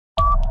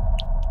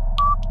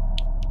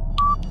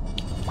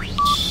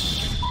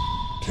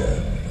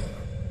10,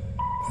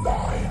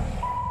 9,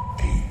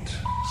 8,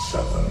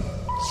 7,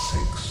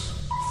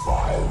 6,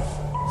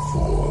 5,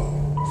 4,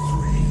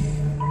 3,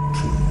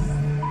 2,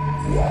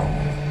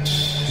 1,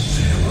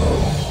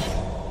 0.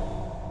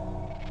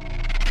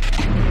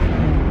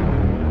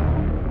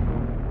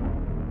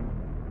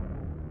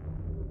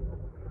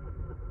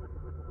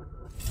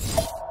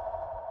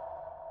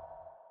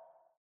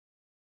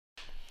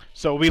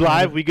 So we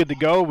live, we good to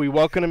go, we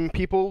welcoming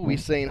people, we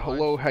saying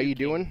hello, how you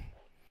doing?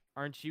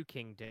 Aren't you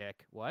King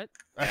Dick? What?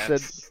 I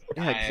said,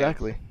 yeah,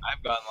 exactly.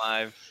 I've gone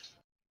live.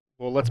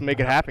 Well, let's make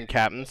it happen,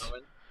 captains.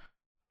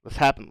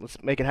 Let's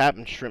make it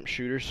happen, shrimp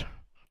shooters.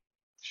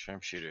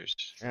 Shrimp shooters.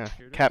 Yeah,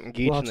 Shooters? Captain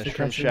Geach and the Lobster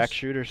Shrimp catchers. Shack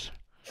shooters.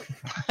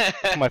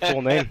 That's my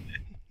full name.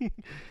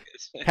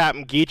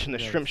 Captain Geach and the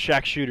Yes. Shrimp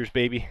Shack shooters,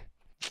 baby.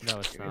 No,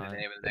 it's Give me the not.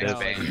 name of the It next is.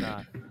 No, it's band.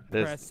 not.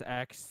 This- Press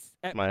X.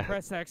 My-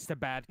 Press X to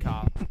bad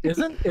cop.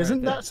 Isn't there.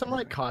 that some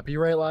like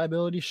copyright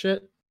liability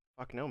shit?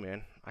 Fuck no,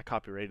 man. I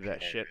copyrighted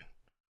that shit.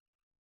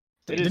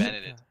 They It is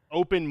invented it.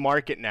 open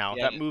market now.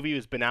 Yeah. That movie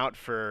has been out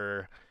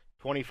for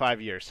 25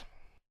 years.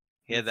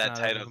 He had It's that not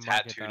title open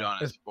market, tattooed though. on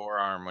his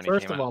forearm when he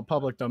First came of out. all,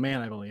 public domain,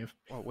 I believe.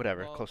 Well,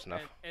 whatever, Well, close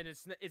enough. And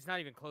it's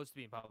not even close to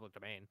being public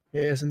domain.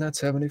 Yeah, isn't that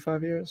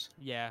 75 years?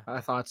 Yeah,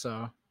 I thought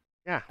so.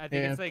 Yeah, I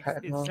think Yeah, it's like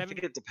patent it's law. I seven.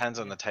 think it depends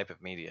on the type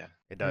of media.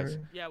 it does.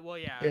 Yeah, well,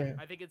 yeah. Yeah.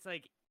 I think it's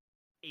like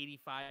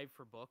 85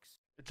 for books.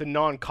 It's a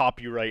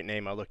non-copyright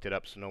name. I looked it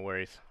up, so no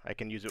worries. I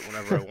can use it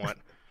whenever I want.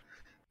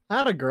 I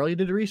had a girl. You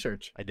did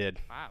research. I did.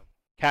 Wow.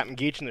 Captain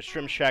Geach and the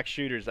Shrimp Shack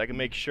shooters. I can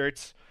make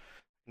shirts,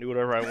 do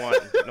whatever I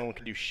want. And no one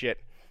can do shit.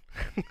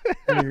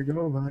 There you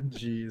go, man.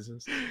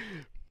 Jesus.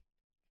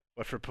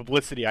 But for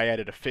publicity, I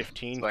added a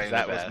 15 That's why because you're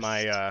that the was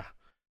my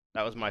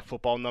that was my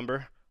football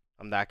number.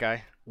 I'm that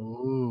guy,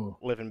 Ooh.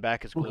 living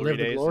back his Ooh, glory live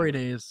the days. glory and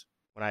days.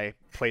 when I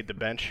played the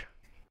bench.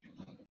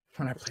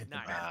 When I played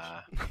Nice.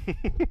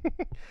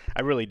 the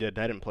I really did.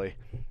 I didn't play.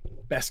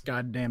 best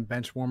goddamn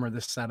bench warmer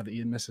this side of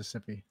the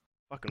Mississippi.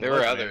 Fucking There was,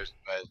 were man. others,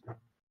 but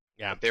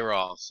Yeah. they were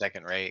all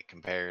second rate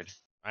compared.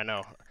 I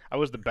know. I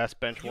was the best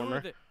bench You were,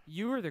 warmer.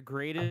 you were the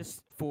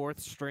greatest fourth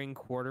string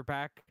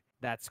quarterback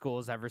that school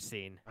has ever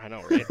seen. I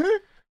know, right?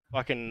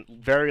 Fucking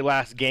very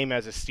last game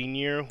as a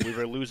senior, we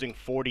were losing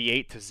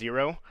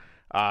 48-0.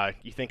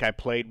 You think I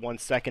played 1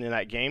 second in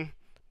that game?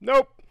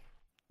 Nope.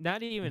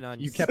 Not even on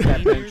You kept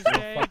that bench seniors real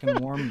day. fucking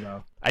warm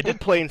though. I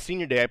did play in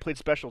senior day. I played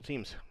special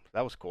teams.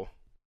 That was cool.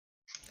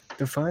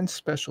 Define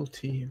special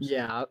teams.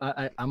 Yeah,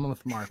 I'm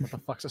with Mark. What the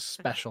fuck's a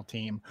special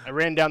team? I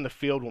ran down the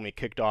field when we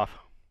kicked off,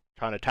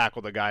 trying to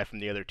tackle the guy from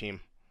the other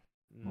team.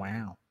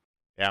 Wow.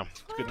 Yeah,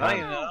 it's a good Now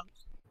you time. know.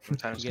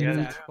 Sometimes You you get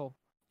gotta- tackle.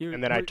 You,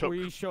 And then I were, took- Were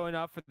you showing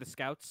up for the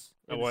scouts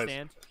I in the was.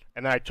 stand?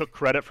 And then I took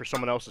credit for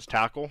someone else's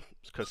tackle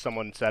because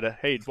someone said,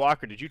 "Hey,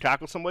 Walker, did you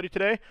tackle somebody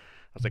today?" I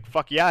was like,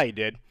 "Fuck yeah, I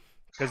did,"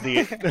 because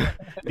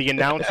the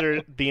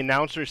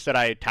announcer said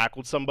I had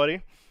tackled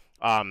somebody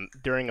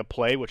during a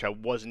play, which I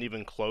wasn't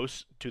even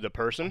close to the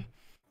person.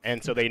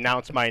 And so they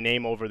announced my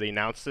name over the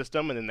announce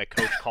system, and then the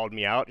coach called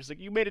me out. He's like,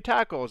 "You made a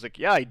tackle." I was like,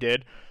 "Yeah, I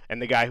did."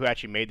 And the guy who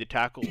actually made the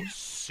tackle was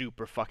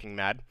super fucking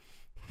mad.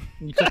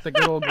 You took the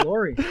good old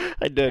glory.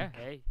 I did. Yeah,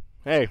 hey.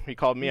 Hey, he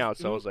called me Who's- out,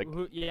 so I was like,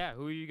 who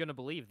are you gonna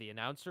believe? The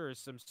announcer or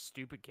some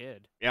stupid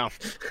kid? "Yeah."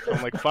 So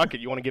I'm like, "Fuck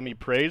it. You want to give me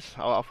praise?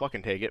 I'll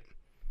fucking take it."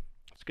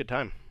 It's a good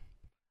time.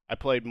 I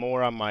played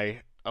more on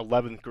my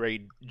 11th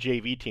grade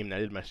JV team than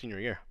I did my senior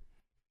year.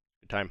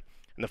 Good time.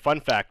 And the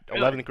fun fact,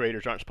 Really? 11th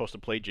graders aren't supposed to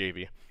play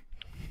JV.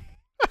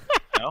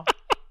 No?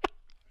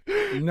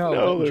 No,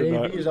 No, they're JV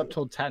not. is up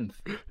till 10th.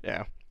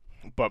 Yeah.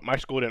 But my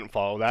school didn't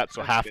follow that,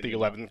 so That's half good the to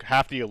know.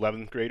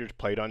 11th graders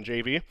played on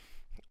JV.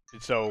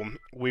 So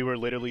we were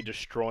literally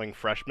destroying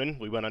freshmen.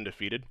 We went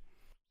undefeated.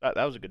 That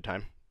was a good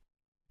time.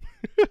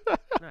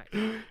 Nice.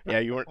 Yeah,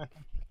 you weren't.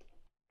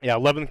 Yeah,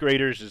 11th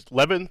graders is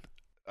 11th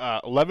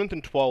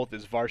and 12th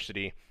is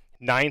varsity.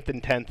 9th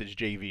and 10th is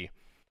JV.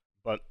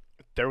 But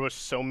there was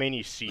so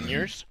many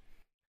seniors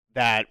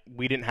that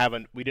we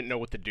didn't know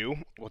what to do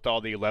with all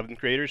the 11th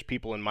graders,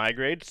 people in my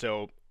grade.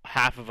 So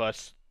half of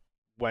us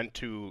went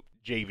to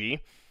JV.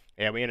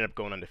 Yeah, we ended up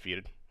going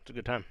undefeated. It's a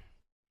good time.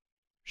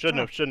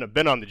 Shouldn't have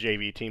been on the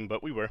JV team,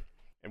 but we were,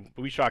 and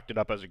we chalked it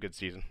up as a good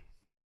season.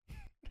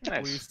 Were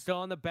you Nice. still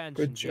on the bench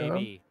Good in job.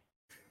 JV?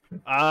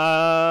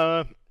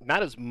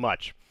 Not as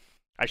much.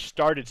 I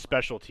started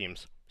special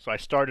teams, so I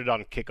started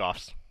on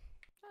kickoffs.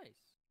 Nice.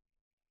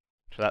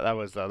 So that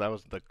was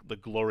the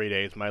glory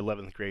days, my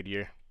 11th grade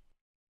year.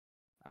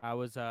 I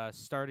was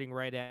starting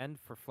right end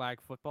for flag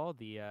football.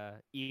 The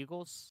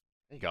Eagles.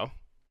 There you go.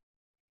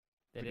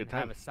 They It's a good didn't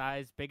have time. a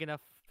size big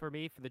enough for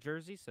me for the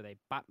jersey, so they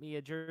bought me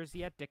a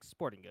jersey at Dick's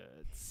Sporting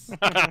Goods.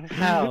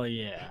 Hell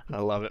yeah. I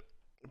love it.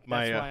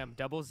 My That's why I'm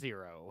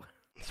 00.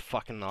 it's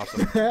fucking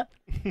awesome.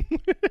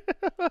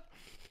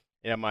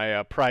 Yeah,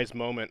 my prize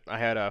moment. I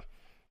had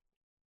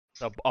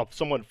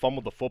someone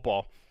fumbled the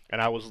football, and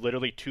I was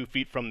literally 2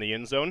 feet from the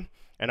end zone,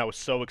 and I was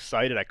so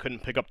excited I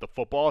couldn't pick up the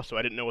football, so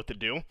I didn't know what to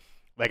do.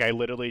 Like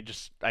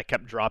I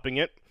kept dropping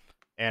it,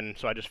 and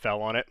so I just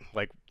fell on it.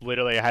 Like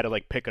literally, I had to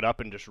like pick it up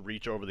and just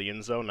reach over the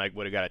end zone. And I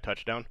would have got a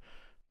touchdown.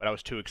 but I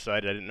was too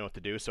excited. I didn't know what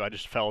to do, so I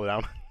just fell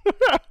down.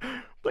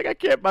 Like, I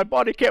can't, my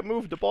body can't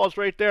move. The ball's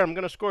right there. I'm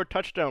gonna score a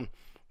touchdown,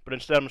 but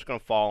instead I'm just gonna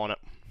fall on it.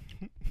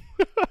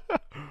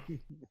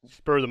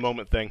 Spur of the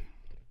moment thing.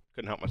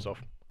 Couldn't help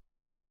myself.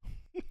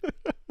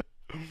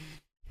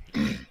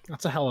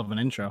 That's a hell of an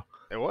intro.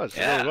 It was.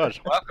 Yeah. It really was.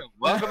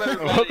 Welcome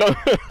everybody. to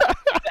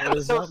What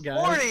is Episode up,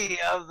 guys? 40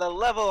 of the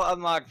Level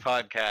Unlock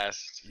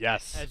podcast.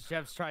 Yes. As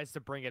Jeff tries to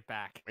bring it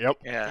back. Yep.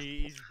 Yeah.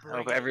 He's Hope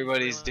bringing-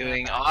 everybody's he's bringing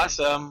doing that back.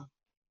 awesome.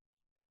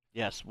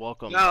 Yes.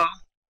 Welcome. No.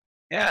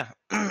 Yeah.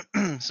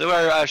 So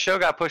our show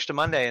got pushed to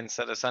Monday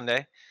instead of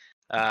Sunday.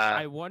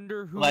 I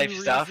wonder who life the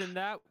stuff. reason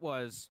that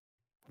was.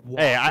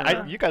 Hey,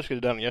 Walker. you guys could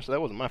have done it yesterday.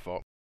 That wasn't my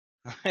fault.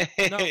 No,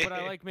 but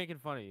I like making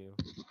fun of you.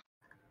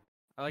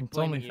 I like It's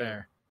only blaming you.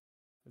 fair.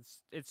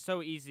 It's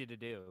so easy to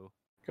do.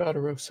 Gotta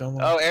roast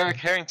someone. Oh, Eric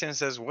Harrington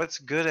says, "What's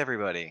good,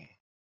 everybody?"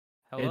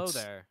 Hello It's-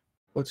 there.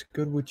 What's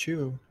good with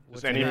you? Does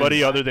What's anybody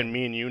good? other than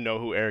me and you know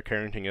who Eric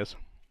Harrington is?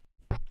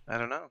 I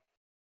don't know.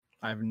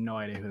 I have no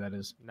idea who that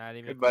is. Not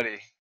even. Good buddy.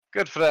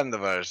 Good friend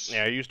of ours.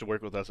 Yeah, he used to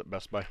work with us at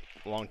Best Buy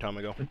a long time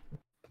ago.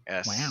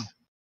 Yes. Wow.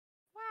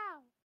 Wow.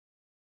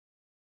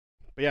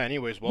 But yeah,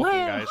 anyways, welcome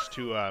Wow. guys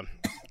to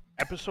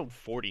episode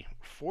 40.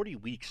 40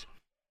 weeks.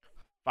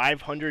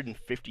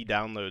 550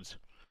 downloads.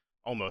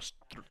 Almost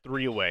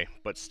 3 away,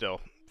 but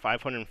still.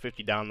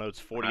 550 downloads,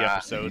 40 Ah.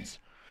 episodes.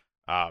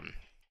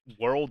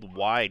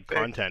 Worldwide Big.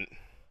 content.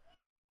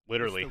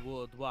 Literally. Mr.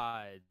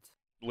 Worldwide.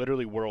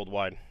 Literally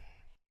worldwide.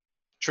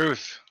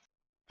 Truth.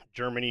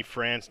 Germany,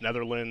 France,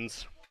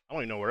 Netherlands. I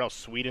don't even know where else.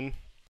 Sweden.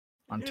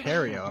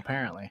 Ontario,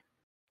 apparently.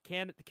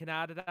 Canada.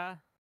 Canada.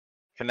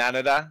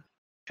 Canada. Da,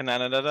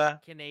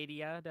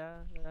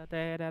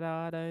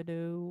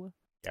 do.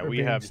 Yeah, We're we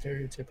being have.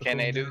 stereotypical Can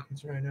I do?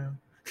 Americans right now.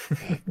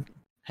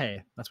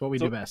 Hey, that's what we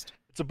So- do best.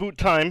 It's a boot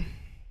time.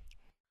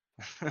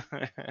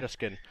 It's Just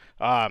kidding.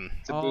 a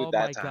Oh boot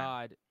my that time.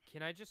 god.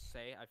 Can I just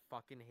say I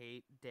fucking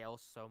hate Dale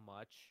so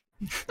much?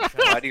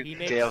 Why do you He hate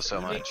makes- Dale so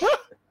he much? makes-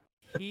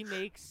 He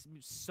makes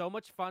so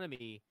much fun of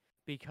me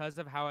because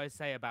of how I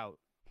say about.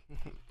 A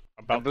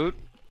About boot?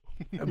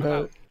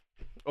 About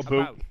a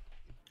boot. About.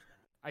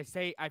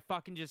 I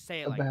fucking just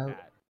say it like About.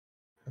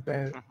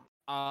 that.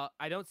 about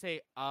I don't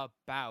say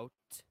about.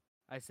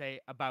 I say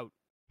about.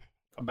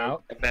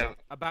 About? About.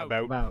 About.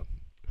 About.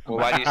 Well,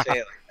 why do you say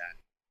it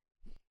like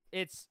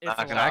It's Knock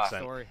a it long off.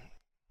 Accent. story.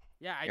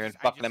 Yeah, You're in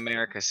fucking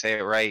America. Say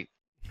it right.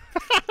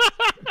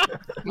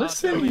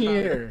 Listen tell me about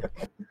it. here.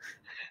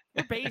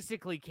 We're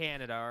basically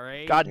Canada, all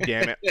right? God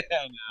damn it.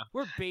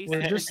 We're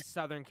basically just-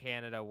 southern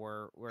Canada.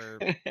 We're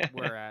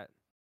at.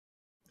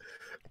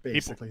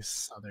 Basically,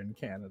 southern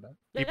Canada.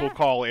 Yeah, People yeah.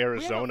 call a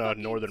Arizona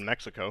fucking- northern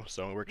Mexico,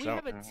 so it works We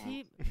out. have a Mhm.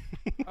 team.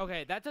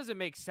 Okay, that doesn't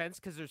make sense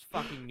because there's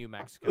fucking New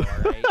Mexico,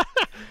 all right?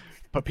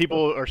 But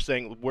people are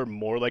saying we're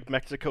more like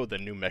Mexico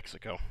than New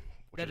Mexico,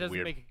 which That is doesn't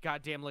weird. make a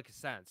goddamn lick of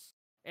sense.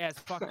 It has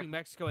fucking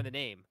Mexico in the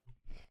name.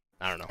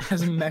 I don't know.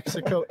 Has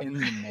Mexico in the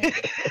name.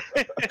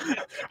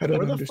 I don't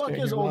Where the understand fuck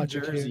is your old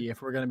logic here. Jersey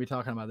if we're gonna be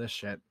talking about this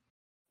shit?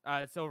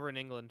 It's over in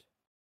England.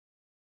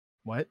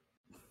 What?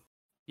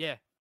 Yeah,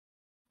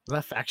 Is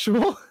that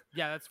factual?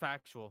 yeah, that's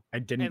factual. I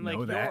didn't And, like,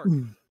 know that.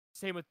 York.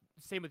 Same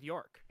with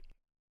York.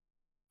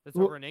 That's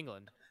Well- over in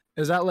England.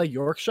 Is that like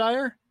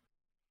Yorkshire?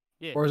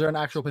 Yeah. Or is there an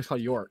actual place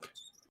called York?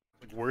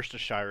 Like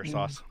Worcestershire Yeah.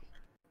 sauce.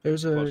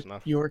 There's Close a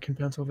enough. York in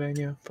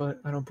Pennsylvania, but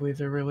I don't believe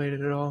they're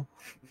related at all.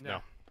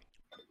 No.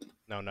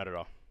 No, not at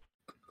all.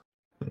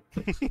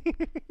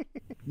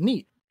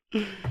 Neat.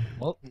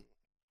 Well,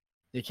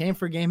 you came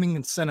for gaming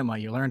and cinema.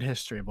 You learned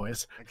history,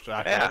 boys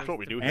Exactly. Yeah. That's what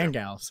we do here. and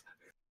gals.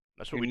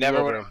 That's what You we never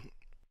do over would've-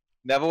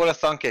 Never would have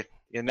thunk it.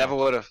 You never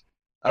would have.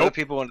 Other Nope.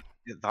 people would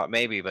have thought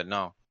maybe, but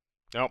no.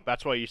 Nope,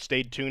 that's why you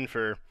stayed tuned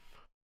for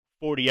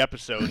 40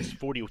 episodes,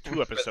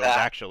 42 episodes that.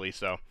 actually,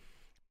 so.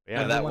 For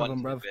Yeah, that one of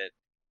one them, bruv. bit.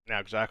 yeah,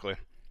 exactly.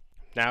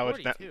 Now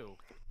it's not. 42.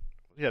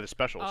 Yeah, the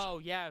specials. Oh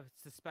yeah,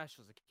 it's the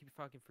specials. I keep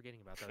fucking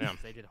forgetting about those. Yeah. 'Cause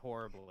They did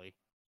horribly.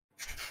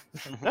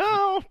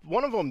 No,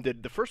 one of them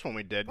did. The first one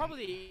we did.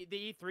 Probably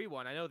the E3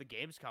 one. I know the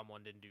Gamescom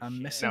one didn't do I'm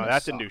shit. missing No, a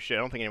that didn't song. do shit.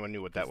 I don't think anyone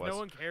knew what that 'Cause was. No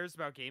one cares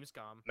about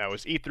Gamescom. No, it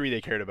was E3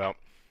 they cared about.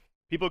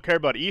 People care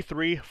about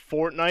E3,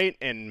 Fortnite,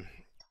 and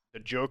the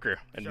Joker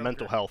and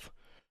mental Joker. health.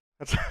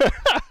 That's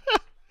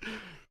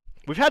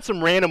We've had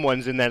some random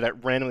ones in there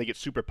that randomly get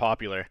super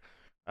popular.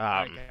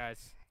 Alright,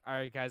 guys.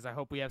 Alright, guys. I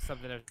hope we have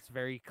something that's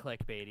very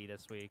clickbaity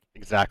this week.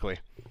 Exactly.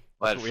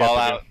 Let what we have to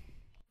Fallout.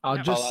 I'll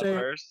Yeah, just Fallout say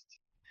first.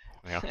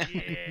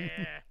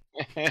 Yeah.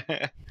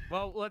 Yeah.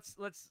 Well,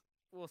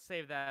 we'll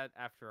save that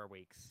after our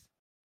weeks.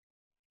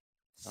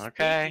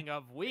 Okay. Speaking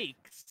of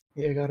weeks,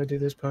 Yeah, gotta do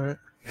this part.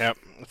 Yep.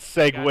 Let's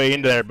segue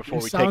into there before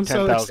you we take sound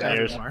so 10,000 excited,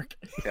 years. Mark.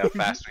 See how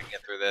fast we can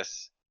get through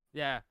this.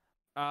 yeah.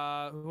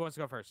 Who wants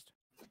to go first?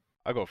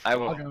 I'll go. I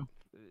will. I'll go.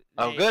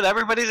 Oh, Nate- good.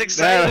 Everybody's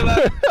excited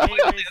about it.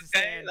 Nate raised his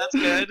Okay, hand. that's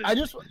good.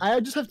 I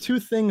just have two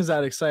things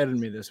that excited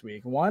me this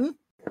week. One,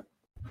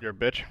 You're a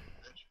bitch.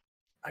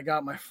 I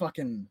got my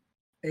fucking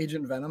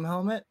Agent Venom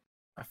helmet.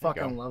 I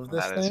fucking love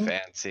this That is thing.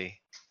 fancy. Is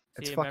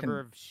It's he a fucking member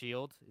of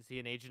Shield? Is he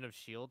an agent of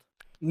Shield?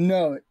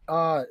 No,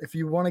 if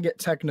you want to get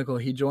technical,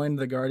 he joined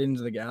the Guardians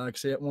of the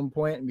Galaxy at one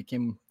point and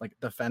became like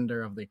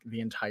defender of the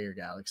entire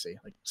galaxy,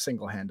 like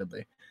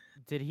single-handedly.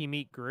 Did he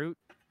meet Groot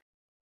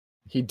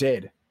He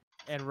did.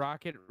 and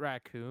Rocket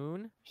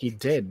Raccoon? He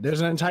did.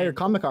 There's an entire And-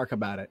 comic arc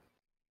about it.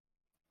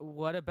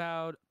 What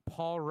about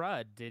Paul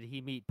Rudd? Did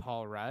he meet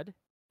Paul Rudd?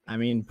 I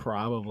mean,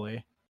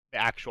 probably. The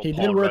actual He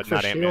Paul did work Rudd, for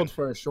not Shield Ant-Man.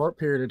 for a short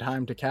period of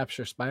time to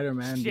capture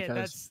Spider-Man Shit,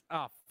 because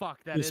that's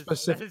fuck. That he, is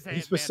specific- that he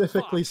is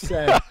specifically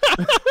Ant-Man. Fuck.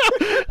 said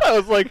I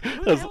was like,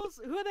 Who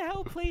the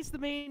hell plays the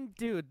main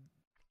dude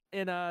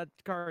in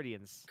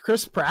Guardians?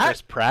 Chris Pratt.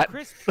 Chris Pratt.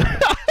 Chris.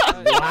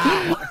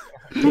 Wow.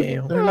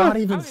 Damn. They're not I even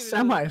don't even know.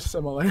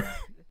 semi-similar.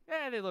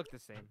 Yeah, they look the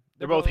same.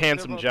 They're both they're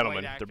handsome both white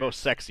gentlemen. They're both actors.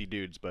 sexy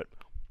dudes, but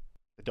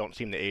they don't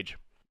seem to age.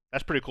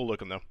 That's pretty cool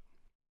looking though.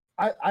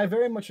 I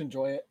very much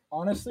enjoy it.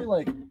 Honestly,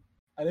 like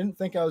I didn't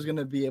think I was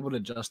gonna be able to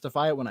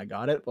justify it when I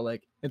got it, but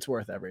like it's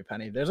worth every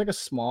penny. There's like a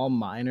small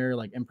minor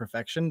like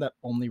imperfection that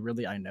only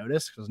really I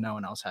noticed because no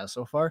one else has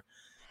so far.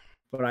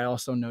 But I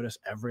also notice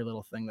every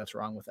little thing that's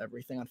wrong with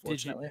everything,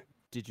 unfortunately.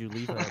 Did you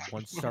leave a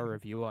 1-star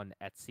review on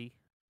Etsy?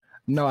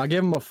 No, I gave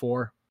him a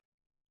 4.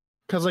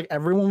 Because like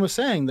everyone was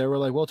saying, they were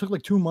like, well, it took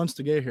like 2 months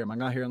to get here. I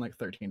got here in like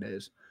 13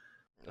 days.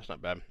 That's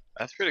not bad.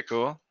 That's pretty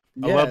cool.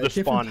 I love the it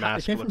came from Spawn It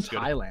mask, came it from looks good.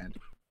 Thailand.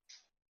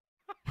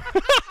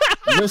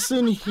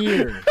 Listen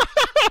here.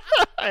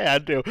 I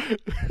had to.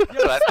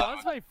 Yo,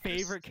 Spawn's my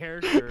favorite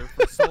character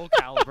from Soul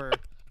Calibur.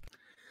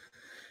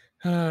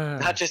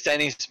 Not just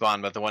any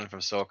Spawn, but the one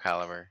from Soul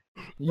Calibur.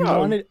 You Oh.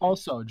 wanted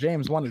also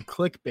James wanted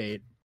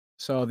clickbait.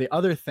 So the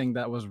other thing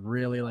that was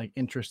really like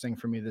interesting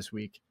for me this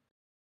week,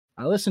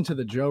 I listened to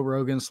the Joe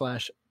Rogan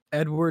 /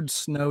 Edward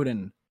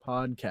Snowden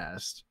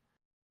podcast.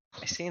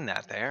 I seen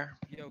that there.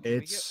 Yo, can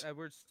It's we get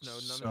Edward Snowden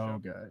on the so show?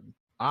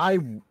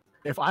 good.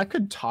 If I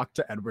could talk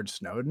to Edward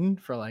Snowden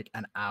for like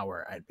an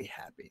hour, I'd be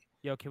happy.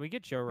 Yo, can we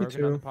get Joe Me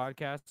Rogan on the too.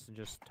 podcast and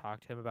just talk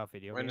to him about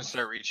video We're gonna games?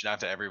 start reaching out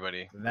to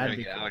everybody. We're That'd gonna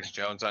be get cool. Alex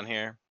Jones on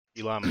here.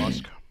 Elon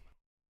Musk.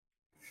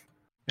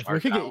 If Art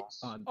we could get,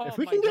 Owls. Oh if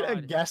we my can get a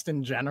God. guest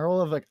in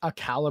general of like a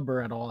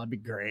caliber at all, that'd be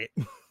great.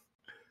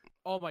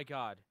 Oh my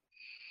god.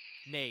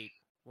 Nate,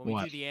 when we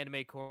What? do the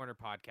Anime Corner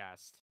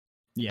podcast,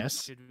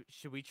 Yes.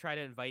 should we try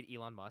to invite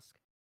Elon Musk?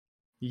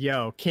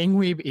 Yo, King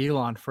Weeb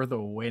Elon for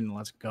the win.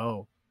 Let's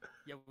go.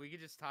 Yeah, we could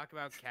just talk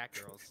about cat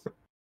girls.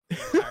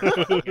 The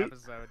entire fucking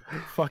episode.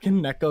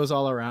 Fucking Nekos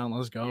all around.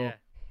 Let's go. Yeah,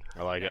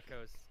 I like it.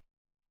 Nekos.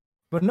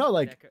 But no,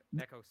 like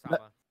Neko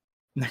Sama.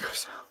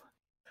 Nekos.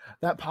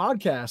 That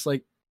podcast,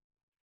 like,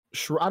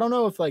 I don't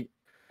know if like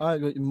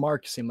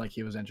Mark seemed like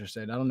he was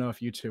interested. I don't know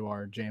if you two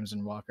are, James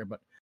and Walker, but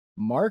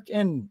Mark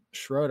and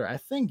Schroeder, I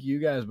think you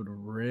guys would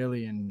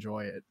really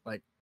enjoy it.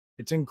 Like,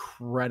 it's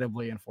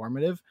incredibly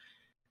informative,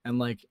 and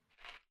like,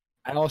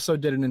 I also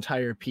did an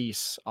entire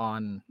piece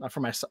on for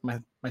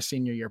my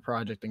senior year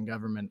project in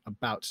government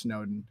about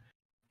Snowden.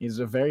 He's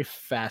a very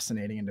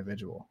fascinating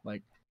individual.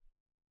 Like,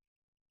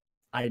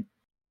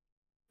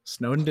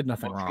 Snowden did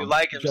nothing Well, if wrong. you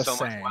like him Just so much,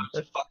 saying. why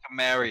don't you fucking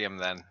marry him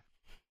then?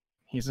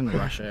 He's in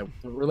Russia.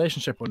 The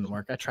relationship wouldn't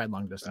work. I tried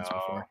long distance No.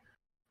 before.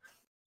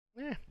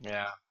 Yeah,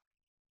 Yeah.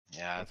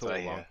 Yeah, that's that's a what I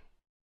little long. hear.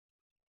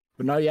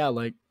 But no, yeah,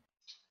 like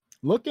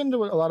look into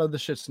what a lot of the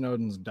shit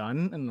Snowden's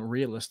done, and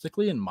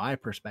realistically, in my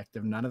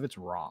perspective, none of it's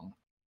wrong.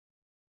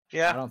 I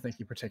Yeah. don't think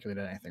he particularly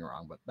did anything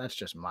wrong, but that's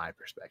just my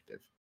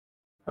perspective.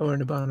 I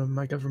learned about him in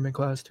my government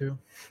class too.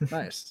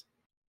 Nice.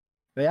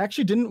 They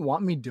actually didn't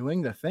want me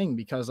doing the thing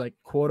because, like,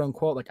 quote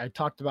unquote, like I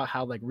talked about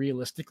how, like,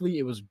 realistically,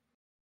 it was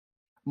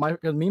me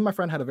and my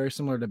friend had a very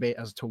similar debate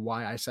as to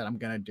why I said I'm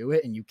gonna do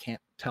it, and you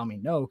can't tell me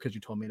no because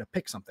you told me to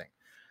pick something.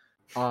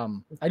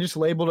 I just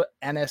labeled it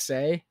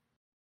NSA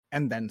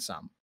and then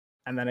some,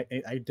 and then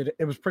I did it.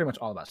 It was pretty much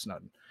all about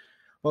Snowden.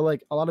 But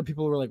like a lot of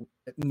people were like,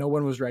 no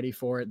one was ready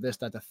for it, this,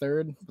 that, the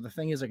third. But the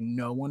thing is, like,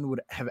 no one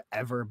would have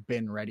ever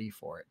been ready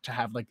for it to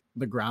have like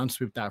the ground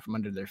swooped out from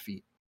under their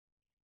feet.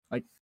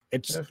 Like,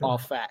 it's all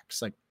Definitely.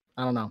 facts. Like,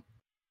 I don't know.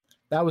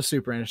 That was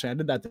super interesting. I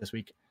did that this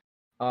week.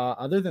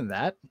 Other than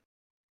that,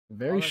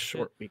 very that shit-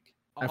 short week.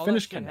 I All that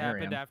finished shit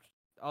happened Canarium after.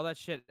 All that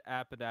shit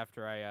happened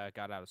after I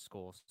got out of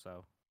school.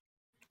 So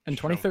in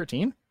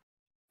 2013.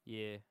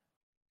 yeah.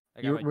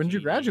 I got my When did you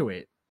GED.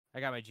 graduate? I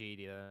got my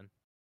GED then.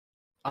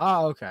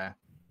 Ah, okay.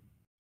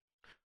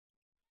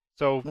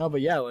 So No, but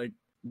yeah, like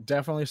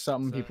definitely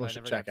something So people I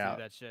should never got check through out.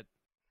 That shit.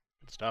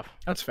 good stuff.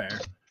 That's fair.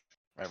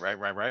 Right.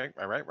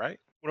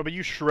 What about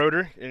you,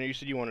 Schroeder? And you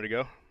said you wanted to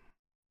go.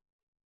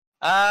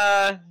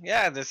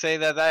 Yeah, to say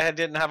that I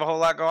didn't have a whole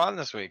lot go on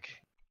this week.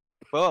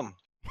 Boom.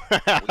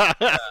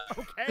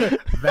 Okay.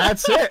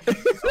 That's it. Oh,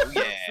 Straight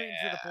to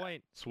yeah. the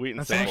point. Sweet and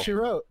That's all simple. she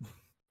wrote.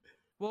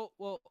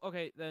 Well,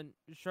 okay then,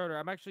 Schroeder.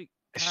 I'm actually.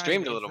 I kind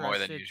streamed of a little more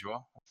than interested-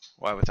 usual.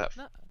 Why? What's up?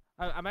 No,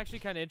 I'm actually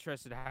kind of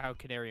interested how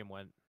Canarium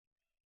went.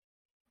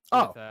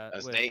 Oh, with,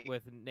 That's Nate.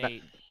 with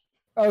Nate.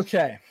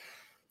 okay.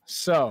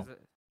 So Was it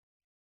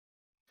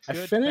I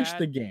good, finished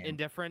the bad, game.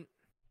 Indifferent.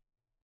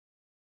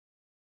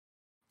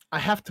 I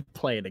have to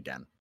play it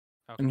again.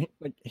 Okay. And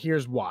like,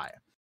 here's why.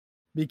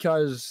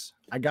 Because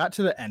I got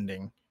to the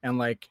ending, and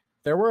like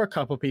there were a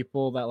couple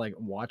people that like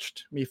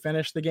watched me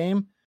finish the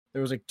game.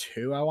 There was like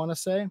 2, I want to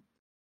say.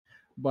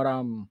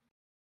 But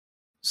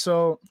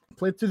so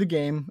played through the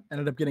game,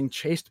 ended up getting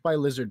chased by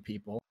lizard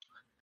people.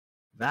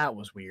 That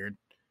was weird.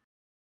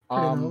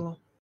 Pretty normal.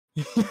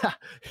 Yeah,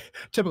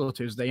 typical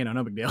Tuesday,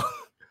 no big deal.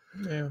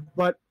 Yeah.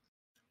 But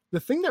the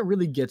thing that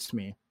really gets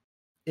me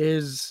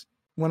is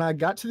when I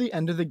got to the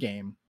end of the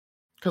game,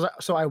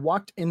 because I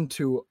walked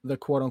into the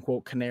quote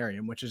unquote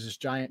canarium, which is this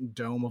giant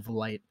dome of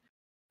light,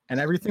 and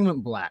everything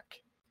went black.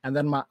 And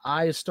then my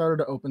eyes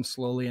started to open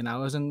slowly, and I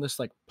was in this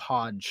like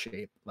pod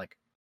shape, like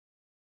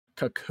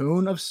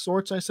cocoon of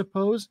sorts, I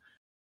suppose.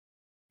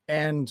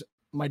 And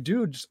my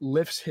dude just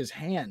lifts his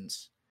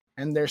hands,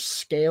 and they're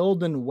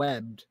scaled and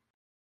webbed,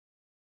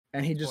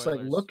 and he just like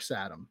Spoilers. looks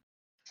at him.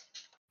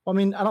 I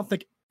mean, I don't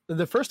think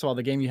first of all,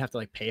 the game you have to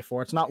like pay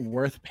for. It's not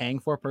worth paying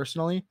for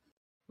personally.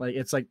 Like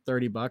it's like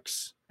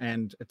 $30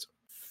 and it's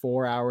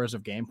 4 hours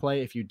of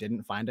gameplay if you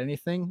didn't find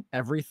everything,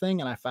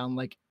 and I found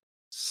like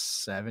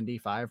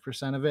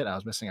 75% of it. I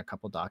was missing a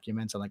couple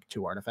documents and like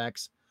 2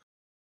 artifacts.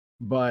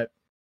 But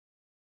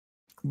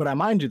I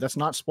mind you, that's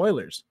not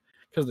spoilers.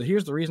 Because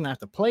here's the reason I have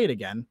to play it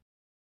again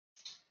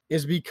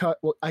is because,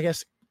 well, I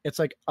guess it's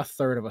like a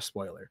third of a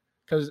spoiler.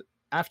 Because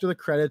after the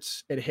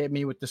credits, it hit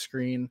me with the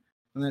screen,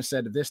 and then it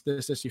said this,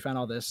 you found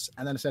all this,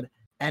 and then it said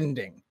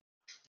ending,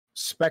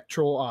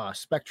 spectral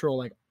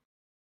like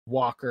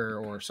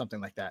walker or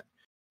something like that.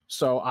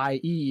 So,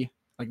 i.e.,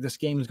 like this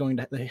game is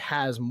it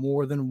has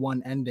more than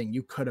one ending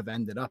you could have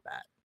ended up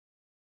at.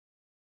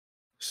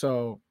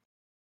 So,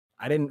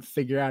 I didn't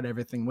figure out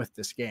everything with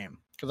this game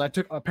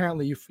because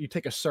apparently you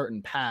take a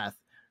certain path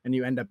and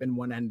you end up in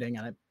one ending,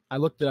 and I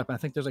looked it up and I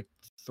think there's like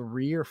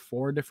 3 or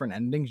 4 different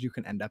endings you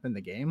can end up in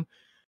the game.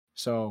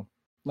 So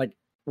like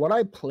what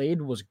I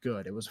played was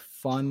good. It was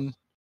fun.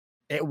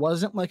 It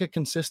wasn't like a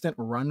consistent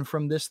run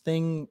from this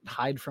thing,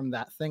 hide from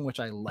that thing, which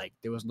I liked.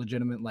 It was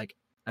legitimate like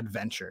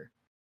adventure,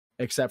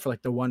 except for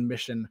like the one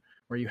mission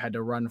where you had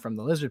to run from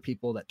the lizard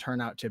people that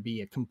turn out to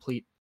be a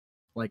complete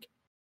like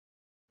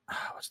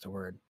what's the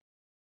word?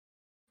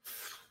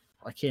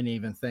 I can't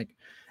even think.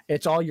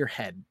 It's all your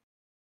head.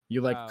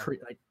 You like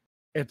like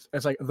it's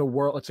like the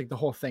world. It's like the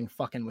whole thing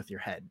fucking with your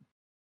head.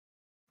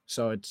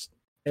 So it's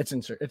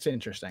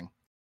interesting.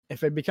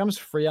 If it becomes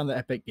free on the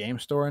Epic Game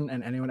Store and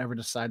anyone ever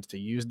decides to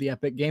use the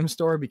Epic Game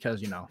Store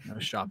because no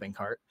shopping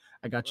cart,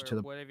 I got you to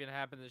the. What even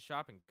happened to the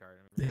shopping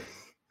cart?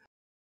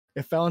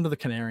 It fell into the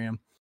canarium.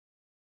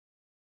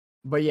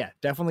 But yeah,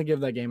 definitely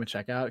give that game a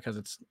check out because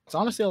it's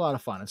honestly a lot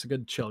of fun. It's a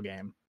good chill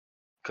game.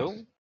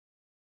 Cool.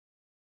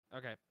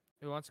 Okay,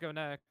 who wants to go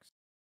next?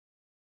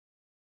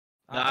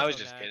 No, I was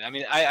just kidding. I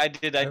mean, I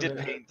did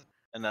paint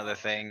another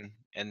thing,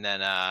 and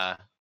then I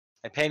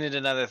painted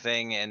another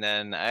thing, and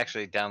then I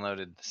actually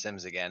downloaded The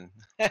Sims again.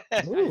 I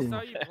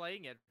saw you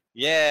playing it.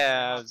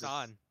 Yeah, It's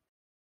on.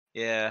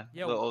 Yeah,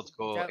 Yo, the old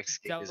school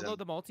escapism. Download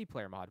the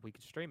multiplayer mod. We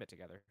could stream it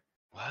together.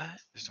 What?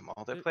 There's a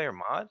multiplayer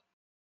mod?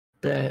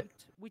 Bet.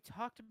 We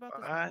talked about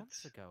this What?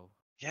 months ago.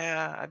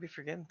 Yeah, I'd be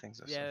forgetting things.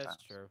 Yeah,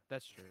 sometimes.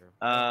 that's true.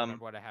 I don't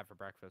remember what I had for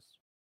breakfast.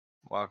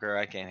 Walker,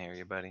 I can't hear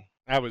you, buddy.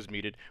 I was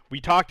muted. We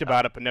talked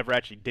about it, but never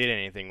actually did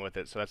anything with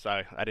it. So that's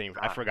I didn't.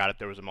 I forgot if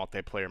there was a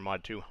multiplayer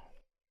mod too.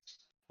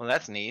 Well,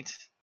 that's neat.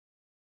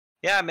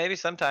 Yeah, maybe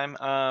sometime.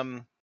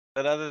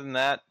 But other than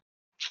that,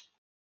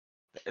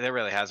 there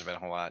really hasn't been a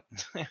whole lot.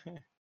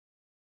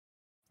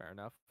 Fair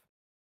enough.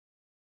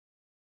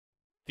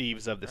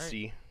 Thieves of the Alright.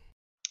 Sea.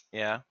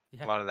 Yeah,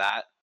 Yeah. a lot of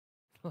that.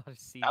 A lot of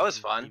seeds That was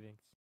and fun. thievings.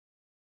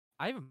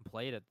 I haven't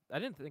played it. I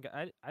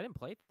didn't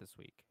play it this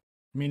week.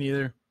 Me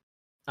neither.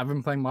 I've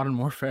been playing Modern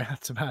Warfare.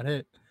 That's about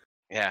it.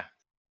 Yeah.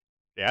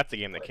 Yeah, that's the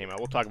game that came out.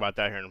 We'll talk about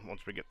that here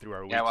once we get through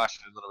our week. Yeah, I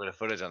watched a little bit of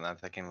footage on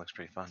that. That game looks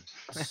pretty fun.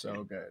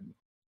 So good.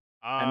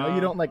 I know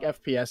you don't like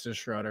FPSs,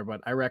 Schroeder,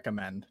 but I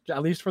recommend,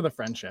 at least for the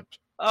friendship.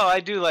 Oh, I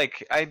do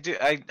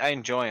I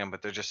enjoy them,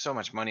 but they're just so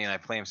much money, and I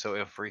play them so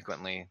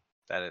infrequently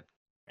that it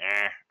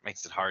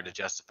makes it hard to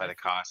justify the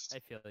cost. I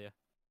feel you.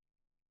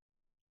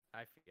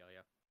 I feel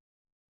you.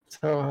 That's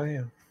how I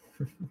am.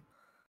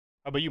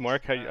 How about you,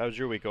 Mark? How's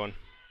your week going?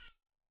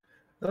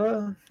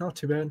 Not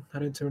too bad. I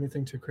didn't do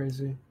anything too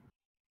crazy.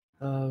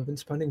 I've been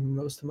spending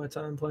most of my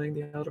time playing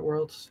the Outer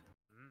Worlds.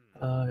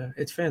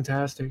 It's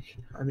fantastic.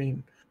 I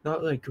mean,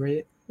 not like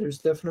great. There's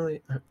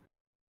definitely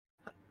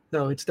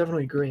no, it's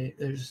definitely great.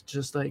 There's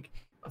just like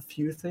a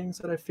few things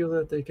that I feel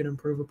that they can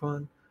improve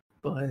upon,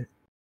 but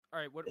All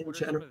right, what in are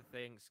some general- of the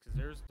things? Because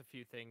there's a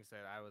few things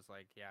that I was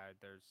like, yeah,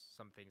 there's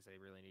some things they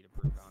really need to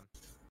improve on.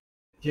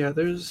 yeah,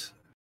 there's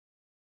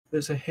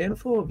a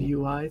handful of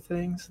UI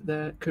things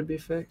that could be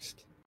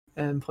fixed,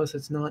 and plus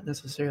it's not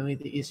necessarily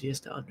the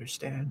easiest to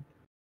understand.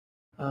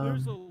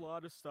 There's a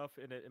lot of stuff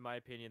in it, in my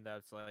opinion,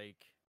 that's like,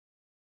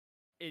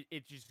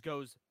 it just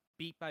goes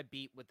beat by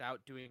beat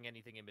without doing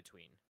anything in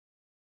between.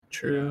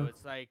 True.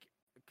 It's like,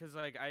 because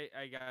like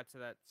I got to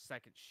that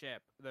second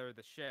ship, the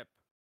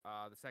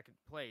second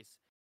place,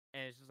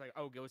 and it's just like,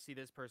 oh, go see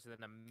this person,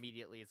 and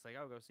immediately it's like,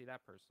 oh, go see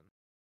that person.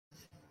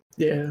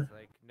 Yeah. It's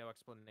like no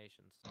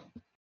explanations.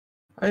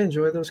 I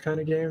enjoy those kind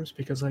of games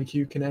because like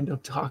you can end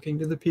up talking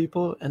to the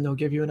people and they'll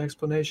give you an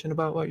explanation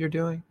about what you're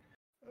doing.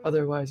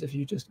 Otherwise, if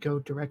you just go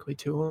directly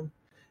to them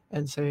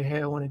and say,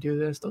 "Hey, I want to do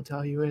this," they'll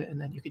tell you it, and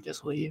then you could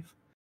just leave.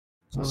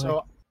 So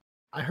like,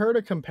 I heard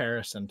a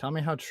comparison. Tell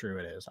me how true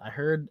it is. I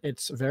heard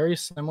it's very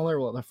similar.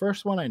 Well, the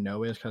first one I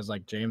know is because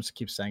like James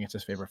keeps saying it's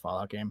his favorite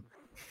Fallout game,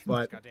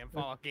 but Goddamn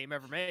Fallout game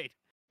ever made.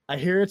 I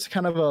hear it's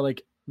kind of a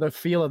like the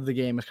feel of the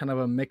game is kind of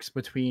a mix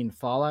between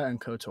Fallout and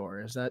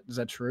KOTOR. Is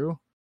that true?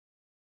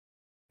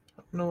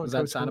 I don't know what Does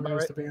that sound KOTOR about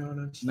is, right? to be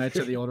honest. Knights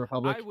of the Old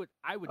Republic.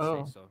 I would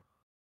Oh. say so.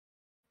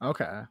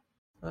 Okay.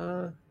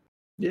 Yeah.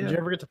 Did you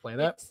ever get to play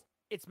that?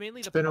 It's mainly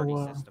It's the been a party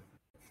while. system.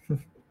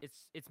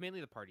 It's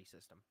mainly the party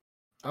system.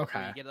 Where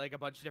Okay. you get like a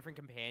bunch of different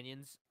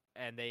companions,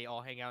 and they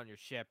all hang out on your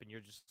ship, and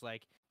you're just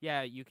like,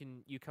 yeah, you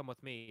come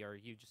with me, or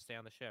you just stay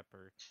on the ship,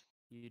 or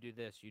you do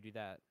this, you do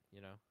that,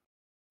 you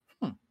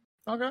know.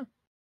 Okay.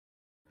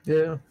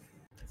 Yeah.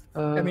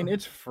 I mean,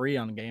 it's free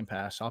on Game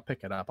Pass. So I'll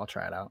pick it up. I'll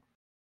try it out.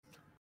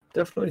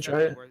 definitely It's try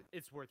definitely it.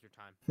 It's worth your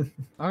time.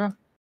 Okay.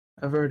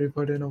 I've already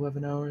put in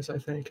 11 hours, I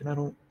think, and I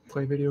don't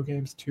play video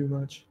games too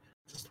much,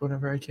 just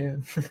whenever I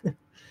can.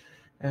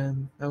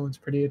 And that one's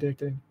pretty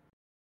addicting.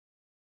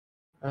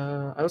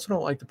 I also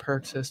don't like the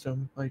perk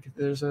system. Like,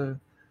 there's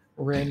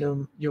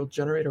you'll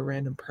generate a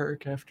random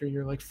perk after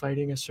you're like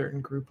fighting a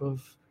certain group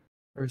of,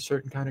 or a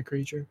certain kind of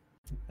creature,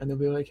 and they'll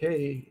be like,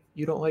 "Hey,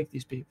 you don't like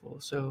these people,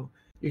 so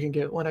you can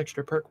get 1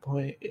 extra perk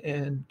point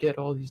and get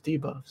all these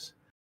debuffs."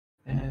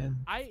 And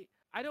I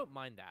don't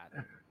mind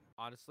that,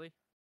 honestly.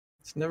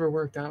 it's never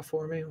worked out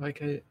for me. Like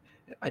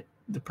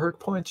the perk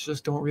points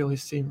just don't really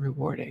seem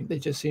rewarding. They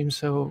just seem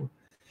so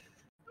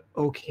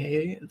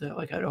okay that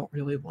like I don't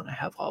really want to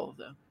have all of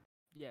them.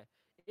 Yeah,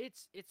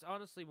 it's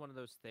honestly one of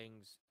those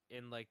things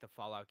in like the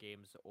Fallout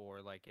games,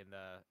 or like in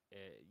the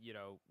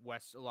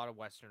a lot of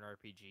Western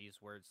RPGs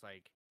where it's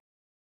like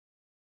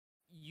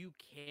you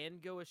can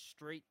go a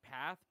straight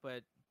path,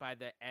 but by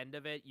the end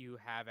of it you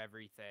have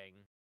everything.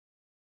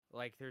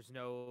 Like there's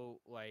no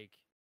like,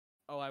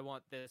 oh, I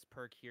want this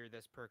perk here,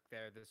 this perk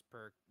there, this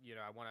perk,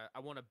 I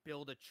want to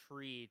build a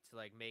tree to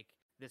like make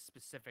this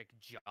specific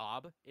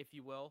job, if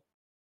you will.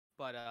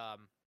 But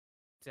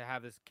to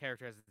have this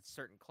character as a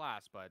certain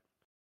class, but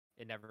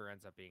it never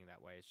ends up being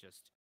that way. It's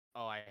just,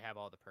 oh, I have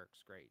all the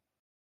perks, great.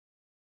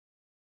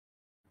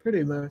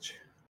 Pretty much.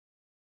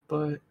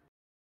 But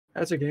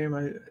as a game,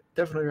 I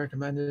definitely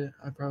recommend it.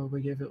 I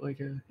probably give it like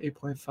a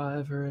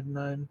 8.5 or a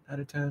 9 out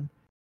of 10.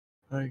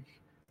 Like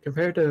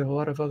compared to a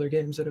lot of other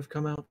games that have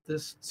come out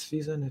this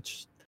season,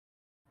 it's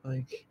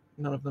like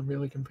none of them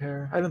really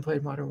compare. I haven't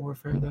played Modern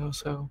Warfare though,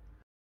 so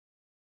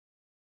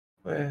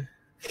other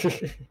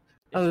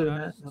than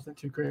that, nothing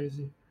too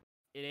crazy.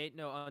 It ain't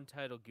no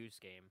Untitled Goose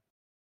Game.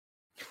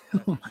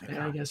 Oh my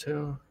Yeah, I God. guess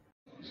so.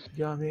 You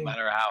got me. No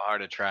matter how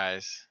hard it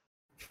tries.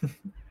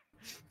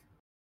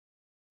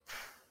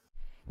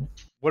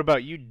 What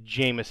about you,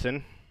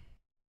 Jameson?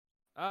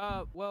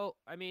 Well,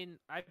 I mean,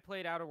 I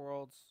played Outer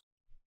Worlds.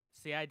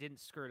 See, I didn't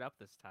screw it up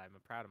this time.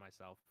 I'm proud of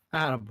myself.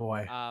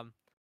 Attaboy.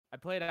 I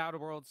played Outer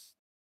Worlds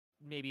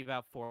maybe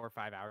about 4 or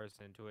 5 hours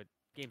into it.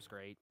 Game's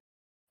great.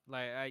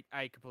 Like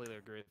I completely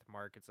agree with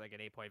Mark. It's like an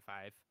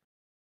 8.5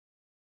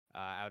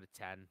 out of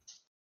 10.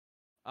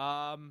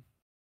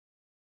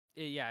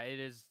 Yeah, it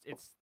is.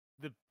 It's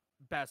the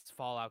best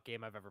Fallout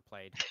game I've ever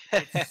played.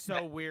 It's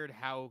so weird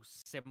how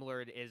similar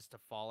it is to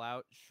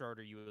Fallout.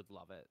 Shorter, you would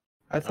love it.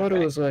 I thought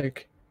Okay. it was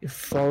like if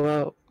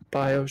Fallout,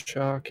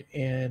 BioShock,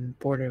 and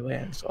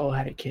Borderlands all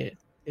had a kid,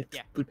 it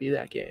Yeah. would be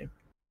that game.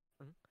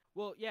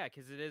 Well, yeah,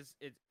 because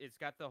it's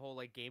got the whole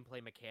like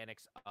gameplay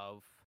mechanics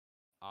of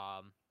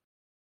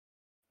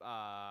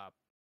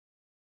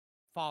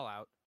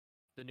Fallout,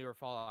 the newer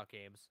Fallout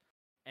games,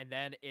 and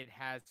then it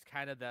has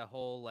kind of the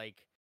whole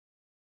like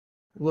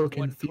Look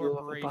one and feel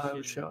of a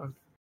corporation. BioShock.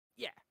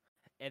 Yeah,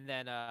 and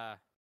then I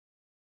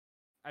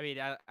mean,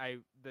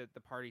 the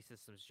party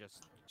system's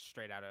just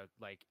straight out of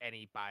like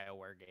any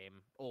BioWare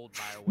game, old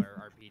BioWare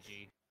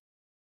RPG.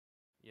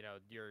 You know,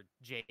 your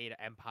Jade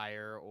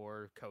Empire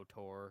or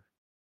KOTOR,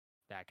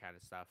 that kind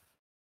of stuff.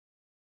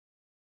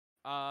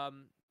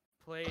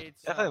 Played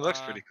some, Definitely looks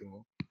pretty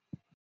cool.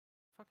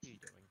 Fuck are you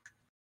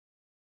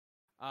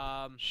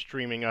doing?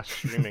 Streaming us,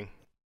 streaming.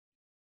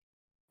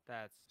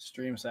 That's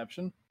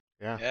Streamception.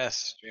 Yeah.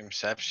 Yes,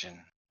 Streamception.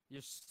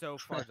 you're so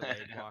far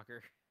delayed,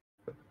 Walker.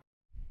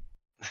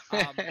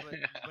 But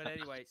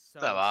anyway, so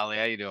What's up, Ollie?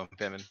 How you doing,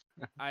 Pimmon?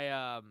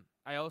 I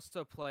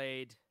also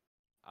played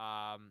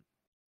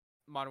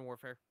Modern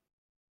Warfare.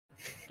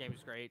 Game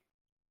was great.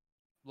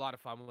 A lot of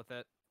fun with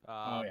it.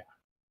 Oh yeah.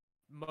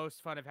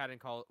 Most fun I've had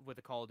with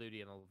a Call of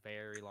Duty in a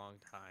very long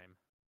time.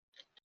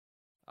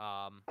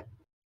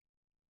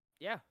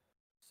 Yeah.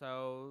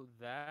 So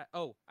that.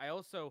 Oh, I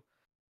also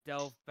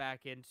delved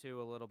back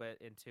into a little bit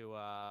into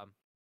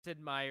Sid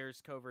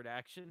Meier's Covert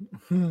Action,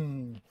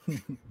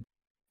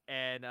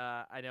 and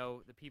I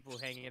know the people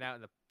hanging out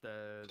in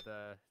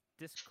the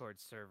Discord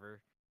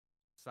server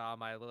saw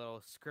my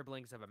little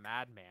scribblings of a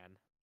madman.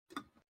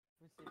 Let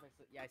me see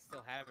if I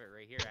still have it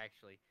right here.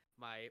 Actually,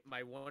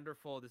 my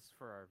wonderful. This is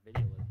for our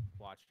video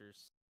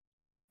watchers.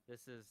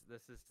 This is the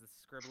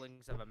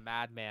scribblings of a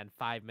madman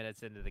 5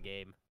 minutes into the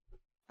game.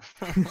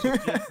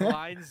 Just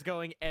lines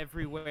going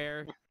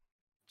everywhere.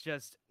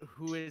 Just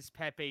who is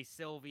Pepe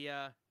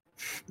Sylvia?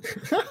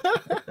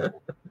 That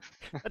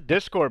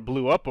Discord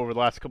blew up over the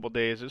last couple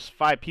days. There's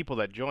 5 people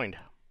that joined.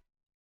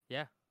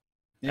 Yeah.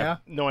 I Yeah.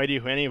 have no idea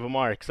who any of them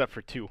are except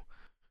for 2.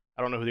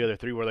 I don't know who the other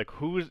 3 were. Like,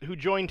 who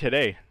joined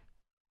today?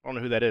 I don't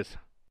know who that is.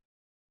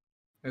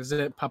 Is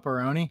it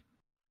Pepperoni?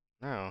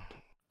 No.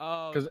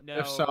 Oh 'Cause no,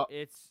 if so-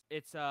 it's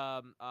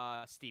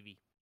Stevie.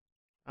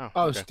 Oh,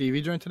 Oh, okay.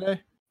 Stevie joined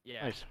today.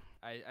 Yeah, Nice.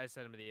 I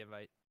sent him the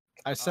invite.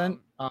 I sent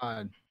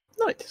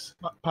Nice.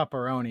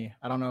 Pepperoni.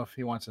 I don't know if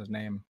he wants his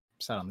name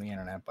said on the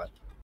internet, but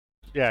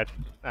Yeah,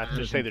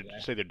 just say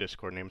Yeah. their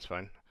Discord name's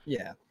fine.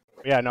 yeah.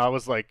 Yeah, no, I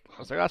was like,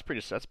 that's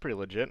pretty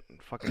legit.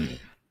 Fucking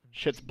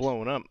shit's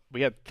blowing up.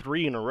 We had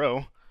 3 in a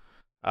row.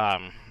 So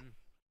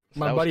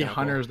My that was buddy kinda cool.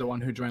 Hunter is the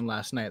one who joined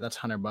last night. That's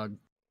Hunter Bug.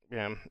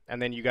 Yeah, and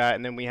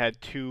then we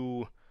had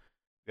 2,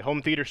 the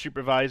home theater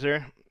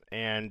supervisor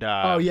and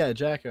Oh yeah,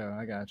 Jacko.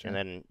 I got you. and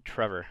then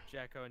Trevor.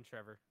 Jacko and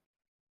Trevor.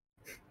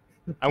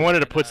 I wanted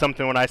to And, put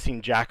something when I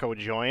seen Jacko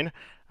join,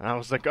 and I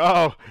was like,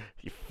 "Oh,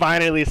 you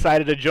finally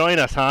decided to join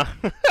us, huh?"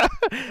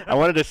 I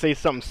wanted to say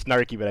something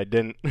snarky, but I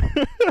didn't.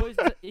 Oh,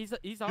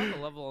 he's on the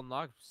Level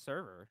Unlocked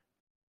server,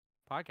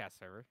 podcast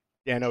server.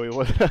 Yeah, no, he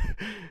was.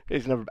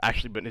 He's never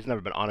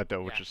been on it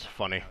though, which Yeah, is no,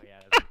 funny. no, yeah,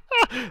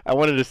 that's- I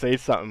wanted to say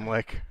something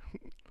like,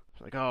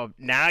 "Oh,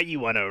 now you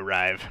want to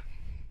arrive,"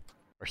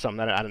 or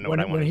something. I don't know what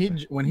I wanted. to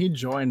say. when he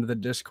joined the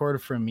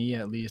Discord, for me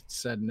at least,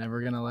 said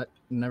never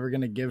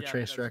gonna give Yeah,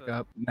 Trace that's Trek what-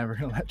 up, never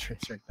gonna let Trace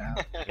Trek down.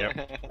 Yep.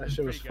 That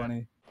shit was Pretty good.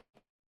 funny.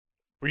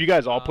 Were you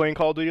guys all Um, playing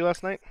Call of Duty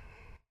last night?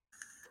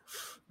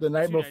 The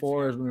night 2 nights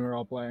before ago. is when we were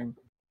all playing.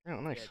 Oh,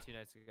 nice. Yeah, 2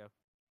 nights ago.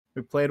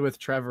 We played with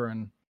Trevor,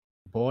 and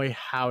boy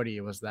howdy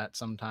was that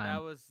sometime.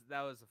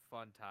 That was a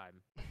fun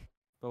time.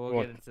 But we'll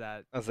Well, get into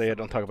that. Isaiah, some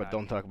don't other talk time.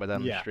 about that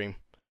on the Yeah. stream.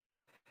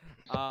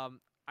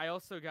 I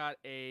also got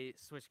a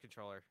Switch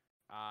controller.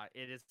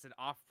 It is an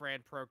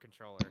off-brand Pro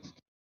controller.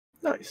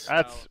 Nice.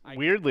 That's I-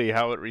 weirdly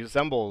how it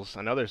resembles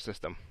another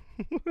system.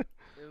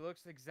 It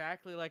looks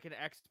exactly like an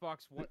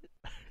Xbox One.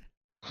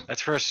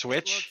 That's for a It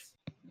Switch.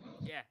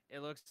 looks, it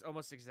looks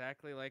almost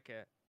exactly like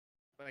an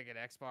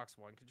Xbox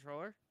One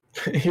controller.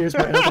 Here's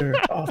my other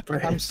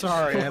off-brand. I'm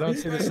sorry, I don't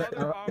Here's see my the.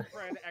 other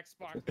off-brand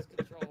Xbox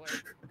controller.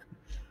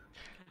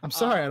 I'm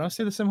sorry, I don't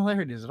see the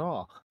similarities at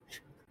all.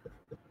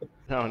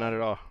 No, not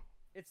at all.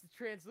 It's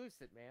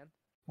translucent, man.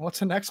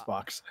 What's an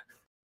Xbox?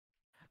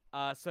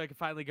 So I can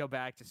finally go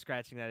back to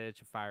scratching that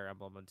itch of Fire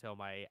Emblem until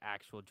my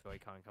actual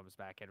Joy-Con comes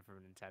back in from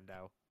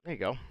Nintendo. There you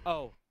go.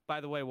 Oh,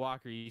 by the way,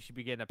 Walker, you should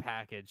be getting a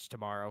package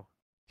tomorrow.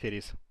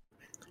 Titties.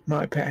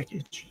 My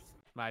package.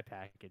 My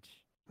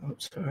package. Oh,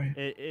 sorry.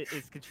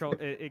 It's control.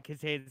 It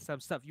contains some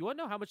stuff. You want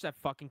to know how much that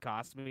fucking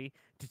cost me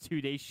to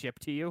 2 days ship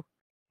to you?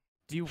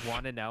 Do you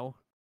want to know?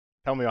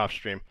 Tell me off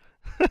stream.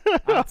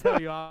 I'll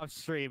tell you off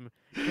stream.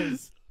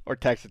 Cause Or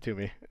text it to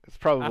me. It's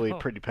probably Oh.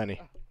 pretty penny.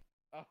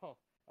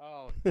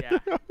 oh yeah.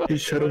 You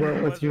should have went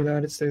It with wasn't-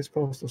 United States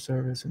Postal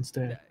Service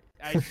instead.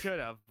 I should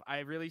have. I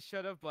really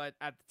should have. But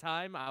at the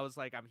time, I was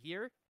like, I'm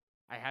here.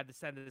 I had to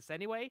send this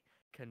anyway.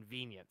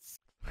 Convenience.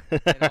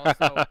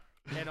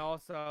 And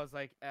also, I was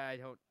like, I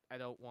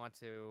don't want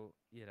to.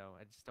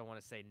 I just don't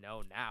want to say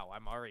no now.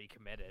 I'm already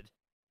committed.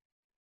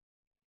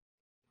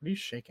 What are you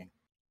shaking?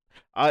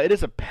 It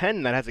is a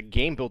pen that has a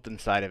game built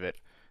inside of it.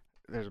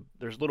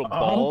 There's little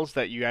balls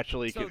that you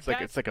actually. So it's like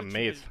that's a what you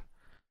maze.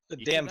 The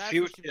So damn that's what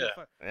you've been future.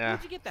 fu- Yeah.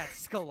 Where'd you get that?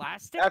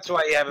 Scholastic? That's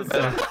why you haven't The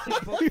been.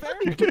 Scholastic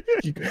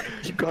Book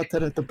Fair? You got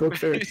that at the book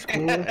fair at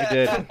school?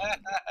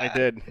 I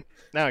did.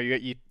 No,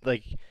 you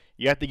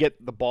have to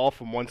get the ball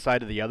from one side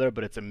to the other,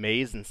 but it's a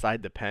maze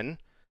inside the pen.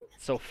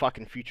 It's so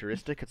fucking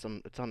futuristic. It's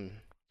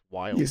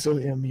wild.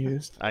 Easily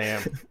amused. I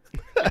am.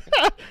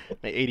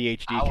 My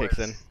ADHD kicks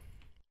in.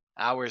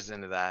 Hours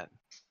into that.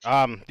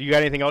 Do you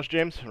got anything else,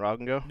 James? Or I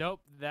can go. Nope.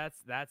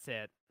 That's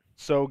it.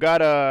 So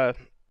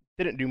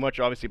didn't do much.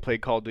 Obviously,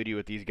 played Call of Duty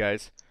with these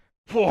guys.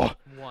 Whoa.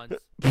 Once.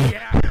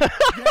 Yeah.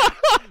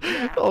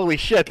 Yeah. Holy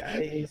shit.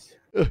 Guys.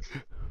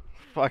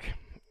 Fuck.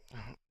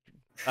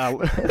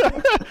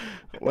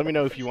 Let me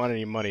know if you want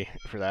any money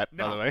for that.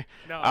 By the No. way.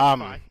 No, it's Um,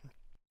 fine.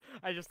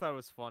 I just thought it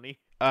was funny.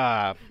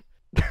 I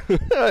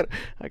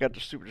got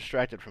super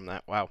distracted from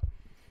that. Wow.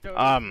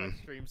 Don't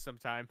stream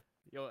sometime.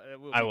 We'll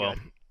I be will.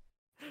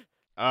 good.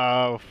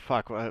 Oh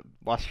fuck! I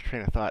lost the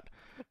train of thought.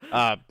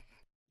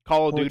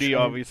 Call of Poor Duty, train.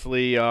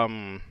 obviously.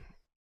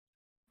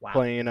 Wow.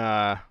 Playing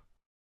what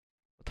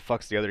the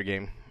fuck's the other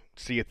game?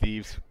 Sea of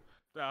Thieves.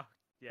 Oh,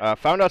 yeah.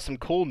 Found out some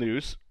cool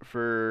news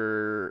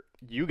for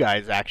you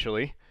guys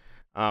actually.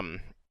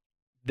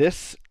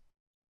 This,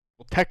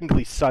 well,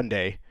 technically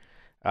Sunday.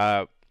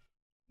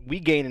 We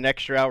gain an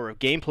extra hour of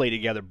gameplay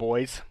together,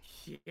 boys.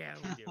 Yeah,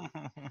 we do.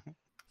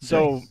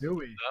 So Do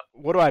we?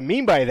 what do I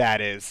mean by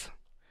that is,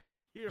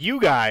 Your You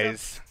fucked up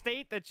guys-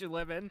 state that you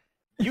live in.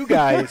 you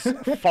guys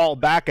fall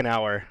back an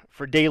hour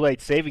for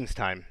daylight savings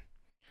time,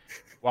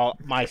 while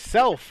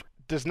myself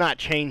does not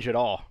change at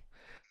all.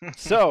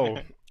 So,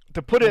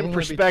 to put it in Only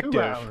be 2 perspective,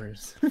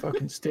 hours.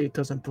 Fucking state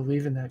doesn't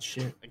believe in that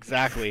shit.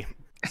 exactly.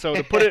 So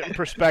to put it in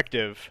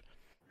perspective,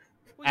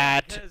 Well, yeah,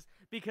 at-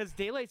 because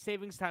daylight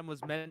savings time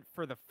was meant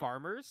for the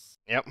farmers,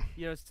 yep,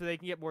 so they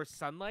can get more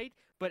sunlight.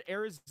 But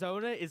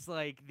Arizona is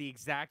like the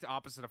exact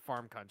opposite of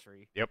farm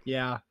country.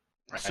 Yeah.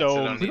 Right,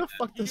 So- don't Who need the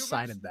fuck Humans-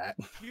 decided that?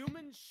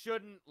 Humans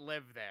shouldn't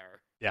live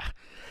there.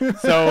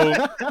 So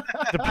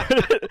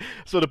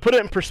to put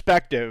it in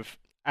perspective,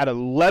 at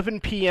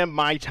 11 p.m.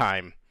 my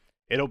time,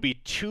 it'll be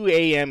 2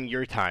 a.m.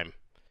 your time.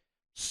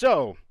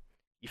 So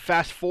you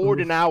fast forward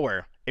Oof. an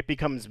hour, it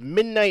becomes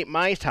midnight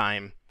my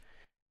time.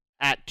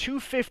 At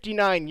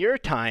 2:59 your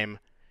time,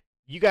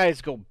 you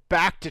guys go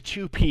back to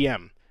 2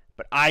 p.m.,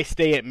 but I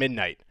stay at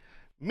midnight,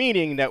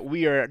 meaning that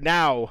we are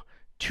now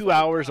 2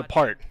 hours Goddamn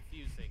apart.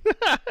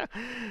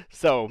 confusing.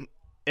 So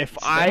if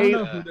I don't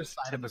know Uh, who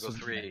decided this typical was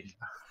three. made.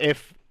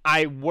 if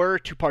I were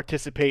to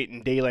participate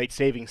in daylight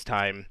savings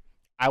time,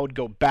 I would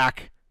go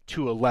back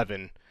to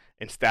 11.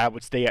 Instead, I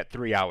would stay at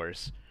 3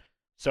 hours.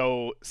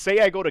 So, say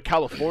I go to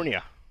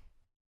California,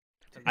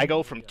 I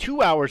go from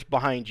 2 hours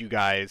behind you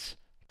guys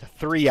to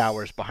 3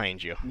 hours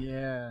behind you.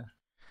 Yeah.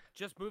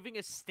 Just moving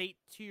a state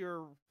to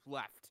your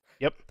left.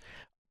 Yep.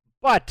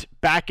 But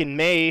back in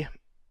May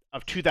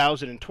of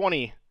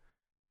 2020,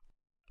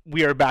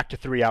 we are back to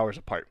 3 hours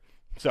apart.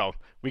 So,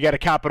 we got to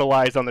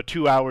capitalize on the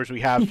 2 hours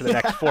we have for the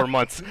next 4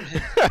 months.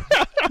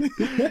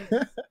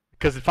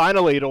 Because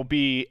finally it'll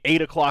be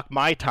 8 o'clock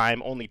my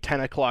time, only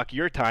 10 o'clock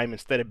your time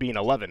instead of being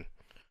 11.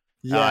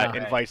 Yeah.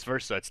 And vice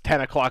versa. It's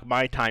 10 o'clock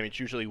my time. It's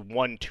usually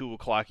 1, 2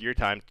 o'clock your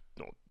time.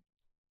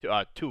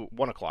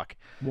 1 o'clock.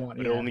 One,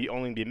 But yeah. it'll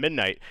only be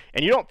midnight.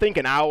 And you don't think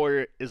an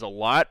hour is a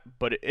lot,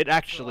 but it That's a lot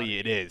actually of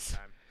it gaming is.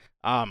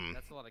 time.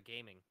 That's a lot of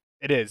gaming.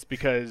 It is,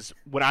 because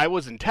when I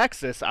was in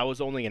Texas, I was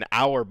only an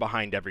hour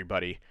behind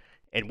everybody,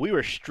 and we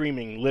were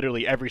streaming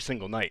literally every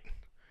single night.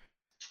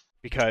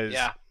 Because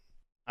Yeah.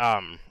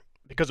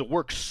 because it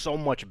works so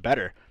much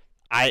better.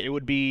 I'd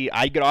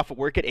get off at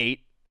work at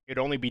 8, it'd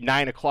only be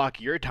 9 o'clock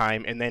your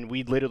time, and then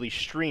we'd literally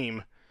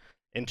stream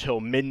until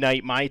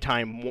midnight my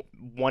time,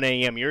 1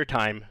 a.m. your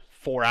time,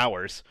 4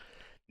 hours.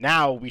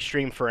 Now we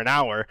stream for an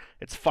hour,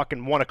 it's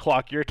fucking 1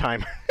 o'clock your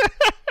time.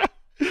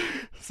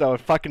 So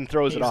it fucking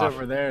throws He's it off.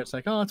 over there. It's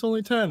like, oh, it's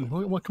only 10.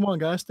 Come on,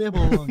 guys, stay up a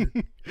little longer.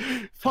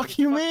 Fuck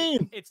you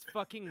mean? It's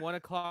fucking 1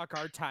 o'clock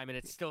our time, and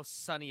it's still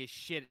sunny as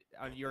shit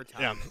on your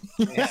time.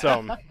 Yeah.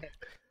 So,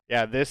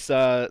 yeah, this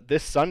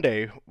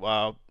Sunday,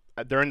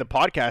 during the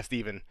podcast,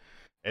 even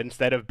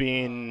instead of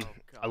being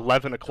Oh, God.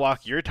 11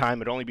 o'clock your time,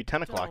 it'd only be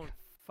 10 o'clock. Don't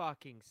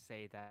fucking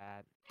say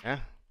that. Yeah,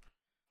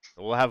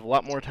 so we'll have a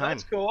lot more time.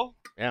 That's cool.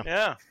 Yeah.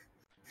 Yeah.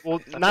 Well,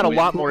 That's not a always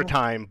lot more cool.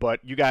 time, but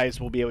you guys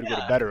will be able to go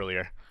to Yeah. bed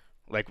earlier.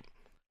 Like,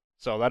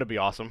 so that'd be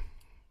awesome.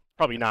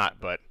 Probably not,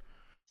 but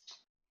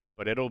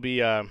it'll be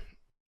yeah.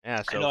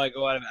 I So know I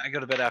go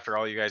to bed after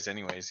all you guys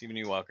anyways, even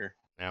you, Walker.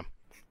 So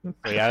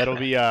yeah, it'll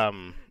be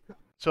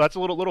so that's a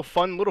little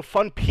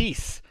fun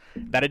piece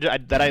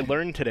that I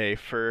learned today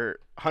for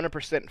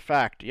 100%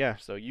 fact. Yeah,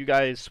 so you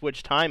guys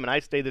switch time and I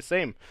stay the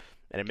same,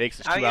 and it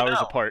makes us How 2 you hours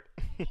know? apart.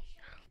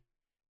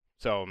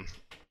 So,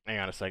 hang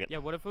on a second. Yeah,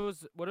 what if it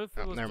was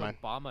Oh, never mind.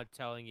 Obama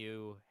telling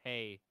you,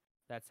 "Hey,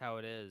 that's how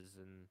it is,"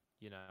 and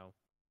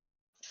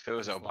If it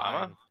was just Obama?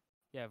 lying.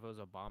 Yeah, if it was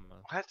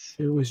Obama. What?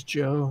 It was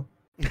Joe.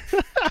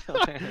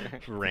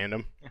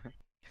 Random.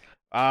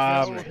 Joe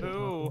Um,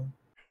 who?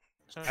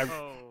 I-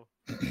 Oh.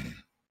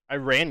 I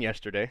ran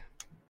yesterday.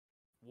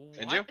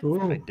 Did you?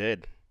 What? I Ooh.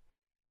 did.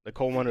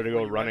 Nicole wanted to Were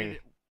go you running.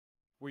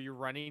 Were you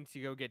running to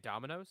go get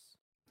Domino's?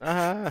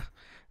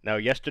 No,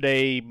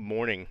 yesterday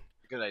morning.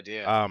 Good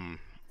idea.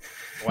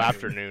 Well,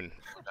 afternoon.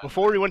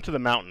 Before we went to the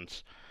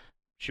mountains,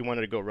 she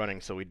wanted to go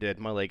running, so we did.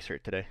 My legs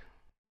hurt today.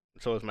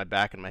 So does my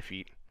back and my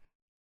feet.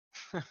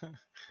 My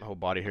whole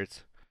body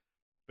hurts.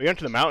 We went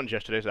to the mountains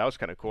yesterday, so that was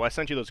kind of cool. I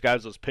sent you those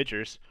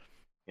pictures.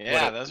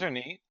 yeah, those are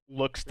neat.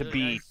 Looks to Really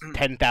be nice.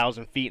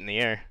 10,000 feet in the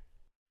air.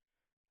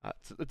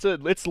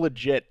 It's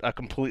legit a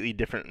completely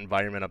different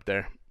environment up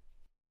there.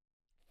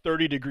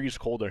 30 degrees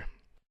colder.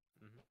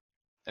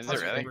 Is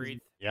That's it really? Breathe.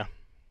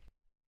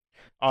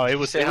 Oh, Did it you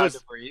was say it how was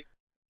to breathe?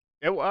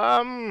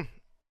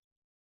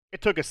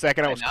 it took a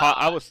second. I Why was caught.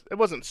 not? It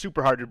wasn't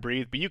super hard to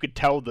breathe, but you could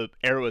tell the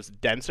air was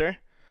denser,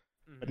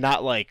 but Mhm.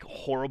 not like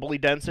horribly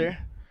denser.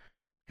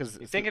 Because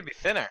You think it'd be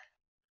thinner?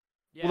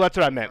 Yeah, well, that's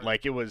what I meant. or-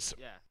 Like it was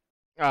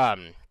Yeah.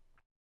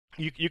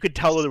 you could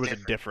tell It's there was a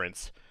different.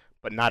 difference,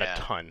 but not Yeah. a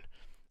ton.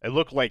 It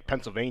looked like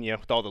Pennsylvania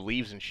with all the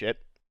leaves and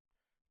shit,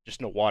 just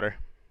no water.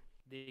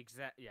 The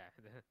exact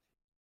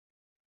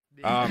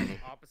the Um,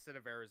 exact opposite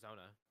of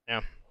Arizona.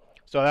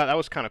 So that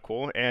was kind of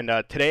cool. And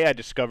today I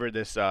discovered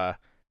this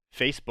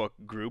Facebook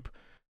group.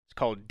 It's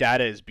called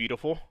Data is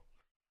Beautiful,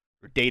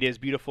 or Data is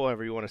Beautiful,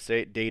 however you want to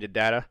say it.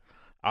 Data.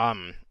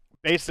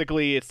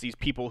 Basically, it's these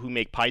people who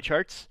make pie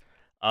charts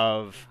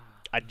of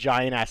a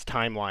giant ass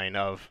timeline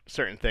of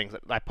certain things.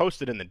 I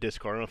posted in the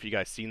Discord. I don't know if you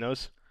guys seen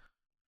those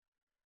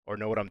or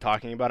know what I'm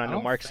talking about. I I know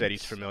don't Mark said think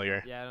he's so.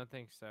 familiar. Yeah, I don't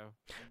think so.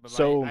 But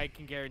So- I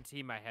can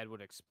guarantee my head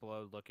would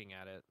explode looking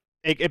at it.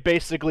 It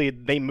basically,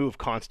 they move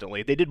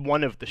constantly. They did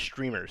one of the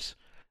streamers,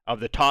 of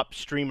the top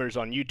streamers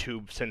on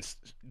YouTube since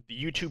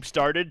YouTube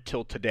started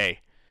till today.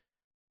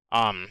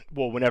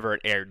 Well, whenever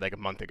it aired, like a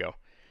month ago.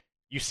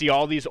 You see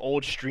all these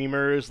old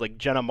streamers like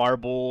Jenna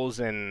Marbles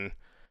and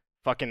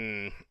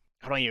fucking,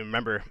 I don't even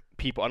remember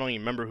people. I don't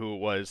even remember who it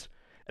was.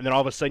 And then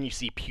all of a sudden you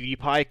see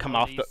PewDiePie come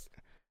off the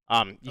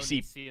you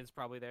see Ian's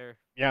probably there.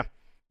 Yeah.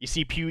 You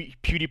see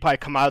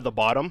PewDiePie come out of the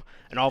bottom,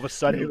 and all of a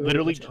sudden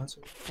literally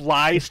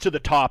flies to the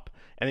top,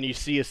 and then you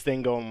see his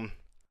thing going,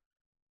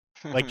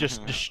 like,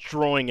 just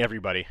destroying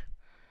everybody.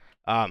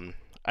 I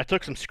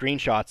took some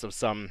screenshots of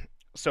some.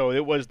 So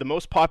it was the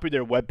most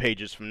popular web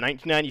pages from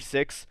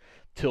 1996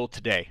 till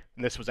today,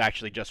 and this was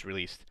actually just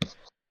released.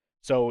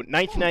 So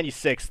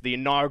 1996, the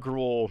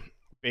inaugural,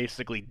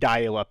 basically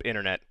dial-up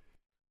internet.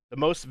 The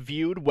most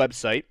viewed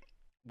website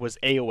was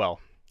AOL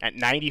at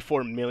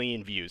 94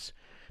 million views.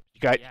 You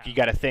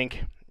got to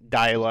think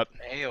dial-up,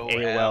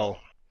 AOL.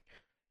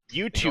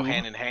 YouTube, they go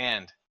hand in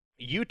hand.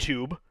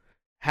 YouTube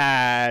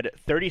had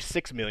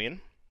 36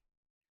 million.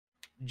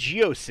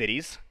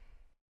 GeoCities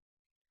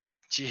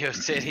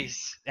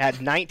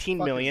had 19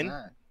 million.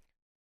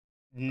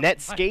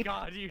 Netscape. Oh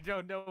my God, you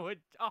don't know what?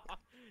 Oh,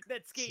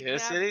 Netscape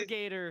GeoCities?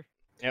 Navigator.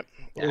 Yep.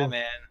 Yeah,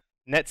 man.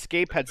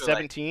 Netscape had Those are like-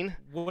 17.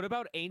 What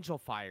about Angel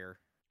Fire?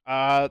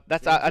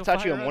 That's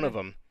actually on Fire one on of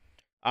them.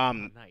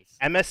 Nice.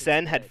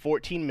 MSN had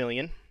 14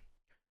 million.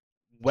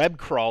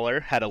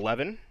 Webcrawler had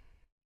 11.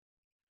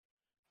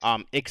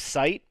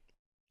 Excite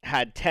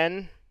had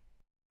 10.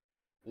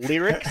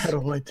 Lyrics Out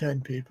of like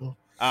 10 people.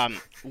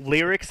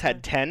 Lyrics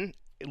had 10.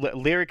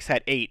 Lyrics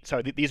had 8.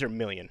 Sorry, these are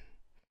million.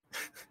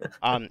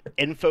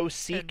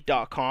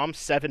 Infoseek.com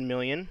 7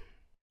 million.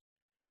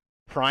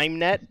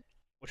 PrimeNet,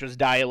 which was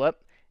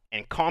dial-up,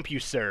 and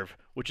CompuServe,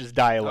 which is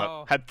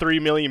dial-up, had 3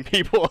 million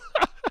people.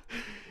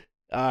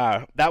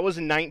 That was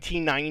in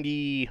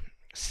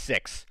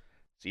 1996.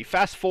 So you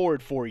fast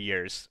forward 4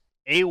 years.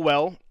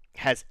 AOL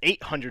has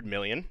 800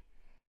 million.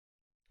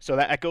 So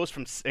that goes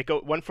from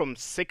went from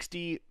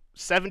 70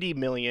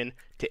 million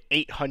to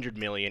 800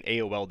 million.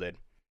 AOL did.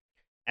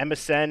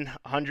 MSN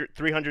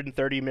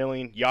 330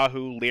 million.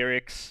 Yahoo,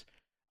 Lyrics,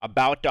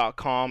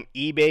 About.com,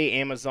 eBay,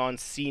 Amazon,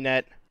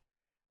 CNET.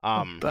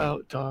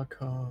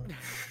 About.com.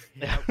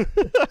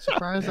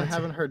 Surprised I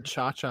haven't heard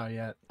Cha Cha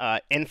yet.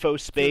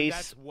 InfoSpace. Dude,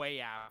 that's way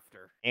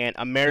after. And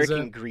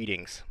American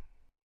Greetings.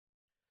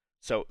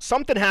 So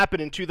something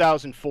happened in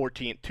 2004,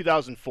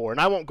 and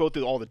I won't go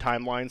through all the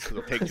timelines because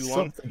it'll take too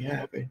long.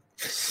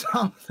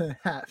 Something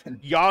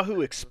happened.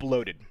 Yahoo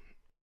exploded.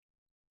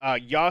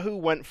 Yahoo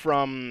went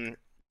from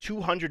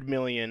 200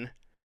 million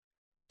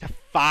to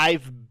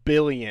 5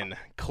 billion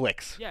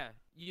clicks. Yeah,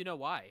 you know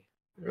why?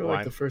 We're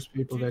like the first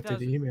people that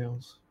did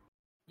emails.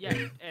 Yeah,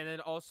 and then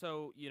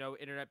also,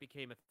 internet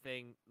became a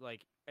thing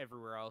like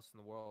everywhere else in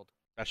the world.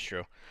 That's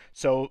true.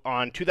 So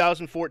on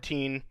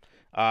 2014,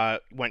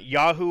 went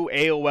Yahoo,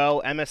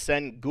 AOL,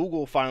 MSN,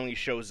 Google finally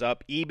shows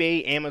up,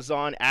 eBay,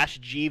 Amazon,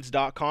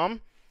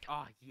 AskJeeves.com.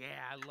 Oh, yeah,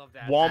 I love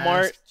that.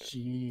 Walmart,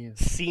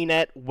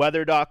 CNET,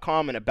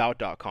 Weather.com, and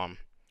About.com.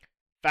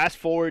 Fast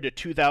forward to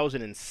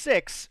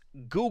 2006,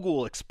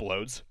 Google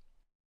explodes.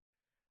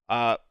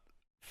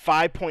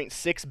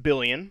 5.6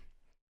 billion.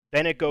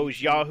 Then it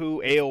goes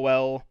Yahoo,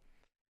 AOL,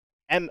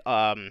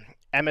 MSN,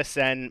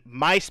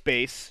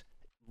 MySpace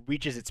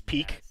reaches its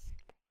peak.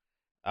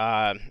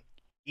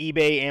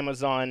 eBay,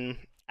 Amazon,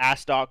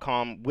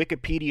 Ask.com,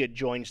 Wikipedia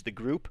joins the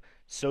group.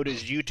 So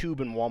does YouTube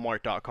and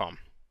Walmart.com.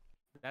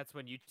 That's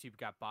when YouTube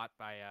got bought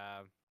by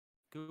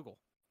Google,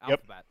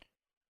 Yep.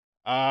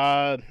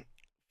 Alphabet.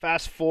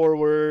 Fast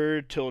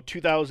forward till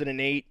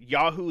 2008,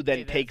 Yahoo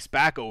then takes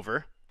back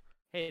over.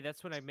 Hey,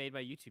 that's when I made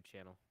my YouTube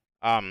channel.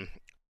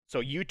 So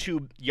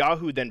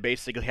Yahoo then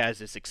basically has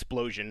this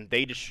explosion.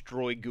 They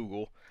destroy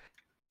Google.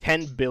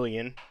 10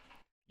 billion.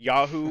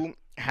 Yahoo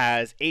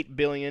has 8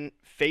 billion.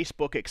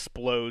 Facebook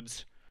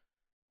explodes.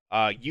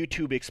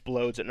 YouTube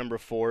explodes at number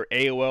 4.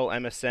 AOL,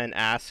 MSN,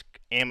 Ask,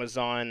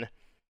 Amazon,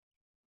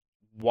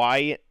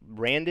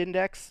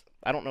 Randindex.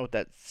 I don't know what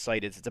that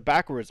site is. It's a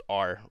backwards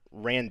R.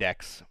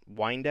 Randex.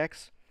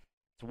 Windex.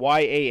 It's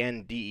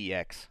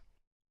Yandex.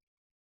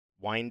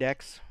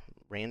 Windex.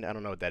 Rand. I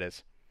don't know what that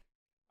is.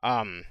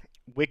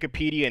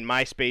 Wikipedia and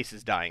MySpace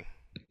is dying.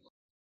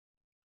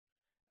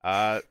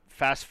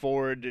 Fast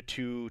forward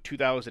to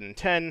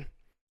 2010.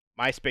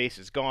 MySpace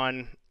is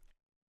gone.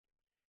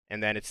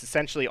 And then it's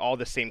essentially all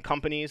the same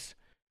companies.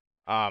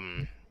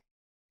 Oh.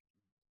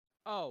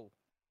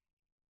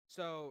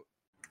 So,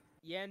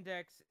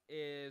 Yandex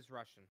is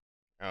Russian.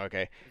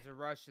 Okay. It's a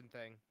Russian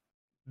thing.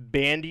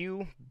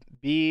 Baidu,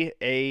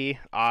 Baidu.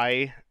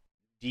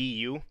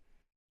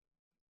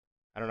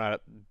 I don't know how to...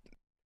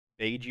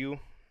 Baidu.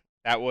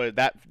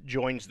 That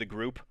joins the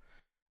group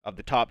of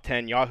the top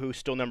 10. Yahoo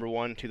still number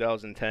 1,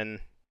 2010.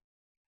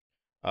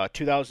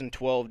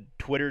 2012,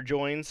 Twitter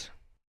joins.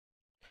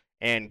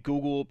 And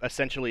Google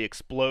essentially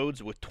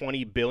explodes with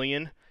 20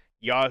 billion.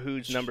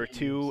 Yahoo's number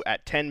 2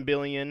 at 10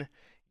 billion.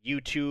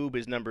 YouTube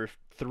is number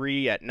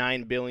 3 at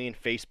 9 billion.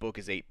 Facebook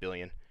is 8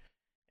 billion.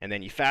 And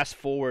then you fast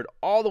forward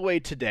all the way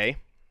today.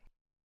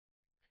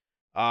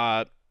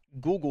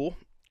 Google,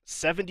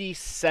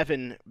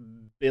 77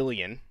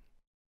 billion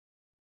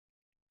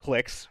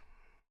clicks.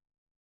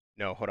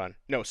 No, hold on.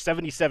 No,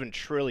 77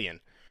 trillion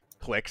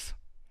clicks.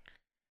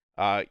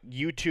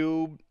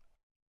 YouTube,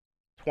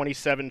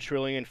 27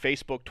 trillion.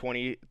 Facebook,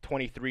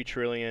 23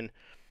 trillion.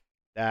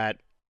 That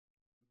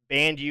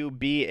Baidu,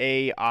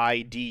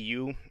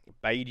 Baidu,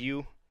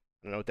 Baidu.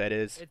 I don't know what that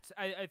is.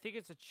 I think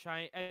it's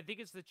I think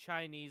it's the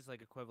Chinese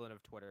like equivalent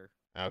of Twitter.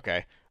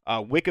 Okay.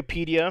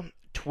 Wikipedia,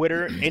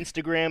 Twitter,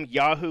 Instagram,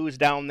 Yahoo is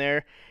down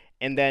there,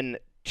 and then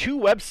 2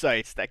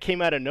 websites that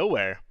came out of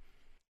nowhere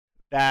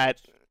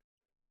that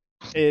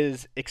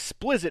is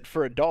explicit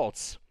for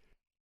adults.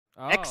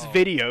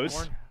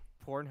 Xvideos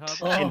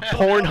Pornhub. and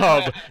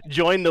Pornhub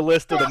joined the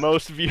list of the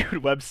most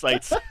viewed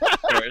websites,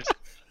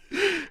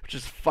 which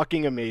is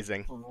fucking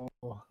amazing.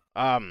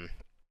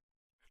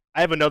 I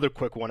have another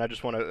quick one. I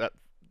just want to,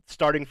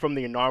 starting from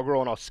the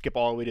inaugural, and I'll skip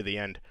all the way to the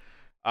end.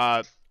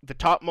 The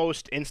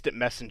topmost instant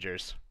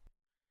messengers.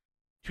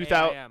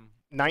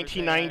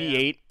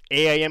 1998,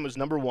 AIM was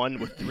number 1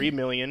 with 3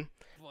 million.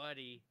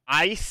 Buddy.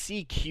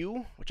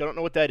 ICQ, which I don't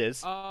know what that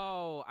is,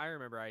 Oh, I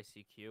remember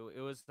ICQ.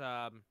 It was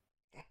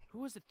who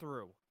was it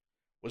through?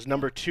 was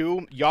number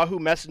 2. Yahoo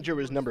Messenger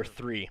was number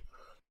 3.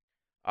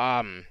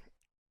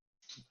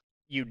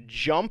 You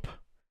jump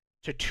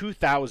to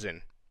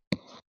 2000.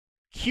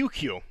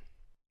 QQ,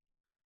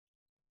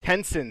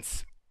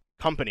 Tencent's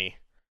company,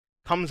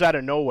 comes out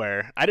of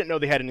nowhere. I didn't know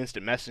they had an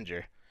instant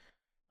messenger.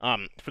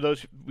 For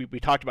those, we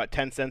talked about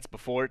Tencent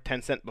before.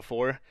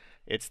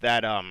 It's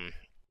that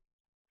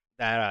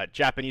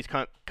Japanese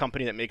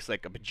company that makes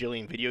like a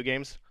bajillion video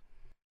games.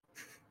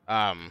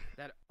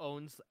 That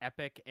owns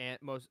Epic and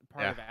most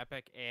part of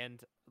Epic,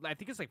 and I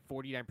think it's like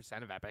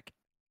 49% of Epic.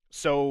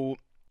 So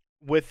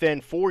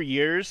within 4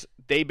 years,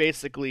 they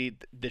basically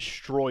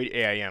destroyed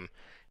AIM.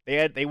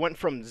 They went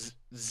from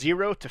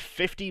 0 to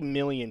 50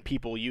 million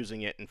people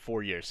using it in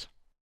 4 years.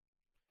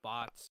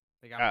 Bots.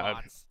 They got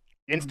bots.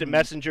 Instant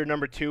Messenger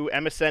number 2,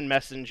 MSN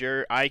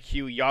Messenger,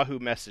 IQ, Yahoo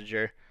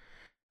Messenger.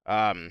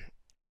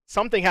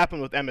 Something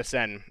happened with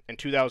MSN in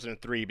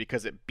 2003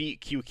 because it beat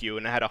QQ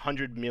and it had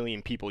 100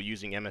 million people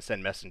using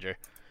MSN Messenger.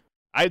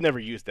 I've never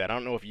used that. I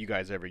don't know if you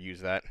guys ever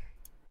use that.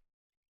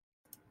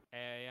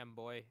 AIM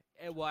boy.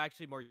 Well,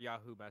 actually more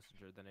Yahoo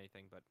Messenger than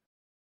anything, but.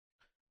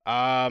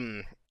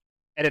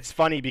 And it's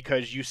funny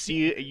because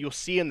you'll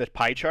see in the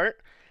pie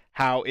chart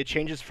how it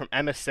changes from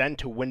MSN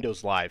to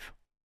Windows Live.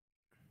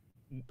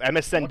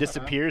 MSN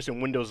disappears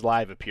and Windows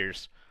Live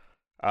appears.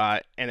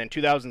 And in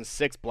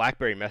 2006,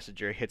 BlackBerry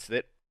Messenger hits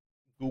it.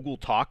 Google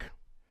Talk,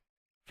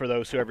 for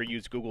those who ever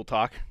use Google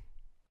Talk.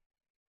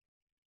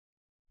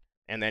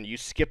 And then you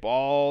skip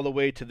all the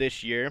way to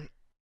this year.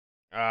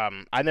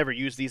 I never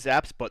use these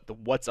apps, but the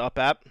WhatsApp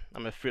app,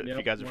 if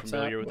you guys are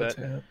familiar with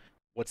that.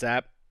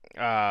 WhatsApp.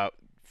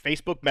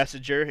 Facebook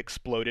Messenger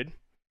exploded.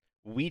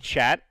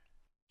 WeChat,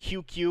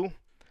 QQ,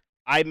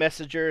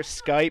 iMessenger,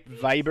 Skype,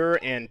 Viber,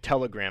 and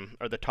Telegram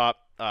are the top,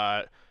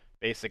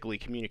 basically,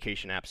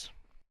 communication apps.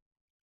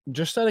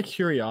 Just out of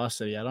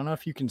curiosity, I don't know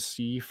if you can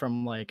see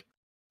from like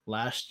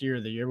last year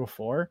or the year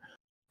before,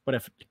 but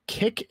if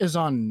Kik is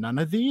on none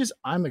of these,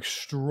 I'm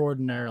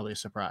extraordinarily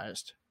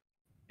surprised.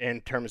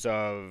 In terms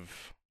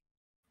of,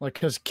 like,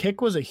 because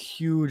Kik was a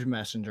huge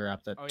messenger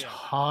app that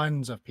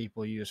tons of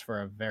people used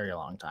for a very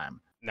long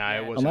time. Nah,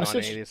 it wasn't on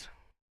any of these.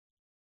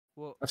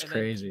 Well, that's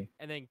crazy.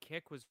 And then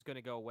Kik was going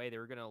to go away. They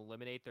were going to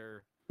eliminate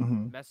their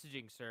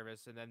messaging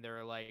service, and then they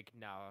were like,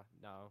 no,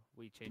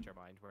 we changed our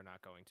mind. We're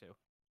not going to.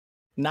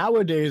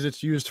 Nowadays,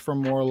 it's used for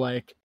more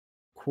like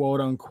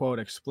quote-unquote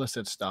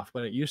explicit stuff,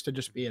 but it used to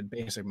just be a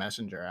basic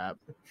messenger app.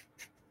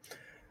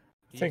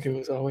 I think it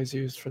was always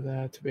used for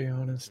that, to be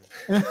honest.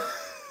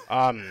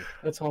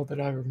 That's all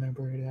that I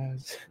remember it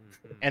as.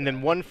 And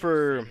then one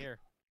for...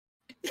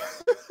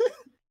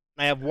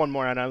 I have one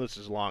more. I know this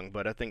is long,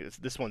 but I think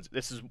this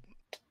is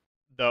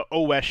the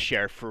OS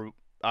share for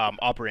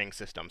operating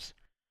systems.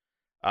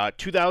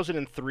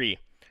 2003,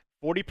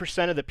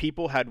 40% of the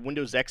people had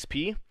Windows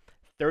XP,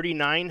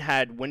 39%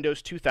 had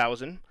Windows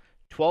 2000,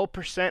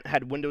 12%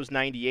 had Windows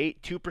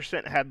 98,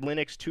 2% had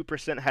Linux,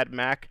 2% had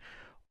Mac,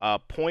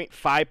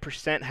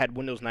 0.5% had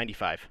Windows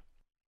 95.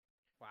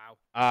 Wow.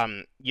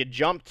 You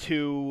jump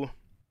to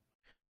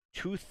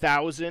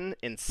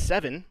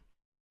 2007.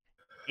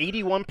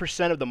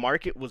 81% of the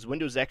market was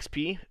Windows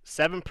XP,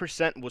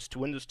 7% was to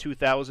Windows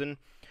 2000,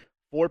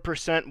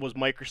 4% was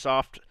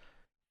Microsoft,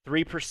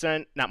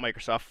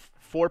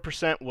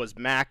 4% was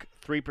Mac,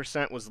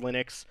 3% was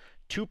Linux,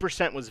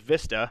 2% was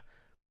Vista,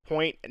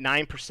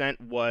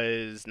 0.9%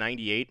 was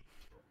 98.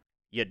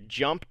 You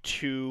jump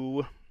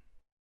to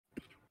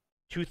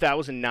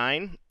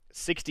 2009,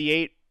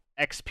 68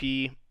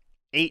 XP,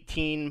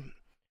 18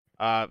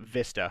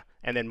 Vista,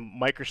 and then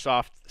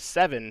Microsoft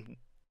 7.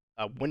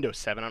 Windows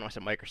 7, I don't know if I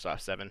said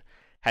Microsoft 7,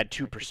 had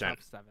 2%.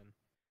 Microsoft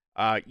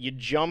 7. You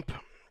jump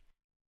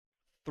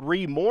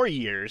 3 more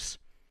years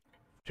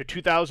to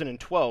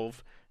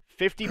 2012,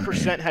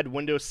 50% had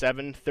Windows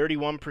 7,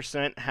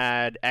 31%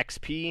 had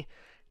XP,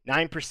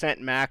 9%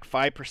 Mac,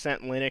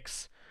 5%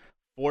 Linux,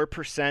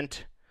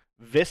 4%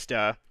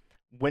 Vista.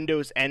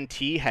 Windows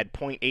NT had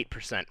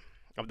 0.8%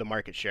 of the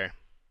market share.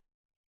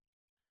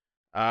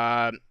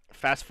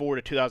 Fast forward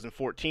to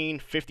 2014,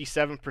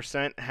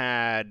 57%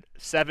 had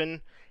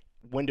 7.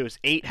 Windows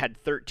 8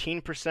 had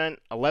 13%,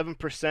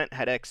 11%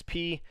 had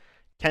XP,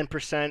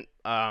 10%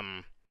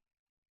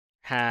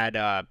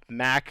 had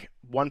Mac,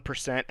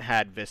 1%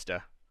 had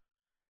Vista.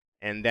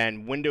 And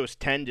then Windows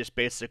 10 just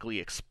basically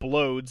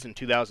explodes in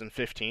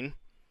 2015.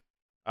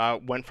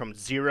 Went from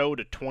 0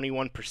 to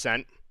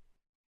 21%.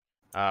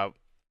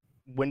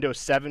 Windows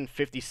 7,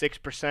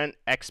 56%.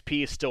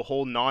 XP is still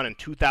holding on. In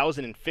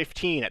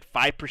 2015, at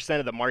 5%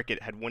 of the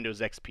market had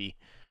Windows XP.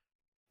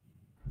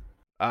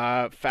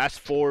 Fast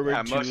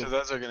forward to... most of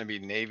those are going to be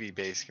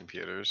Navy-based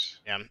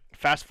computers. Yeah.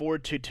 Fast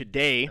forward to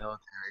today.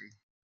 Military.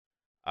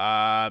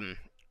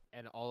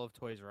 And all of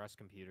Toys R Us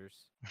computers.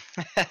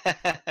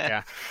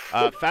 Yeah.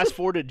 Fast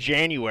forward to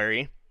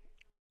January.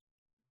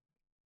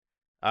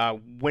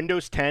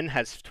 Windows 10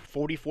 has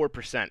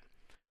 44%.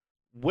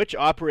 Which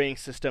operating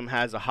system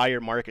has a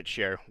higher market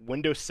share,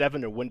 Windows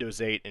 7 or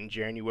Windows 8 in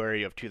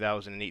January of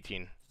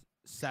 2018?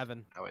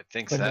 7. I would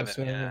think Windows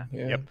 7,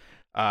 yeah.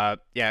 Yep.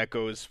 Yeah, it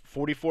goes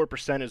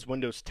 44% is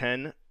Windows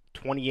 10,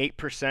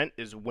 28%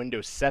 is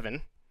Windows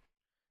 7,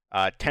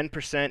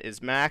 10%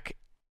 is Mac,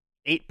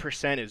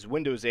 8% is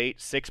Windows 8,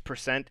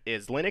 6%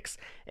 is Linux,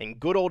 and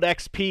good old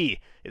XP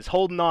is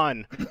holding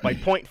on by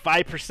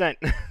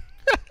 0.5%.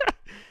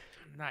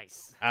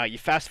 Nice. You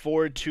fast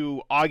forward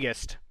to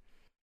August,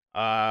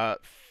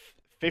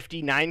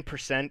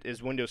 59%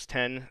 is Windows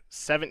 10,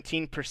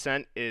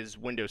 17% is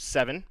Windows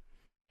 7,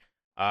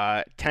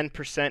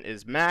 10%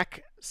 is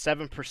Mac,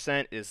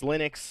 7% is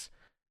Linux,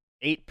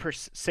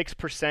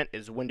 6%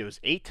 is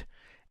Windows 8,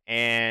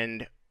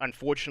 and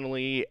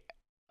unfortunately,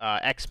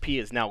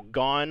 XP is now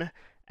gone,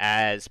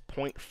 as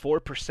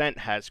 0.4%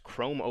 has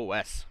Chrome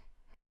OS.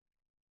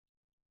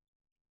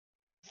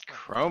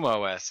 Chrome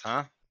OS,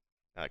 huh?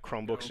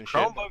 Chromebooks and shit.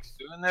 Chromebooks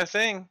doing their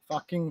thing.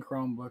 Fucking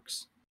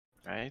Chromebooks.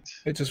 Right?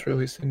 They just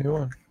released a new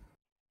one.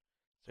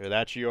 So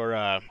that's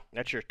your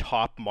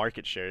top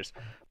market shares.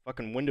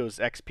 Fucking Windows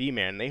XP,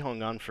 man, they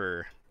hung on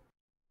for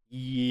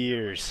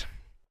years.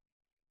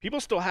 People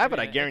still have it,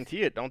 I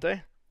guarantee it, don't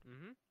they?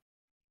 Mm-hmm.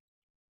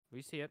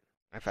 We see it.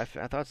 I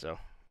thought so.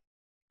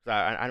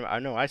 I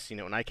know I seen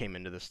it when I came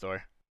into the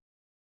store.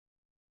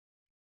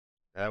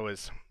 I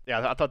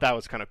thought that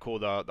was kind of cool,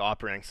 the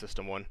operating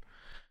system one.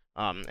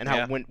 And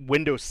how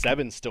Windows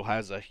 7 still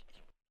has a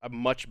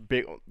much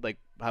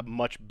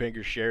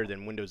bigger share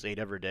than Windows 8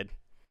 ever did,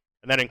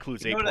 and that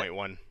includes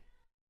 8.1.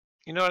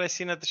 You know what I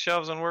seen at the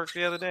shelves on work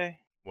the other day?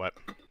 What?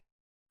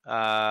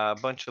 A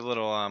bunch of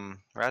little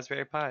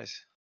Raspberry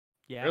Pis.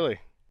 Yeah. Really?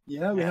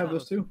 Yeah, we have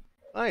those too.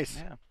 Nice.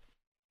 Yeah.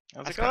 I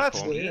was That's like, oh, kinda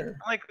that's cool. neat.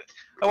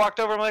 I walked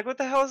over. I'm like, what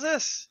the hell is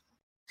this?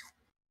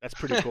 That's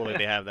pretty cool that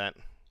they have that.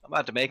 I'm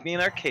about to make me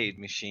an arcade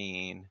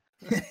machine.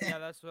 Yeah,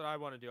 that's what I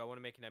want to do. I want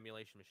to make an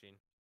emulation machine.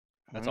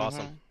 That's Mhm.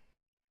 awesome.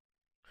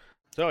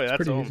 So yeah, It's that's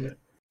pretty all. easy.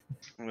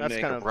 I'm That's gonna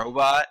make kind a of-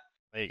 robot.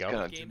 There you It's go.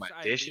 gonna do Games my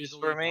I dishes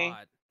legally for me.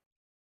 bought.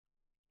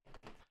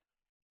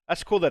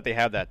 That's cool that they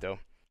have that though.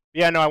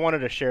 Yeah, no, I wanted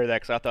to share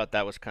that because I thought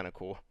that was kind of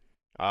cool.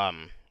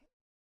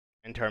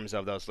 In terms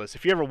of those lists,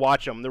 if you ever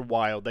watch them, they're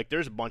wild. Like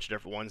there's a bunch of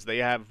different ones. They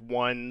have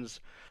ones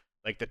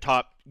like the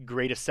top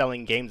greatest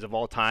selling games of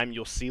all time.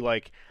 You'll see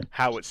like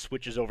how it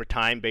switches over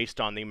time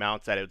based on the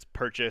amounts that it's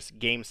purchased,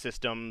 game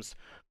systems,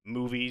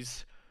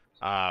 movies,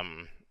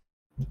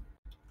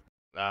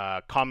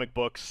 comic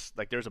books.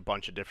 Like there's a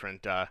bunch of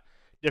different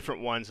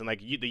ones, and like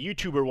the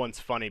YouTuber one's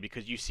funny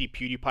because you see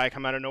PewDiePie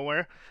come out of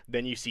nowhere,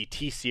 then you see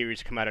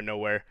T-Series come out of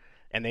nowhere,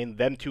 and then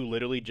them two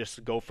literally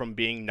just go from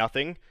being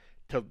nothing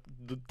to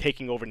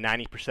taking over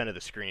 90% of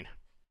the screen,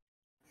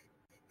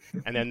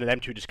 and then them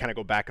two just kind of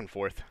go back and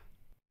forth,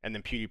 and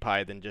then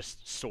PewDiePie then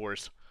just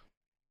soars.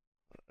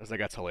 I was like,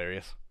 that's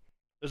hilarious.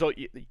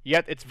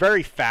 Yet it's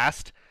very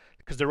fast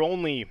because they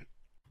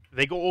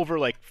go over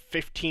like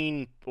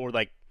 15 or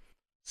like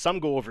some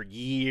go over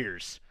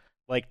years.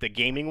 Like the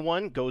gaming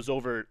one goes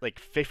over like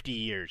 50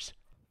 years,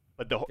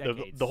 but the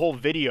whole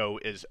video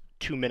is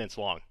 2 minutes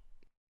long.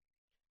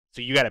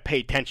 So you got to pay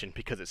attention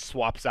because it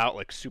swaps out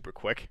like super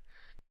quick.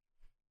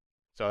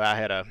 So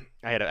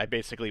I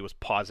basically was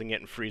pausing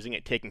it and freezing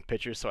it, taking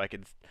pictures so I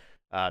could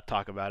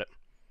talk about it.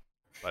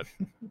 But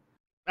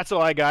that's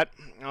all I got.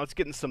 Now let's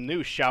get in some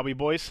news, shall we,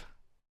 boys?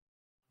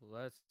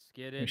 Let's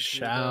get into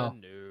shall.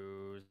 the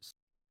news.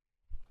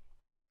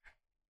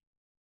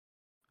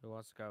 Who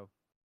wants to go?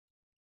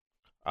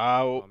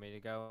 Want me to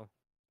go?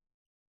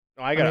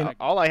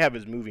 All I have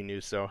is movie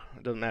news, so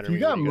it doesn't matter. If you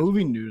got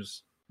movie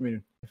news, I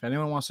mean, if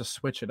anyone wants to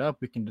switch it up,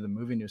 we can do the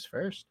movie news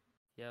first.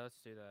 Yeah, let's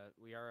do that.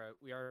 We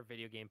are a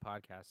video game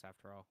podcast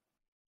after all.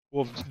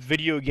 Well,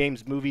 video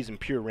games, movies, and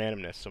pure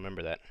randomness. So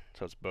remember that.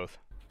 So it's both.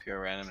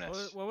 Pure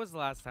randomness. What was the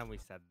last time we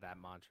said that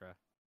mantra?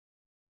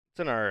 It's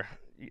in our.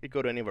 You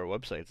go to any of our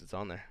websites. It's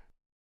on there.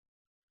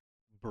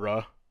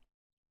 Bruh.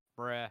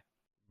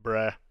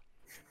 Bruh.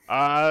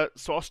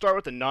 So I'll start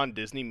with the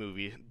non-Disney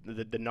movie,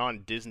 the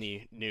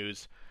non-Disney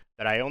news.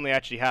 That I only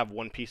actually have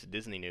one piece of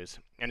Disney news,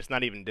 and it's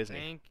not even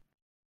Disney.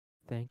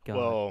 Thank God.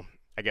 Well,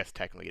 I guess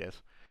technically it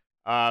is.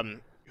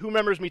 Who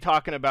remembers me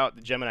talking about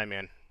the Gemini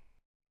Man,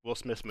 Will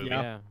Smith's movie?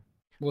 Yeah. yeah.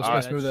 Will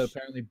Uh, Smith's movie that that's-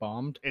 apparently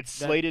bombed. It's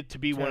That slated to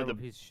be one of Terrible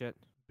the piece of shit.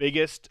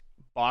 biggest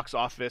box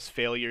office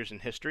failures in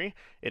history.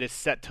 It is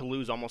set to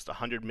lose almost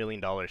 $100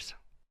 million.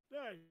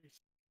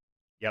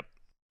 Yep.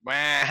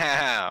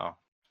 Wow.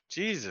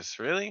 Jesus,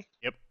 really?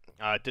 It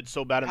did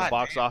so bad in the God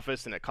box damn.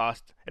 office, and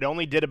it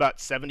only did about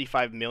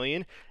 $75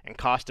 million and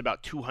cost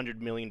about $200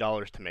 million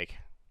to make.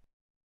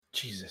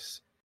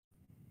 Jesus.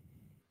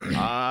 The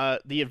All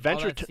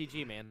adventure. that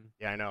CG, man.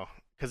 Yeah, I know,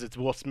 because it's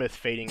Will Smith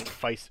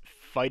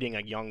fighting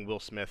a young Will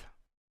Smith,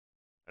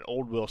 an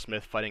old Will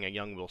Smith fighting a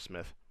young Will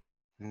Smith.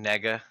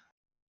 Nega.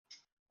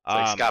 It's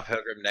like Scott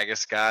Pilgrim, Nega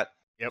Scott.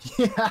 Yeah.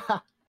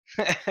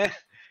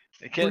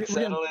 They can't We're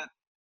settle it.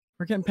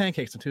 We're getting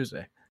pancakes on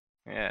Tuesday.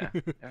 Yeah,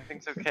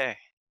 everything's okay.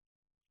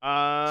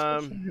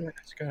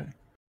 This guy.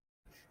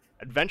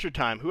 Adventure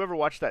Time. Whoever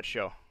watched that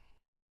show?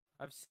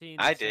 I've seen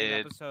I the same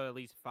did. episode at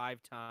least 5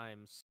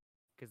 times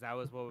because that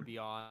was what would be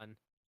on.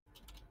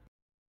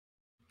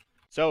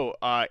 So,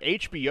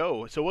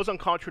 HBO. So it was on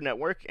Contra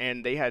Network,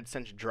 and they had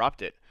since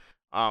dropped it.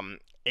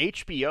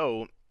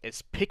 HBO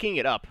is picking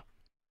it up,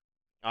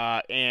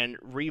 and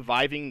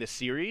reviving the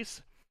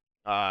series,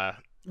 and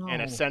Oh,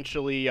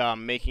 essentially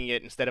making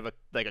it, instead of a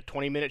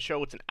 20-minute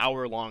show, it's an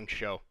hour-long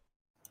show.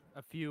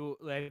 A few,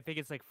 I think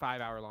it's like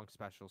 5-hour-long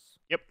specials.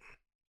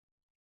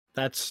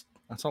 that's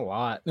a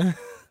lot.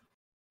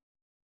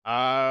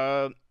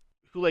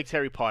 Who likes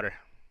Harry Potter?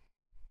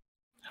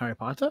 Harry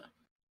Potter?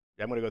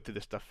 I'm gonna go through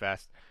this stuff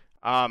fast.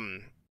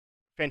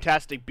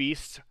 Fantastic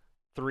Beasts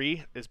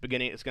 3 is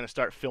beginning. It's gonna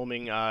start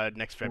filming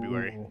next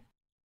February, Ooh.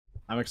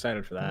 I'm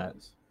excited for that.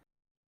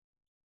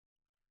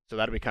 so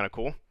that'll be kind of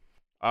cool.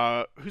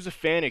 Who's a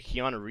fan of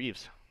Keanu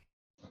Reeves?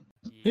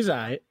 He's Yeah.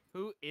 alright.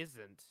 Who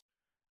isn't?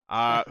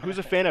 Who's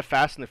a fan of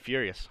Fast and the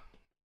Furious?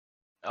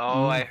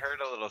 Oh, I heard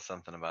a little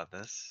something about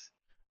this.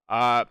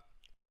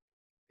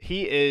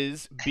 He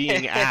is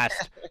being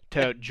asked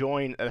to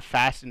join the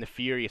Fast and the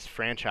Furious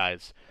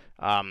franchise.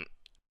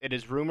 It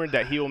is rumored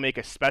that he will make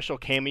a special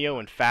cameo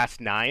in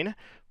Fast 9,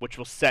 which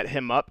will set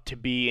him up to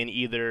be in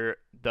either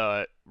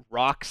the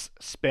Rock's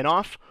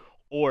spinoff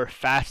or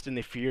Fast and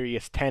the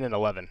Furious 10 and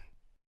 11.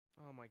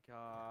 Oh my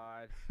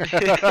God.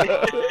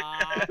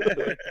 Stop with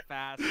the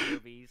fast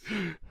movies.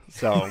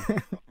 So,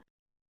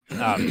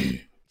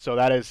 so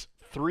that is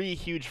 3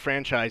 huge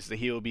franchises that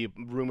he will be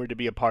rumored to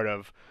be a part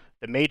of: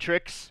 The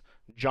Matrix,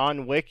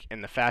 John Wick,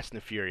 and the Fast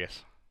and the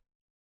Furious.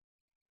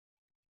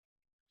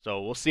 So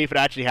we'll see if it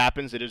actually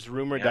happens. It is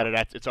rumored Yeah.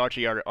 that it's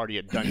actually already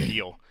a done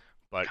deal,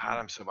 but God,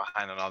 I'm so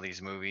behind on all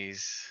these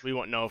movies. we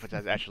won't know if it's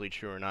actually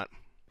true or not.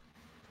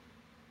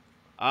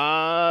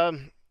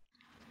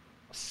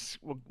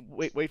 We'll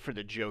wait for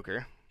the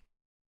Joker.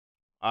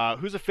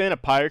 Who's a fan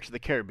of Pirates of the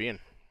Caribbean?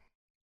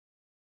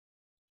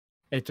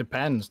 It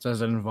depends.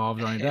 Does it involve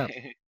Johnny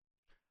Depp?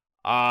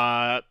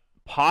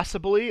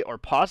 Possibly or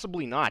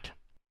possibly not.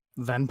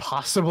 Then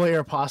possibly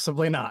or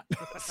possibly not.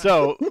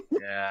 So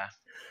Yeah.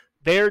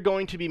 they're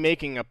going to be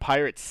making a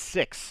Pirates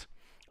 6.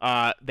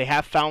 They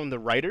have found the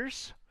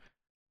writers.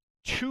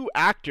 2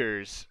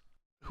 actors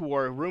who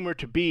are rumored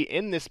to be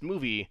in this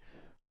movie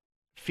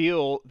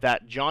feel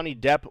that Johnny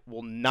Depp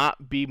will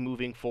not be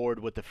moving forward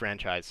with the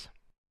franchise.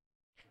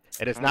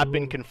 It has not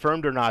been Oh.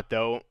 confirmed or not,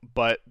 though,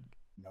 but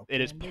No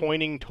it is can do.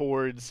 pointing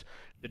towards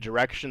the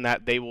direction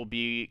that they will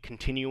be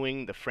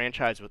continuing the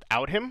franchise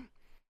without him.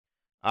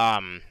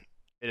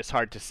 It is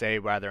hard to say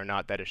whether or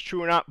not that is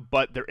true or not,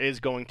 but there is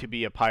going to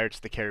be a Pirates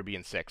of the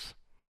Caribbean 6.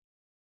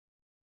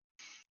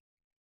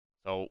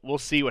 So we'll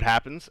see what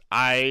happens.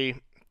 I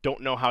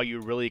don't know how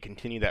you really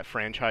continue that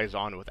franchise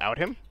on without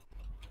him.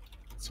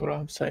 That's what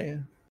I'm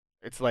saying.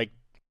 It's like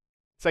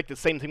the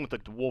same thing with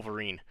like the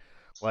Wolverine.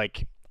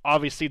 Like,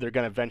 obviously they're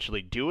gonna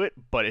eventually do it,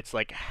 but it's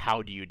like,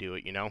 how do you do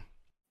it, you know?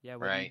 Yeah,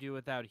 what do Right. you do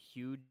without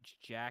huge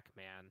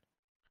Jackman?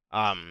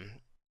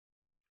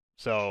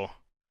 So,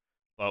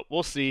 but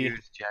we'll see.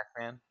 Huge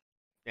Jackman.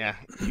 Yeah,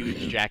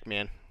 huge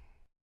Jackman.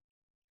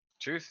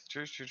 True.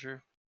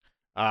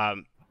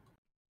 And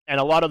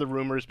a lot of the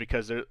rumors,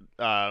 because there,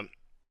 Johnny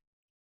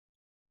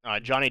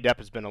Depp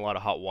has been in a lot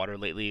of hot water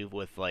lately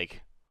with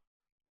like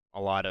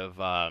a lot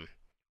of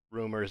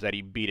rumors that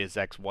he beat his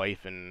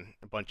ex-wife and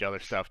a bunch of other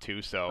stuff too.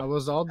 That So,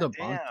 was all God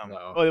debunked, damn.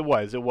 though. well, it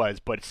was,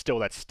 but still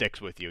that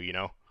sticks with you, you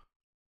know.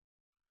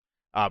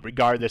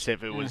 Regardless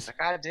if it was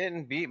Like, I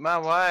didn't beat my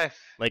wife.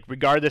 like,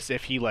 regardless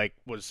if he like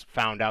was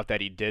found out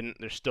that he didn't,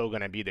 there's still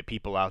gonna be the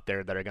people out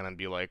there that are gonna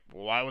be like,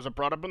 well, why was it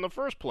brought up in the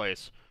first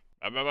place?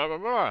 Blah, blah, blah, blah,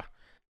 blah.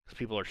 'Cause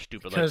people are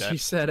stupid like Because that. he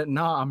said it,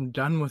 nah, I'm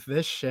done with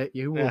this shit.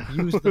 You will Yeah.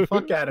 abuse the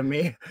fuck out of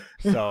me.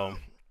 So. And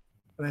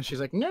then she's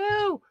like,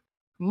 no,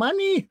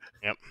 money.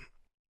 Yeah,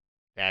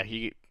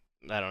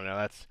 I don't know,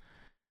 that's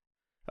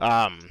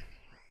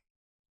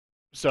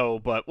so,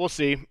 but we'll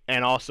see.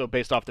 And also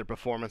based off their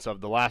performance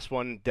of the last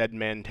one, Dead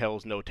Man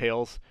Tells No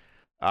Tales,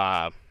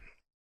 Uh,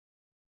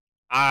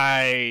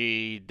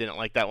 I didn't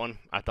like that one.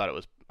 I thought it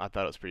was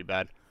pretty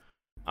bad.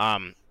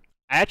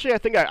 Actually, I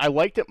think I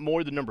liked it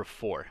more than number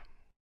 4,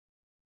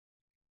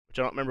 which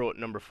I don't remember what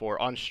number 4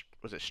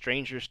 was it.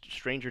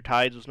 Stranger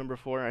Tides was number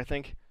 4, I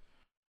think.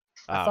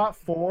 I thought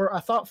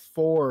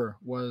 4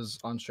 was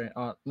on Strange.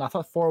 No, I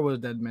thought 4 was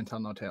Dead Men Tell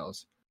No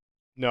Tales.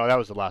 No, that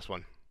was the last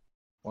one.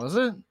 Was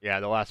it? Yeah,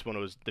 the last one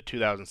was the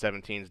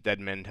 2017's Dead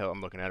Men Tell. I'm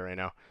looking at it right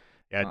now.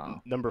 Yeah,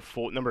 Oh. Number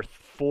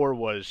 4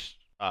 was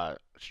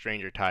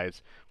Stranger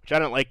Tides, which I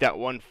didn't like that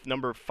one.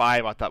 Number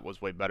 5 I thought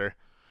was way better.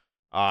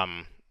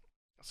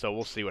 So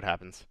we'll see what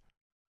happens.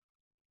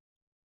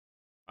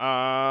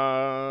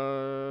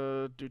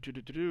 Talk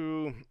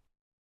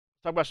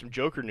about some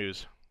Joker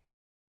news.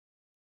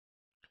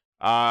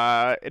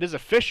 It is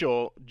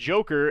official.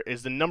 Joker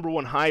is the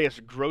 #1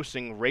 highest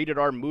grossing rated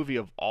R movie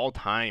of all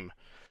time.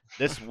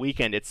 This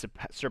weekend, it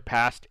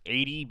surpassed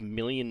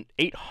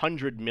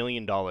 $800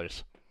 million.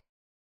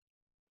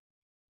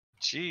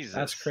 Jesus.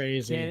 That's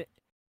crazy.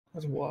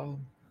 That's wild.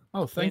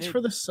 Oh, thanks it-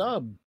 for the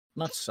sub.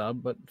 Not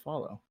sub, but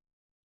follow.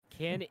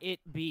 Can it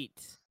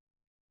beat,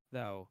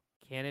 though?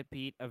 Can it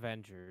beat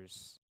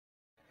Avengers?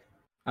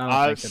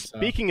 I don't think it's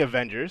Speaking of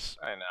Avengers,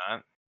 Why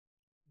not?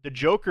 the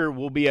Joker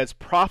will be as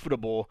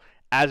profitable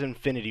as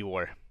Infinity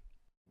War.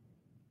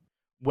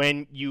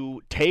 When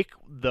you take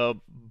the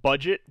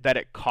budget that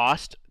it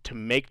cost to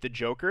make the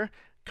Joker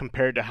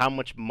compared to how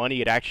much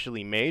money it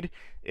actually made,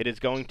 it is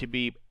going to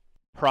be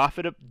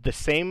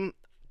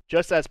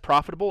just as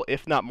profitable,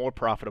 if not more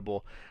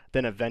profitable,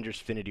 than Avengers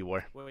Infinity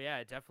War. Well, yeah,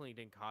 it definitely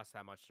didn't cost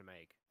that much to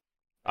make.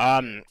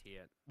 Um, Guarantee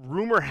it.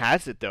 Rumor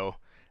has it though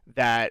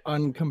that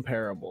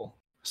uncomparable.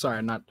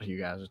 Sorry, not you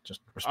guys.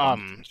 Just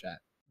respond to the chat.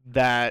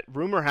 that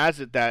rumor has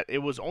it that it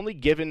was only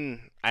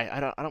given. I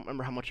don't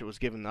remember how much it was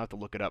given. I'll have to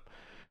look it up.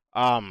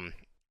 I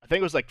think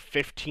it was like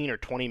 $15 or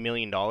 $20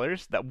 million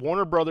that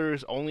Warner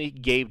Brothers only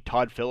gave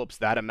Todd Phillips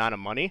that amount of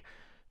money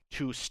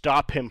to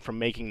stop him from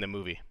making the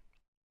movie.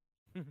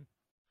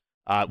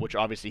 Which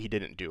obviously he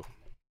didn't do.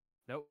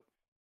 Nope.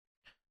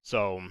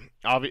 So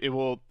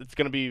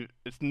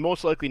it's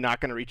most likely not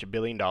going to reach $1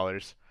 billion,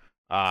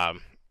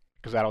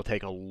 because that'll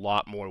take a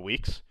lot more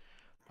weeks.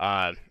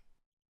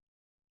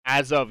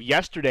 As of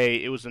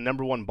yesterday, it was the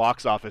 #1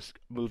 box office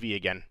movie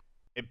again.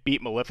 It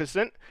beat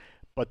Maleficent,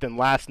 but then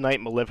last night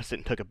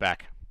Maleficent took it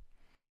back.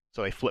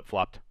 So they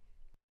flip-flopped.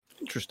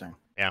 Interesting.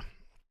 Yeah.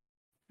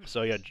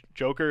 So yeah,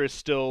 Joker is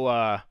still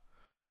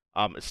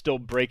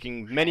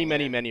breaking many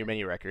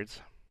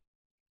records.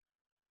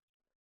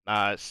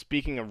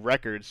 Speaking of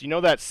records, you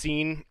know that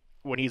scene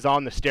when he's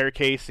on the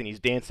staircase and he's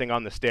dancing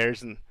on the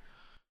stairs and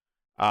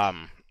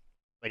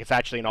like it's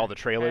actually in all the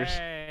trailers.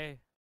 Hey.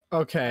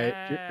 Okay,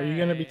 are you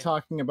going to be Hey.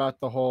 talking about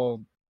the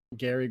whole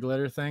Gary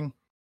Glitter thing?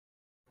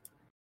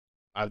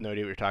 I have no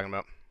idea what you're talking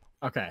about.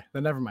 Okay,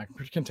 then never mind.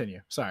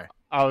 Continue. Sorry.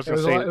 I was It gonna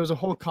was, say it was a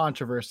whole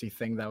controversy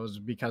thing that was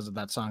because of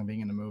that song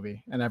being in the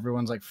movie, and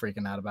everyone's like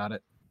freaking out about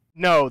it.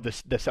 no.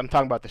 This I'm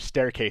talking about the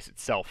staircase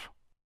itself.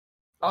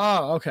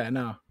 Oh, okay,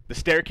 no. The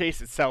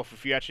staircase itself.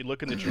 If you actually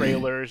look in the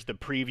trailers, the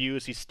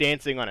previews, he's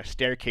dancing on a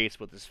staircase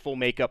with his full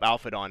makeup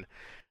outfit on.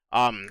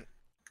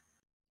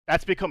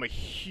 That's become a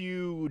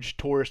huge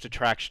tourist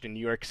attraction in New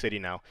York City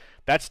now.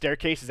 That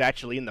staircase is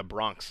actually in the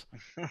Bronx.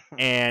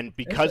 And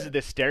because of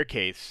this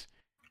staircase,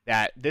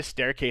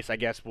 I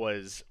guess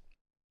was,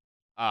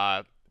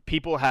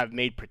 people have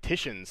made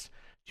petitions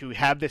to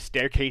have this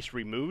staircase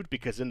removed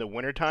because in the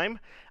wintertime,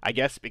 I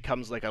guess it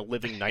becomes like a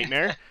living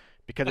nightmare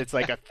because it's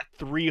like a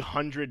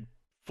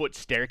 300-foot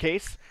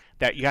staircase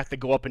that you have to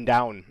go up and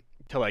down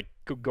to like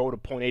go to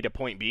point A to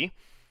point B.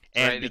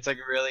 And Right, it's like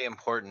a really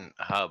important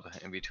hub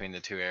in between the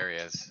two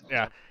areas.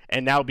 yeah,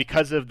 and now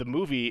because of the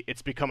movie,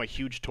 it's become a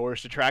huge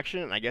tourist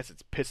attraction, and I guess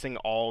it's pissing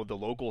all the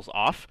locals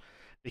off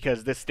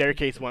because this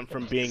staircase went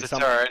from being It's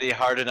already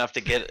hard enough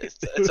to get.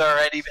 It's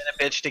already been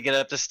a bitch to get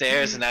up the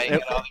stairs, and now you Yep.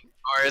 get all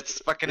the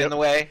tourists fucking in Yep. the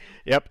way.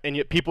 Yep, and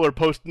yet people are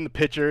posting the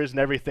pictures and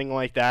everything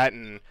like that,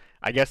 and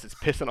I guess it's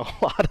pissing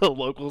a lot of the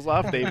locals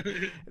off.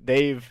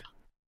 They've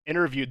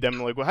interviewed them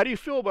like, well, how do you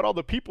feel about all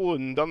the people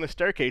and on the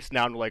staircase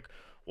now? And like,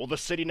 well, the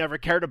city never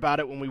cared about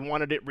it when we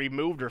wanted it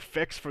removed or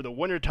fixed for the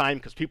wintertime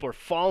because people are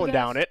falling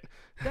down it.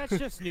 That's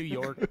just New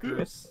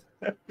Yorkers.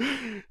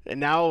 And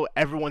now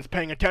everyone's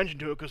paying attention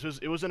to it because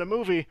it was in a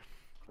movie,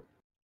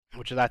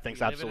 which I think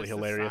is We live in a absolutely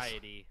hilarious.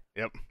 society.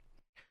 Yep.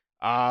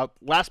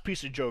 Last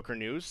piece of Joker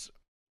news.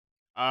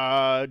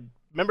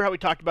 Remember how we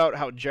talked about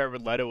how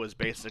Jared Leto was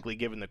basically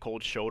given the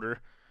cold shoulder?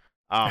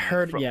 I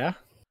heard, from- yeah.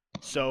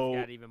 So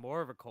Got even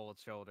more of a cold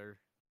shoulder.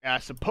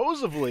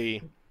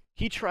 supposedly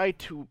he tried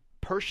to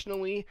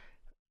personally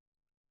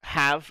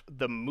have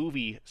the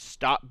movie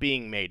stop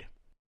being made.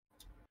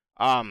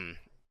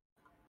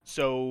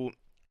 So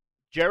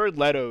Jared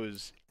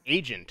Leto's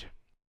agent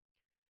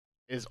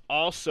is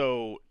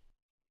also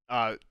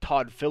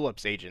Todd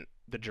Phillips' agent,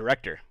 the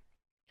director.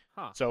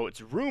 Huh. So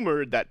it's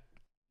rumored that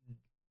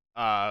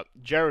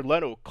Jared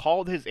Leto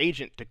called his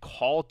agent to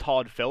call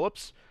Todd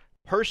Phillips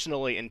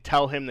personally and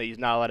tell him that he's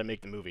not allowed to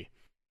make the movie.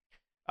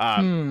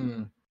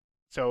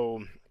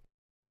 So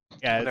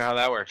Yeah, Wonder how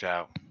that worked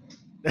out.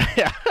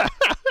 yeah.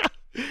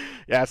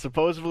 Yeah,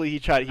 supposedly he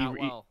tried. Not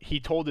well. He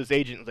told his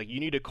agent, like, you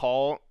need to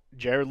call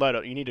Jared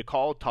Leto. You need to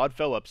call Todd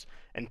Phillips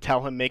and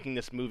tell him making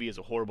this movie is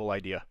a horrible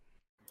idea.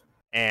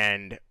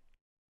 And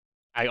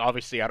I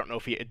don't know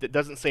if it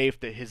doesn't say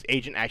if his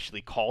agent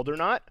actually called or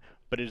not,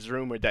 but it is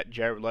rumored that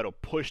Jared Leto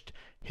pushed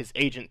his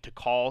agent to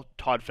call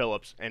Todd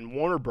Phillips and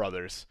Warner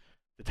Brothers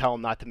to tell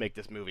him not to make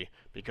this movie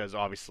because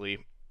obviously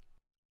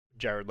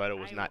Jared Leto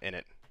was not in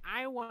it.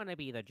 I want to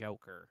be the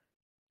Joker.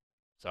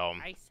 So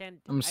I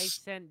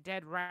sent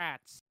dead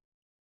rats.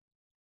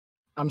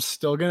 I'm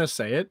still gonna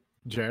say it.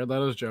 Jared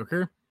Leto's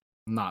Joker,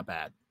 not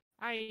bad.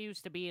 I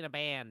used to be in a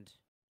band.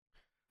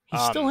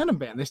 He's still in a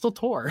band. They still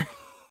tour.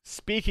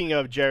 Speaking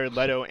of Jared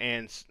Leto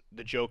and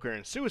the Joker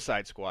and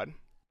Suicide Squad,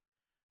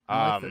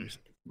 I like 36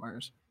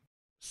 Mars.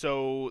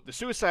 so the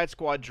Suicide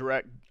Squad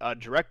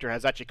director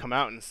has actually come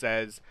out and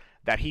says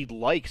that he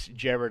likes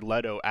Jared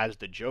Leto as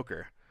the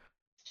Joker,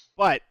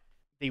 but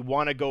they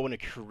want to go in a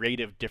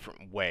creative,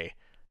 different way.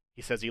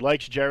 He says he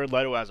likes Jared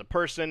Leto as a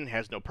person,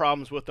 has no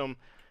problems with him.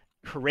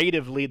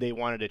 Creatively, they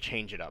wanted to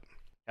change it up.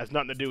 Has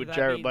nothing to do with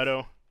Jared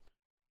Leto.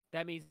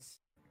 That means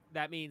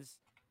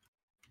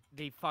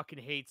he fucking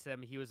hates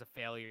him. He was a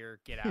failure.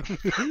 Get out.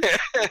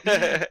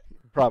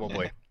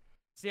 Probably.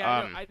 See,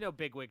 I know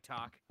bigwig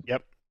talk.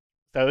 Yep.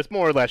 So it's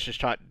more or less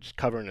just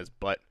covering his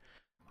butt.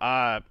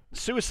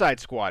 Suicide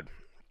Squad.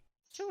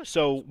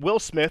 So Will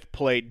Smith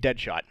played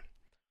Deadshot.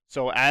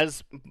 So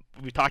as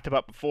we talked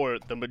about before,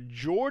 the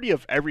majority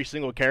of every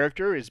single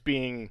character is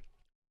being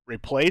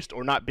replaced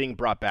or not being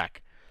brought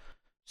back.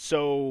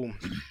 So,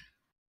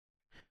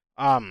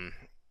 I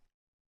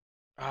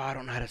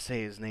don't know how to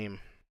say his name.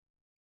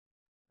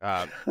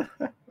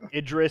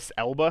 Idris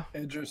Elba.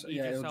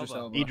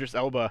 Idris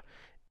Elba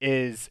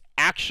is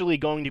actually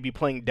going to be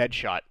playing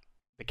Deadshot,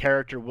 the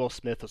character Will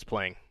Smith was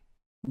playing.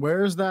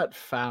 Where is that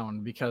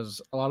found? Because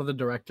a lot of the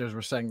directors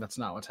were saying that's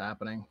not what's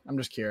happening. I'm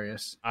just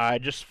curious. I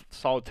just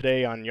saw it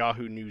today on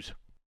Yahoo News.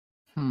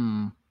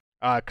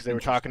 Because they were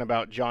talking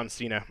about John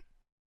Cena.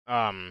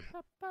 And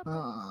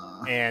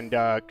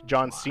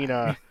John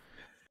Cena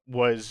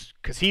was,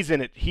 because he's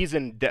in it.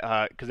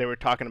 Because they were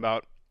talking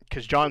about,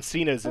 because John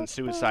Cena's in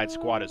Suicide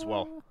Squad as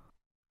well.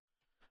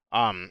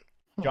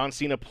 John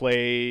Cena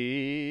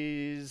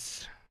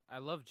plays. I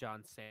love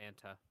John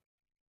Santa.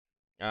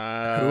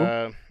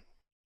 Who?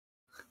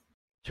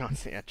 John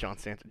Santa.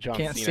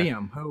 Can't see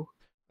him. Who?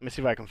 Let me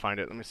see if I can find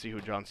it. Let me see who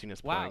John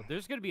Cena's playing. Wow,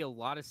 there's gonna be a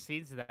lot of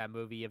scenes in that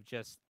movie of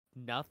just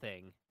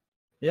nothing.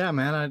 Yeah,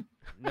 man.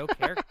 No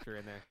character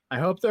in there. I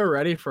hope they're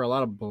ready for a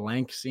lot of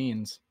blank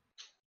scenes.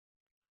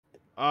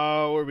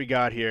 Oh, what we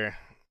got here?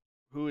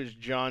 Who is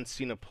John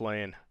Cena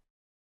playing?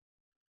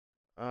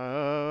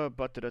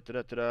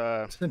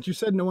 Since you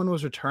said no one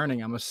was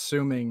returning, I'm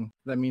assuming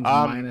that means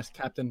minus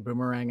Captain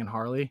Boomerang and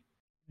Harley.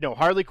 No,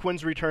 Harley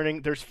Quinn's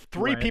returning. There's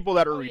three Right. people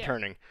that are Oh, yeah.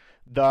 returning.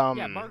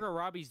 Yeah, Margot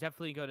Robbie's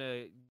definitely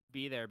gonna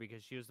be there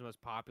because she was the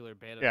most popular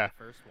bit of Yeah. the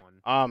first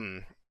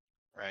one.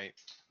 Right.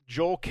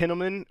 Joel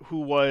Kinnaman,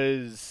 who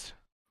was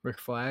Rick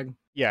Flag.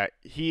 yeah,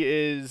 he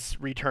is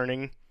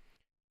returning,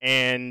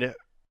 and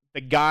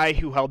the guy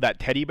who held that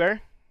teddy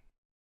bear,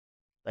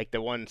 like the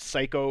one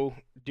psycho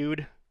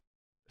dude,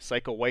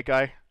 psycho white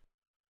guy.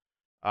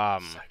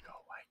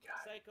 Psycho white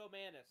guy. Psycho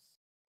Manus.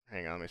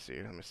 Hang on, let me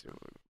see.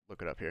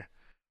 Look it up here.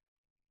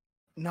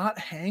 Not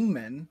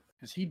Hangman,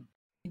 because he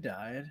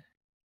died.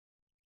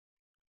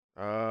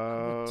 Teddy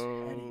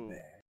Oh,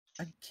 bear.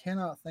 I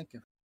cannot think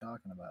of what you're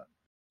talking about.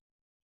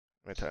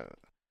 let me tell you.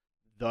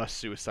 The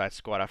Suicide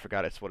Squad. I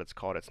forgot it's what it's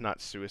called. It's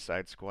not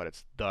Suicide Squad.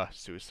 It's the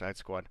Suicide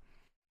Squad.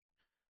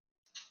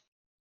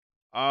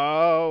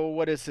 Oh,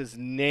 what is his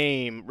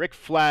name? Rick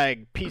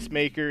Flag.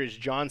 Peacemaker is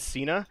John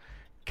Cena.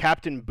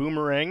 Captain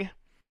Boomerang.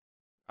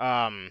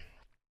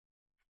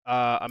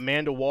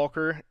 Amanda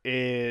Walker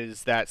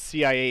is that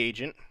CIA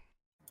agent.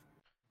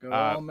 Go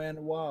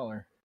Amanda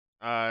Waller.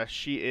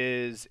 She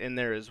is in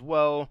there as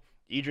well.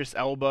 Idris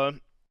Elba.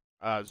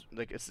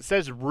 Like it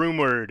says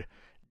rumored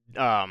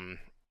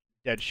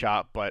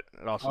Deadshot, but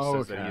it also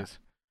says that he is.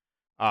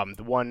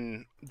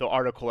 The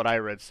article that I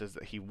read says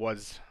that he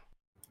was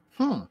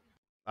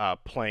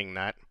playing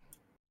that.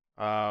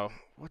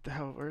 What the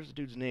hell? Where's the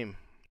dude's name?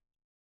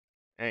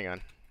 Hang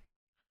on.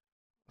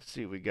 Let's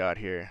see what we got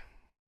here.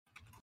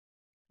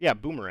 Yeah,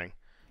 Boomerang.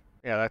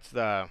 Yeah, that's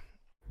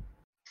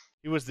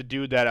he was the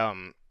dude that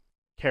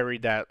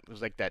carried that, it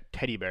was like that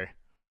teddy bear.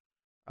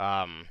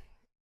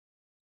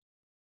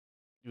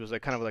 He was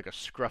like kind of like a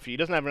scruffy. He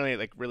doesn't have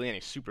really any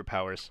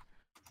superpowers.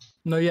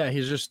 No, yeah,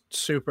 he's just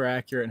super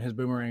accurate, and his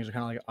boomerangs are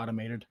kind of like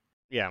automated.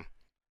 Yeah.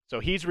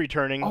 So he's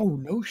returning. Oh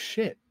no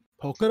shit!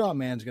 Polka Dot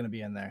Man's gonna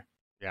be in there.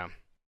 Yeah.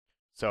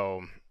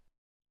 So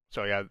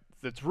yeah,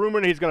 it's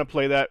rumored he's gonna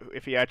play that.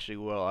 If he actually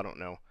will, I don't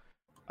know.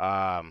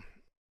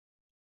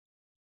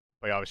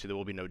 But obviously there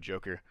will be no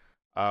Joker.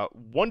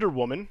 Wonder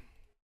Woman.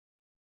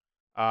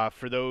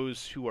 For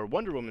those who are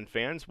Wonder Woman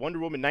fans, Wonder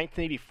Woman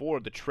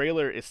 1984. The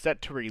trailer is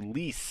set to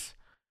release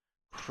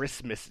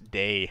Christmas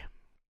Day.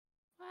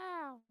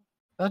 Wow.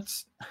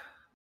 That's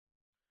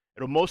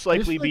It'll most I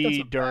just likely feel like that's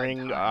be a bad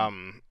during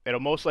time. it'll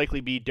most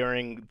likely be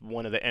during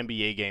one of the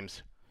NBA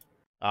games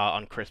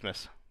on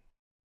Christmas.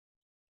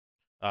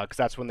 Because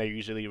that's when they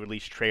usually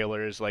release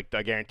trailers. Like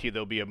I guarantee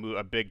there'll be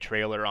a big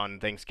trailer on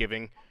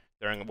Thanksgiving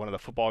during one of the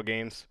football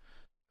games.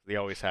 They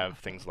always have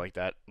things like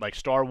that. Like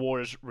Star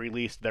Wars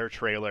released their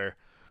trailer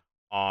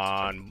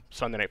on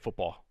Sunday Night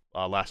Football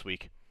last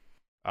week.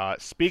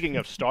 Speaking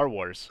of Star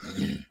Wars,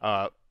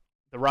 The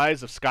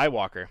Rise of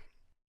Skywalker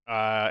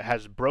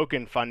has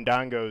broken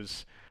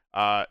Fandango's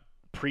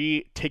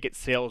pre-ticket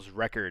sales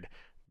record,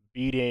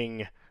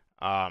 beating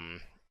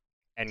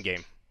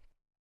Endgame.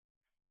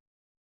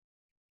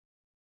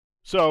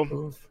 So,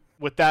 Oof.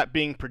 with that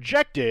being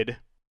projected,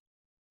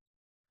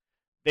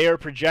 they are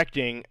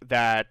projecting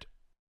that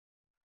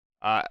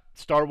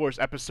Star Wars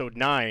Episode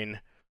 9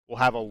 will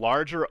have a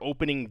larger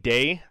opening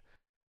day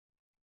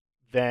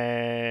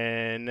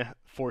than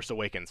Force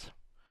Awakens.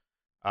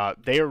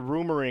 They are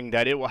rumoring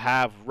that it will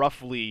have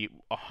roughly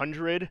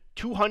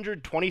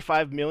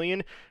 $225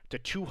 million to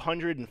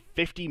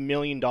 $250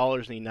 million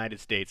in the United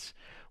States,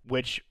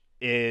 which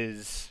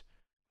is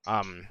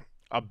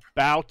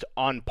about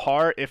on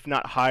par, if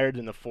not higher,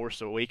 than The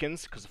Force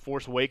Awakens, because The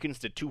Force Awakens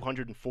did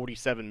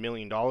 $247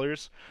 million,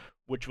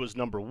 which was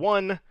number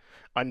one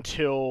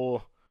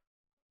until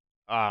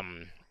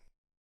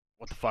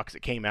what the fuck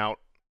it came out,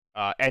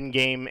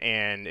 Endgame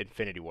and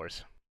Infinity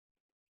Wars.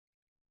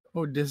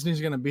 Oh, Disney's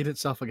gonna beat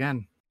itself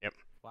again.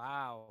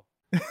 Wow.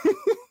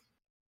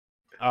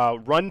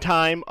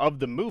 Runtime of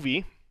the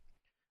movie,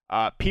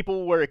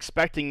 people were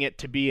expecting it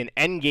to be an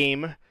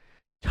Endgame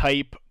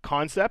type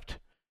concept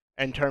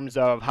in terms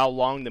of how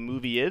long the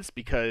movie is,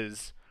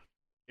 because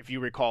if you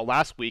recall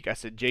last week, I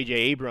said J.J.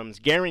 Abrams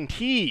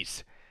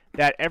guarantees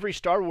that every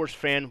Star Wars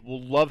fan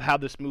will love how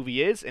this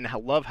movie is and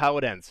love how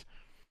it ends.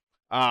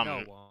 No,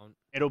 it won't.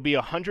 It'll be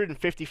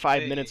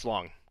 155 Hey. minutes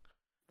long,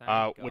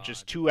 Thank which is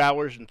God. 2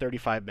 hours and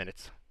 35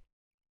 minutes,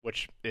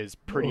 which is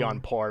pretty on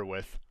Whoa. par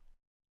with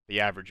the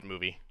average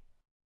movie.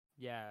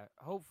 Yeah.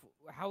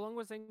 How long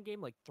was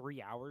Endgame? Like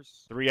 3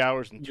 hours? 3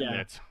 hours and 2 Yeah.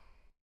 minutes.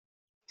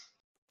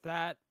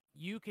 That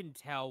you can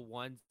tell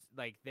once,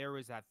 like there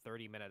was that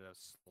 30-minute of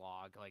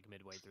slog like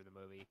midway through the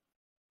movie,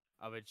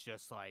 of it's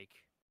just like,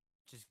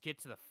 just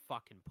get to the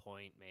fucking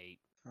point, mate.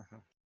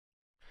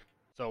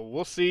 So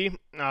we'll see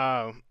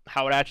how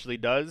it actually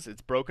does.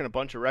 It's broken a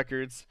bunch of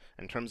records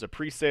in terms of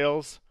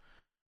pre-sales.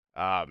 It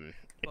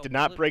But did will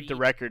not it break the beat-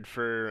 record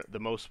for the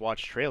most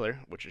watched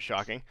trailer, which is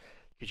shocking.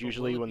 Because but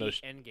usually will it when beat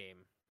those Endgame,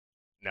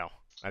 no,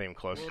 not even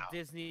close.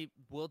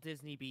 will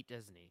Disney beat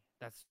Disney?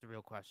 That's the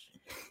real question.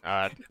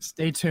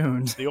 Stay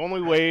tuned. The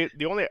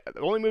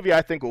only movie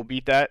I think will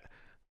beat that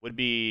would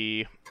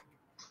be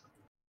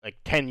like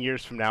 10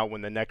 years from now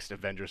when the next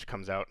Avengers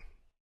comes out.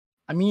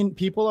 I mean,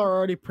 people are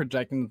already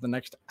projecting that the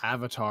next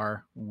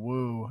Avatar,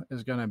 Woo,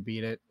 is gonna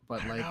beat it,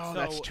 but like, Oh,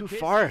 that's too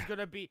Disney's far.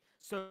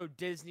 So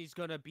Disney's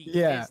gonna beat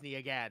Yeah. Disney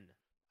again.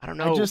 I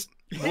don't I know. just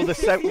will the This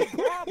sec- is the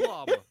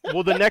problem.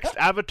 will the next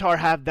Avatar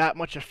have that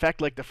much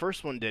effect like the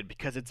first one did?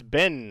 Because it's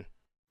been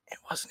it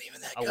wasn't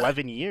even that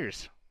 11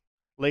 years.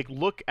 Like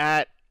look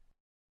at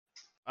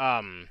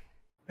Yeah,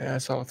 I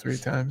saw it 3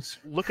 times.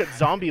 look at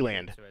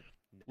Zombieland. To it.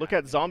 Look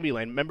at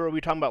Zombieland. Remember we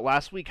were talking about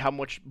last week how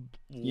much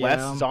less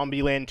Yeah.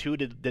 Zombieland 2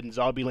 did than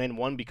Zombieland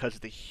 1 because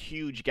of the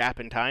huge gap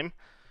in time?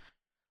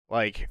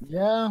 Like,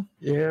 Yeah.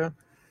 Yeah.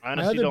 I My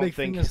honestly other don't big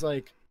think. thing is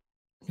like,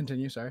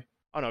 continue. Sorry.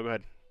 Oh no, go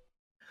ahead.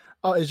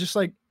 Oh, it's just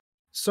like,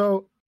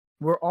 so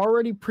we're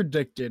already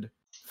predicted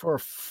for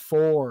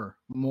 4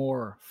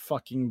 more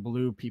fucking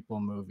Blue People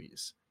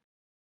movies.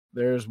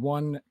 There's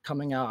one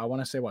coming out. I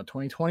want to say what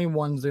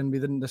 2021's gonna be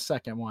the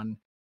second one.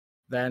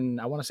 Then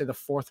I want to say the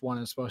 4th one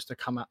is supposed to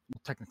come out.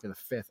 Technically, the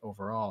 5th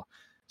overall.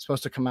 It's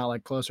supposed to come out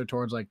like closer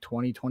towards like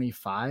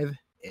 2025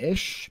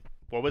 ish.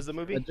 What was the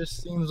movie? It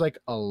just seems like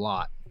a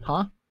lot,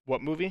 huh?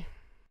 What movie?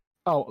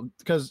 Oh,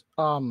 because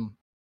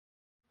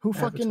who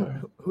fucking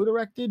Avatar. who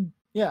directed?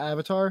 Yeah,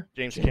 Avatar.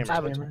 James James Cameron.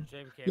 Avatar. Cameron.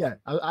 James Yeah,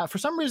 Cameron. for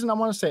some reason I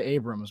want to say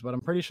Abrams, but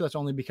I'm pretty sure that's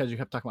only because you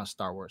kept talking about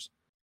Star Wars.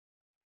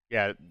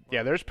 Yeah,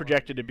 there's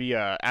projected to be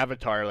a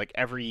Avatar like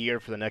every year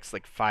for the next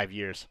like 5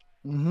 years.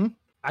 Mm-hmm.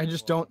 I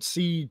just don't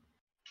see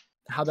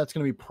how that's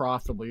going to be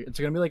profitable. It's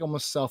going to be like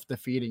almost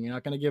self-defeating. You're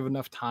not going to give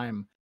enough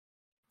time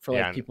for like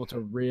Yeah. people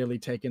to really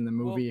take in the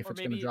movie if Or it's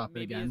going to drop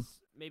it again.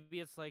 Maybe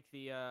it's like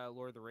the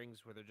Lord of the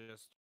Rings where they're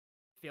just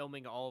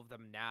filming all of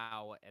them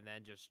now and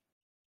then just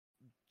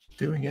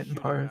Doing it in shooting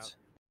out. parts.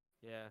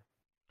 Yeah.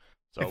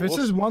 So If it's we'll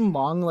just s- one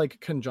long like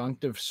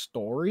conjunctive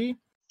story,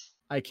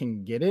 I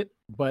can get it,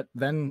 but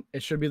then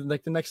it should be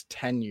like the next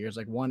 10 years,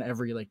 like one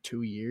every like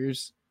 2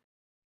 years.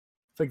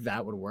 I think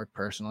that would work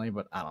personally,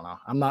 but I don't know.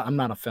 I'm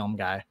not a film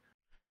guy.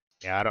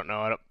 yeah, I don't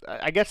know.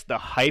 I guess the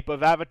hype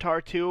of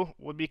Avatar 2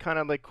 would be kind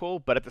of like cool,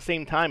 but at the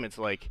same time, it's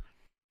like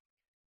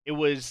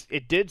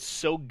it did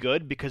so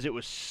good because it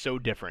was so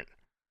different.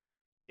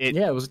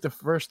 Yeah, it was like the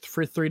first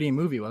 3D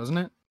movie, wasn't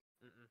it?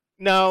 Mm-mm.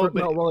 No, No,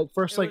 but well, like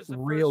first It like was the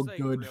real first,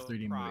 like, good real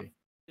 3D movie.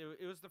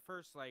 It was the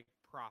first like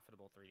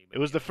profitable 3D movie. it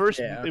was the ever. first.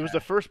 Yeah, It was okay.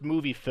 the first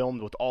movie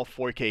filmed with all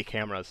 4K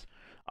cameras.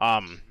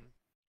 Mhm.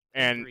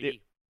 and 3D.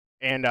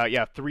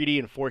 yeah, 3D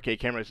and 4K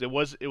cameras. It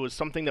was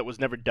something that was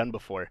never done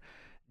before.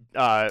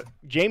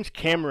 James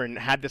Cameron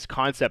had this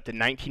concept in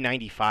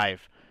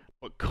 1995,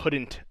 but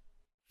couldn't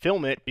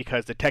film it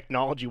because the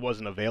technology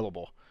wasn't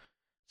available.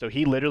 So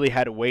he literally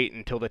had to wait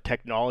until the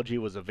technology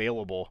was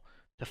available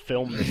to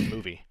film this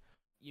movie.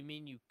 You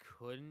mean you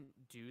couldn't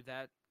do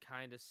that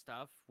kind of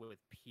stuff with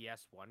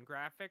PS1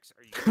 graphics?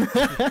 Are you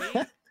kidding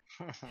me?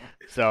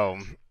 So,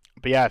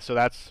 but yeah, so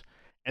that's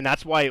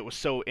why it was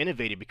so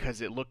innovative,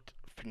 because it looked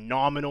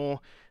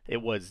phenomenal.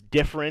 It was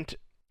different.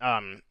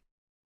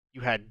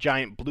 You had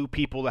giant blue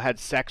people that had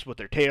sex with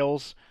their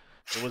tails.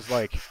 It was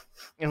like,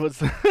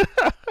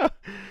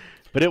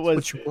 but it was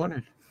What you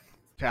wanted.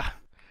 yeah,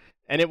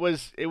 and it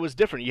was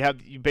different.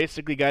 You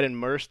basically got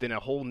immersed in a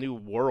whole new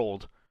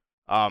world.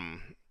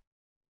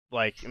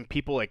 Like, and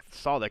people like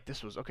saw like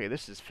this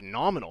is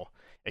phenomenal,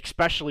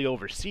 especially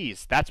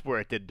overseas. That's where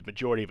it did the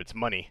majority of its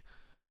money,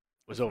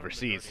 was That's where the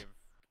overseas. majority of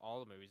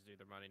all the movies do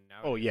their money now.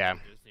 Oh, yeah.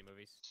 Disney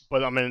movies.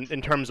 But I mean,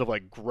 in terms of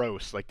like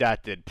gross, like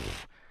that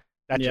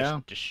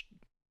Yeah. just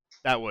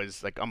that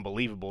was like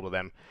unbelievable to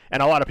them.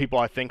 And a lot of people,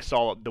 I think,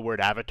 saw the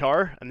word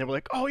Avatar and they were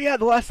like, "Oh yeah,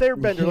 The Last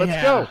Airbender,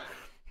 let's go."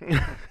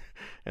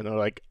 And they're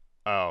like,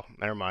 "Oh,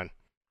 never mind."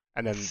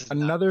 And then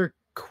Another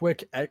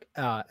quick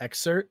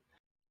excerpt.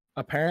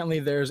 Apparently,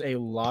 there's a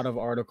lot of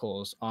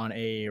articles on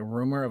a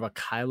rumor of a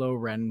Kylo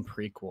Ren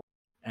prequel.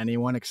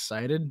 Anyone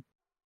excited?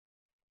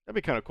 that'd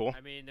be kind of cool.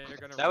 I mean, they're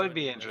gonna. That would ruin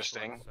be him this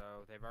one, interesting. So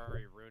they've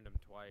already ruined him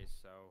twice.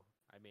 So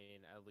I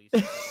mean, at least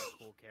he's a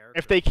cool character.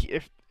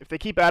 If they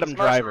keep Adam His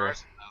martial Driver,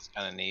 arts, That's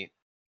kind of neat.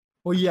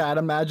 Well, yeah, I'd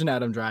imagine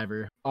Adam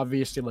Driver.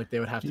 Obviously, like they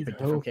would have to You'd pick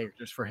different hope.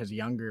 characters for his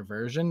younger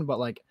version, but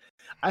like,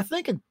 I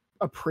think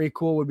a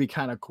prequel would be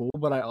kind of cool.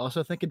 But I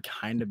also think it'd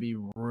kind of be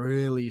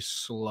really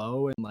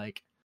slow and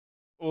like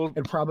well,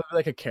 it'd probably be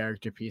like a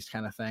character piece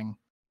kind of thing.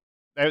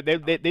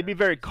 they'd be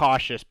very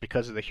cautious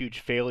because of the huge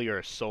failure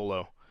of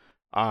Solo.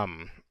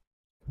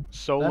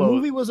 Solo. That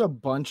movie was a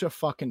bunch of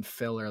fucking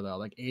filler though,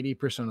 like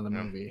 80% of the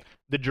Yeah. movie.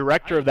 The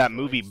director I of that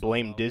enjoyed movie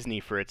blamed Solo. Disney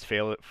for it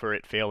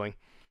failing.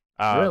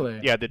 Really?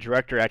 Yeah, the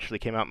director actually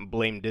came out and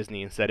blamed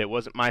Disney and said it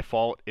wasn't my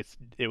fault.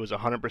 It was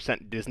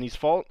 100% Disney's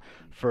fault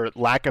for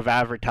lack of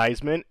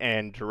advertisement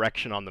and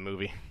direction on the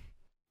movie.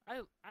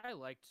 I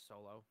liked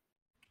Solo.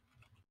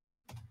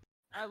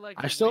 I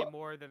liked I it still- way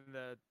more than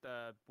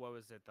the what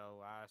was it, the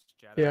Last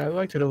Jedi? Yeah, I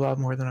liked it a lot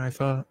more than I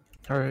thought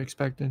or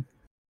expected.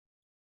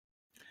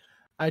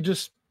 I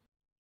just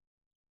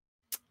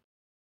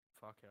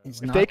Fuck it.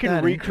 He's If not they can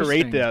that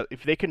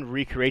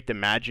recreate the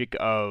magic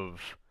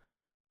of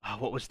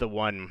what was the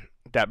one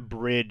that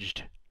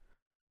bridged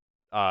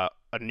A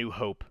New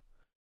Hope?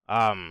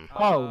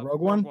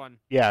 Rogue One?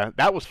 Yeah,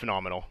 that was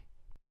phenomenal.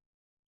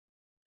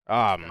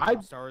 I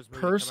Star Wars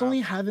movie come personally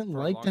out haven't for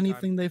a liked long time.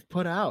 anything they've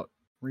put out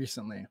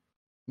recently.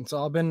 It's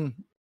all been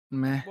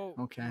meh. Well,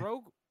 Okay.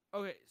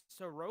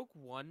 so Rogue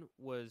One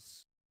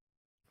was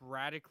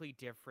radically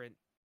different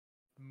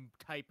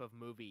type of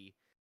movie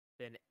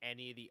than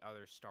any of the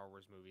other Star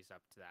Wars movies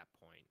up to that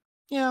point.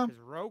 Yeah.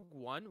 Because Rogue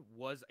One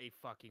was a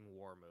fucking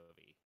war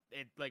movie.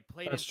 It like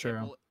played That's in true.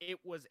 simple. It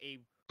was a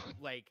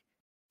like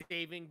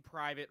Saving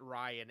Private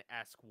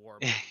Ryan-esque war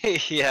movie.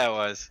 Yeah, it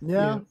was.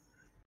 Yeah.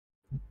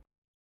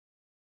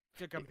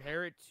 To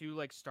compare it to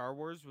like Star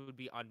Wars would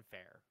be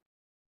unfair.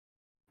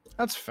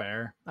 That's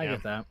fair. I Yeah.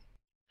 get that.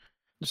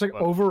 Just like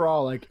Well-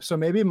 overall, like so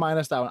maybe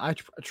minus that one.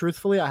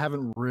 Truthfully, I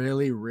haven't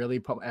really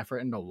put effort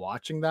into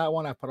watching that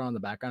one. I put it on the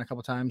background a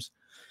couple times,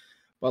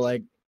 but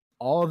like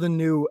all of the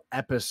new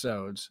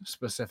episodes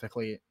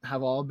specifically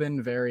have all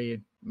been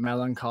very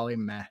melancholy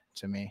meh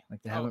to me.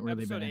 Like they haven't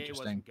really been Episode 8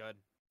 interesting. wasn't good.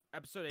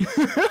 Episode 8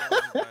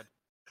 wasn't good.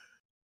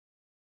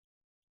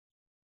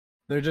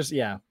 They're just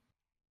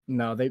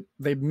no,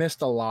 they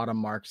missed a lot of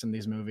marks in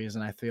these movies,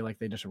 and I feel like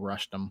they just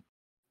rushed them.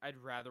 I'd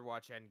rather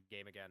watch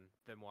Endgame again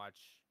than watch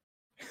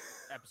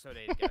Episode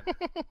 8 again.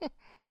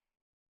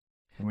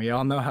 And we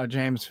all know how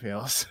James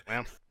feels.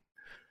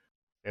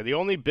 Yeah, the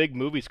only big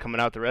movies coming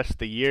out the rest of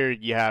the year,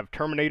 you have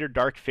Terminator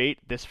Dark Fate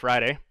this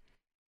Friday,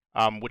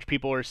 which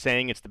people are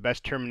saying it's the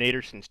best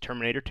Terminator since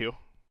Terminator 2.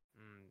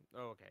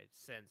 Okay,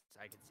 since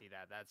I can see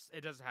that.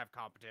 It doesn't have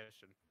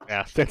competition.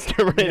 Yeah, since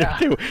Terminator Yeah.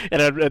 2.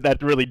 And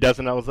that really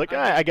doesn't. I was like,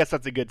 I guess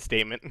that's a good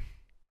statement.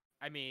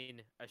 I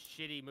mean, a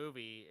shitty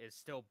movie is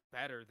still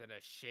better than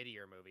a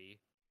shittier movie.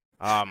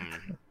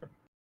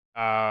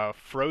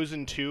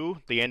 Frozen 2,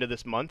 the end of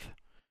this month,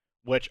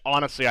 which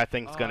honestly I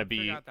think is going to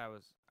be...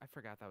 I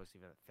forgot that was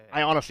even a thing.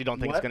 I honestly don't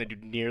think it's What? going to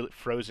do nearly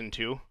Frozen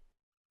 2.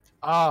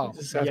 Oh,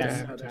 Just have to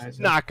yes. advertise It's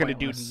it. not going to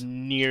do pointless.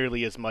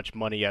 nearly as much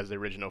money as the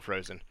original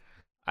Frozen.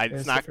 It's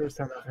It's not. the first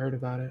time I've heard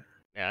about it.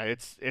 Yeah,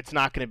 it's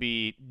not going to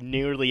be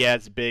nearly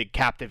as big,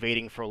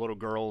 captivating for little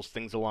girls,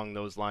 things along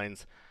those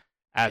lines,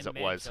 as And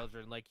it was.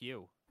 children like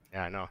you.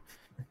 Yeah, I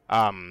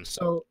know.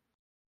 So,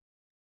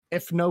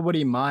 if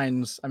nobody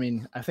minds, I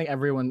mean, I think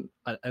everyone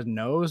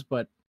knows,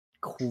 but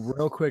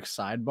real quick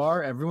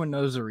sidebar: everyone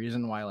knows the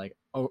reason why, like,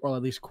 or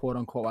at least quote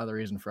unquote, why the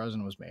reason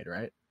Frozen was made,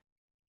 right?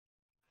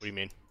 What do you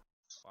mean?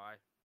 Why?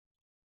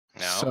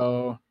 No.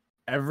 So,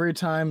 every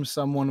time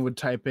someone would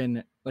type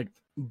in, like,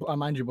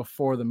 mind you,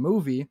 before the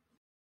movie,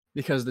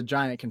 because the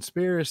giant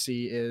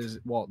conspiracy is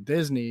Walt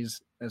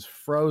Disney's is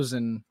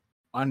frozen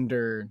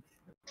under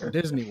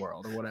Disney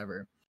World or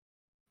whatever.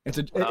 This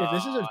is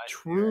a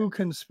true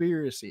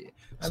conspiracy.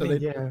 So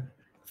yeah.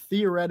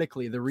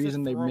 Theoretically, the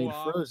reason they throw made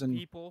off Frozen,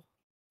 people.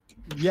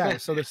 yeah.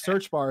 So the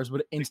search bars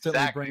would instantly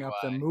exactly bring up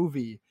why. the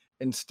movie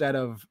instead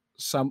of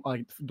some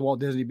like Walt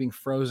Disney being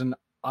frozen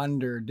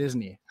under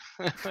Disney.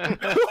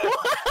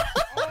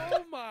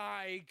 Oh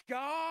my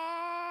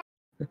god!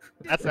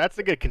 That's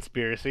a good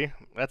conspiracy.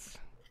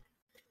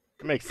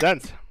 It makes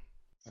sense.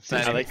 That's not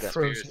I even like that.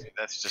 conspiracy.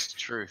 That's just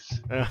truth.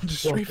 Just Walt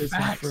straight Disney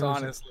facts, frozen.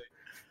 honestly.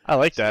 I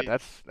like that.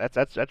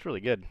 That's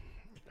really good.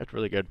 That's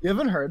really good. You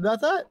haven't heard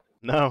about that?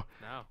 No,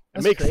 No. it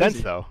That's makes sense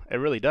crazy. though. It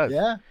really does.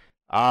 Yeah.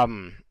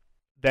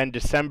 Then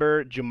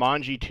December,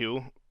 Jumanji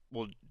 2,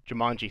 well,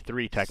 Jumanji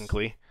 3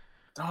 technically.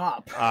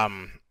 Stop.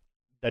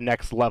 The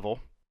next level,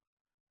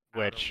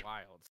 Outer which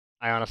Wilds.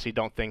 I honestly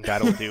don't think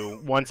that'll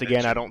do. Once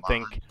again, I don't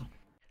think. Jumanji.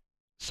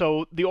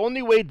 So the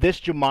only way this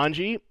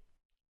Jumanji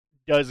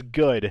does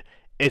good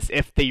is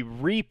if they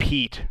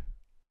repeat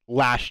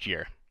last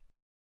year.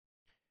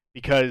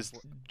 Because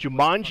What the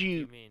fuck do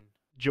you mean?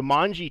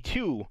 Jumanji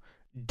 2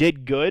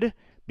 did good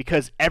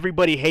because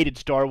everybody hated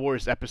Star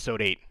Wars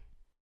Episode 8.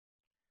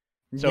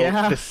 So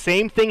yeah. the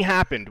same thing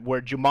happened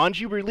where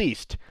Jumanji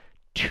released,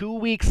 2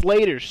 weeks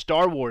later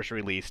Star Wars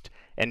released,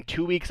 and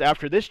 2 weeks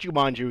after this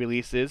Jumanji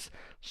releases,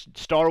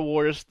 Star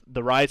Wars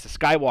The Rise of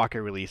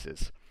Skywalker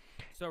releases.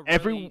 So really,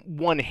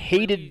 Everyone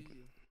hated... Really,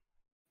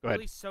 Go ahead.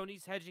 really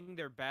Sony's hedging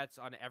their bets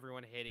on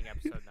everyone hating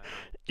Episode 9.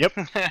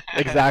 Yep,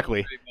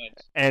 exactly. Pretty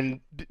much. And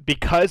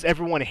because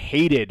everyone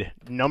hated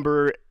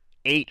number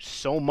 8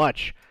 so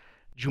much,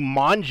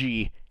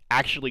 Jumanji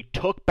actually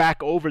took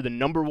back over the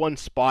number 1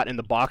 spot in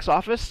the box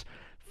office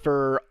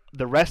for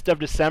the rest of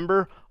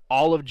December,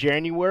 all of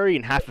January,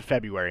 and half of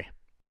February.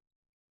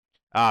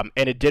 And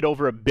it did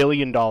over $1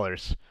 billion.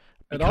 It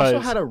Because, also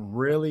had a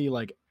really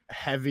like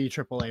heavy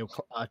AAA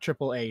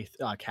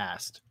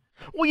cast.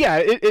 well, yeah,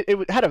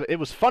 it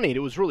was funny. And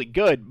it was really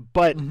good,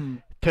 but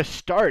to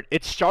start,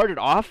 it started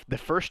off the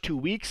first 2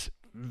 weeks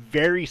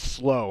very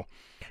slow,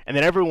 and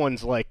then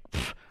everyone's like,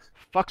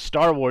 "Fuck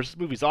Star Wars! This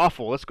movie's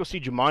awful. Let's go see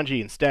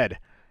Jumanji instead."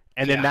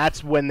 And then Yeah.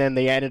 that's when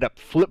they ended up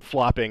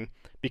flip-flopping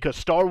because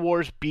Star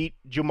Wars beat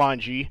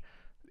Jumanji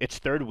its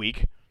third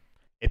week.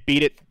 It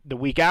beat it the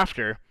week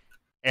after,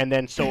 and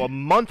then so a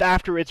month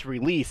after its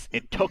release,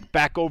 it took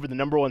back over the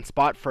number 1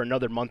 spot for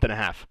another month and a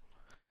half.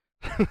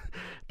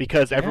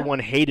 Because everyone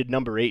hated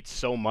number 8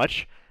 so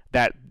much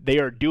that they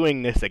are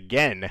doing this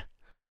again.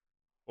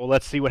 Well,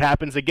 let's see what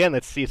happens again.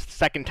 Let's see if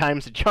second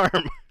time's the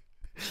charm.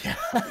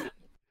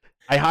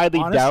 I highly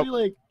Honestly, doubt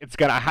like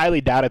I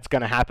highly doubt it's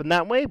gonna happen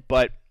that way,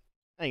 but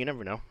hey, you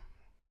never know.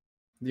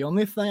 the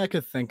only thing I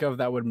could think of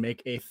that would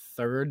make a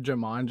third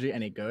Jumanji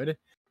any good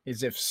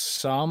is if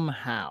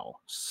somehow,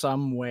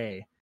 some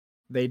way,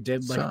 they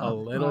did like a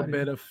little Somebody.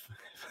 bit of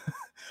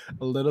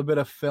a little bit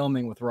of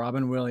filming with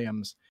Robin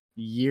Williams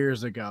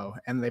years ago,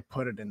 and they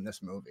put it in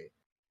this movie.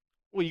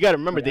 Well, you got to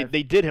remember Yeah.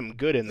 they did him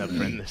good in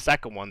the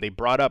second one. They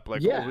brought up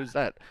like, Yeah. oh, who's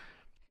that?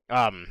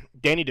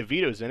 Danny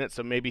DeVito's in it,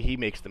 so maybe he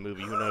makes the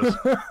movie. Who knows?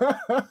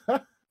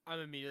 I'm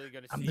immediately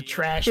gonna see I'm the it.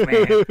 trash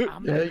man.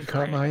 I'm Yeah, the you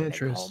caught my trash-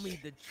 They call interest. me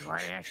the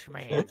trash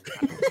man.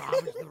 I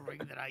promise the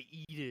ring that I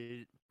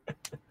eat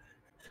it.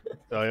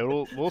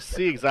 So we'll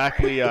see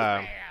exactly.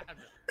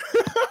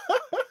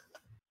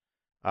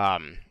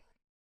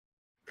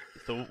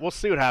 So we'll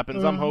see what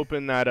happens. I'm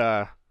hoping that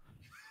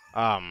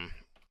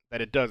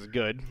that it does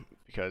good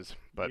because,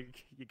 but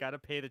You gotta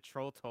pay the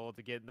troll toll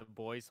to get in the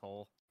boys'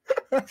 hole.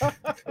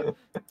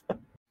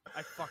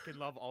 I fucking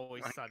love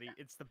Always Sunny.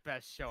 It's the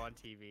best show on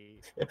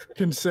TV.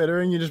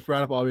 Considering you just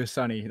brought up Always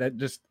Sunny, that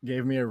just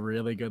gave me a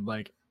really good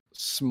like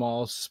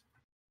small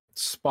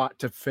spot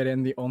to fit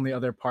in. The only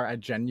other part I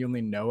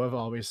genuinely know of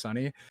Always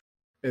Sunny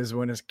is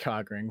when his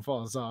cock ring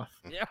falls off.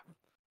 Yeah.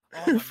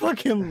 I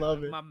fucking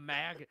love it.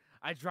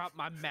 I dropped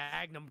my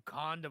Magnum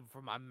condom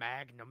for my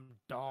Magnum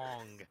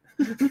dong.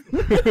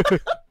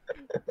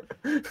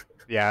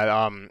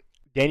 yeah,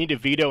 Danny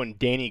DeVito and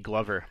Danny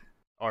Glover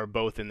are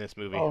both in this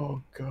movie.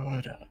 Oh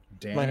god,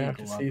 Danny might have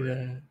to see Glover.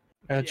 that.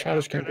 Yeah,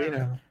 Childish I'm gonna-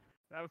 Gambino.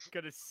 I was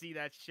gonna see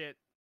that shit.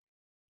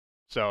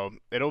 So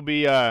it'll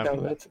be No,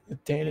 that's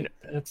Danny.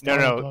 That's no,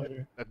 Donald no.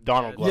 Glover.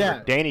 Donald Glover.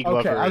 Yeah, Danny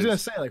Glover. Okay, I was gonna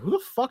is- say like, who the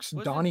fuck's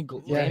Wasn't- Danny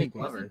Yeah, Danny he-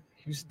 Glover?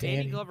 Who's Danny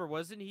Danny? Glover,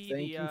 wasn't he Thank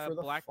the, you for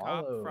the black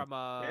follow. cop from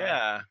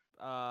Yeah.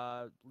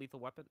 Lethal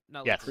Weapon?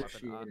 Not Yes. Lethal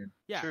Weapon. Appreciated.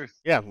 Yeah.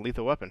 Truth. Yeah,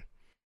 Lethal Weapon.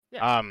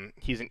 Yeah.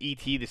 He's in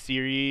E.T. the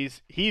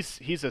series. He's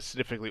a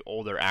significantly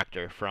older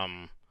actor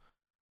from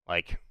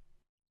like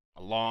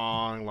a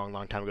long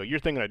time ago. You're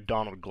thinking of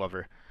Donald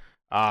Glover.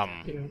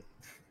 Yeah.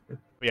 But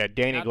yeah,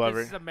 Danny Now, Glover.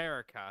 This is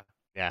America.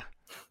 Yeah.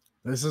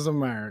 This is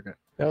America.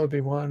 That would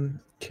be one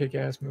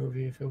kick-ass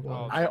movie if it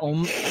was.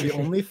 Oh, The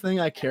only thing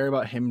I care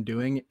about him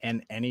doing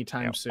and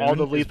anytime Yeah, soon all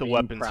the is Lethal being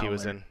Weapons he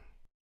was Prowler. in.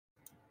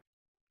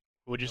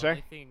 What'd you The say?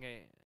 only thing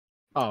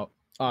Oh,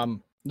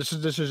 This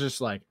is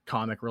just like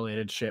comic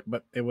related shit,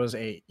 but it was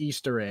a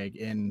Easter egg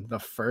in the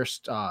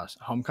first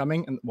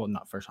Homecoming, and well,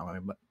 not first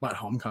Homecoming, but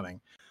Homecoming.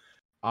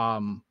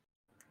 Um,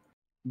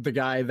 the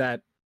guy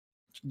that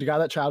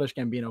Childish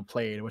Gambino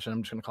played, which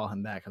I'm just gonna call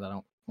him that because I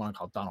don't want to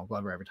call Donald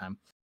Glover every time.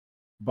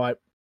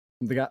 But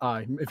the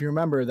guy, if you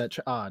remember that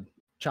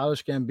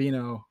Childish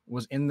Gambino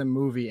was in the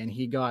movie and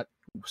he got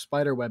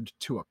spiderwebbed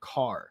to a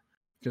car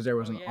because there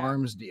was an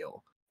arms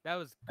deal. That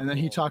was And then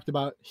he talked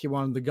about he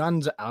wanted the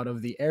guns out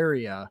of the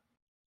area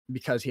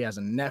because he has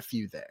a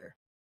nephew there.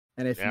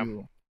 And if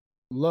you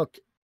look,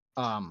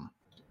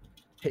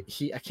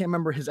 he I can't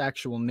remember his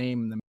actual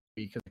name in the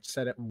movie because I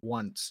said it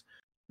once,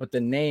 but the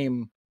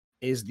name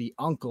is the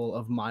uncle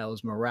of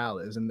Miles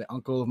Morales, and the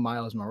uncle of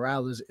Miles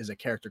Morales is a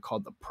character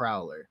called the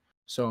Prowler.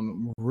 So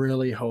I'm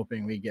really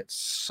hoping we get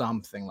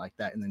something like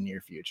that in the near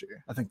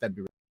future. I think that'd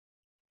be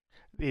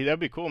Yeah,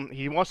 that'd be cool.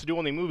 He wants to do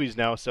only movies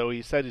now, so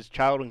he said his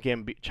Childish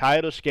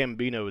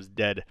Gambino is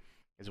dead,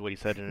 is what he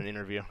said in an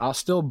interview. I'll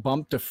still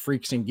bump to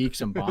Freaks and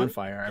Geeks and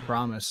Bonfire, I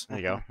promise. There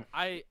you go.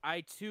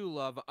 I too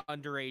love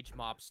Underage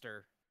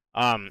Mobster.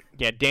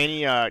 Yeah,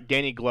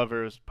 Danny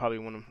Glover is probably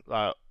one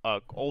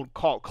of old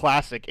cult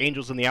classic,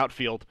 Angels in the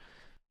Outfield.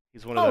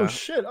 He's one of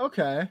shit,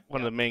 okay. One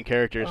of the main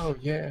characters. Oh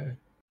yeah.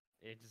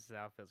 Angels in the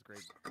Outfield's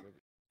great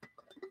movie.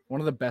 One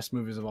of the best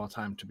movies of all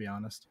time, to be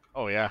honest.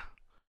 Oh yeah.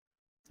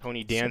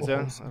 Tony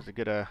Danza. That was a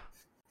good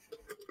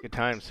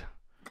times.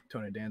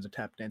 Tony Danza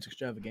Tap Dance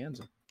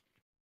Extravaganza.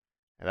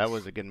 Yeah, that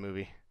was a good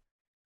movie.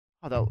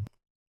 Oh,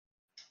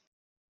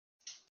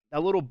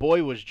 that little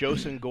boy was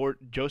Joseph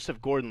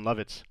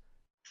Gordon-Levitt.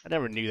 I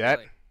never knew that.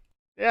 Really?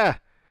 Yeah.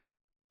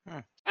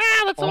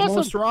 That's Almost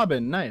awesome.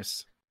 Robin,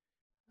 nice.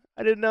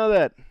 I didn't know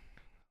that.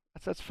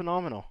 That's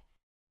phenomenal.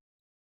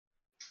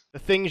 The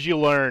things you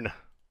learn.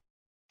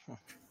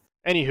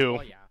 Anywho,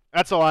 Oh yeah.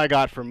 that's all I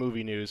got for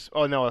movie news.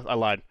 Oh no, I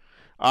lied.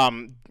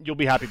 You'll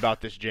be happy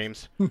about this,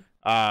 James.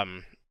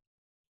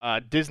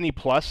 Disney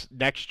Plus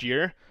next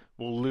year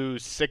will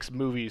lose 6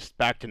 movies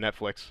back to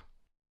Netflix.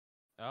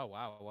 Oh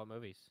wow. What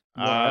movies?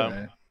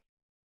 What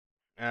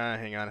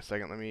Hang on a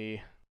second.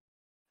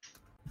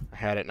 I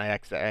had it and I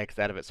X'd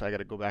out of it, so I got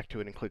to go back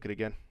to it and click it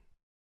again.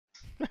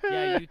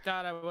 Yeah, you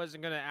thought I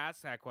wasn't gonna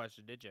ask that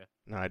question, did you?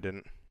 No, I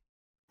didn't.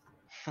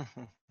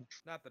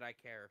 Not that I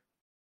care.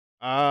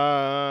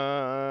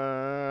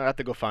 I have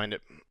to go find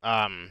it.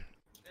 Yeah,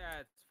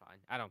 it's fine.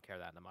 I don't care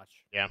that much.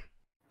 Yeah.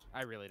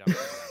 I really don't care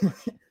that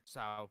much.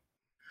 So.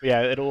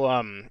 Yeah,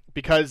 it'll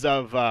because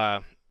of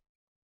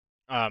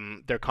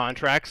their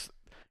contracts,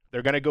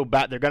 they're gonna go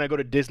back. They're gonna go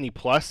to Disney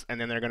Plus,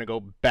 and then they're gonna go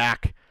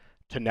back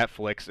to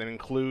Netflix. It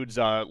includes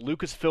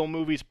Lucasfilm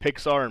movies,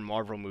 Pixar, and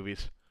Marvel movies.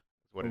 Is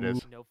what it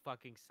is. No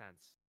fucking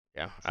sense.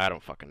 Yeah, I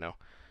don't fucking know.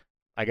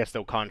 I guess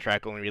they'll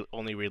contract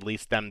only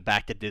release them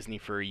back to Disney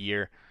for a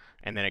year,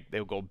 and then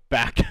they'll go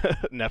back to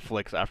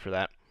Netflix after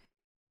that.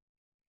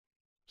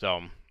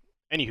 So,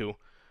 anywho,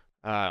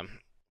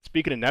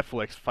 speaking of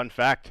Netflix, fun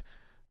fact: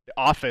 The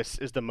Office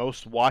is the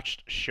most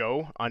watched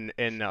show in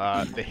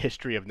the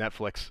history of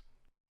Netflix,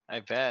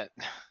 I bet.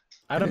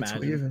 I'd It's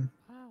imagine. leaving.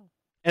 Wow.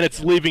 and it's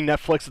leaving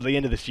Netflix at the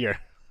end of this year.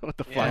 What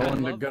the Yeah. fuck?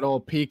 Going to love good it.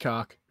 old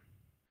Peacock.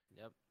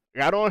 Yep.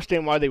 I don't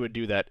understand why they would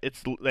do that.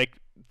 It's like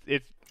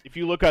if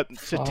you look at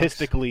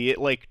statistically, it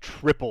like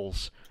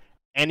triples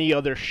any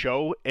other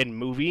show and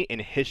movie in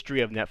history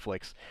of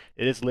Netflix.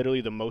 It is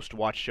literally the most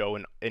watched show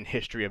in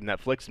history of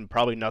Netflix, and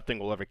probably nothing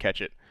will ever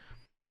catch it.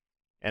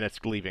 And it's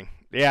leaving.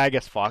 Yeah, I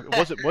guess Fox.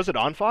 Was it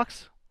on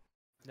Fox?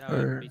 No,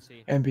 Or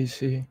NBC.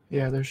 NBC.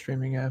 Yeah, their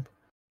streaming app.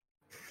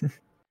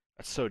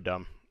 That's so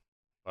dumb.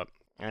 But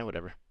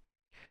whatever.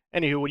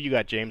 Anywho, what do you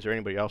got, James, or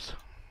anybody else?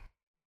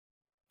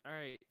 All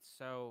right,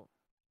 so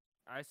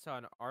I saw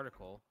an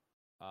article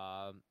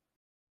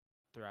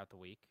throughout the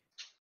week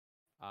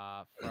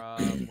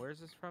from where's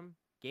this from?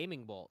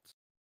 Gaming Bolt.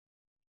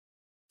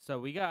 So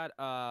we got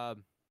the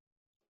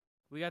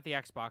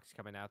Xbox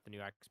coming out, the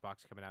new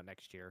Xbox coming out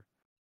next year.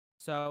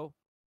 So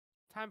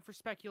time for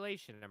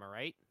speculation, am I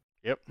right?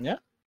 Yep. Yeah.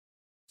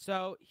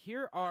 So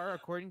here are,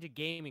 according to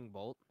Gaming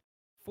Bolt,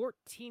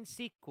 14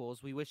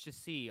 sequels we wish to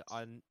see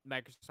on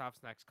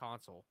Microsoft's next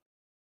console.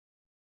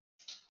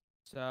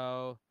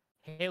 So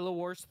Halo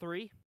Wars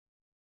 3.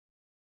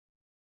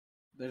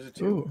 There's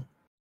a Ooh.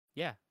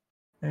 Yeah.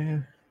 Yeah.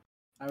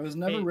 I was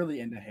never Hey. really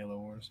into Halo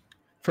Wars.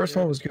 First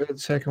one was good.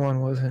 Second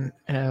one wasn't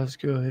as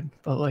good,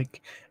 but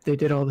like they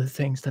did all the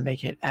things to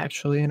make it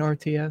actually an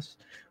RTS,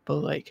 but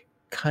like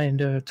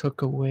kind of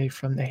took away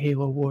from the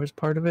Halo Wars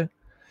part of it.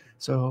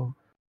 So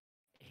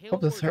Halo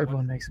hope the Wars third 1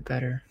 one makes it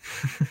better.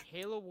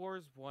 Halo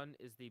Wars 1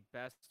 is the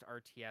best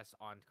RTS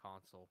on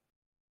console.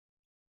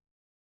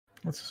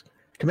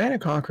 Command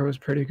and Conquer was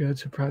pretty good,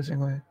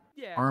 surprisingly.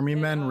 Yeah. Army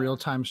and, Men Real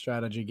Time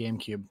Strategy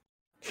GameCube.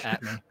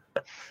 At me.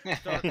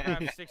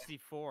 StarCraft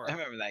 64. I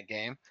remember that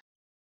game.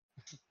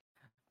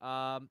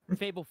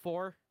 Fable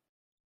 4.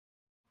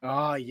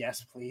 Oh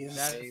yes, please.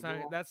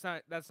 That's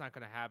not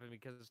gonna happen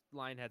because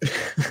Lionhead's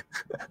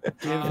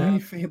Give me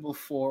Fable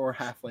 4 or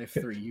Half-Life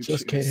 3. You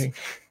Just choose. kidding.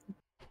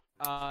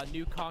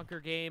 new Conquer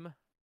game.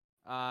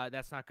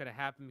 That's not gonna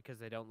happen because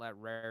they don't let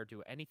Rare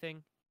do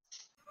anything.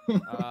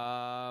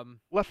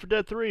 Left 4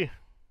 Dead 3.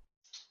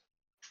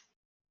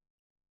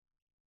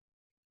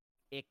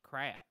 It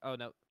crashed. Oh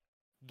no,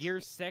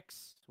 Gears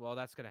 6. Well,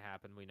 that's gonna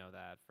happen. We know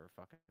that for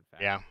fucking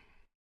fact. Yeah.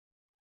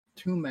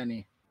 Too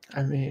many.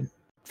 I mean,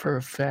 for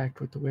a fact,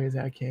 with the way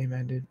that game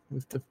ended,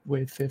 with the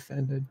way Fifth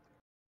ended,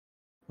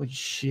 holy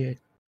shit.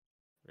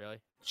 Really?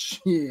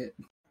 Shit.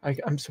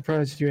 I'm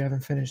surprised you haven't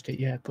finished it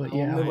yet, but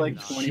yeah, Only like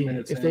holy 20 shit.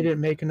 minutes If they in. didn't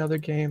make another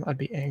game, I'd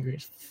be angry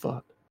as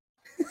fuck.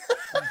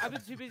 I've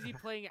been too busy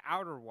playing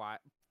Outer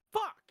Wilds.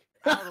 Fuck!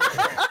 Outer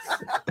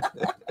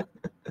Wilds.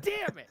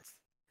 Damn it!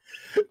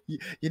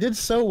 You did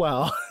so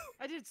well.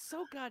 I did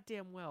so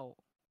goddamn well.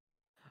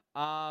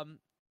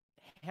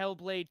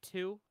 Hellblade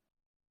 2.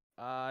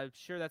 I'm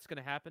sure that's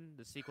gonna happen.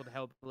 The sequel to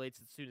Hellblade: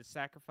 Senua's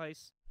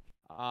Sacrifice.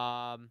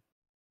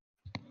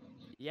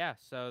 Yeah,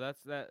 so that's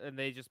that, and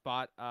they just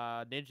bought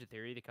Ninja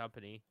Theory, the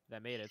company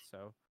that made it.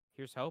 So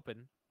here's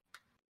hoping.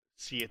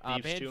 Sea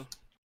of Thieves 2.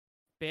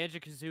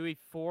 Banjo-Kazooie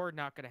 4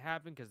 not gonna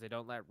happen because they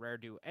don't let Rare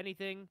do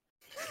anything.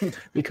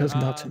 Because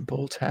nuts and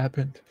bolts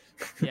happened.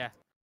 Yeah,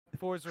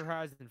 Forza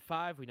Horizon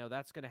 5, we know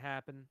that's gonna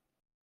happen.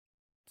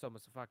 It's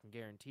almost a fucking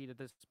guaranteed at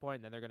this point.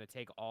 And then they're gonna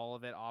take all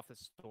of it off the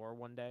store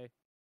one day.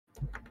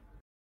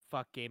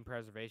 Fuck game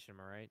preservation,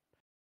 am I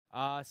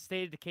right?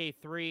 State of Decay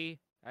 3.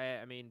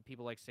 I mean,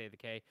 people like State of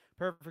Decay.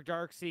 Perfect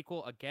Dark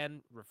sequel,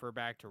 again, refer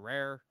back to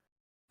Rare.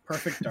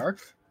 Perfect Dark?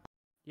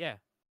 Yeah.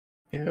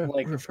 Yeah,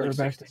 Like refer like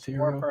back to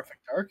 64 Zero. Perfect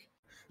Dark?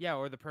 Yeah,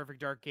 or the Perfect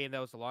Dark game that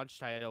was the launch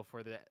title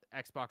for the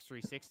Xbox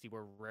 360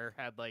 where Rare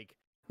had like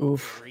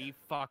Oof. 3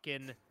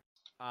 fucking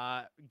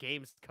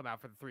games come out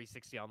for the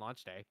 360 on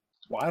launch day.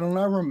 Why don't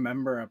I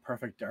remember a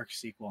Perfect Dark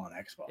sequel on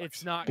Xbox?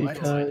 It's not What?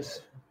 good.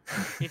 Because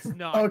It's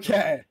not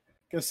Okay.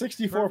 Because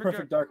 64 Perfect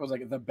Perfect Dark was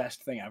like the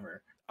best thing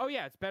ever. Oh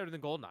yeah, it's better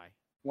than GoldenEye.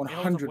 100%. It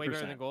holds up way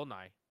better than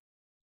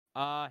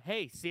GoldenEye.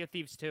 Hey, Sea of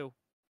Thieves 2.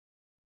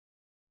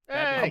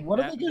 That'd Hey! be- What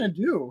are that- they going to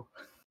do?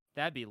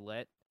 That'd be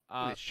lit. It's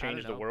I don't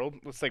changed the know. world.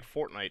 Looks like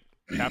Fortnite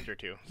Chapter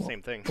 2.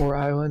 Same thing. more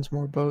islands,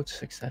 more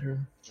boats,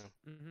 etc.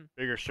 Mm-hmm.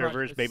 Bigger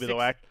servers. Maybe they'll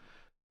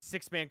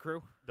 6-man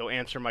crew. they'll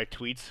answer my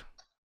tweets.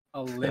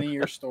 A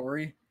linear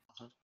story?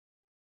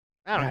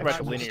 I don't know Yeah, about the it's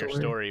a linear story.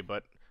 story,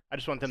 but I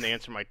just want them to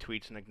answer my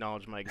tweets and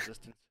acknowledge my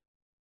existence.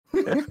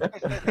 You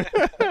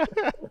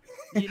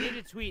need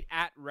to tweet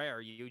at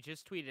Rare. You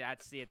just tweeted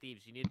at Sea of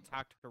Thieves. You need to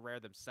talk to Rare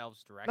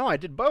themselves directly. No, I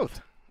did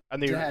both.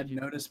 And they Dad,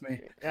 notice me.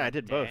 yeah, I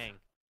did both. Dang.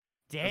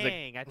 was like-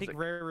 Dang. I was think like-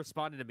 Rare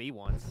responded to me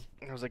once.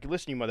 I was like,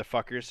 listen, you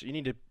motherfuckers, you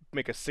need to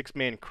make a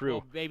 6-man crew.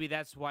 Well, maybe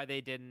that's why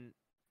they didn't.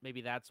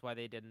 Maybe that's why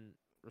they didn't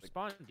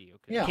respond to you.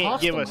 'cause Yeah, can't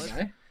hostile, give us- my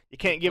guy. You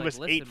can't give like, us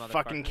listen, 8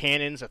 fucking motherfucker.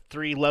 cannons, a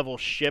 3-level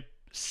ship,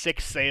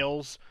 6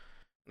 sails,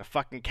 and a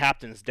fucking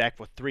captain's deck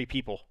with 3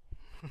 people.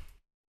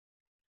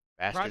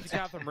 Bastards. Project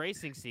Gotham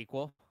Racing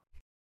sequel.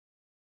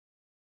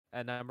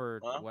 A number,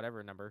 Huh?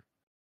 whatever number.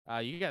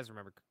 You guys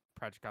remember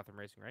Project Gotham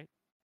Racing, right?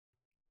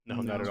 No,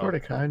 No. not at all. Sort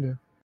of, kind of.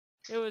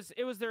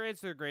 It was their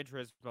answer to Gran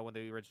Turismo when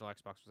the original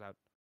Xbox was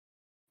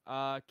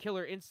out.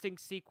 Killer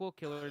Instinct sequel.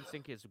 Killer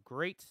Instinct is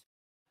great,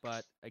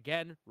 but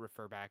again,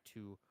 refer back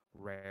to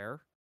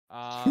Rare.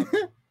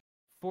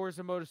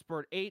 Forza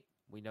Motorsport 8.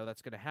 We know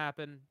that's gonna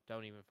happen.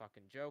 Don't even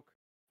fucking joke.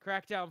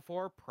 Crackdown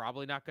 4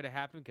 probably not gonna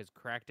happen because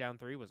Crackdown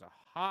 3 was a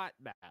hot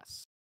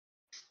mess.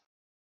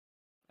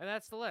 And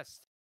that's the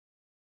list.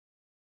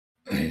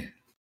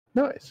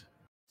 Nice.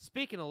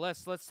 Speaking of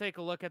lists, let's take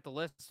a look at the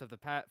list of the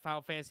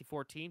Final Fantasy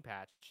 14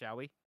 patch, shall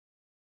we?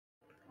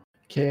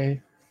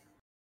 Okay.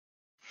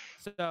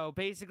 So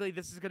basically,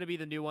 this is going to be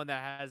the new one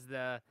that has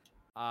the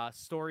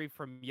story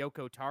from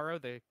Yoko Taro,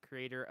 the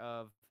creator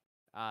of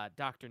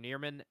Dr.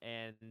 Nearman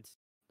and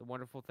the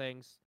wonderful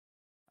things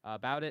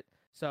about it.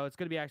 So it's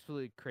going to be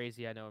absolutely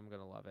crazy. I know I'm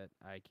going to love it.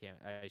 I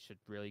should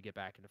really get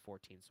back into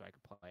 14 so I can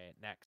play it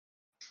next.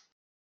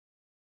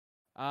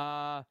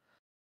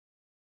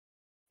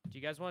 Do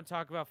you guys want to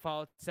talk about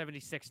Fallout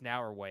 76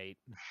 now or wait?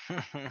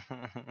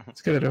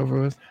 Let's get it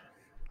over with.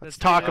 Let's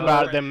get talk it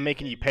about over. them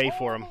making you pay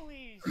for them.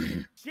 Holy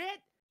shit! They're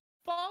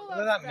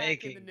Fallout's not back in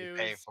making the you news.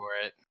 pay for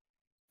it.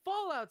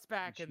 Fallout's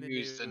back in the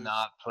news. Choose to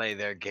not play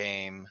their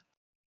game.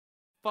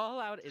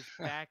 Fallout is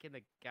back in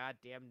the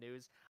goddamn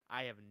news.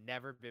 I have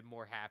never been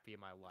more happy in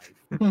my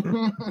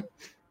life.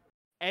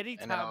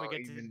 Anytime know, we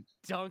get even-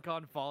 to dunk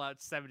on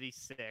Fallout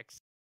 76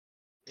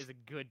 is a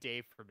good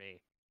day for me.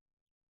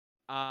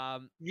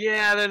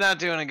 Yeah, they're not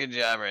doing a good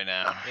job right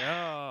now.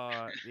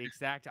 No, the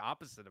exact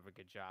opposite of a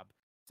good job.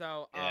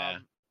 So, Yeah.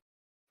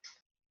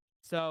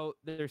 So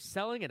they're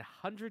selling a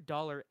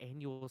 $100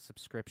 annual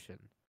subscription.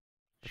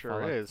 to Sure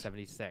Fallout is.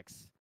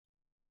 76,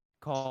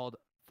 called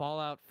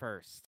Fallout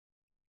First.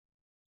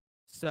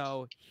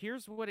 So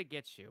here's what it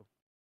gets you.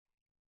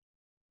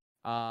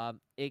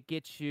 It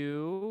gets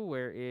you.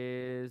 Where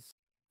is?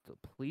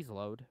 Please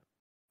load.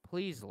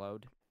 Please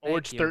load. Or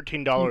it's Thank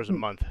you. $13 a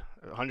month.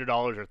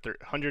 $100 or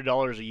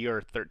 $100 a year,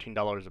 or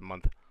 $13 a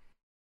month.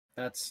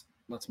 That's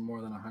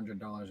more than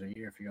 $100 a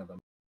year if you go the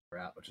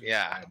route, which is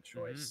Yeah. a bad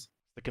choice.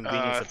 The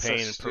convenience of It's so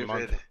paying per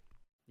month. stupid.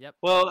 Yep.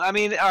 Well, I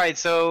mean, all right.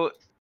 So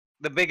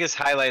the biggest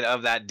highlight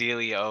of that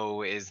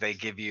dealio is they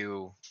give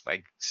you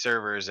like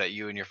servers that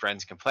you and your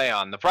friends can play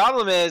on. The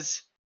problem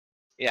is,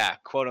 yeah,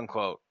 quote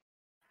unquote,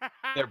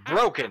 they're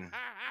broken.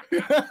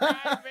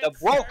 They're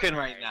broken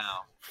right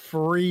now.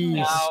 Free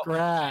Now,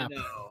 scrap.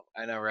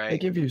 I know, They right?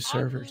 give you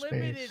server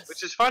Unlimited space.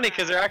 Which is funny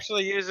because they're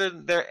actually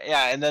using their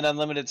and then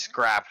unlimited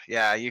scrap.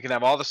 Yeah, you can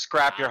have all the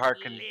scrap your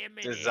heart can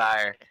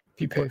desire.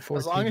 If you pay 14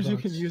 As long as you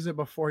can bucks. use it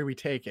before we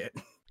take it.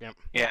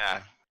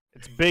 Yeah.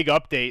 It's a big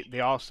update. They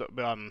also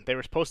they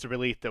were supposed to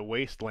release the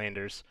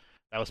Wastelanders.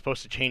 That was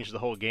supposed to change the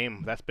whole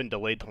game. That's been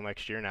delayed till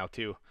next year now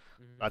too.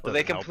 That Well,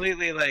 they doesn't help.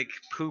 completely like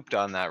pooped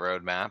on that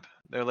roadmap.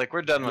 They're like,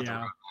 we're done with the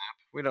Yeah. roadmap.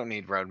 We don't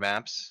need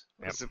roadmaps.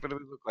 Yep. What do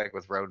we look like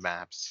with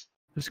roadmaps?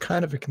 There's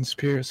kind of a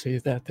conspiracy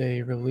that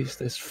they released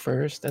this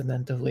first and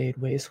then delayed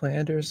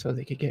Wastelanders so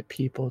they could get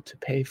people to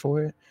pay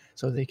for it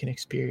so they can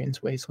experience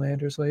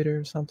Wastelanders later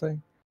or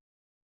something.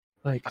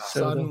 Like, so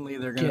they'll Suddenly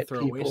they're going to get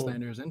throw people-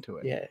 Wastelanders into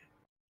it. yeah.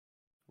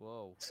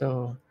 Whoa.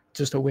 So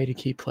just a way to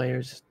keep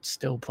players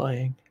still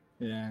playing.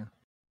 Yeah.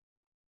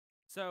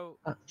 So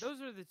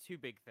those are the two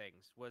big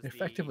things. Was They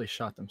effectively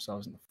shot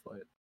themselves in the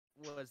foot.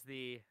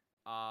 the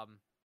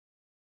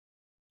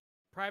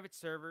private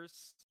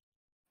servers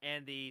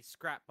and the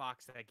scrap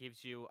box that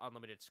gives you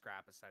unlimited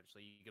scrap.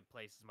 Essentially, you can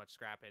place as much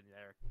scrap in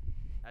there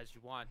as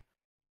you want.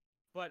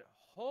 But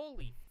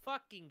holy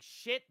fucking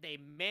shit, they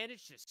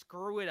managed to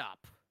screw it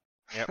up.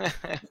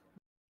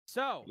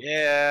 So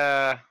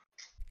Yeah.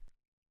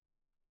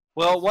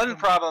 Well, one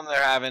problem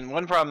they're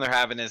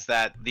having is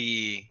that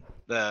the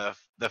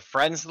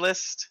friends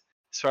list,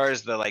 as far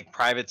as the like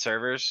private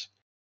servers,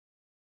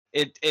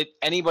 it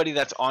anybody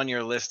that's on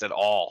your list at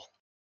all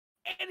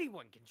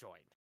anyone can join,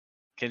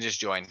 can just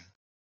join.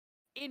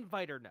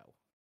 invite or no.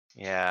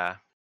 Yeah.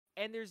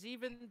 And there's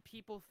even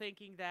people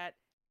thinking that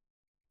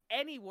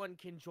anyone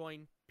can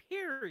join,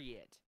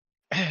 period.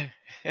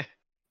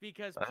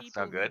 Because That's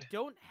people not good. who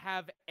don't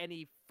have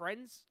any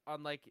friends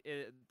on like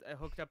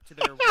hooked up to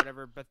their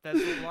whatever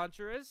Bethesda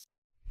launcher is,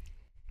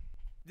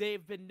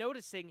 they've been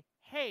noticing,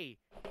 hey,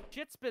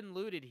 shit's been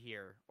looted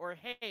here, or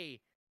hey,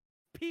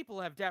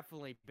 people have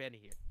definitely been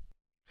here.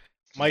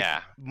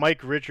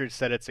 Mike Richards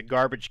said it's a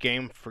garbage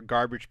game for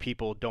garbage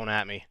people. Don't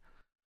at me.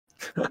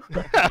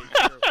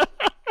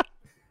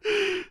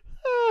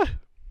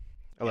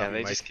 Yeah,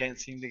 they just can't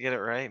seem to get it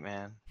right,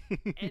 man.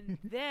 and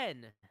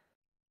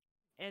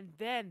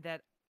then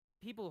that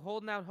people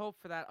holding out hope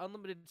for that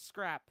unlimited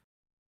scrap.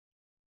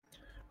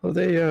 Well,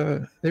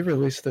 they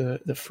released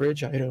the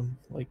fridge item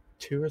like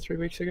 2 or 3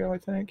 weeks ago, I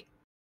think.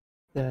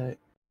 That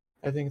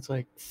I think it's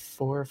like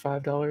 $4 or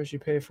 $5 you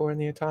pay for in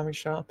the Atomic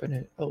Shop, and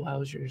it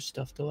allows your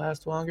stuff to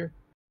last longer.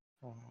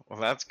 Well,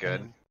 that's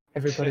good. And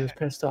everybody was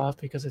pissed off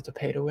because it's a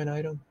pay-to-win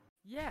item.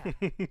 Yeah.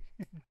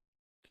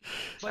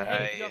 But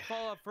hey, if you got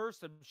Fallout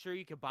first, I'm sure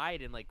you could buy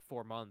it in like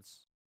 4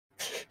 months.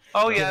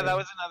 Oh yeah, that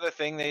was another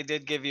thing. They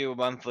did give you a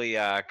monthly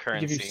They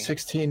currency. give you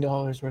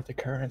 $16 worth of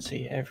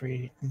currency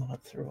every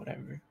month or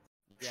whatever.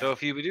 So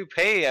if you do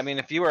pay, I mean,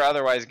 if you were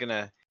otherwise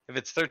gonna, if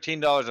it's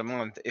 $13 a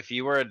month, if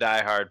you were a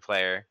diehard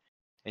player,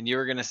 and you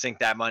were gonna sink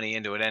that money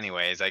into it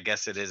anyways, I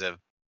guess it is a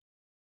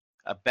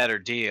better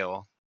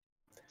deal.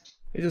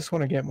 They just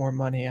want to get more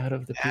money out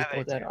of the Yeah,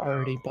 people they that do.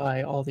 already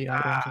buy all the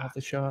items off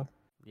the shop.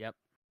 Yep.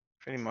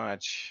 Pretty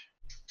much.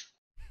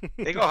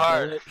 They go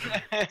hard.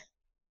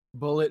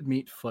 Bullet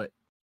meat foot.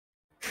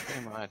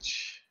 Pretty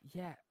much.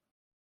 Yeah.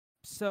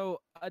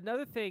 So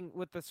another thing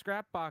with the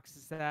scrap box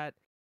is that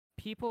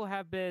people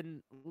have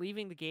been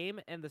leaving the game,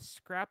 and the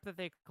scrap that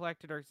they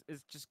collected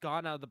is just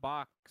gone out of the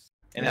box.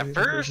 And Yeah, at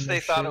they're first losing they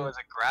their thought it shit. was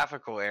a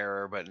graphical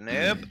error, but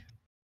nope.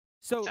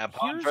 So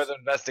Upon here's, further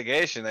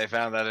investigation, they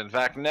found that in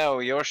fact, no,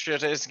 your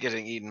shit is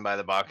getting eaten by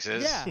the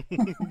boxes. yeah.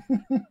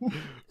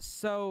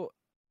 So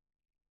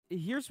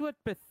here's what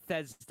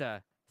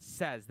Bethesda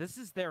says. This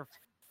is their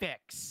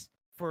fix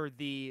for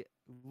the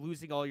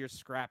losing all your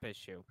scrap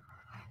issue.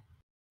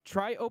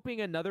 Try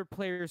opening another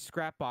player's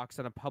scrap box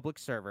on a public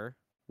server,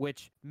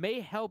 which may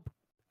help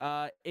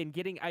in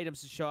getting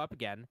items to show up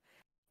again.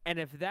 And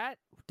if that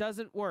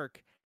doesn't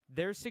work,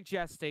 they're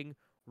suggesting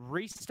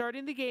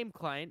restarting the game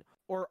client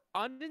or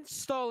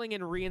uninstalling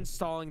and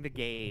reinstalling the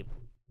game.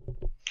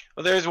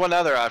 Well, there's one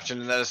other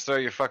option, and that is throw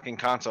your fucking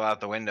console out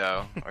the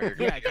window or your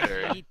Yeah,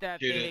 computer. just eat that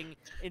Shoot it. thing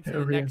into Yeah,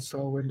 the next.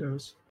 reinstall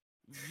Windows.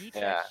 Yeet Yeah.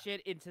 that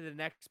shit into the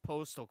next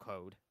postal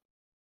code.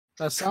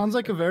 That sounds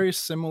like a very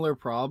similar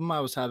problem I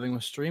was having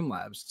with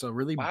Streamlabs. It's a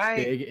really Why?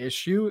 big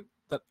issue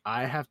that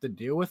I have to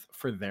deal with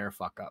for their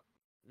fuck up.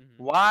 Mhm.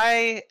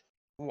 Why?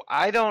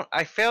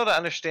 I fail to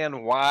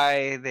understand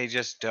why they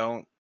just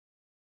don't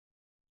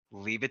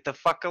leave it the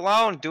fuck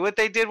alone. Do what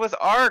they did with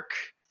Ark.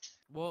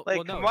 Well, Like,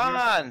 well, no, come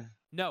here's- on.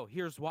 No,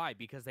 here's why.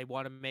 Because they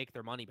want to make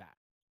their money back.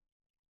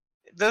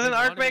 Doesn't They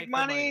Ark wanna make make their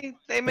money. money?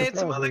 They They're made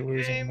some probably other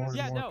losing games. more and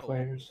Yeah, more no.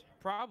 players.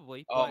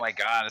 Probably. Oh but- my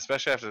god,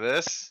 especially after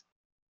this.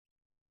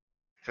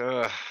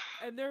 Ugh.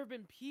 And there have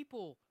been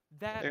people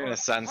that They're are gonna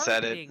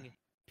sunset it. targeting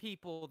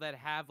people that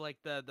have like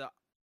the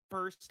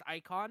first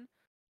icon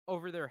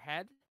over their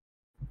head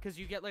because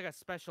you get like a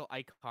special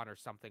icon or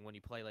something when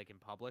you play like in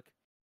public.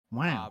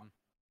 Wow.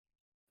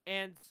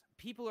 And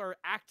people are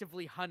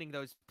actively hunting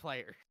those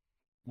players.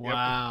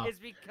 Wow. It's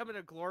becoming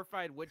a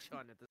glorified witch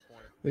hunt at this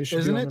point. They should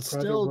Isn't be on it the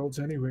private still- worlds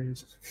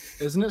anyways.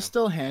 Isn't it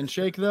still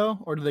Handshake though,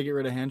 or did they get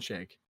rid of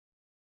Handshake?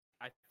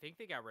 I think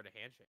they got rid of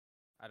Handshake.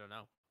 I don't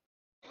know.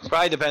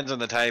 Probably depends on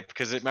the type,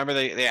 because remember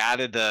they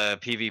added the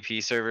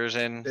PvP servers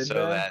in, Did so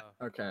they? that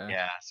Okay.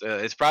 yeah, so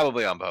it's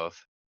probably on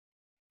both.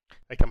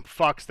 Like them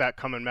fucks that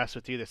come and mess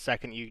with you the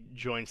second you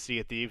join Sea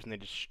of Thieves, and they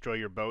destroy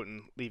your boat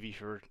and leave you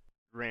for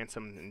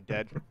ransom and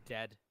dead.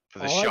 Dead. For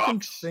the All I can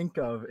shocks. think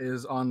of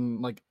is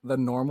on like the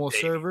normal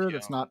Baby server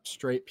that's Joe. not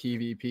straight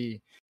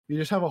PvP. You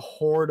just have a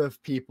horde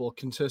of people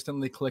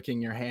consistently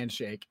clicking your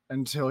handshake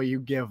until you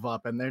give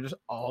up, and they're just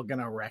all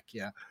gonna wreck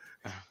you.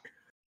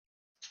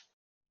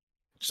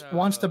 Just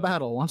wants to So-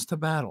 battle, wants to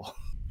battle.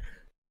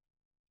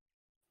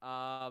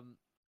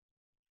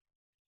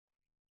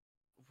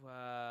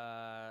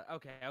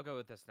 Okay, I'll go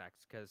with this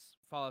next because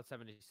Fallout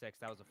 76,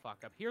 that was a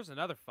fuck up. Here's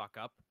another fuck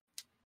up.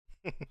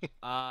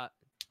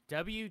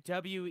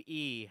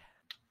 WWE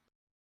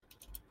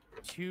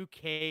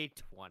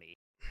 2K20.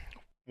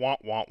 Wah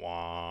wah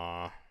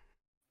wah.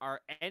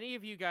 Are any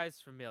of you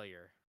guys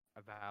familiar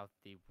about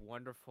the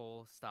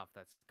wonderful stuff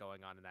that's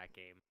going on in that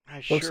game? I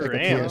Looks sure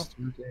like a am.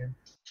 PS2 game.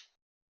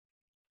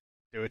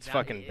 Dude, it's Now,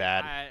 fucking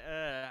bad.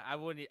 I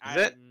wouldn't.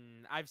 it?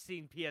 I've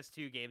seen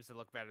PS2 games that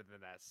look better than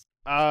this.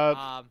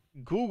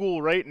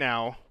 Google right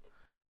now.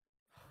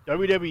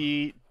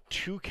 WWE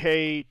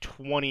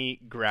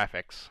 2K20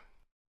 graphics.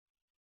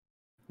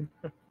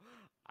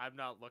 I'm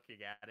not looking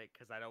at it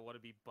because I don't want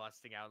to be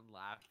busting out in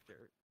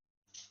laughter.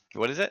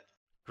 What is it?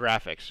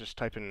 Graphics. Just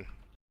type in.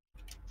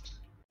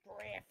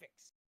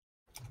 Graphics.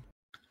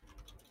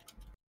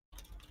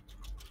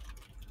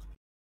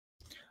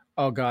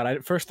 Oh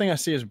god, first thing I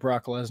see is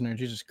Brock Lesnar.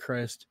 Jesus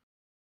Christ.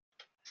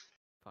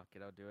 Fuck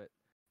it, I'll do it.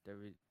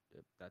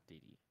 .dd.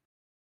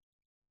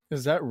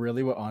 Is that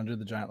really what Andre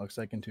the Giant looks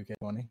like in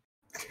 2K20?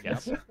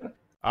 Yes.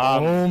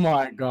 Oh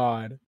my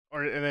god.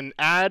 And then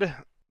add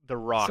the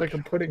Rock. It's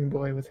like a pudding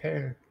boy with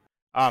hair.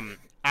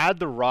 Add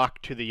the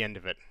Rock to the end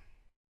of it.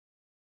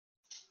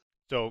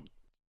 So,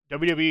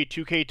 WWE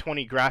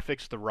 2K20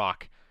 graphics, the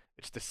Rock.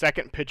 It's the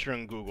second picture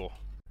in Google.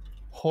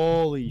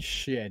 Holy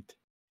shit.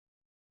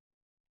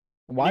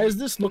 Why does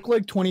this look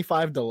like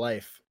 25 to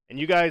life? And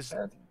you guys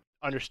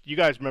you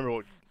guys remember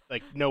what,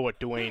 like, know what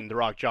Dwayne the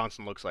Rock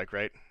Johnson looks like,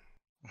 right?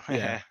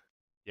 Yeah.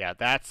 Yeah,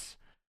 that's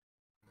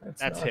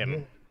not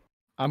him.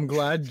 I'm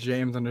glad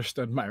James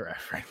understood my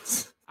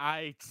reference.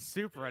 I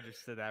super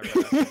understood that.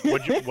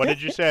 Right What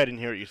did you say? I didn't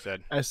hear what you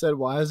said. I said,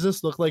 why does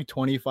this look like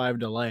 25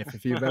 to life?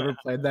 If you've ever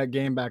played that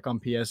game back on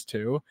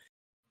PS2,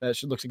 that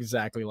shit looks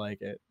exactly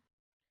like it.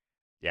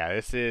 Yeah,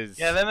 this is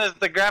Yeah, then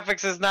the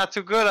graphics is not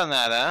too good on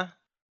that, huh?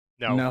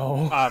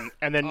 no.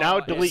 And then now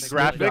Oh, delete it's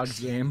like Dog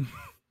graphics. game.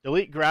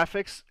 Delete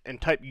graphics and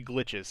type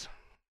glitches.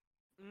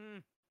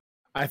 Mm,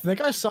 I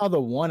think I saw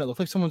the one. It looked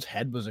like someone's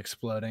head was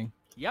exploding.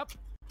 yep.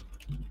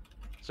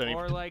 So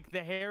Or like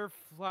the hair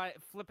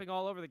flipping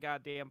all over the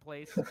goddamn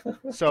place.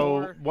 so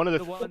or one of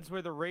the ones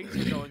where the rings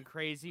are going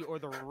crazy, or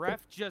the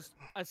ref just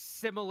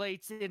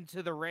assimilates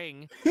into the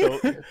ring. So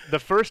the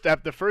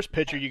first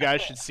picture you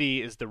guys should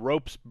see is the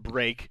ropes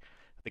break.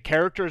 The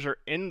characters are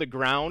in the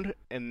ground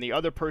and the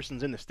other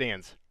person's in the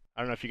stands.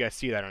 I don't know if you guys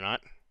see that or not.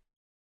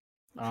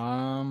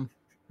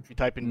 If you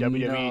type in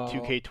WWE No.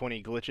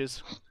 2K20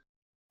 glitches.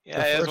 Yeah,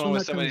 The there's first one one where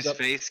that comes somebody's up-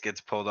 face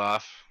gets pulled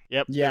off.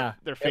 Yep. Yeah.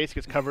 Their face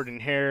gets covered in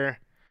hair.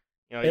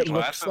 You know, It you- Oh,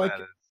 looks that's what like-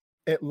 that is.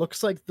 It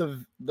looks like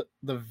the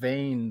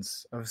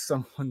veins of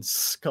someone's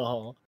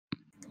skull.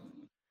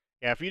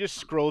 yeah, if you just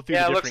scroll through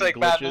Yeah, the it looks different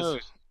like bad glitches.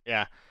 news.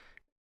 Yeah.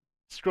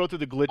 Scroll through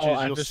the glitches, Oh,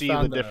 I you'll just see the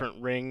found the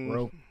different ring.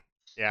 rope.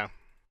 Yeah.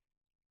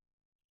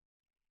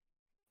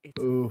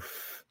 It's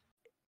Oof.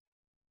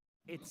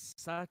 it's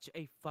such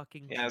a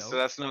fucking Yeah, joke. so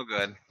that's no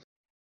good.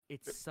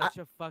 It's such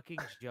a fucking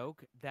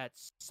joke that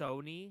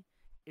Sony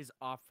is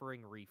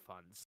offering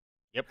refunds.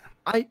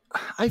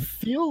 I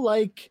feel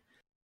like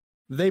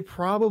they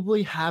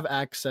probably have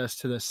access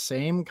to the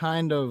same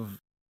kind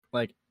of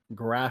like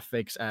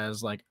graphics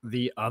as like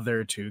the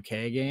other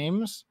 2K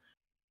games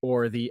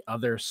or the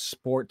other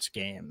sports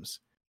games.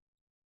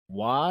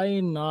 Why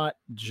not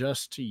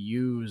just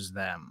use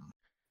them?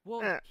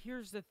 Well, Eh.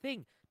 here's the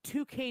thing.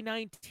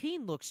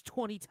 2K19 looks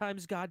 20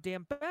 times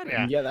goddamn better.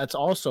 Yeah. Yeah, that's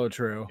also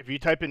true. If you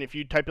type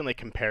in like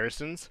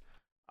comparisons,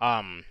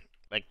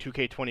 like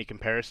 2K20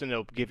 comparison,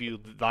 it'll give you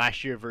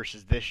last year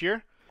versus this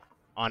year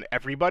on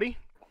everybody.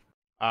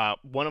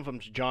 One of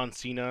them's John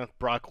Cena,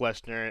 Brock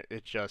Lesnar.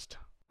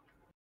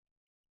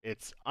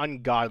 It's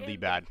ungodly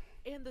And bad.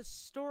 And the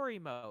story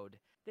mode.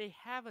 They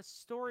have a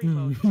story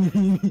mode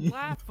that is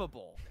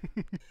laughable.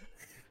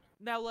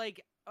 Now,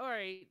 like,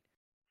 alright,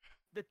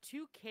 the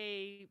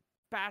 2K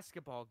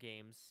basketball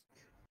games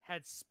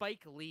had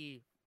Spike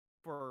Lee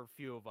for a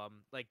few of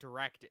them, like,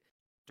 direct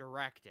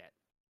it.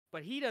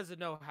 But he doesn't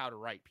know how to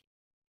write.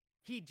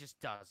 He just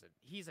doesn't.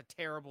 He's a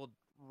terrible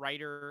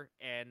writer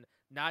and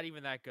not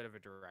even that good of a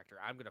director.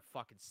 I'm gonna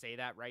fucking say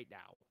that right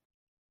now.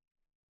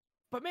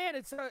 But man,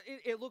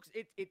 it looks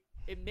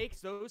it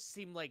makes those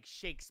seem like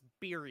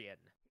Shakespearean.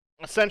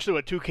 Essentially,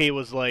 what 2K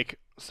was like.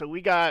 So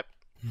we got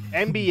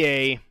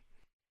NBA,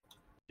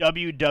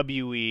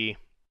 WWE.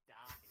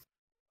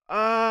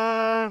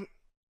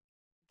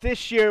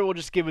 This year we'll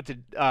just give it to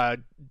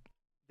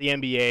the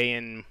NBA,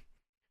 and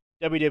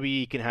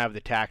WWE can have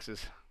the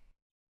taxes.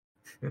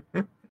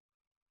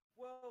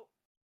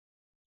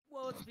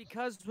 Well, it's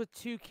because with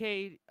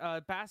 2K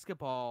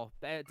basketball,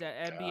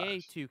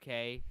 NBA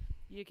 2K,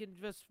 you can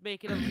just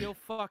make it a real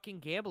fucking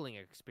gambling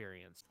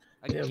experience,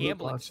 a Yeah, loot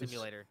gambling boxes.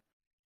 simulator.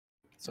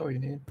 That's all you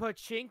need.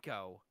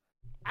 Pachinko,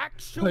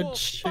 actual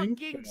fucking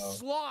Pachinko.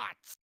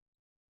 slots.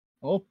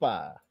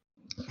 Opa.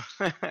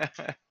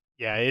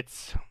 Yeah,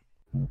 it's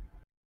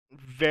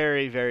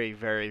very, very,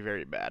 very,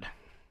 very bad.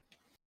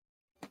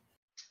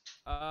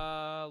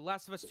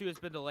 Last of Us 2 has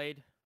been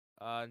delayed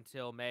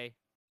until May,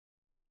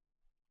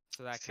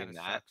 so that Seen kind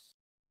of that.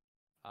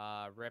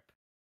 sucks. Rip.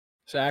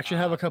 So I actually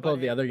have a couple but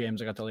of the it- other games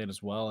that got delayed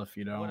as well. If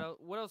you don't,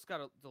 What else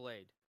got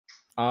delayed?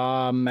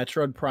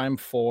 Metroid Prime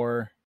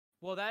 4.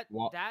 Well, that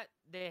Wha-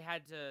 they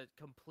had to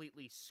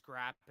completely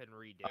scrap and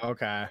redo.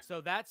 Okay.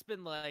 So that's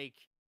been like,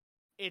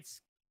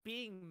 it's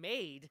being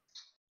made.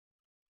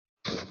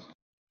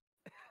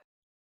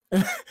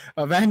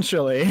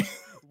 Eventually.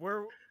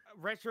 We're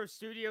Retro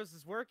Studios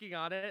is working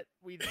on it.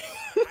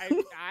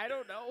 I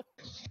don't know.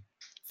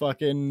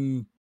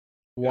 Fucking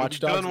Watch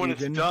done Dogs when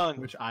it's Legion, done.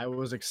 which I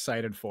was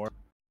excited for.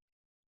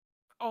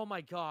 Oh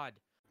my god.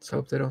 Let's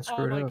hope they don't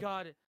screw Oh my it up.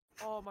 god.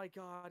 Oh my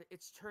god.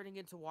 It's turning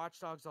into Watch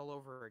Dogs all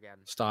over again.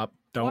 Stop.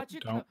 Don't. Watch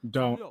it Don't. co-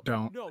 Don't. No,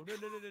 Don't.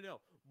 No.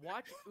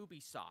 Watch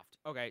Ubisoft.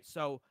 Okay,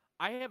 so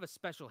I have a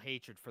special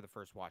hatred for the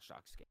first Watch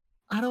Dogs game.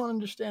 I don't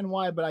understand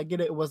why, but I get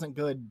it. It wasn't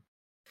good.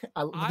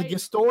 I- The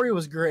story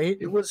was great.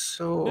 It was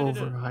so No.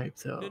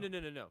 overhyped though.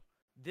 No.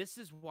 This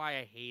is why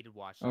I hated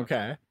Watch Dogs.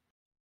 Okay.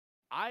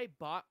 I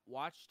bought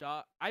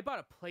I bought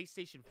a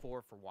PlayStation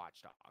 4 for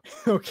Watch Dogs.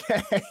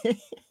 Okay.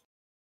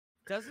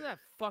 Doesn't that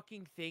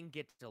fucking thing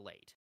get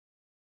delayed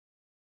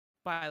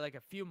by like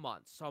a few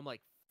months? So I'm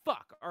like,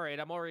 fuck. All right,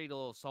 I'm already a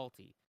little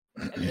salty.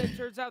 And then it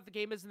turns out the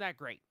game isn't that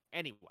great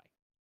anyway.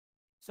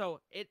 So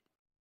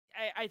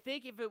I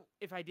think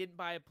if I didn't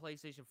buy a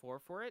PlayStation 4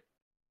 for it,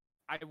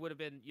 I would have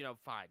been,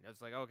 fine. I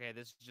was like, okay,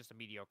 this is just a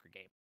mediocre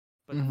game.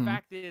 But Mhm. the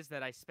fact is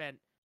that I spent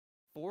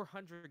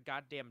 $400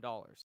 goddamn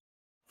dollars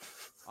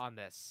on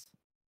this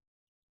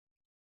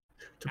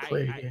To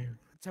play a I- game.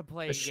 to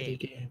play A a shitty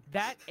game. game.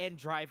 That and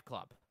Drive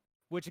Club,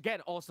 which again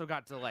also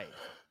got delayed.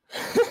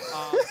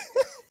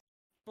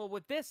 But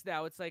with this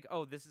now, it's like,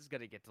 oh, this is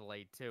gonna get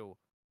delayed too.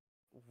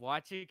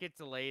 Watch it get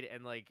delayed,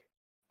 and like,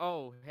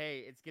 oh, hey,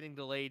 it's getting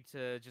delayed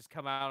to just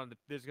come out, and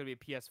there's gonna be a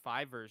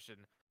PS5 version.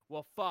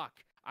 Well,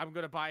 fuck, I'm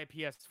gonna buy a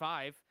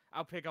PS5.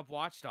 I'll pick up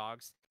Watch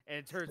Dogs, and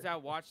it turns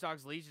out Watch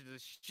Dogs Legion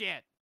is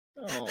shit.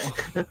 Oh.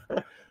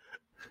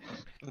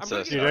 I'm So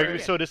gonna get Dude, that could burned. be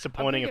so I'm gonna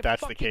disappointing if get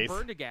that's the fucking case.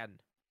 Burned again.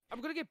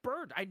 I'm gonna get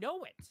burned. I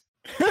know it.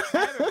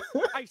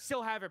 I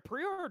still have it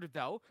pre-ordered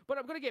though, but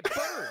I'm gonna get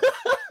burned.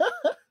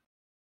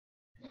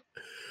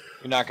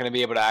 You're not going to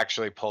be able to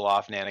actually pull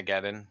off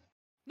Nanageddon.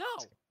 No,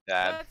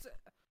 Dad.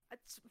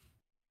 that's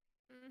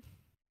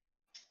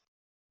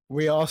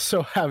We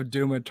also have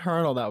Doom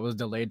Eternal that was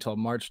delayed till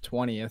March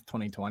 20th,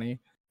 2020.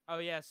 oh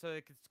yeah, so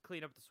it could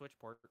clean up the Switch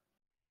port.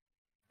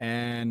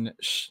 And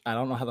I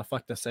don't know how the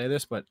fuck to say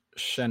this, but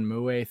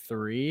Shenmue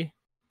 3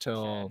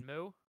 till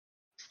Shenmue.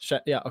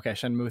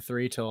 Shenmue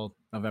 3 till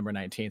November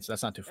 19th. So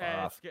that's not too far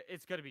off.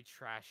 It's gonna be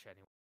trash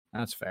anyway.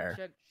 That's fair.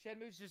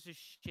 Shenmue's just a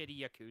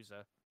shitty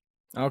Yakuza.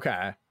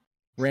 Okay.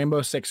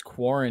 Rainbow Six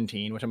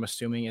Quarantine, which I'm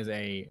assuming is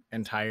a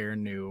entire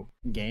new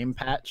game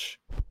patch.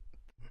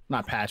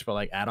 Not patch, but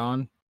like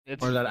add-on.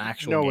 It's, Or is that an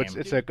actual no, game?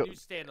 it's new, a new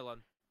standalone.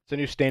 it's a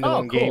new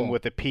standalone game cool.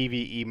 with a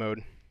PVE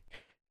mode.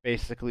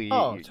 Basically,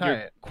 Oh, you're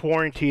tight.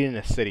 quarantined in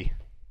a city.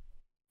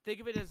 Think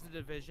of it as the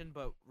Division,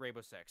 but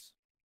Rainbow Six.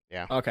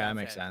 Yeah. Okay, that That's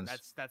makes it.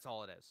 sense. That's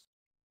all it is.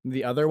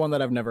 The other one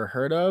that I've never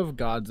heard of,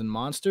 Gods and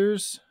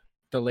Monsters,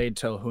 delayed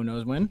till who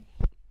knows when.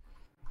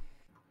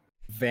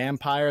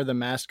 Vampire the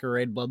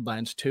Masquerade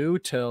Bloodlines 2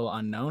 till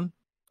unknown.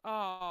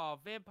 Oh,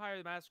 Vampire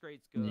the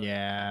Masquerade's good.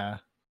 Yeah.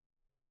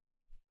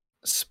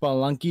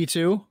 Spelunky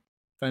 2.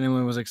 If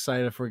anyone was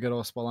excited for good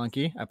old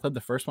Spelunky. I played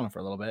the first one for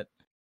a little bit.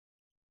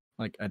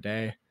 Like a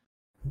day.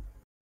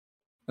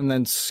 And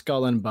then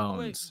Skull and Wait,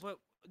 Bones. but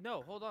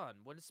no, hold on.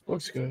 When is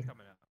Looks Spelunky 2 good.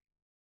 coming out?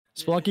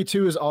 Spelunky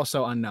 2 is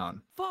also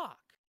unknown. Fuck.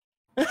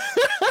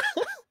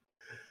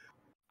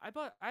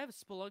 I have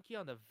Spelunky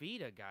on the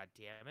Vita, god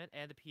damn it,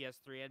 and the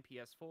PS3 and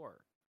PS4.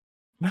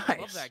 Nice.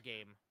 Love that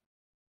game.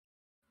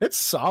 It's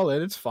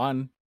solid. It's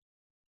fun.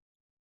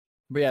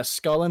 But yeah,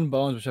 Skull and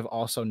Bones, which I've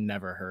also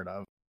never heard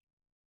of.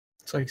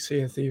 It's like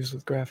Sea of Thieves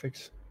with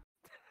graphics.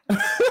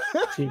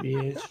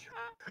 TBH.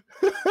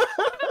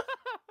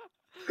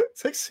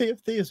 It's like Sea of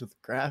Thieves with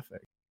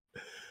graphic.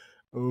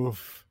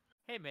 Oof.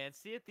 Hey man,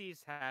 Sea of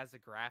Thieves has a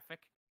graphic.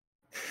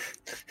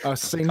 A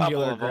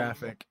singular of 'em.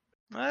 graphic.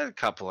 A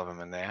couple of them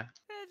in there.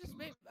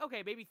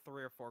 Maybe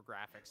 3 or 4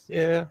 graphics.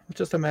 Yeah,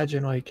 just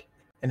imagine like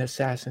an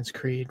Assassin's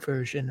Creed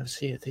version of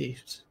Sea of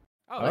Thieves.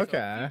 Oh, so a few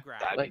Okay.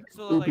 graphics. Like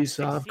So,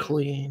 Ubisoft 16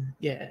 clean.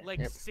 Yeah. Like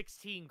Yep.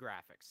 16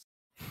 graphics.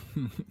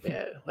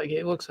 Yeah. Like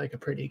it looks like a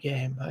pretty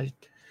game.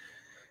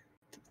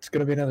 It's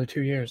gonna be another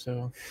 2 years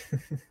though.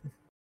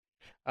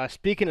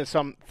 Speaking of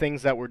some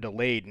things that were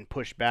delayed and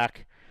pushed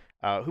back,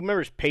 who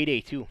remembers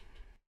Payday 2?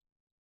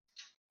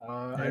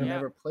 I Yeah.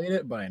 never played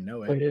it, but I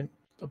know Played it. it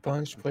a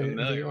bunch. I'm Played it in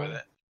familiar VR. with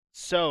it.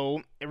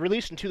 So, it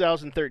released in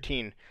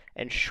 2013,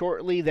 and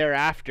shortly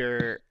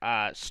thereafter,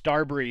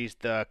 Starbreeze,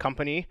 the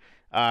company,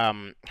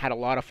 had a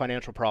lot of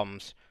financial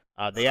problems.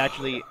 They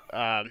actually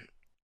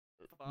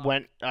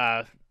went,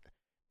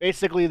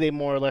 basically, they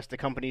more or less, the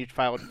company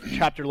filed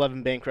Chapter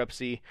 11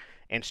 bankruptcy,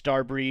 and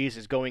Starbreeze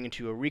is going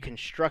into a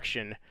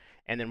reconstruction,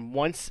 and then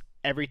once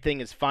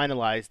everything is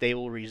finalized, they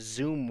will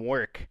resume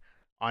work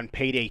on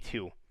Payday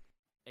 2.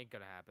 Ain't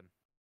gonna happen.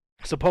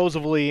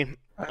 Supposedly,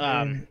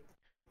 I mean,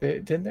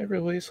 didn't they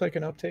release like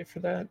an update for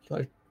that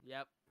like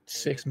Yep.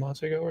 6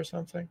 months ago or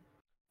something?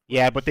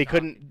 yeah, but they Shocking.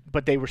 couldn't.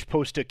 But they were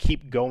supposed to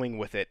keep going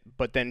with it.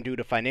 But then, due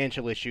to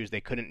financial issues, they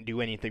couldn't do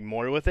anything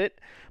more with it.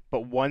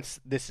 But once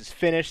this is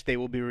finished, they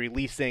will be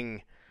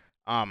releasing.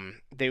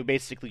 They will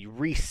basically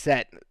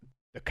reset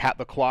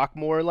the clock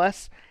more or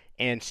less,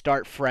 and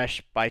start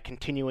fresh by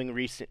continuing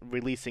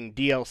releasing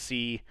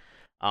DLC,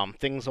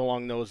 things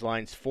along those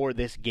lines for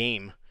this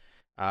game,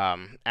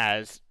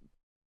 as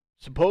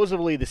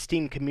supposedly the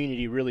Steam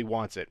community really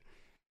wants it.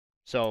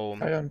 So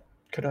Could Yeah,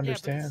 but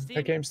understand.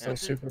 That game's still but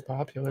the- super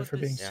popular but for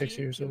the being Steam 6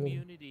 years old.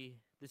 community,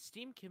 the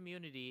Steam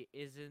community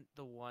isn't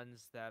the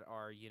ones that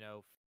are,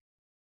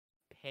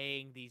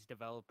 paying these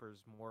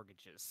developers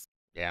mortgages.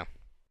 yeah.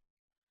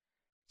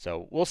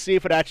 So we'll see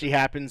if it actually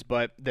happens,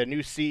 but the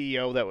new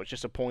CEO that was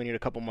just appointed a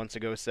couple months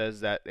ago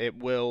says that it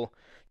will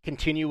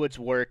continue its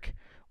work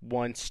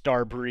once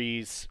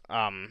Starbreeze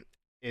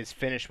is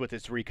finished with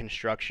its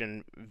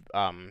reconstruction,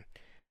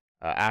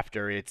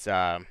 after it's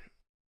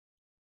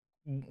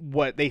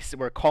what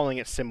were calling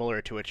it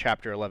similar to a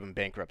Chapter 11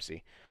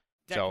 bankruptcy.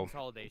 Debt So,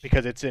 consolidation.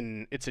 because it's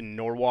in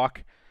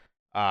Norwalk,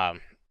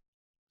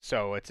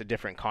 so it's a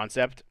different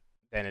concept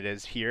than it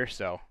is here.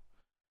 So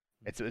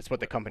it's what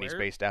the company's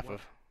based off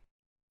of.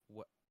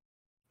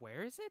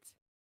 Where is it?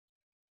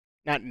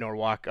 Not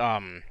Norwalk.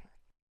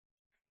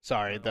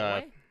 Sorry.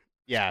 Norway?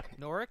 Yeah.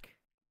 Norwich?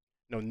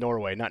 No,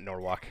 Norway, not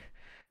Norwalk.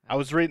 I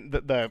was reading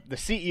the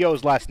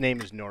CEO's last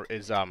name is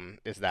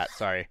that,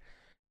 sorry,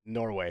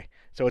 Norway.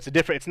 So it's a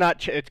different. It's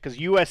not. It's because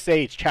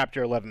USA it's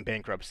Chapter 11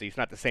 bankruptcy. It's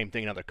not the same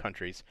thing in other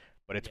countries,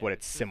 but it's Yeah, what it's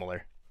it's just-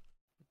 similar.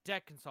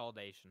 Debt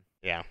consolidation.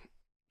 Yeah.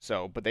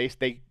 So, but they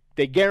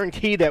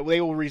guarantee that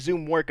they will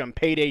resume work on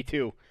Payday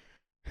 2,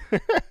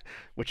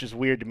 which is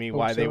weird to me. Hope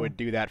Why they so. would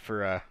do that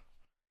for a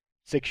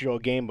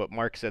 6-year-old game? But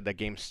Mark said that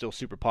game's still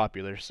super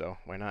popular, so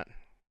why not?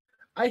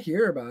 I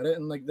hear about it,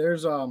 and like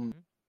there's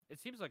It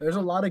seems like there's a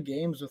fun. lot of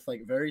games with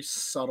like very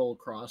subtle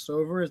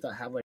crossovers that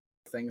have like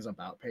things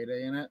about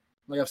Payday in it.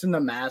 Like I've seen The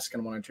Mask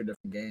in 1 or 2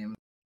 different games.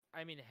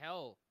 I mean,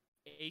 hell,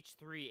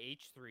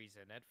 H3's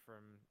in it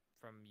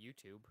from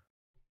YouTube.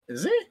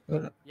 Is he?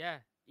 Yeah,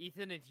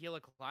 Ethan and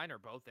Hila Klein are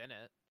both in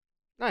it.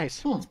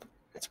 Nice.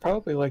 It's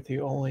probably like the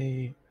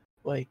only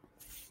like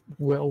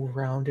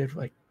well-rounded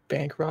like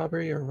bank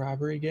robbery or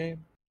robbery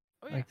game.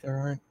 Oh yeah, Like there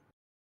aren't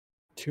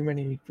too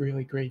many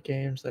really great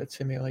games that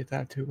simulate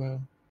that too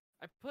well.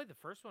 I played the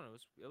first one.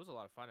 It was a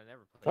lot of fun. I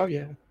never played. Oh the yeah.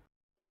 second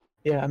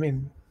Yeah, I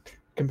mean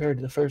compared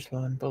to the first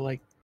one, but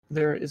like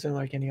there isn't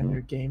like any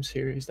other game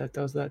series that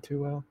does that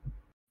too well.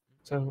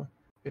 So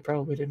they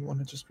probably didn't want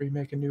to just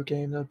remake a new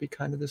game that would be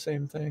kind of the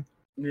same thing.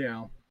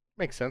 Yeah.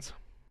 Makes sense.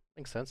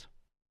 Makes sense.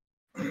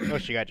 What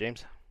else you got,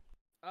 James?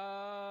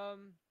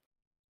 one.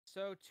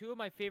 So two of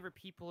my favorite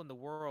people in the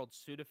world,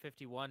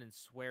 Suda51 and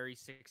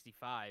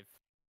Swery65,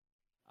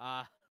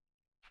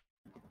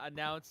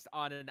 announced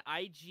on an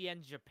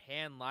IGN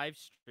Japan live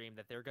stream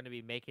that they're going to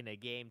be making a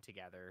game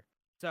together.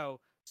 So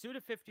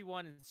Suda51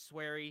 and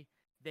Swery,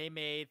 they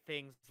made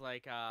things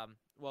like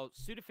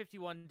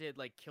Suda51 did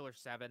like Killer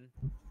 7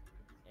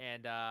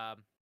 and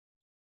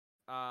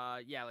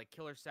like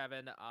Killer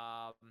 7,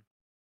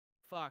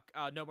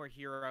 No More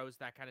Heroes,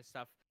 that kind of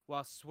stuff.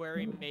 While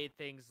Swery made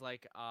things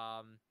like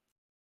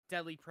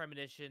Deadly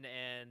Premonition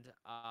and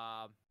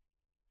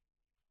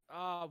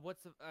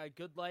what's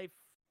Good Life,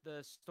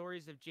 the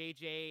stories of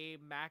J.J.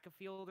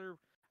 McAfield, or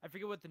I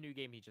forget what the new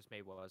game he just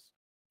made was.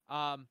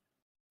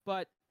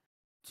 But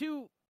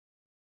two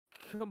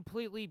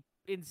completely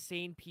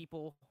insane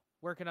people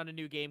working on a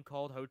new game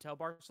called Hotel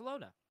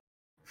Barcelona.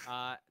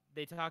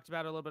 They talked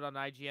about it a little bit on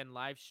IGN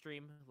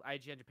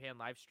Japan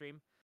live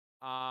stream.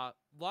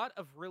 Lot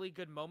of really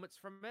good moments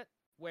from it,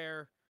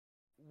 where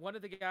one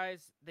of the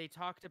guys, they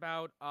talked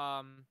about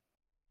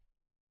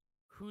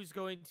who's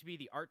going to be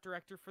the art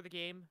director for the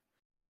game,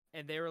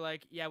 and they were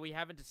like, yeah, we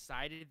haven't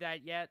decided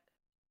that yet.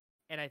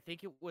 And I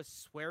think it was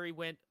Swery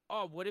went,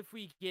 oh, what if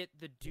we get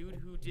the dude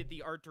who did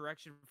the art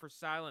direction for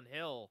Silent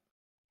Hill?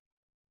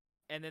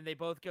 And then they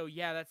both go,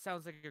 yeah, that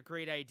sounds like a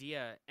great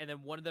idea. And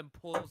then one of them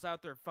pulls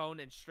out their phone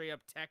and straight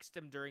up texts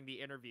him during the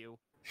interview.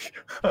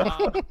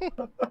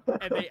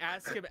 And they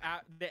ask him.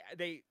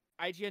 They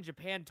IGN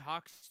Japan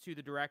talks to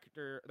the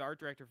director, the art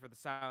director for the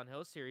Silent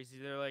Hill series.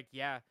 They're like,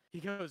 "Yeah." He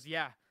goes,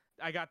 "Yeah,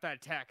 I got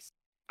that text.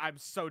 I'm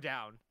so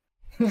down."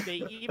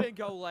 They even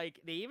go like,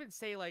 they even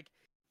say like,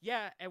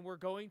 "Yeah, and we're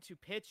going to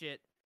pitch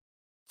it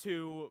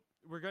to.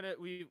 We're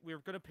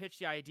gonna pitch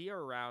the idea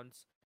around.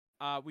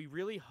 We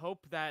really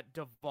hope that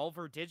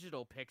Devolver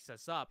Digital picks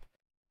us up."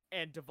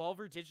 And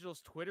Devolver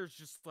Digital's Twitter's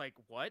just like,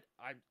 "What?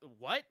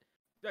 What?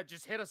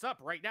 Just hit us up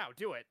right now.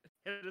 Do it.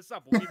 Hit us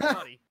up. We'll give you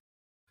money."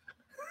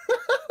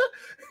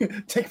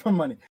 Take my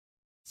money.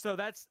 So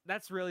that's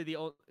really the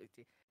old.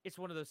 It's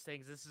one of those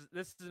things. This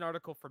is an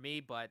article for me,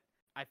 but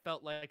I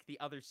felt like the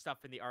other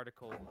stuff in the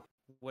article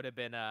would have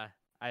been.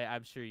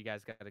 I'm sure you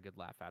guys got a good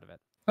laugh out of it.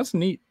 That's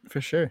neat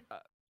for sure.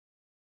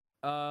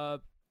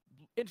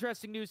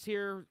 Interesting news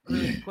here,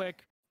 really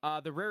quick.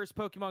 The rarest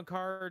Pokemon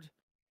card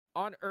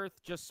on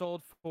Earth just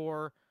sold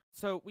for.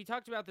 So we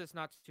talked about this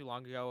not too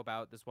long ago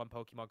about this one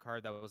Pokemon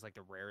card that was like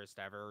the rarest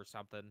ever or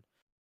something,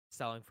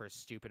 selling for a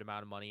stupid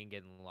amount of money and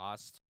getting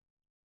lost.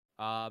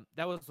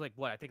 That was like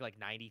what I think like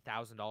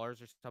 $90,000 or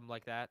something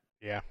like that.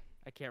 Yeah.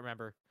 I can't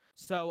remember.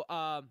 So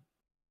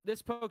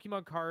this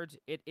Pokemon card,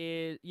 it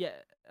is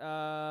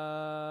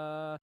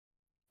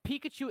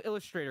Pikachu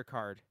Illustrator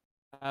card.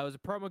 It was a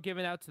promo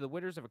given out to the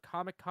winners of a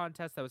comic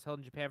contest that was held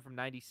in Japan from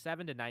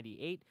 97 to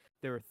 98.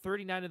 There were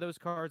 39 of those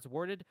cards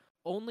awarded.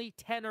 Only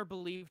 10 are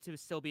believed to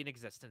still be in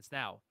existence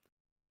now.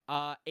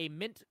 A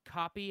mint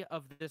copy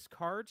of this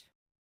card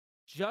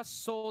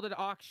just sold at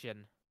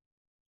auction.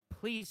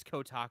 Please,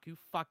 Kotaku,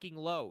 fucking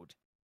load.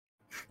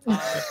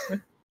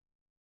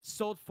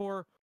 Sold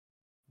for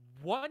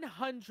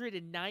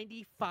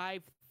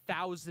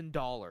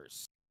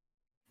 $195,000.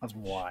 That's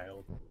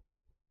wild.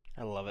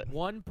 I love it.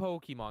 One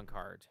Pokemon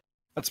card.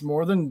 That's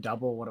more than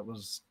double what it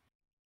was.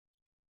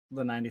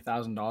 The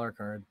 $90,000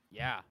 card.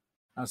 Yeah,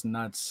 That's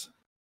nuts.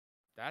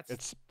 that's a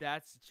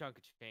chunk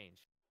of change.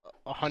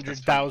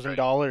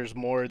 $100,000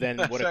 more than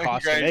what it That's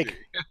costs to make.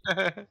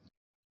 crazy.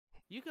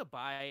 You could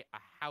buy a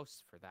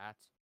house for that.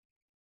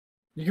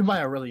 You can buy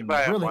a really,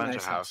 Buy a really bunch nice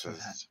of house for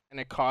houses. that. And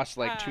it costs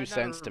like Not 2 a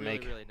cents to really,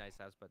 make. really nice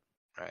house, but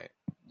Right.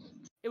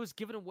 it was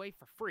given away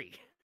for free.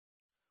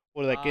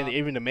 Well, like Um,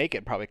 even to make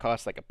it probably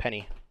costs like a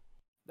penny.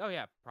 Oh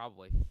yeah,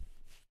 probably.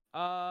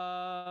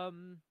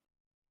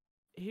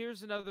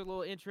 Here's another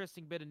little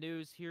interesting bit of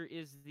news. Here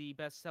is the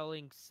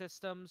best-selling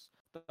systems.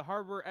 The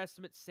hardware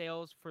estimate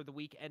sales for the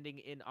week ending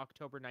in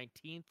October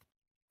 19th.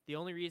 The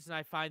only reason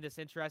I find this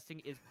interesting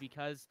is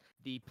because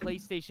the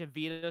PlayStation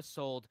Vita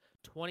sold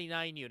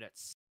 29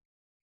 units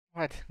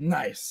What?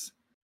 Nice.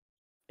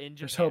 in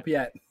Japan. There's hope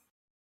yet.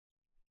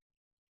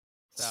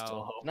 So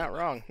Still hope. Not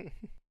wrong.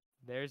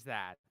 there's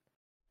that.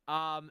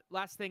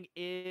 Last thing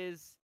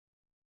is,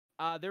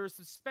 there was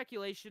some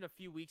speculation a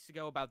few weeks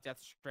ago about Death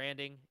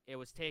Stranding. It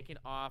was taken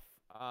off.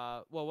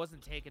 Well, it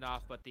wasn't taken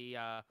off, but the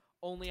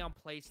only on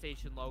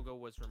PlayStation logo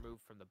was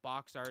removed from the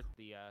box art,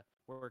 the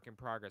work in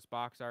progress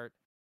box art.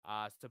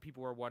 So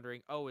people were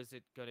wondering, oh, is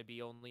it going to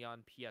be only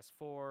on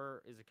PS4?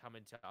 Is it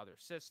coming to other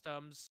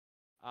systems?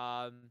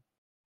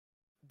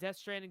 Death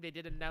Stranding, they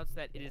did announce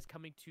that it is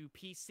coming to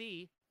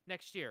PC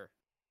next year.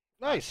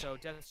 Nice. So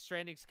Death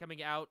Stranding's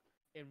coming out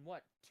in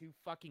what, 2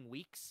 fucking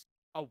weeks?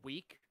 A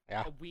week?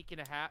 Yeah. A week and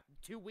a half?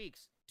 2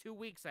 weeks. 2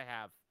 weeks I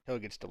have. Until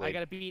it gets I delayed.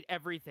 gotta beat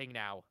everything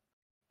now.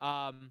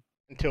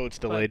 Until it's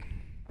delayed.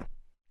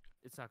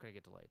 It's not gonna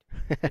get delayed.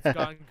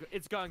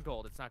 It's gone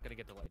gold. It's not gonna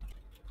get delayed.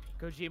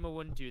 Kojima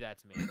wouldn't do that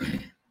to me.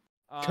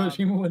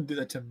 Kojima wouldn't do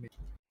that to me.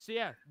 So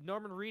yeah,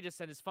 Norman Reedus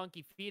and his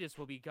Funky Fetus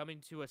will be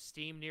coming to a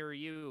Steam near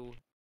you.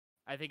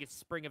 I think it's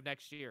spring of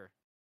next year.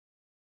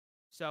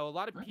 So a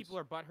lot of people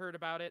are butthurt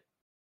about it.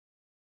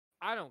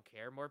 I don't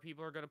care. More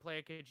people are going to play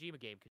a Kojima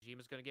game.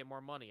 Kojima's going to get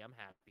more money. I'm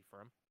happy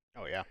for him.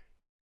 Oh yeah.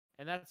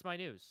 And that's my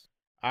news.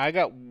 I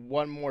got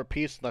one more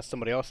piece unless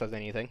somebody else has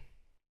anything.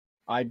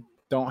 I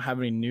don't have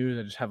any news.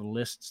 I just have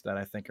lists that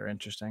I think are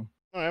interesting.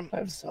 All right. I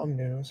have some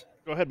news.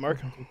 Go ahead,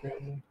 Mark. Nothing too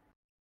crazy.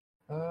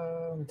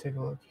 Let me take a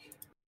look.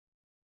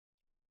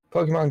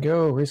 Pokemon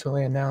Go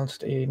recently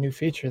announced a new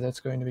feature that's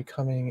going to be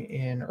coming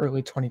in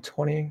early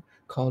 2020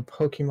 called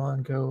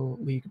Pokemon Go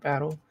League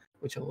Battle,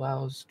 which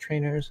allows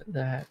trainers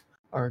that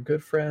are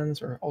good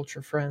friends or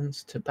ultra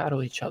friends to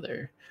battle each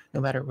other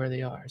no matter where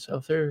they are. So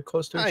if they're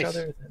close to each Nice.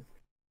 other, then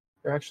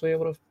they're actually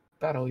able to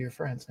battle your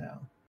friends now.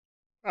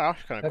 Oh,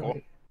 that's kind of That'd cool.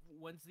 be-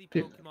 When's the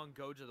Dude. Pokemon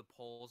Go to the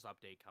polls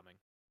update coming?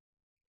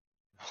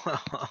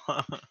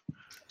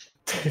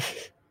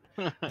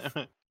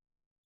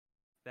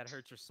 That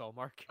hurts your soul,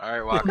 Mark. All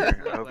right, Walker.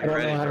 I hope I you're don't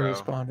ready, know how to bro.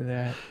 respond to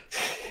that.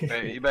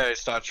 Hey, you better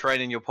start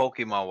training your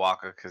Pokemon,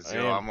 Walker, because I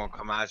am. I'm gonna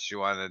come at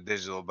you on the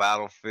digital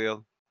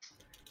battlefield.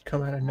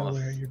 Come out of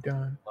nowhere, you're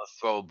done. I'll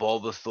throw a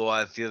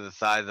Bulbasaur at you the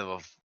size of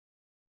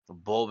a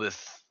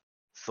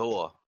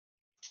Bulbasaur.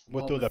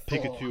 What do the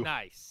Pikachu?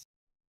 Nice.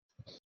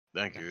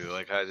 Thank you.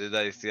 Like I did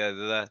that. You see, I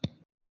did that.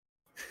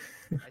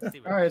 I see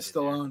what All you right, did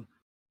there. Stallone.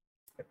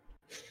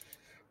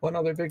 One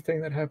other big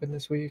thing that happened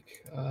this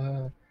week,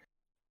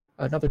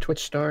 another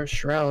Twitch star,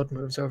 Shroud,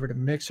 moves over to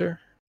Mixer.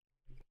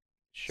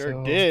 Sure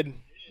So- did.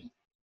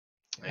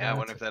 Yeah, I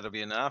wonder if that'll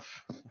be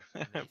enough.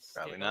 And they Probably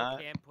still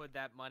not. can't put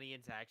that money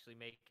into actually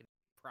making a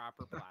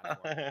proper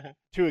platform.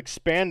 To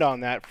expand on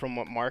that from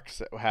what Mark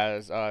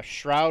has,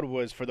 Shroud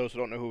was, for those who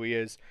don't know who he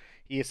is,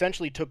 he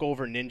essentially took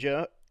over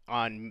Ninja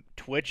on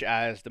Twitch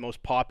as the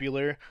most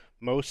popular,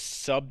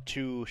 most subbed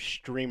to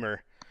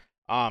streamer.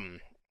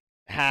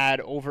 Had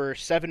over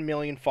 7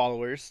 million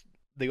followers.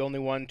 The only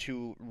one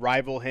to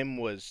rival him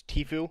was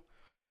Tifu.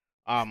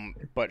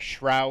 But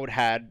Shroud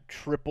had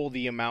triple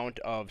the amount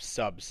of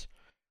subs.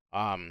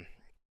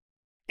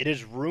 It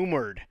is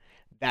rumored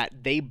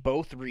that they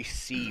both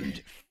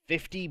received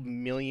 $50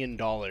 million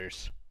to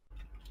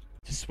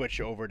switch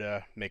over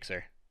to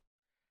Mixer.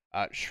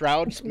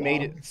 Shroud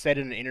said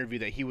in an interview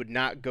that he would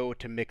not go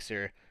to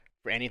Mixer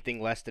for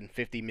anything less than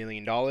 $50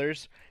 million,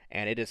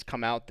 and it has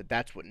come out that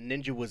that's what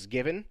Ninja was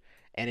given,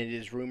 and it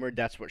is rumored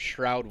that's what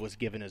Shroud was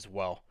given as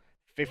well.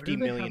 $50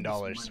 million.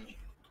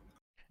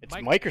 It's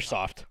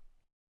Microsoft.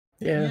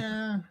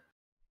 Yeah.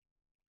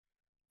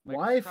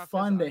 Why Microsoft has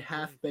fund a unlimited-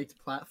 half-baked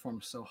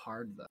platform so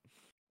hard though?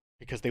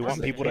 Because they Because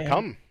want they people to can.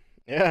 come.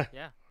 Yeah.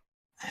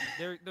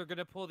 They're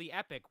gonna pull the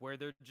Epic where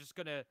they're just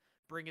gonna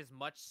bring as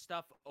much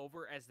stuff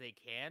over as they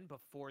can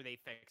before they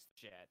fix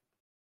shit.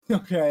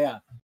 Okay, yeah.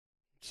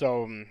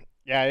 So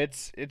yeah,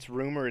 it's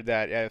rumored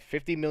that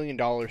 $50 million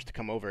to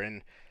come over,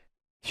 and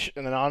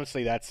then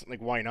honestly, that's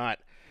like, why not?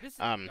 This is,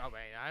 Um, oh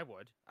man, I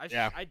would.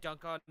 yeah. I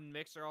dunk on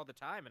Mixer all the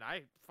time, and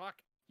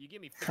you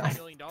give me $50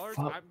 million, Fuck.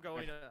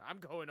 I'm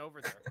going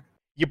over there.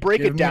 You break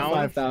Give it me down.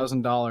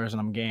 $5,000 and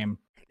I'm game.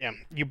 Yeah,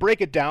 you break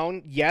it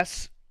down.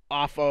 Yes,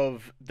 off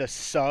of the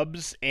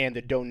subs and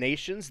the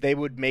donations, they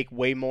would make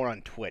way more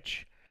on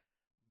Twitch.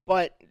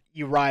 But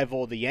you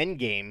rival the end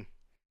game.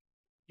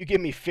 You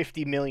give me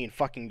 $50 million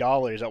fucking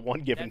dollars at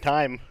one given That's-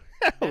 time.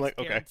 I'm That's like,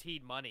 okay,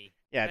 guaranteed money.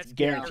 yeah, That's it's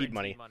guaranteed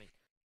money.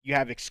 You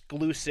have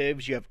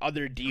exclusives. You have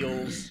other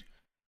deals.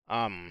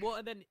 Well,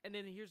 and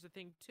then here's the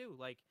thing too,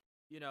 like,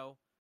 you know,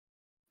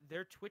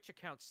 their Twitch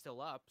account's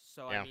still up,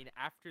 so Yeah. I mean,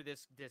 after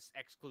this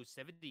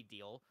exclusivity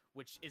deal,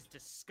 which is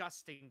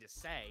disgusting to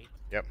say.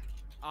 Yep.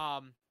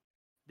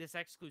 This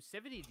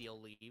exclusivity deal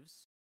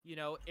leaves. You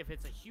know, if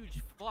it's a huge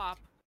flop,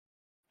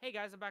 hey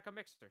guys, I'm back on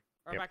Mixer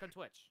or Yep. back on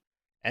Twitch.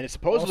 and it's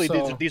supposedly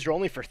Also- these are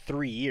only for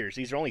 3 years.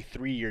 These are only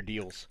 3-year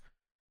deals,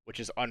 which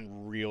is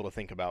unreal to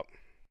think about.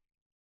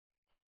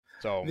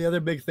 So The other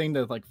big thing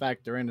to like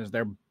factor in is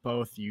they're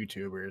both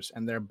YouTubers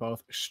and they're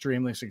both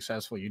extremely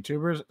successful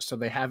YouTubers, so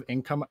they have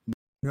income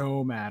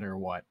no matter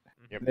what.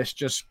 Yep. This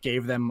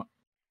gave them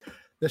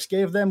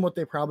what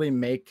they probably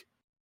make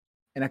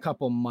in a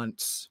couple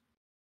months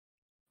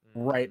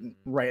right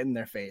in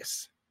their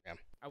face.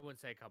 I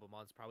wouldn't say a couple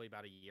months, probably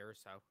about a year or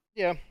so.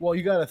 yeah, Well,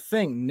 you got to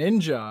think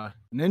Ninja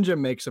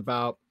makes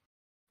about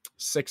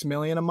 6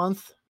 million a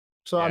month.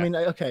 So I Yeah. mean,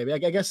 okay, I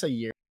guess a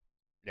year.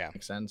 Yeah.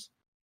 Makes sense.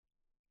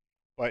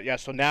 but yeah.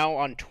 So now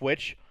on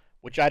Twitch,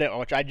 which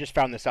I just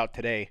found this out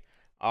today.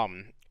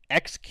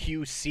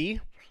 XQC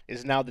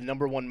is now the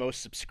 #1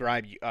 most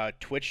subscribed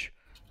Twitch.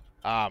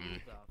 Who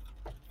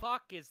the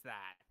fuck is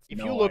that? If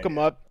No you look him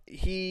idea. up,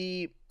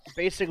 he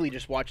basically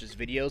just watches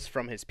videos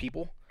from his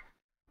people.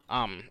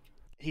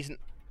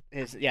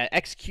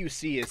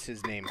 XQC is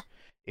his name.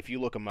 If you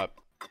look him up,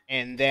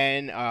 and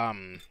then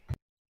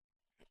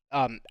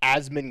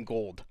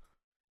Asmongold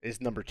is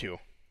 #2.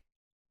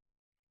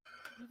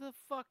 Who the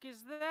fuck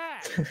is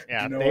that?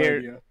 Yeah, No they're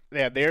idea.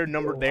 they're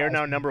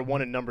now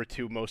 #1 and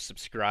 #2 most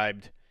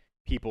subscribed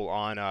people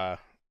on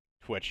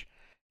Twitch.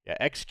 Yeah,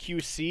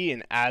 XQC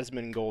and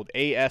Asmongold,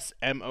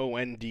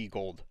 ASMOND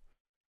Gold.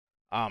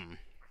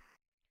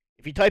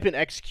 If you type in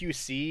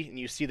XQC and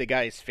you see the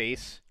guy's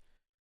face,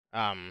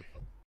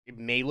 it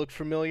may look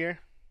familiar.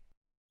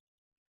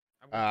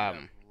 I'm gonna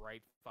do that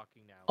right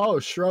fucking now. Oh,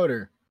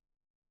 Schroeder.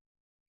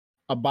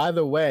 By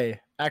the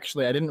way,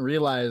 actually, I didn't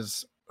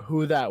realize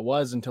who that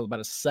was until about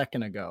a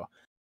second ago.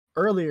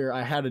 Earlier,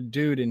 I had a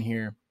dude in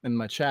here in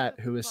my chat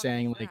who was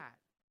saying like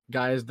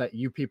guys that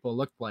you people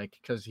looked like,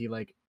 because he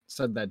like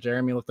said that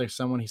Jeremy looked like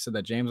someone, he said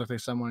that James looked like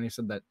someone, and he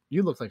said that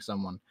you look like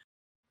someone,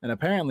 and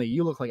apparently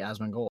you look like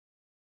Asmongold.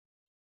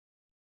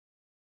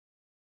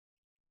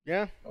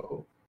 Yeah.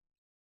 Oh,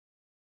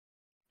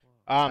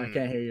 I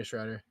can't hear you,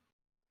 Schroeder.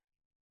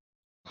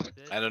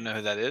 I don't know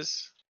who that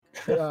is.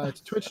 It's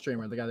a Twitch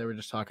streamer, the guy they were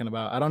just talking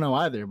about. I don't know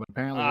either, but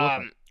apparently. you look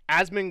like-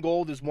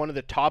 Asmongold is one of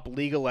the top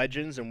League of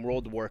Legends and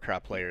World of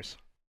Warcraft players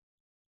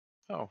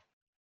Oh.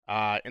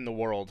 in the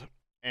world.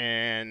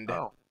 And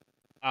Oh.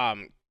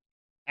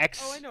 X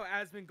Oh, I know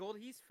Asmongold.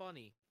 He's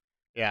funny.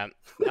 Yeah.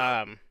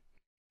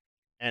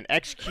 And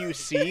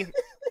XQC,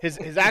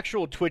 his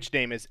actual Twitch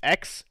name is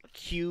XQCOW.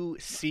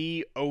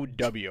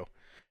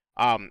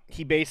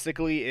 He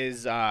basically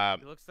is He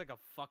looks like a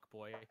fuck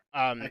boy.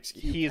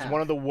 he is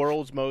one of the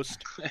world's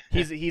most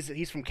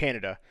he's from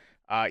Canada.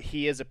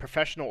 He is a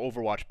professional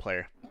Overwatch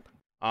player.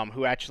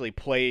 Who actually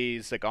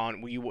plays like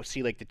on you will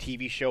see like the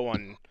TV show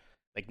on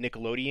like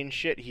Nickelodeon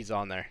shit, he's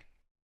on there.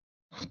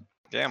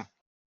 Damn.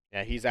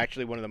 Yeah, he's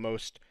actually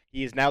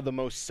he is now the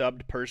most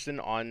subbed person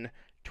on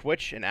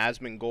Twitch, and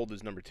Asmongold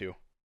is #2.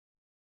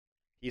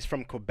 He's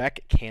from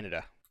Quebec,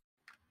 Canada.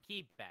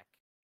 Quebec.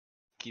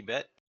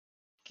 Quebec.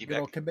 Good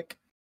old Quebec.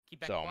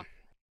 Quebec. So-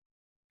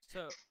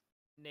 So,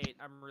 Nate,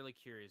 I'm really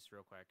curious,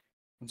 real quick.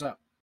 What's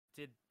up?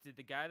 Did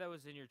the guy that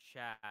was in your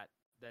chat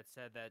that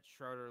said that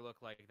Schroeder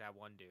looked like that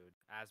one dude,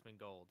 Asmund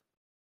Gold?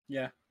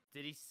 Yeah.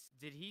 Did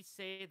he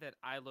say that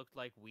I looked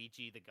like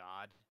Ouija the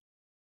God?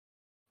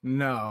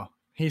 No.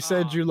 He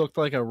said Aw. you looked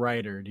like a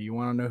writer. Do you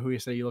want to know who he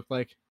said you looked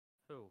like?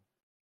 Who?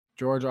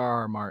 George R.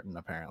 R. Martin,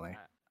 apparently.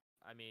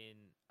 I mean,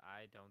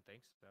 I don't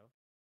think so.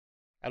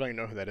 I don't even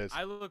know who that is.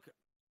 I look.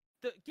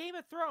 The Game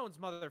of Thrones,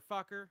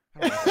 motherfucker.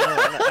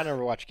 I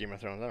never watched Game of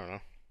Thrones. I don't know.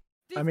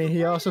 I It's mean, the he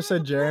writer also of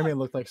said the Jeremy book.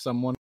 looked like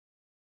someone.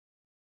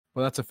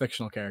 Well, that's a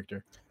fictional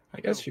character.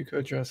 I guess you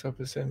could dress up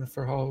as him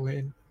for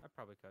Halloween. I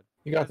probably could.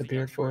 You got As the a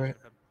beard young for version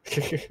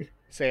it. of him.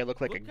 Say I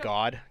look like a Look up-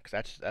 god,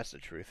 because that's the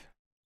truth.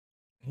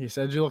 He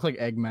said you look like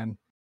Eggman.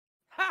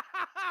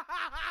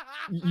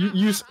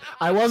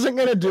 I wasn't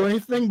gonna do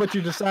anything, but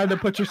you decided to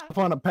put yourself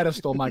on a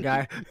pedestal, my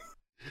guy.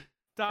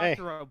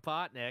 Dr.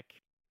 Robotnik.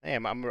 Hey,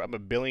 I'm a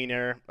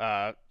billionaire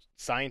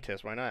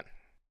scientist. Why not?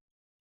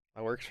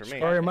 That works for me.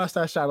 Grow your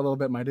mustache out a little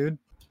bit, my dude.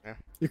 Yeah.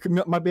 You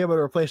might be able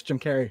to replace Jim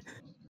Carrey.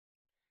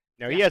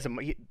 No, he has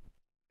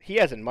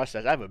a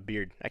mustache. I have a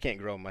beard. I can't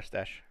grow a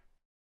mustache.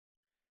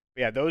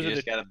 Yeah, those You are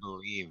just the. gotta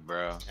believe,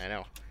 bro. I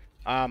know.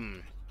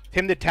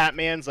 Tim the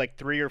Tatman's like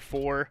 3 or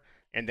 4,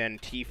 and then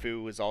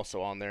Tfue is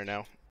also on there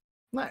now.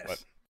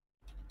 Nice.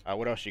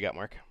 What else you got,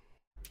 Mark?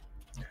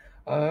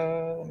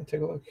 Let me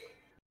take a look.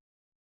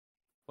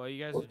 While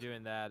you guys are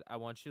doing that, I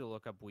want you to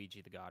look up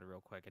Ouija the God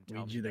real quick and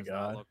tell Ouija me the he does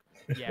not God? look.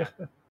 Yeah,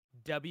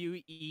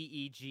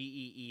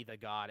 Weegee the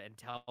God, and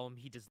tell him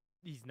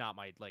he's not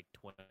my like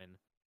twin.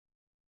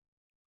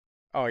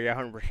 Oh yeah,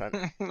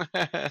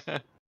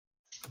 100%.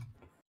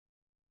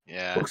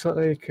 Yeah. Looks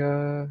like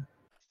all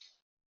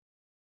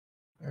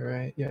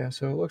right, yeah.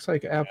 So it looks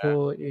like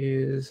Apple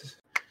is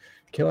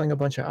killing a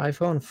bunch of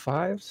iPhone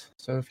 5s.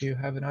 So if you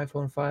have an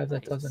iPhone 5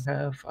 that doesn't Nice.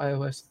 have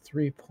iOS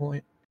 3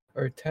 point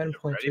or 10.3,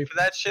 Ready for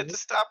that shit to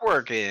stop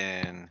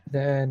working.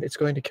 then it's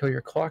going to kill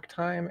your clock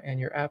time, and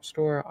your App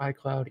Store,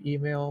 iCloud,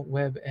 email,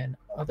 web, and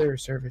other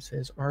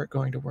services aren't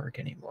going to work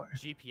anymore.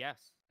 GPS.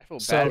 I feel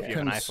bad So if you have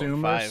an iPhone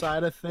consumer 5.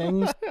 side of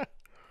things,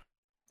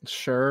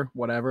 sure,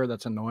 whatever,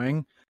 that's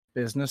annoying.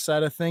 Business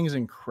side of things,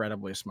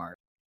 incredibly smart.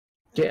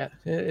 Yeah,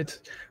 it's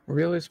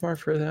really smart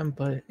for them,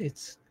 but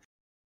it's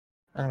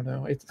I don't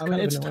know. It's I mean,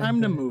 kind of it's annoying time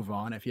to that- move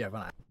on if you have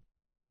an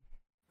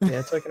Yeah,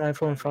 it's like an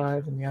iPhone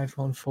 5 and the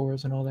iPhone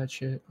 4s and all that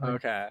shit. Like,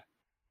 Okay.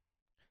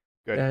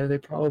 Good. they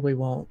probably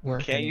won't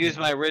work. Can't use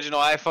anymore. my original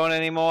iPhone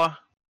anymore.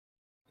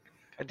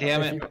 God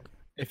damn If it.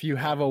 If you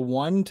have a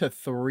 1 to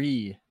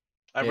 3,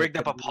 I it rigged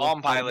up a could be Palm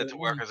worth Pilot to it.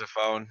 work as a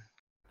phone.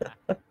 I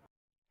love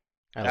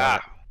Yeah.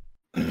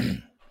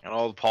 it. An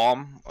old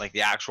Palm, like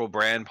the actual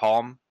brand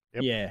Palm.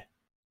 Yep. yeah.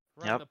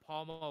 Run Yep. the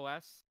Palm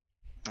OS.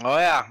 Oh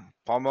yeah,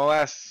 Palm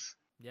OS.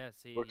 Yeah,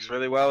 see. Works you-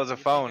 really well as a you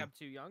think phone. I'm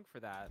too young for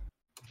that.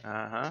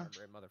 Uh huh.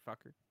 Remember it,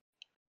 motherfucker.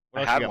 What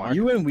I else had you got, one. Mark?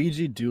 You and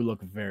Ouija do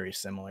look very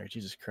similar.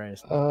 Jesus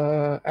Christ.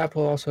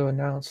 Apple also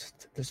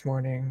announced this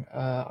morning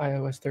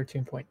iOS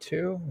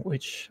 13.2,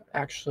 which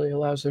actually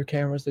allows their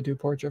cameras to do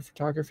portrait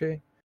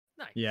photography.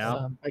 Nice.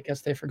 Yeah. I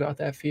guess they forgot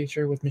that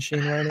feature with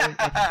machine learning on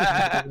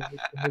the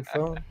new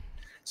phone,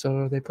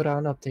 so they put out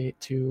an update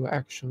to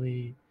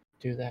actually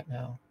do that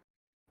now.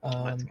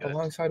 That's good.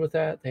 Alongside with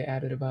that, they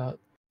added about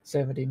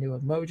 70 new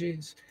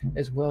emojis,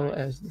 as well Nice.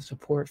 as the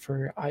support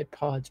for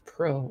iPods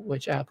Pro,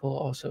 which Apple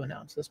also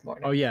announced this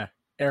morning. Oh yeah.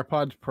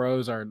 AirPods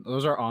Pros are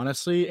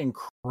honestly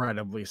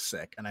incredibly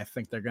sick, and I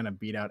think they're gonna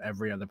beat out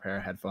every other pair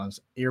of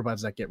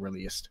earbuds that get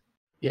released.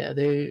 Yeah,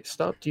 they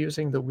stopped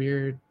using the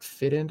weird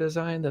fit-in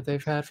design that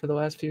they've had for the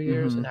last few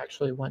years and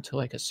actually went to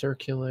like a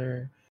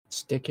circular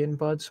stick-in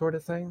bud sort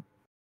of thing.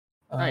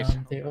 Nice.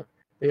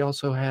 They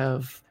also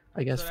have,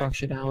 I guess, So it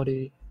actually-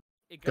 functionality.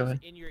 It Go goes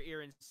ahead. in your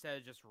ear instead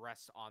of just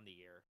rests on the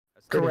ear.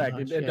 Pretty Correct.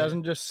 much, It yeah.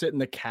 doesn't just sit in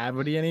the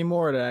cavity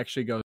anymore. It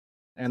actually goes.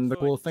 And the So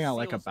cool it thing I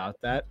like seals it. about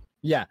that,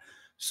 yeah.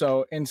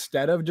 So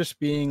instead of just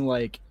being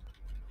like,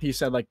 he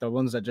said, like the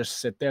ones that just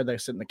sit there, they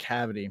sit in the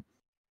cavity.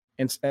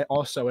 And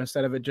also,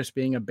 instead of it just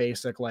being a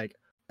basic like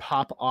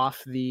pop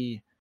off the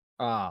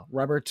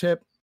rubber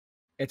tip,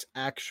 it's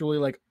actually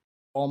like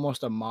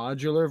almost a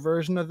modular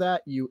version of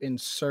that. You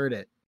insert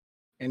it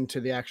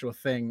into the actual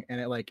thing, and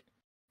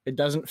it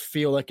doesn't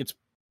feel like it's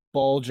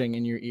bulging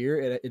in your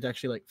ear. It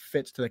actually like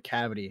fits to the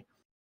cavity.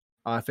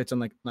 Fits in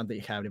like not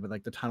the cavity, but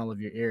like the tunnel of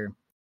your ear.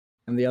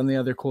 And the only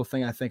other cool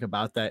thing I think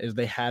about that is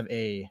they have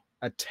a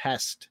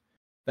test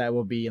that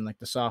will be in like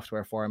the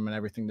software for them and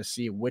everything to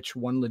see which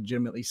one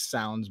legitimately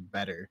sounds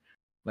better,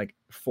 like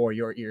for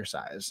your ear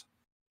size.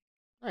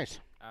 Nice.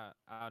 I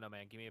don't know,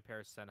 man. Give me a pair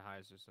of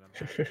Sennheisers and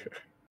I'm happy.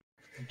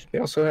 They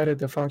also added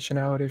the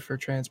functionality for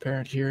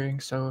transparent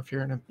hearing. So if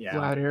you're in a Yeah.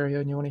 loud area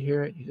and you want to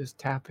hear it, you just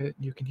tap it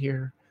and you can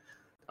hear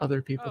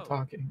other people Oh.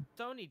 talking.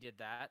 Sony did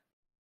that.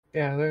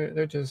 Yeah,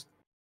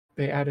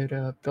 they added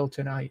a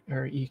built-in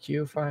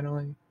EQ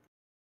finally.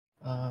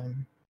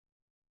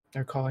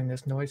 They're calling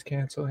this noise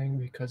canceling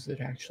because it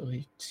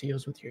actually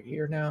seals with your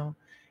ear now,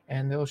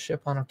 and they'll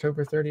ship on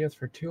October 30th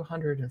for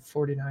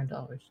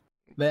 $249.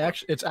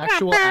 It's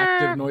actual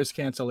active noise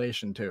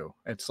cancellation too.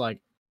 It's like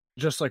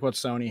just like what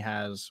Sony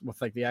has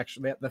with like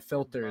the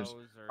filters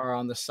Bose are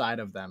on the side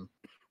of them.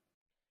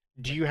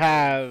 Do you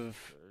have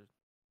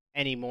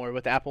any more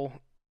with Apple,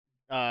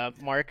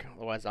 Mark?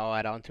 Otherwise, I'll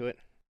add on to it.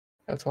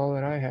 That's all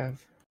that I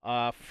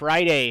have.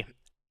 Friday,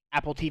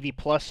 Apple TV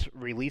Plus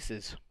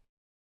releases.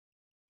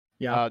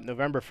 Yeah.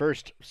 November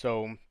 1st,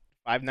 so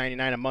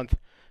 $5.99 a month.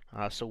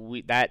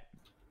 That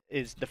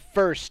is the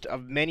first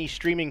of many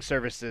streaming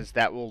services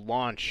that will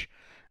launch.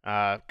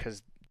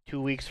 Because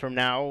 2 weeks from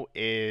now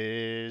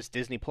is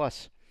Disney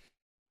Plus,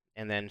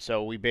 and then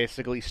so we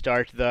basically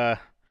start the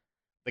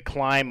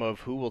climb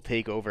of who will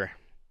take over,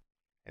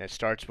 and it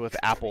starts with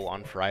Apple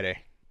on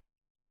Friday.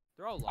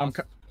 They're all lost.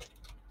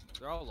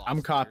 They're all lost.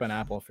 I'm copping leaders.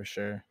 Apple for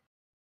sure.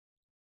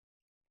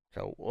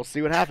 So we'll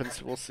see what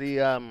happens. We'll see.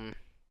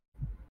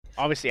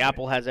 Obviously,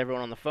 Apple has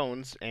everyone on the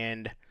phones,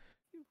 and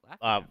You laughing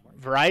at, Mark?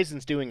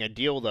 Verizon's doing a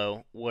deal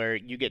though where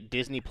you get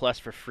Disney Plus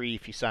for free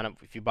if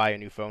you buy a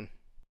new phone.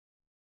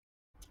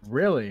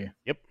 Really?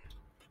 Yep.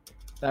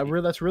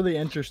 That's really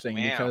interesting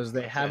Wow, because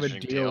they that's have a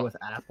interesting deal deal. with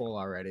Apple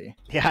already.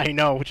 Yeah, I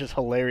know, which is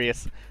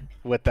hilarious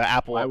with the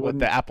Why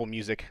wouldn't- Apple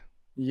Music.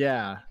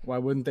 Yeah. Why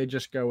wouldn't they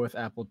just go with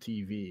Apple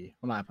TV?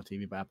 Well, not Apple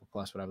TV, but Apple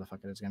Plus, whatever the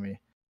fuck it is gonna be.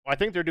 Well, I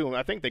think they're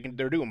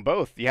doing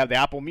both. You have the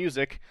Apple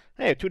Music.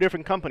 Hey, two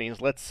different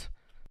companies. Let's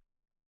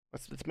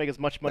make as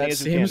much money That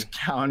as we seems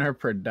can.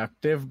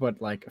 counterproductive,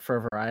 but like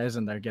for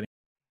Verizon, they're getting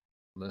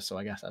this, so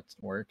I guess that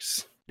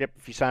works. Yep.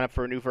 If you sign up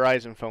for a new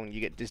Verizon phone, you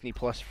get Disney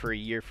Plus for a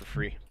year for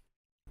free,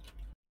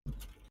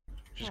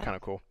 which is kind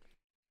of cool.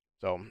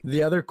 So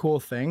The other cool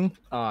thing,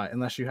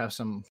 unless you have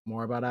some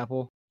more about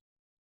Apple.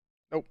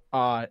 Nope.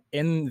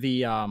 In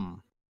the I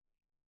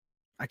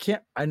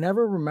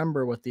never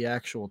remember what the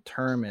actual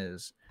term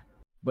is,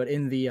 but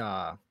in the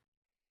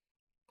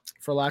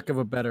for lack of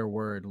a better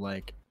word,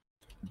 like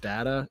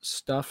data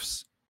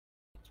stuffs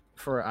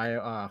for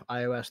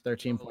iOS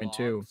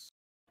 13.2. Logs.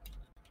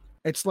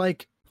 It's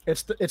like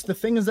it's the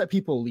things that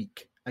people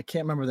leak. I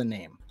can't remember the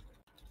name.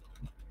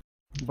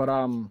 But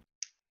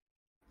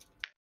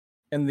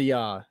in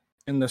the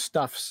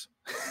stuffs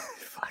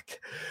fuck,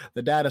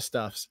 the data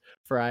stuffs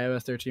for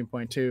iOS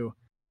 13.2,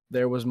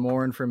 there was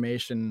more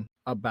information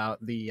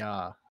about the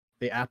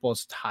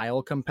Apple's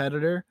Tile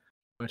competitor,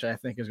 which I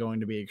think is going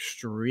to be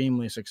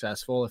extremely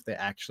successful if they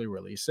actually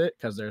release it,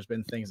 because there's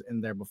been things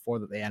in there before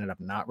that they ended up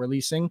not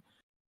releasing.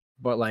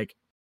 But like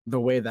the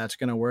way that's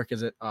going to work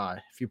is if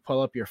you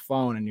pull up your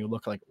phone and you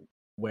look like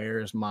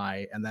where's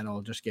my, and then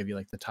it'll just give you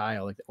like the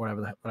Tile, like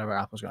whatever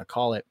Apple's going to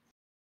call it,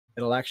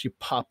 it'll actually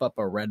pop up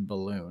a red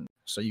balloon,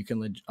 so you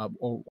can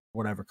or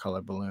whatever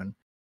color balloon,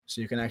 so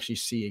you can actually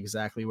see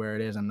exactly where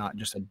it is and not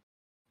just a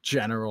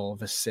general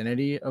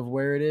vicinity of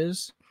where it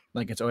is.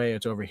 Like it's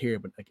over here,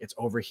 but like it's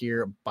over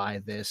here by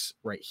this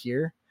right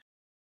here.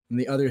 And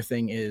the other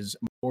thing is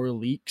more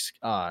leaks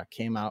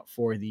came out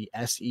for the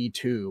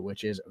SE2,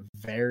 which is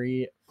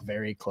very,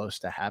 very close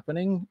to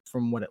happening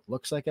from what it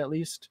looks like, at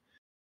least.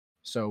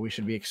 So we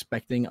should be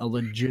expecting a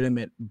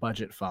legitimate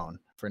budget phone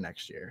for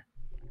next year.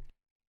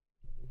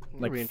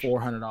 Like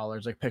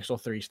 $400, like Pixel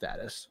 3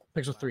 status.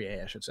 Pixel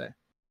 3a, I should say.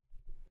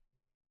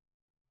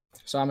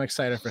 So I'm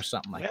excited for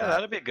something like Yeah, that.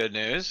 that'd be good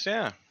news.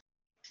 Yeah.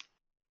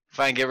 If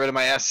I can get rid of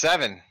my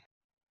S7, I'm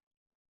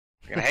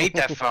gonna hate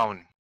that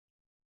phone.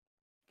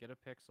 Get a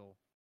Pixel.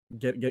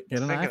 Get an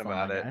Thinking iPhone,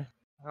 about my it. guy.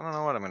 I don't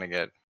know what I'm gonna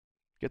get.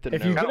 get the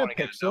If Note. you I get don't a want to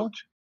get a Pixel, Note.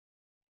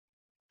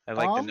 I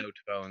like the Tom? Note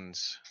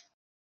phones.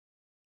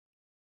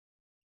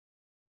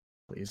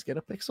 please get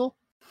a Pixel.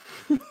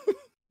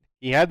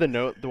 He had the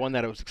Note, the one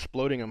that was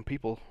exploding on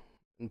people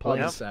in Plug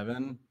place.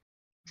 7.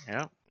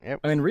 Yeah.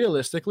 I mean,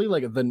 realistically,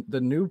 like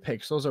the new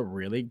Pixel's a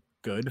really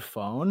good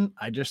phone.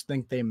 I just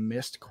think they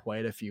missed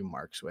quite a few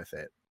marks with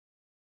it.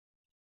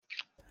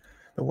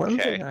 The one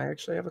Okay. thing I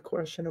actually have a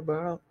question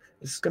about,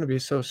 this is going to be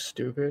so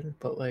stupid,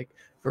 but like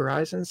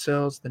Verizon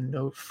sells the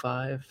Note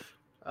 5,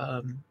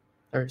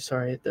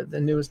 the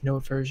newest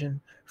Note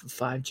version,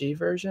 5G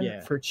version,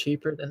 Yeah. for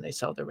cheaper than they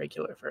sell the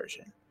regular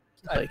version.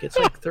 Like it's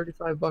like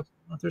 $35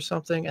 a month or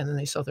something, and then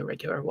they sell the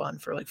regular one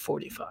for like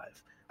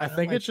 45. I I'm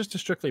think like- it's just to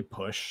strictly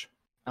push.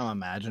 I'm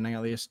imagining,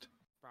 at least.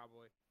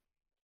 Probably.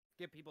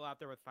 Get people out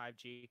there with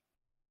 5G.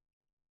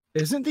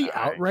 Isn't the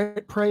Alright.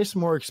 outright price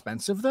more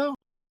expensive though?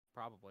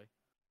 Probably.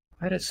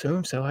 I'd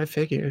assume so. I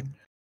figured.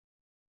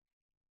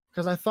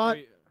 Because I Oh, thought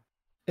yeah.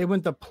 it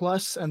went the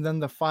Plus and then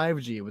the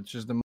 5G, which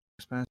is the most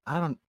expensive.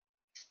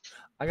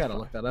 I gotta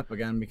look that up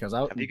again because I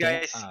Have you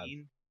guys damn-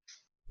 seen?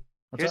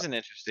 what's Here's up? an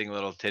interesting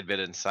little tidbit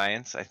in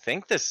science. I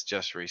think this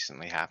just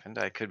recently happened.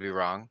 I could be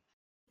wrong.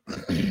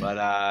 But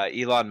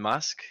Elon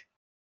Musk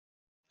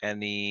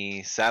and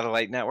the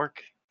satellite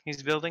network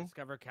he's building.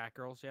 Discover cat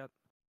girls yet?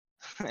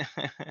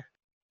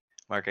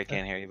 Mark, I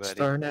can't hear you, buddy.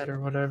 Starnet or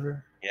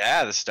whatever.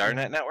 Yeah, the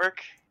StarNet network.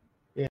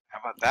 Yeah. How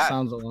about that?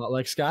 Sounds a lot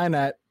like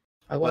Skynet.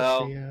 I watched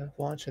Well- the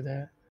launch of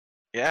that.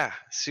 Yeah,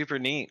 super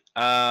neat.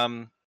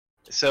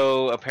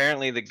 So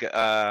apparently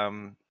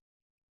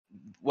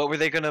what were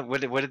they gonna?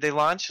 What did they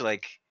launch?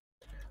 Like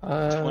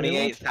They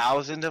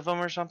 28,000 of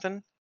them or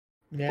something?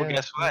 Yeah. Well,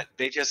 guess what?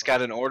 They just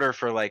got an order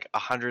for like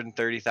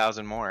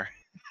 130,000 more.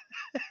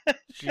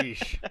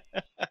 Sheesh.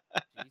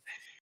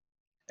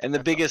 And the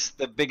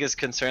biggest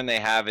concern they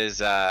have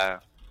is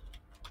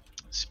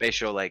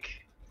spatial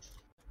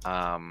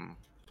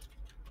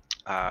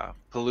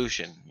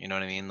pollution. You know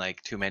what I mean?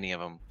 Like too many of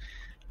them.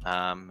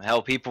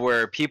 Hell, people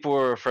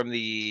were from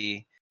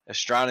the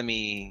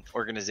astronomy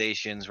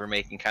organizations were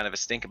making kind of a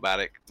stink about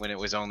it when it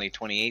was only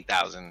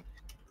 28,000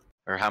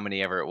 or how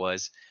many ever it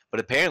was. But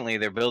apparently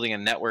they're building a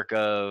network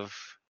of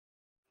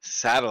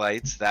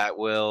satellites that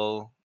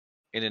will,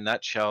 in a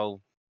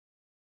nutshell,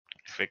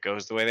 if it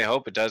goes the way they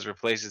hope it does,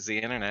 replaces the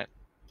internet.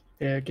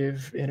 Yeah,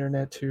 give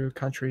internet to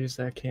countries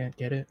that can't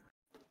get it.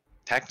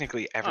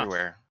 Technically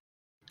everywhere.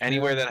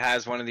 Anywhere that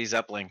has one of these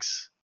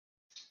uplinks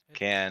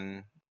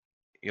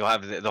you'll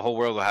have the whole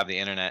world will have the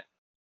internet.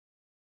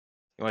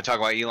 You want to talk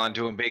about Elon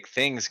doing big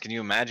things? Can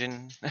you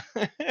imagine?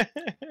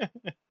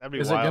 That'd be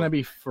Is wild. it gonna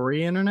be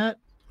free internet?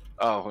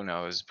 Oh, who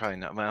knows? Probably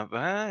not. Well,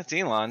 it's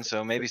Elon,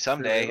 so maybe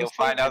someday he'll realistic?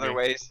 find other Maybe.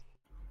 ways.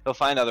 He'll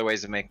find other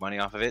ways to make money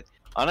off of it.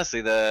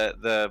 Honestly,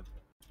 the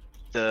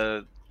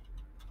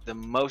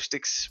most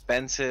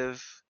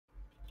expensive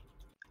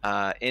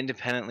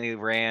independently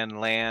ran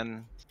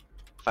LAN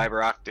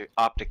fiber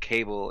optic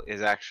cable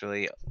is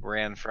actually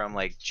ran from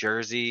like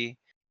Jersey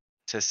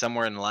to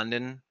somewhere in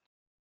London,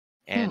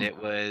 and it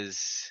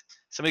was,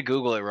 somebody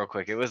Google it real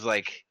quick. It was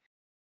like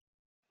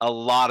a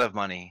lot of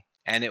money,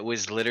 and it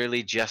was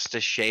literally just to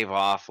shave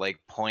off like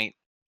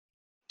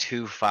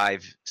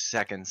 0.25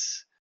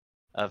 seconds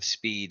of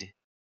speed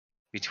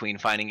between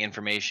finding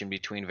information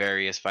between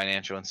various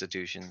financial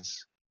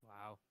institutions.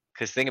 Wow.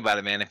 Because think about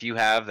it, man. If you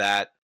have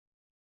that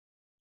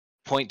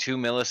 0.2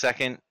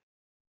 millisecond,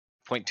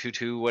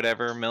 0.22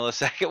 whatever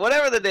millisecond,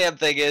 whatever the damn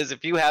thing is,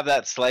 if you have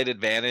that slight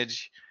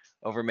advantage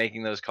over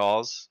making those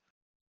calls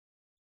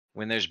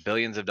when there's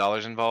billions of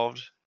dollars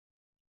involved,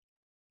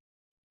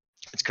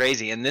 it's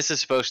crazy. And this is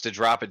supposed to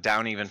drop it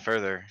down even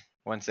further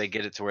once they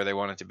get it to where they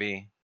want it to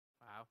be.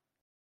 Wow.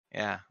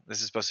 Yeah, this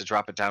is supposed to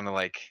drop it down to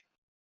like,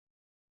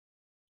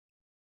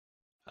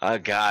 oh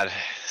god,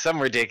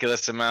 some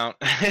ridiculous amount.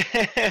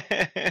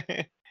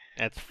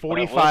 It's Well,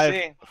 we'll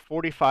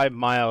 45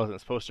 miles and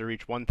it's supposed to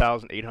reach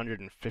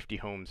 1,850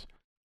 homes.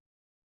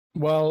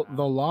 Well,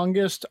 the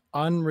longest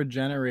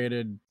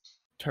unregenerated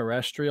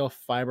terrestrial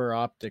fiber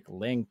optic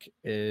link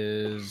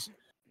is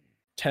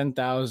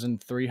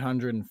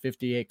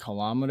 10,358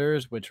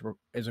 kilometers, which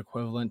is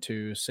equivalent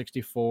to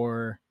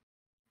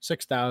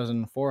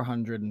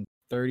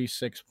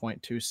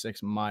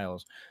 6,436.26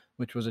 miles,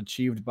 which was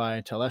achieved by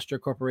Telestra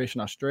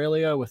Corporation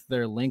Australia with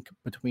their link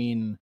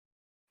between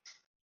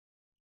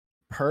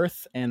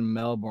Perth and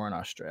Melbourne,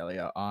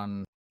 Australia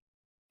on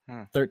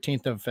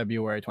 13th of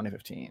February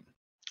 2015.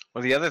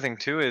 Well, the other thing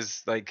too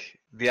is like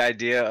the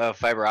idea of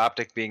fiber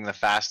optic being the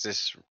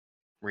fastest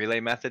relay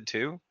method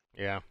too.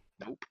 Yeah.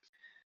 Nope.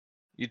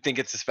 You'd think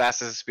it's as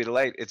fast as the speed of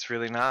light. It's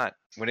really not.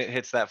 When it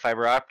hits that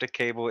fiber optic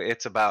cable,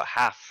 it's about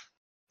half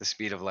the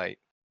speed of light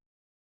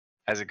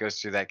as it goes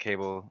through that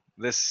cable.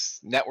 This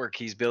network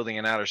he's building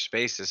in outer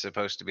space is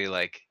supposed to be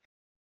like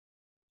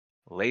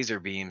laser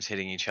beams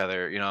hitting each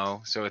other, you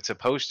know, so it's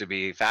supposed to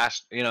be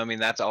fast, you know. I mean,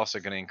 that's also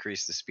going to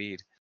increase the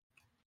speed.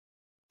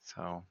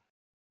 So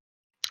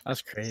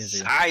That's crazy.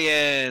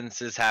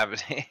 science is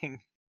happening.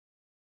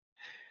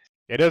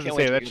 It doesn't Can't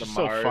wait say. to That's go to just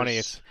so funny. Mars.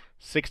 It's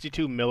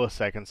 62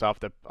 milliseconds off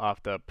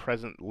the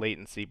present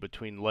latency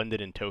between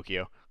London and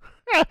Tokyo.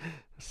 That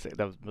was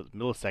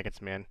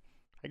milliseconds, man.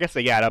 I guess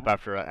they add up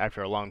after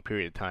a long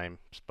period of time,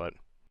 but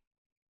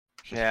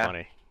it's just Yeah.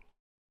 funny.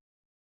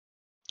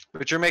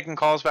 But you're making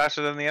calls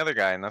faster than the other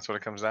guy, and that's what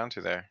it comes down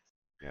to there.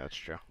 Yeah, that's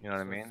true. You know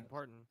what I So it's mean?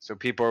 important. So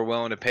people are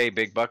willing to pay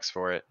big bucks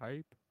for it.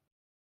 Hype.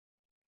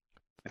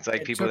 It's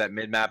like It people took- that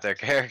mid-map their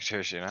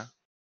characters, you know?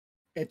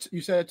 You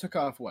said it took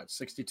off what,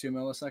 62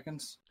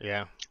 milliseconds?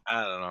 Yeah.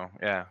 I don't know.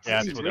 Yeah. Yeah,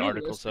 that's Pretty what the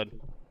article said.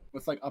 realistic.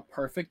 With like a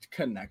perfect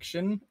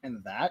connection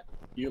and that,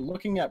 you're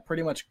looking at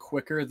pretty much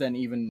quicker than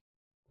even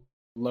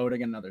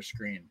loading another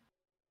screen.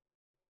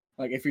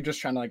 Like if you're just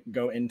trying to like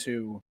go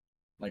into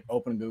like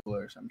open Google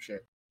or some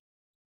shit,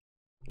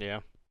 Yeah.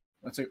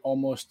 that's like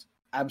almost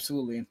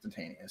absolutely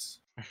instantaneous.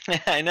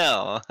 I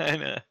know. I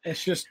know.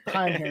 It's just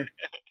time here.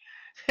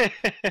 The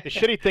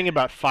shitty thing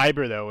about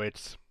fiber though,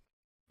 it's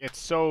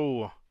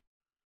so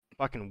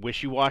fucking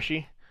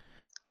wishy-washy.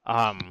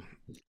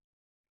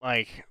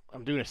 Like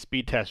I'm doing a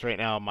speed test right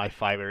now on my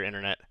fiber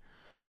internet.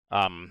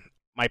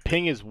 My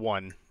ping is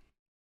 1,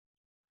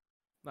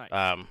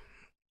 Nice.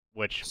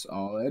 which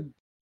Solid.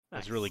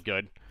 is really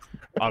good.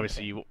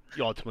 Obviously, you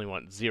ultimately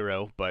want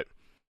 0, but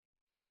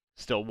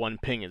still 1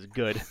 ping is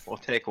good. We'll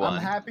take one.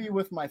 I'm happy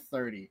with my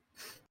 30.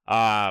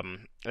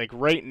 Like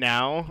right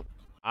now,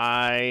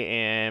 I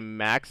am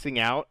maxing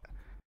out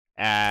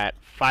at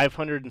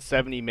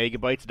 570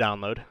 megabytes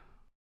download,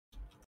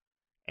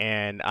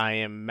 and I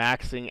am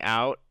maxing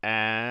out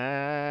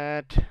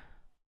at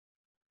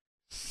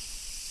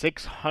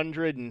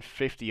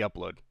 650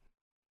 upload.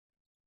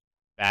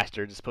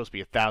 Bastard, it's supposed to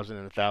be 1,000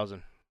 and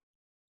 1,000.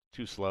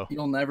 Too slow.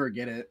 You'll never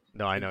get it.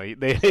 No, I know.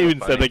 They even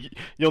said funny. like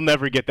you'll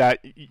never get that.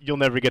 You'll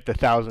never get the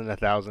 1,000 and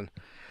 1,000.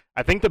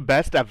 I think the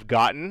best I've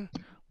gotten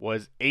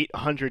was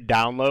 800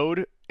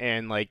 download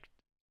and like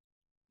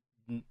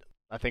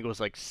I think it was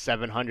like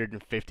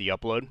 750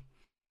 upload.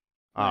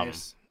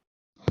 Nice.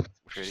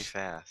 Pretty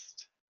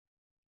fast.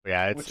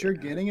 Yeah, it's What you're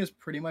getting is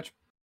pretty much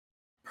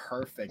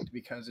perfect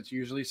because it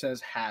usually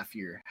says half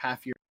your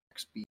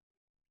speed.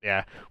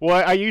 yeah.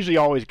 Well, I usually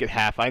always get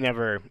half. I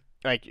never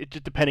like it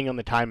just depending on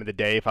the time of the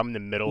day. If I'm in the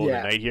middle of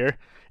Yeah. the night here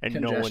and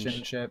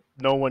Congestion shit.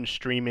 no one's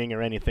streaming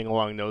or anything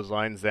along those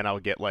lines, then I'll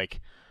get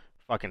like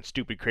fucking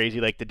stupid crazy.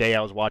 Like the day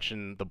I was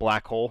watching the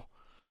Black Hole,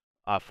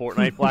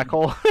 Fortnite Black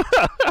Hole.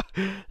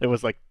 It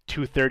was like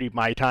 2:30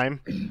 my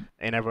time,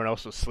 and everyone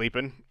else was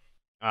sleeping.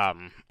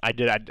 I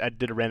did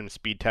a random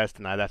speed test,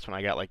 and that's when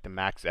I got like the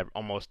max,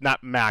 almost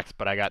not max,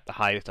 but I got the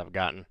highest I've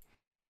gotten.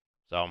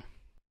 So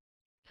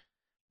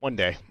one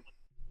day.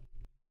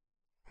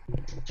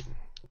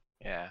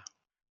 Yeah.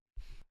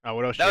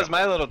 What else? That you was got?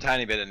 my little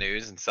tiny bit of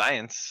news and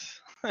science.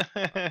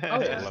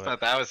 I Love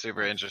thought that was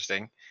super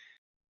interesting.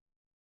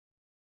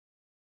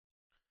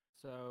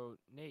 So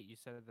Nate, you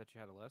said that you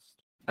had a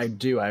list. I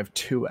do. I have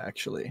two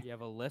actually. You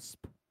have a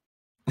lisp.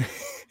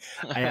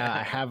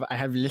 I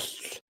have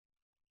lists.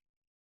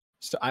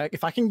 So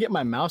if I can get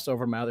my mouse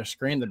over my other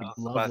screen, that'd be Oh,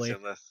 so that's lovely. your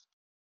list.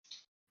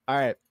 All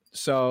right.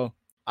 So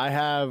I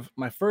have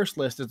my first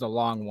list is a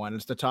long one.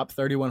 It's the top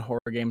 31 horror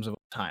games of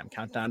all time,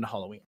 countdown to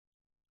Halloween.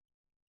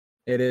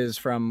 It is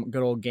from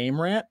good old Game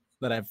Rant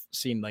that I've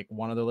seen like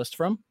one of the lists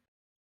from.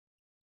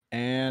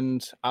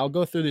 And I'll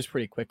go through these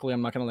pretty quickly.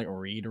 I'm not gonna like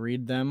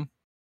read them.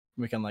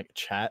 We can like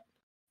chat.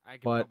 I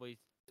could But- probably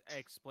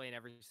explain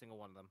every single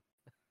one of them.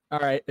 All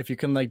right, if you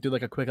can like do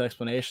like a quick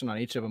explanation on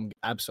each of them,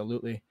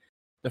 absolutely.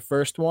 The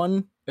first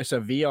one, it's a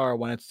VR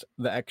one. It's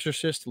The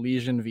Exorcist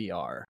Legion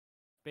VR.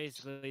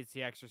 Basically, it's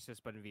The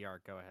Exorcist, but in VR.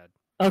 Go ahead.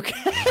 Okay.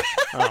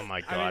 Oh my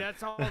I mean, god.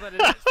 that's all that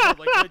it is. No,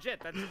 like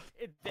legit.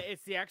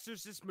 It's The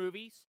Exorcist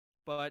movies,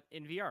 but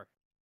in VR.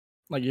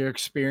 Like you're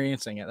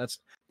experiencing it.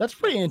 That's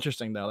pretty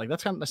interesting though. Like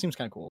that seems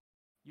kind of cool.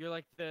 You're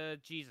like the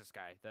Jesus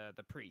guy,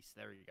 the priest.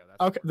 There you go.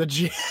 That's Okay,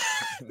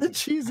 the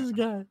Jesus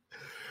guy.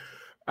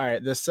 All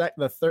right, the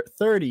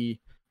 30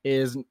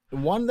 is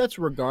one that's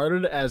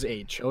regarded as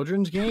a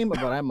children's game, but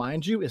I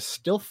mind you is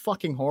still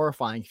fucking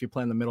horrifying if you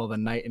play in the middle of the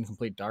night in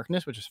complete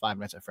darkness, which is Five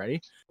Nights at Freddy.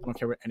 I don't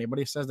care what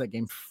anybody says. That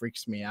game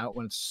freaks me out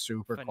when it's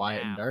super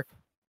quiet and FNAF. dark.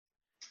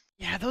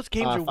 Yeah, those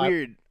games are five-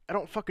 weird. I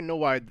don't fucking know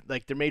why.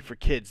 Like they're made for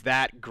kids.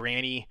 That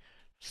Granny,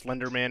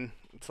 Slenderman.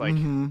 It's like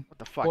Mhm. what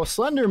the fuck. Well,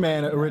 Slender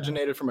Man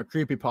originated from a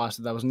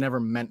creepypasta that was never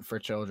meant for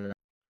children.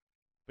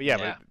 But yeah,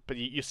 Yeah. but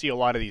you see a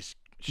lot of these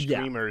Yeah.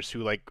 streamers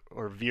who like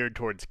are veered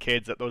towards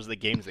kids. That those are the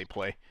games they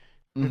play.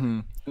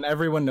 And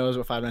everyone knows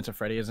what Five Nights at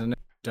Freddy is, and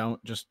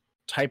don't just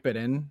type it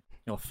in.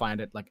 You'll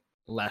find it like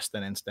less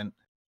than instant.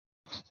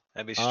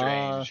 That'd be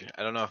strange.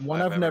 I don't know if One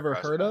I've ever never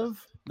crossed heard paths.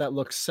 of that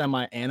looks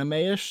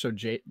semi-anime-ish. So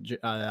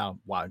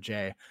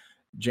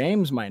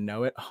James might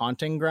know it.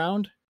 Haunting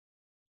Ground.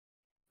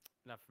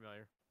 not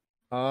familiar.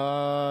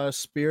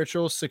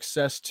 Spiritual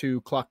Success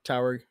to Clock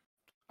Tower.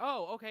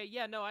 Oh, okay.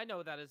 Yeah, no, I know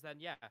what that is then.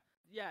 Yeah.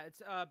 Yeah,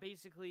 it's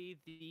basically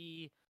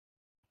the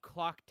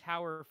Clock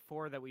Tower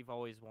 4 that we've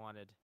always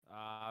wanted.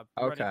 Running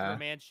through Okay. a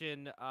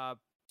mansion,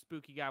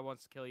 spooky guy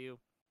wants to kill you.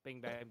 Bing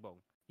bang boom.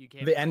 You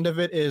can't The end of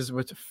it is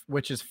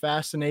which is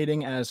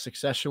fascinating as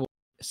sexual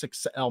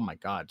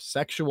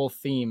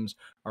themes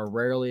are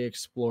rarely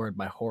explored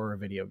by horror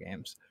video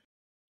games.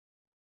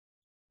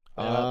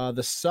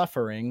 The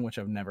Suffering, which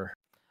I've never heard.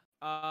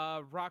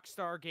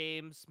 Rockstar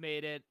Games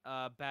made it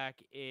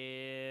back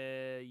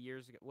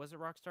years ago. Was it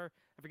Rockstar?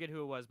 I forget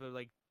who it was, but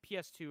like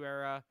PS2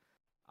 era.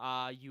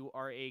 You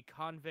are a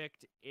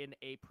convict in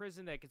a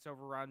prison that gets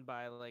overrun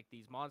by like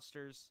these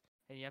monsters,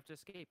 and you have to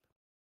escape.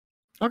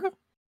 Okay.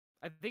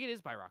 I think it is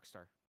by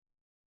Rockstar.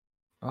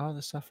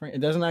 The Suffering.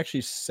 It doesn't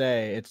actually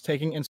say. It's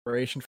taking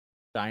inspiration from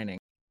Shining.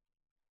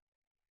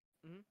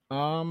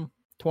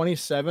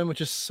 27,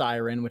 which is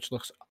Siren, which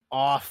looks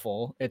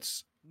awful.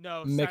 It's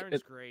No, Mick-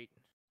 Siren's great.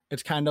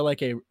 it's kind of like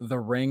The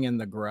Ring and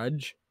The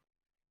Grudge,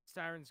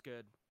 Siren's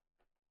good.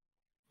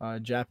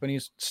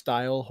 Japanese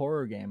style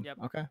horror game. Yep.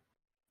 Okay.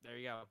 There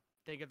you go.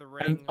 Think of the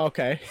ring. And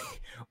okay,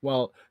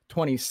 well,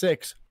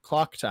 26,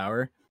 Clock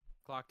Tower.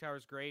 Clock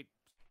Tower's great.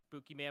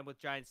 Spooky man with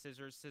giant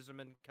scissors,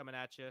 scissorman coming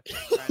at you.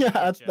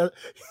 Yeah,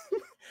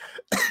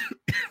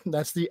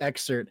 that's the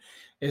excerpt.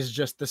 Is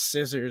just the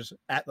scissors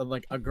at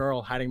like a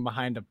girl hiding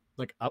behind a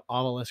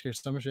obelisk or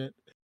some shit.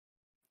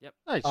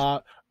 Nice.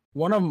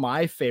 One of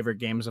my favorite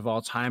games of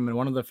all time, and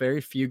one of the very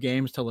few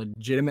games to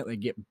legitimately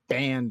get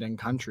banned in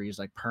countries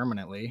like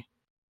permanently.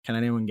 Can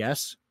anyone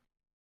guess?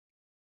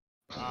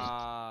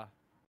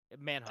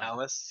 Manhunt.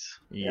 Alice.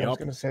 Yeah, I was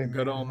gonna say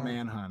good old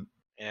Manhunt. Manhunt.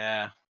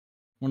 Yeah.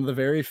 One of the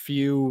very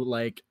few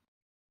like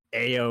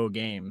AO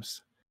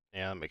games.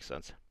 Yeah, that makes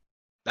sense.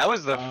 That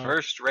was the Uh,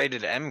 first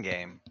rated M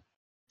game.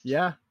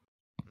 Yeah.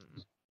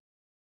 Mm-mm.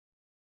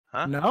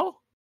 Huh? No.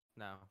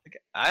 No.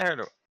 I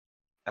heard.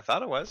 I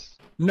thought it was.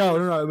 No,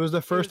 it was the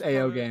It first was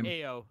AO for game.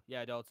 AO,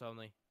 yeah, adults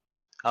only.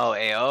 Oh,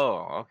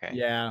 AO. Okay.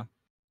 Yeah.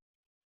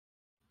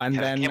 And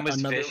Yeah, that then game was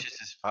another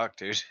vicious as fuck,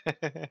 dude.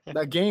 It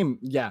that game,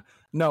 yeah.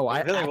 No,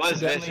 I really was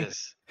accidentally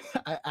vicious.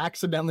 I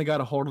accidentally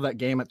got a hold of that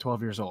game at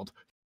 12 years old.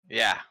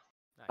 Yeah.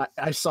 Nice.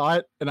 I saw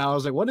it and I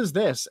was like, "What is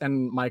this?"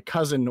 And my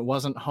cousin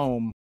wasn't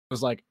home.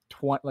 Was like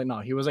 20, like no,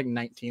 he was like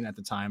 19 at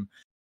the time.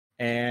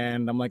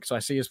 And I'm like, so I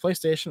see his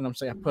PlayStation, and I'm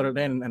saying, I put it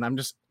in, and I'm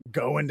just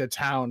going to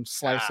town,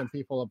 slicing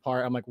people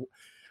apart. I'm like,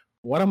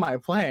 what am I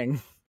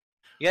playing?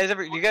 You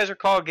guys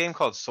recall a game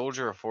called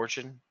Soldier of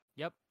Fortune?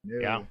 Yep.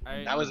 Yeah.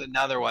 That was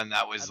another one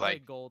that I was played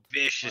like Gold on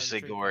viciously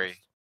gory.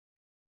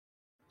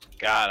 Dreamcast.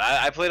 God,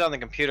 I played on the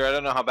computer. I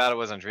don't know how bad it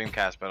was on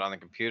Dreamcast, but on the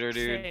computer,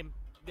 dude. Same.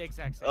 The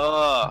exact same.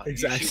 Oh,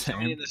 Exact you shoot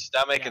somebody same. in the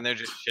stomach Yeah. and their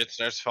just shit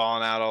starts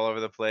falling out all over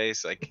the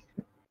place. Like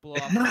Blow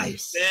up.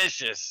 Nice.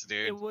 vicious,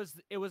 dude.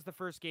 It was the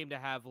first game to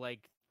have like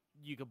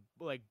you could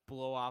like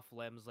blow off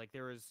limbs. Like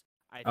there was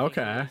I think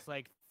Okay. it was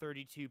like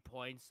 32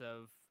 points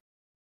of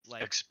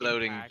like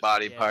Exploding impact,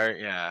 body yeah. part.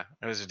 Yeah,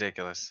 it was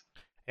ridiculous.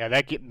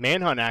 Yeah,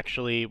 Manhunt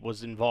actually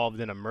was involved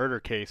in a murder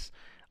case.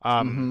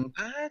 Mhm.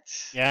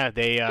 What? Yeah,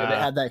 they Yeah, they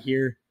had that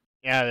here.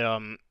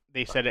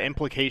 they said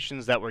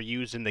implications that were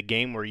used in the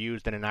game were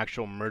used in an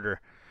actual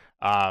murder.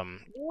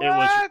 It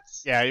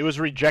What? was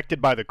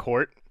rejected by the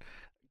court,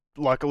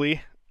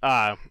 luckily.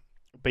 But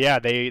yeah,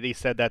 they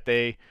said that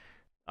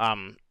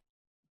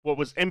what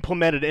was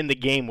implemented in the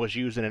game was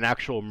used in an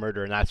actual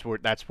murder, and that's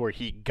where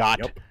he got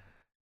Yep.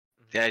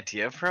 The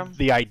idea from?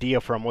 the idea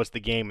from was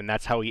the game, and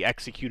that's how he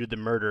executed the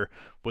murder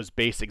was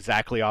based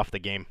exactly off the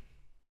game.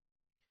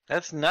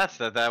 That's nuts.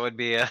 That would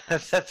be a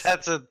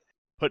that's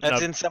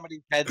Putting in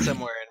somebody's head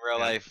somewhere in real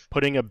life.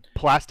 putting a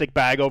plastic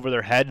bag over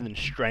their head and then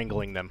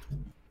strangling them.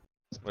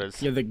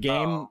 Was Yeah, the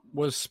game Oh.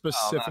 was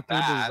specifically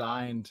bad.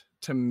 designed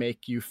to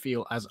make you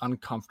feel as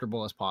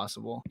uncomfortable as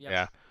possible. Yep.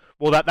 Yeah.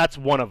 Well, that's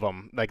one of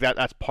them. Like that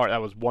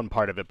was one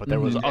part of it, but there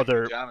was Mhm.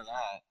 other Good job of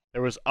that.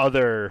 there was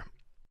other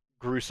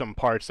gruesome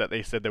parts that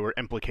they said they were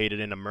implicated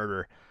in a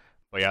murder.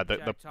 But yeah,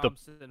 Jack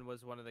Thompson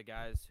was one of the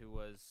guys who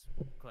was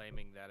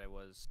claiming that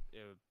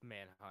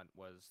Manhunt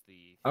was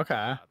the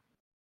Okay.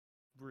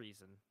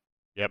 reason.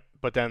 Yep.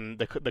 But then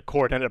the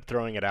court ended up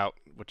throwing it out,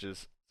 which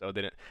is so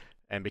they didn't.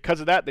 And because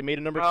of that, they made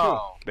a number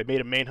Oh. 2. They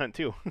made a Manhunt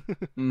 2.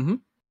 Mm-hmm.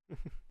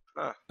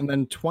 Huh. And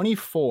then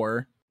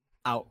 24,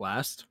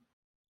 Outlast.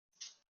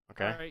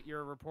 Okay. All right, you're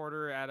a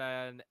reporter at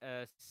an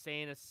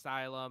insane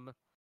asylum.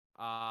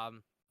 A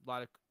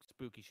lot of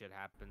spooky shit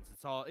happens.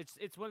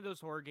 It's one of those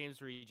horror games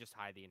where you just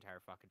hide the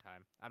entire fucking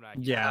time. I'm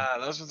not. Yeah.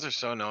 Those ones are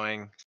so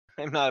annoying.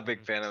 I'm not a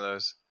big fan of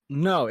those.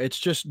 No, it's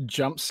just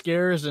jump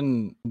scares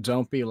and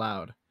don't be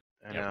loud.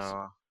 I Yes.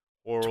 know.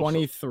 Or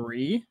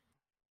 23,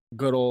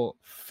 good old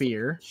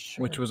Fear,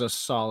 which Sure. was a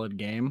solid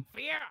game.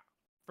 Fear.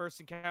 First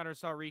encounter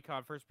saw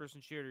recon. First person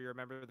shooter. You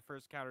remember the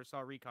first encounter saw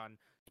recon.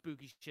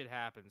 Spooky shit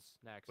happens.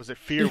 Next. was it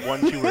Fear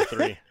 1, 2, or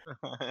 3?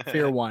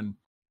 Fear 1.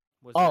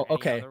 Was there Oh, any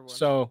okay. other one?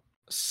 So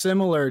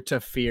similar to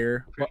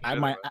Fear, but Pretty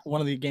sure there was.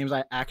 one of the games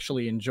I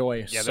actually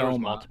enjoy. Yeah, there was Soma.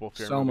 multiple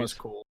Fear Soma's movies.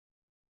 cool.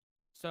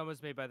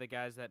 Soma's made by the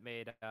guys that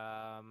made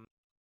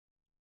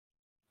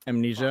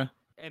Amnesia.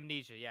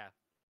 Amnesia. Yeah.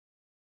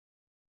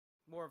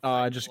 More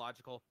of Just-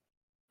 psychological.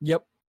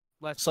 Yep.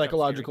 Less jump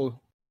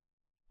Psychological.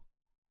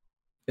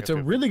 It's Yep, a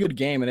yep. really good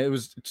game, and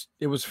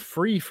it was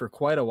free for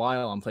quite a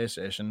while on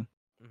PlayStation.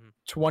 Mhm.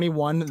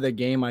 21, the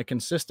game I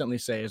consistently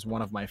say is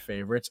one of my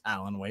favorites,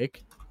 Alan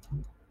Wake.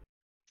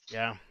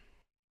 Yeah. scary.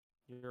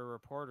 You're a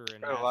reporter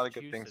in Heard a lot of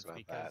good things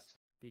Massachusetts about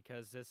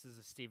because this is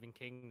a Stephen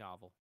King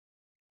novel.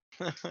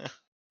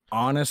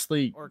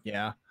 Honestly, Or-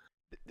 yeah.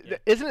 Yeah.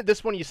 Isn't it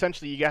this one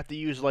essentially you have to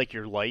use like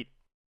your light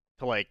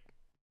to like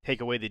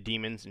take away the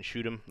demons and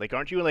shoot them? Like,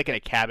 aren't you like in a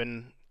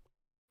cabin?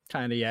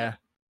 Kind of, yeah.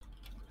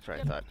 That's what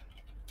I thought.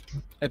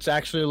 It's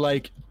actually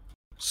like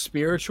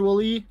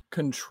spiritually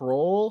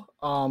Control,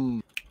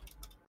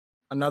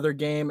 another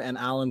game, and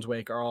Alan's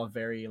Wake are all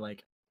very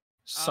like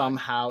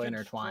somehow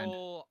intertwined.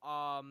 Control,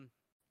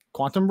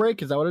 Quantum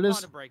Break, is that what it is?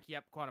 Quantum Break.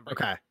 Yep, Quantum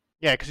Break. Okay.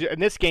 Yeah, because in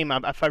this game,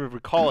 if I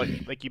recall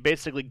it, like you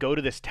basically go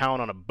to this town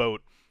on a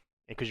boat,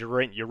 because you're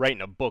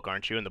writing a book,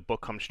 aren't you? And the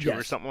book comes true or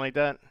Yes. something like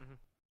that. Mhm.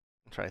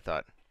 That's what I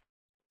thought.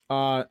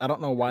 I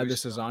don't know why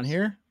this is on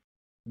here.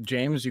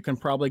 James, you can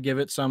probably give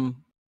it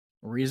some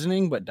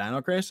reasoning, but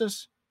Dino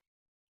Crisis?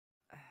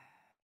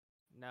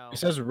 No. It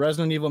says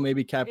Resident Evil may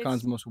be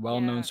Capcom's It's- most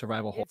well-known yeah,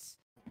 survival horror.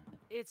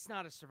 It's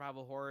not a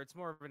survival horror. It's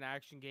more of an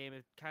action game.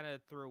 It kind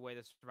of threw away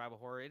the survival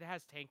horror. It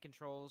has tank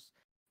controls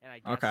and I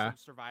guess Okay. some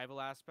survival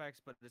aspects,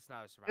 but it's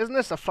not a survival. Isn't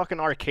this a fucking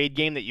arcade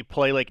game that you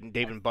play like in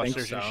Dave and think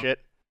Buster's and so. shit?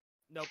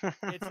 Nope.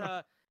 It's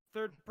a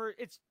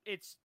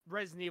it's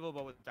Resident Evil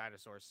but with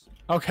dinosaurs.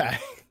 Okay.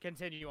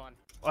 Continue on.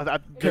 Well,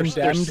 there's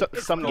Condemned some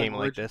Criminal game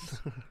like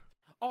this.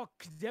 Oh,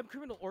 Condemned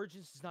Criminal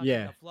Origins does not Yeah.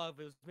 get enough love.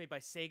 It was made by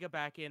Sega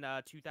back in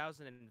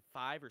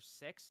 2005 or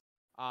 6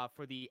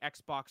 for the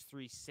Xbox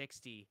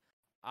 360.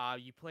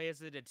 You play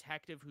as a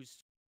detective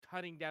who's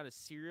hunting down a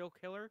serial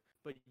killer,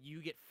 but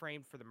you get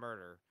framed for the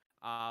murder.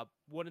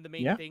 One of the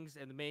main Yeah. things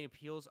and the main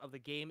appeals of the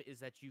game is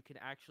that you can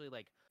actually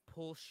like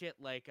pull shit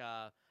like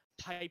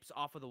pipes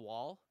off of the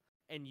wall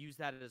and use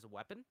that as a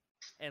weapon.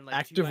 And like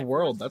Active 2x4s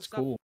world, and that's stuff.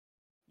 cool.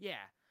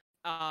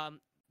 Yeah.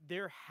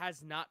 There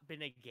has not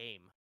been a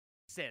game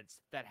since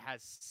that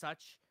has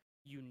such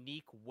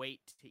unique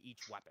weight to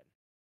each weapon.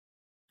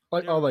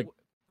 Like, There oh, like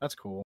w- that's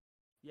cool.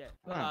 Yeah.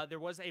 Huh. There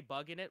was a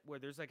bug in it where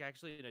there's like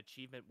actually an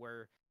achievement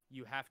where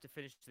you have to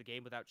finish the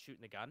game without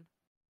shooting the gun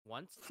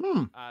once.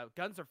 Hmm.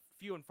 Guns are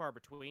few and far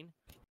between.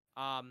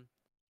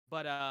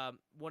 But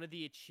one of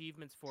the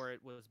achievements for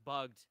it was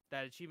bugged.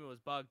 That achievement was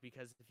bugged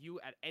because if you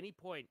at any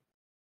point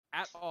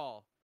at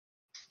all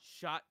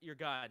shot your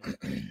gun,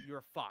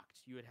 you're fucked.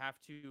 You would have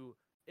to.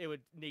 It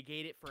would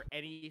negate it for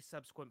any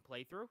subsequent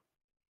playthrough.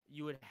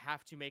 You would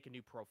have to make a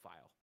new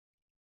profile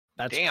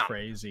That's Damn.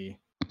 crazy.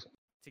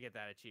 to get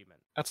that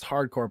achievement. That's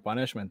hardcore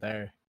punishment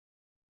there.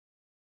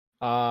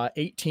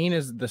 18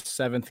 is the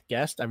 7th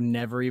guest. I've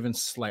never even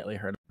slightly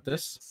heard of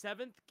this.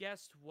 Seventh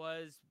guest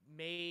was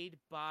made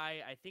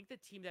by I think the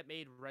team that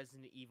made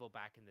Resident Evil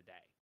back in the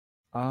day.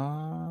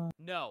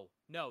 No.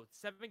 No.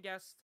 Seventh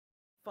guest.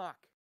 Fuck.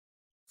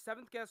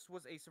 Seventh guest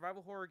was a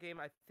survival horror game.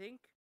 I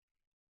think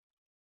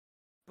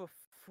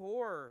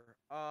before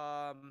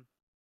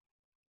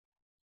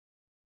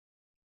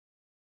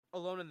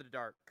Alone in the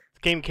Dark.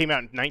 The game came out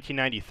in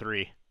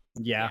 1993.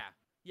 Yeah.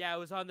 Yeah, it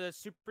was on the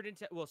Super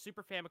Nintendo, well,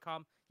 Super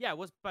Famicom. Yeah, it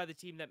was by the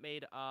team that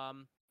made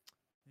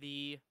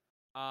the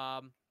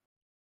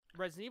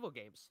Resident Evil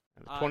games.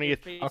 The It was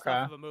 20th based Okay.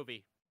 off of a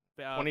movie.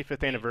 25th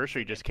game,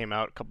 anniversary game. just came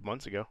out a couple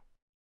months ago.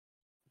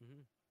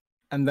 Mhm.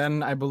 And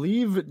then I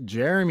believe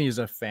Jeremy's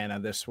a fan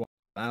of this one.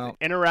 I don't.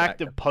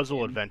 Interactive Back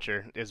puzzle in.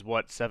 adventure is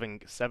what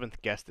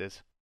seventh guest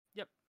is.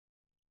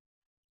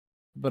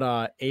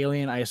 But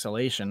Alien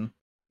Isolation.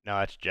 No,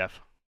 that's Jeff.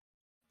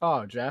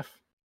 Oh, Jeff.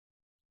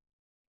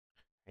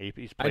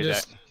 He's I played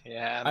just that.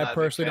 Yeah, I'm I not a big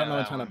personally fan don't know of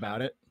a that ton one.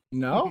 about it.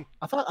 No,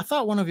 I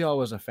thought one of y'all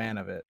was a fan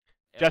of it.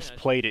 Jeff's Alien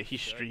played it.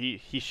 Isolation He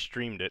is good. he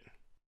streamed it.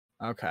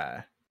 Okay.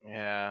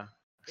 Yeah,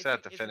 It's still a-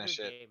 have to it's a finish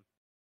good it. game.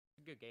 It's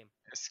a good game.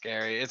 It's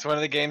scary. It's one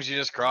of the games you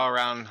just crawl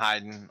around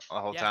hiding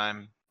the whole Yeah,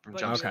 time from But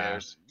jump Okay.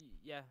 scares.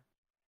 Yeah.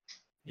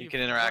 You You've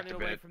can interact running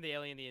a away bit. from the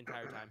alien the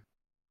entire time.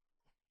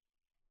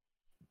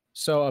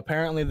 So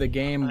apparently the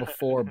game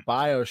before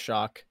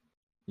BioShock,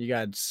 you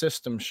got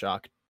System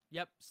Shock.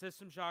 Yep,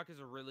 System Shock is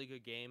a really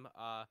good game.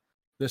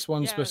 This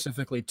one Yeah,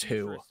 specifically 2.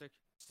 Futuristic.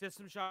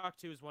 System Shock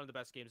 2 is one of the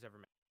best games ever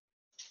made.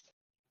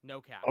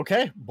 No cap.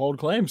 Okay, bold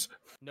claims.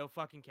 No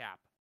fucking cap.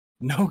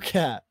 No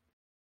cat.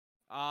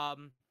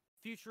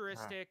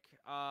 Futuristic.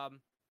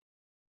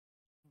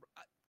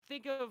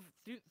 Think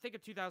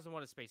of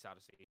 2001: A Space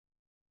Odyssey.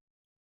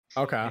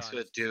 Okay. Mixed Mixed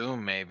with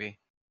Doom, maybe.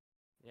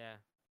 Yeah.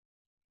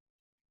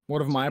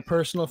 One of my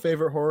personal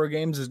favorite horror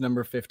games is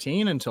number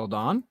 15, Until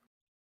Dawn.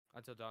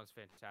 Until Dawn's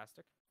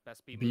fantastic.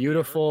 Best B movie ever.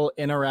 Beautiful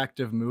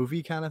interactive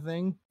movie kind of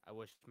thing. I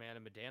wish Man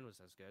and Medan was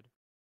as good.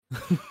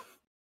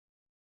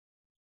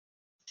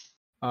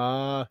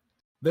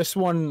 This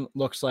one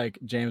looks like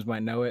James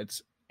might know it.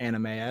 It's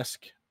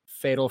anime-esque.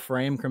 Fatal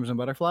Frame, Crimson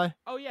Butterfly.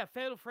 Oh yeah,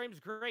 Fatal Frame's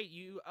great.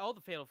 All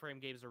the Fatal Frame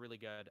games are really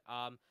good.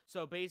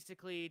 So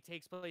basically, it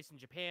takes place in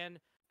Japan,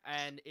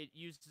 and it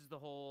uses the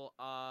whole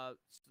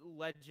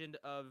legend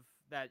of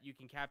that you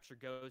can capture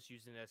ghosts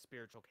using a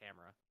spiritual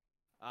camera.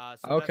 So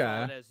that's all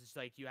Okay. it is. It's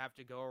like you have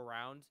to go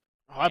around.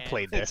 Oh, I and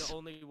played The this.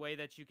 only way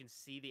that you can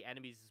see the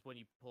enemies is when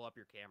you pull up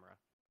your camera.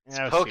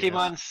 Yeah, I've seen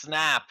Pokemon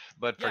Snap,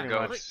 but for Yeah,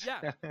 ghosts.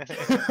 yeah.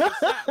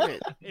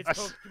 it. It's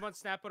That's- Pokemon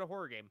Snap, but a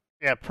horror game.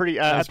 Yeah, pretty.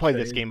 I That's played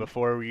this crazy. game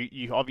before. Where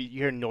you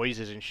hear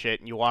noises and shit,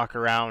 and you walk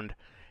around,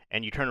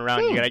 and you turn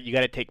around. You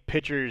gotta take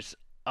pictures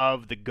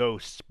of the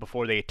ghosts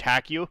before they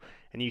attack you,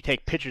 and you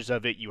take pictures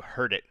of it. You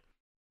hurt it.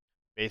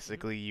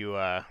 Basically, you're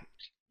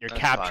That's fun.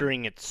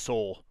 capturing its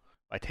soul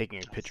by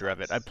taking a picture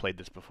of it. I've played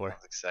this before.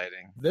 That's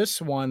exciting.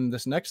 This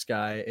next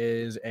guy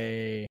is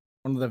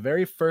one of the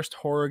very first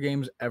horror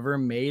games ever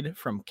made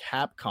from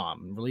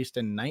Capcom, released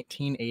in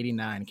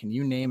 1989. Can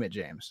you name it,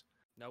 James?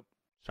 Nope.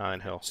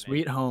 Silent Hill.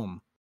 Sweet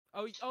Home.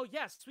 Oh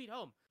yes, Sweet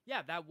Home.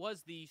 Yeah, that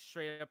was the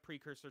straight up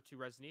precursor to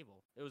Resident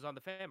Evil. It was on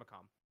the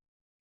Famicom.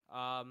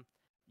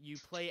 You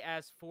play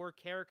as 4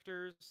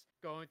 characters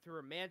going through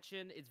a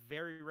mansion. It's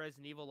very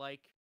Resident Evil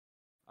like,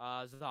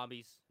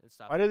 zombies and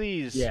stuff. Why do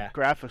these Yeah.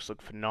 graphics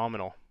look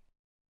phenomenal?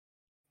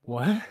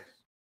 What?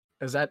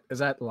 Is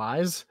that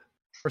lies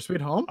for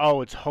Sweet Home?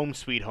 Oh, it's Home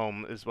Sweet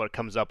Home is what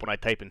comes up when I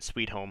type in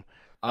Sweet Home.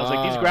 I was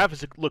like, these Ah.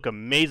 graphics look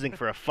amazing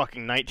for a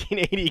fucking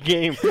 1980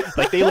 game.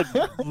 Like, they look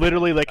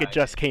literally like it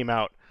just came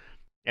out.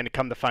 And to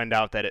come to find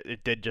out that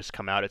it did just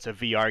come out. It's a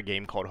VR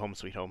game called Home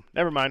Sweet Home.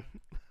 Never mind.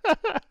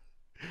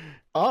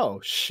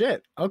 Oh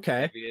shit.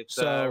 Okay. Maybe it's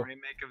So- a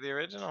remake of the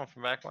original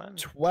from back when.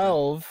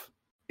 12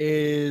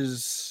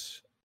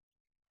 is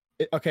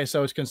okay,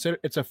 so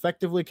it's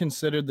effectively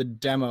considered the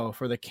demo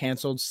for the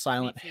canceled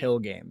Silent PT. Hill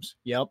games.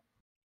 Yep.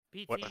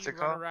 PT What's it run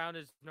called? around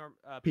as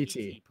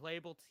PT.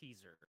 playable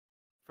teaser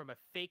from a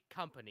fake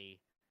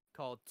company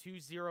called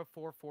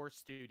 2044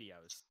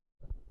 Studios.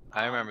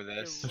 I remember It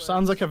this. It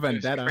sounds like a was- It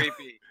was vendetta.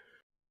 creepy.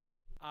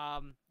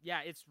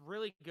 Yeah, it's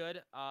really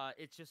good.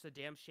 It's just a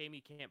damn shame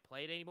you can't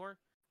play it anymore.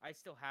 I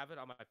still have it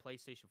on my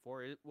PlayStation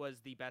 4. It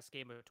was the best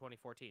game of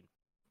 2014.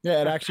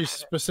 Yeah, it actually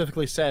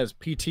specifically says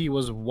PT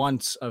was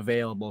once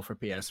available for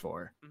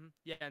PS4.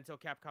 Yeah, until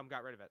Capcom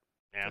got rid of it.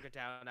 Yeah. Took it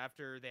down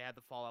after they had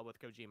the fallout with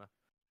Kojima.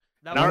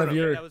 None That was, of a game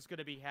your- that was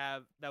gonna be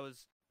that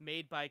was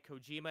made by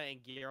Kojima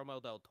and Guillermo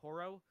del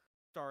Toro,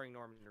 starring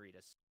Norman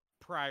Reedus,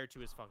 prior to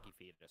his funky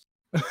fetus.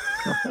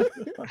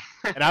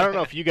 And I don't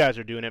know if you guys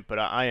are doing it, but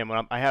I am.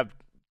 I have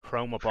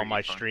Chrome up on Pretty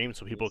my fun. stream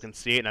so people can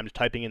see it, and I'm just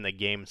typing in the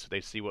game so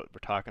they see what we're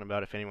talking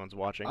about if anyone's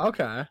watching.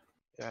 Okay.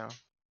 Yeah.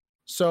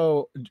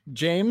 So,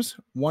 James,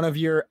 one of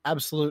your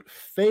absolute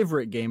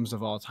favorite games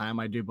of all time,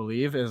 I do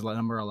believe, is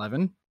number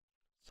 11.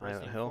 Silent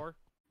Resident Hill. Evil 4.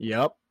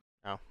 Yep.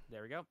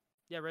 There we go.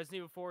 Yeah, Resident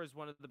Evil 4 is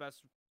one of the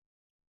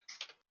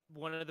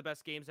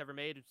best games ever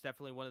made. It's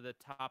definitely one of the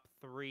top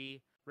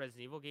 3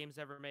 Resident Evil games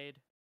ever made.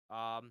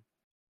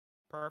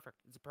 Perfect.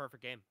 It's a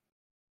perfect game.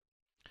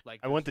 Like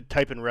I went to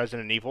type in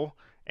Resident Evil,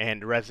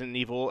 and Resident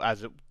Evil,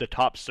 as the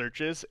top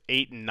searches,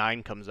 8 and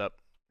 9 comes up,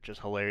 which is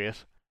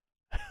hilarious.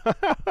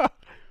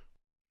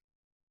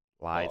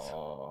 Lies.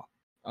 Oh.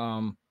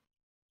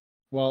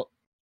 Well,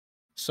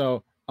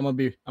 so I'm gonna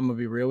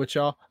be real with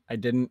y'all. I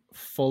didn't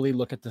fully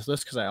look at this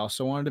list because I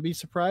also wanted to be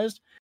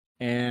surprised,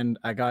 and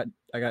I got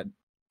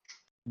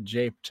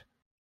japed.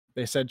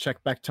 They said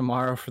check back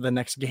tomorrow for the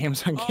next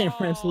games on Game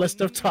Rant's Oh,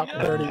 list of top no.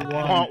 31.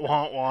 Wah,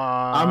 wah,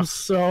 wah. I'm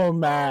so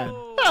mad.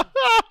 Oh,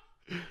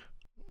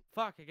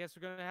 fuck, I guess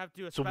we're gonna have to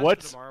do a So special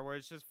what's- tomorrow where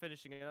it's just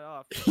finishing it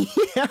off.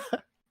 Yeah.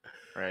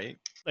 Right.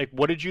 Like,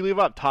 what did you leave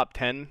out? Top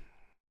 10?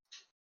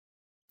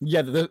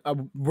 Yeah,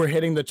 we're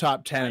hitting the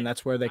top 10, and I-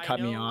 that's where they I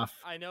cut me know- off.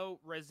 I know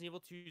Resident Evil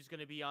 2 is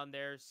gonna be on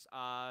there.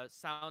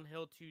 Silent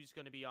Hill 2 is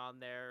gonna be on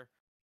there.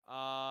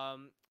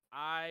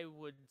 I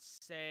would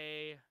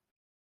say,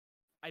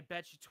 I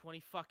bet you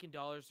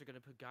 $20 they're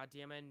gonna put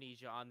goddamn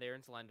Amnesia on there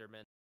and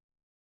Slenderman.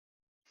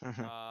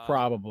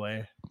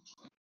 Probably.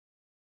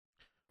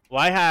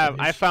 Well, I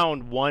Nice.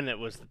 found one that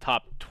was the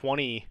top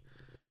 20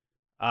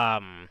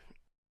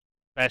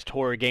 best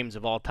horror games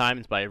of all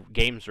times by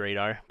Games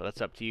Radar, but that's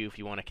up to you if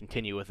you want to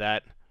continue with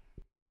that.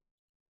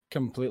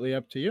 Completely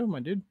up to you, my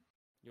dude.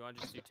 You want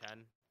to just do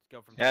 10?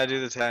 Go from Yeah, 10 do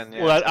on. the 10.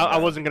 Yeah, Well, 10 I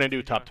down. wasn't going to do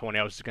Keep top going. 20,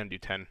 I was just going to do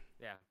 10.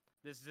 Yeah,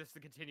 this is just the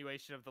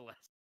continuation of the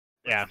list.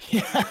 Yeah.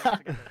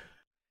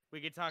 We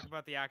can talk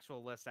about the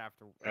actual list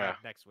after Yeah.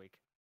 next week.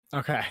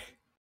 Okay.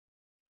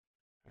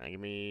 Give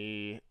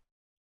me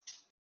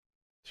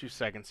 2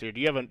 seconds here. Do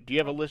you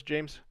have a list,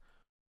 James?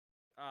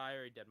 I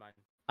already did mine.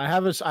 I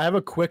have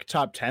a quick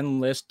top 10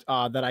 list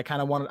that I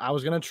kind of wanted. I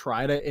was gonna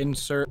try to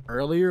insert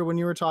earlier when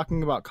you were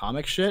talking about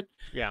comic shit.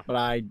 Yeah. But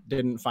I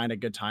didn't find a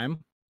good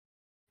time.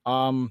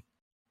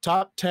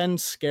 Top 10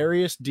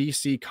 scariest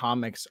DC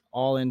comics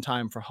all in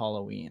time for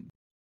Halloween.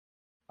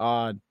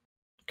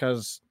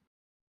 Because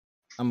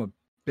I'm a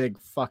big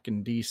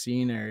fucking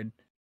DC nerd.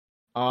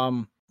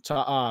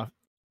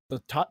 The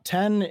top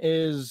 10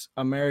 is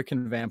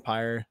American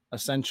Vampire.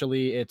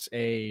 Essentially, it's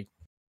a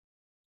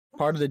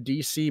part of the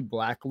DC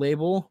Black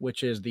Label,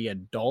 which is the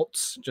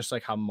adults, just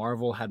like how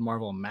Marvel had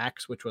Marvel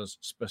Max, which was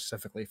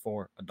specifically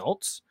for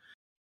adults.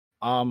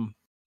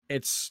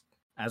 It's,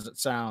 as it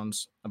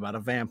sounds, about a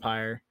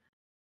vampire.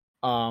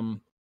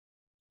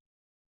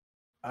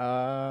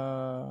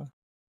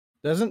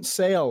 Doesn't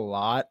say a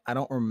lot. I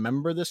don't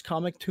remember this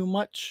comic too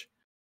much,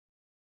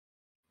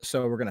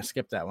 so we're gonna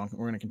skip that one.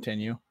 We're gonna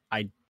continue.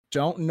 I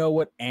don't know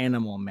what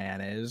Animal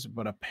Man is,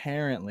 but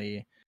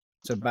apparently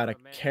it's about a Oh,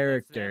 man, that's an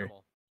character.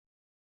 animal.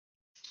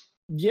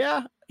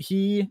 Yeah,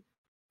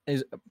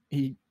 his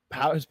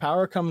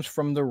power comes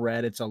from the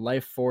red. It's a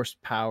life force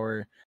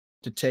power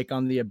to take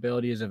on the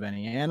abilities of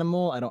any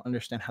animal. I don't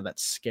understand how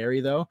that's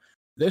scary though.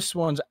 This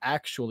one's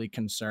actually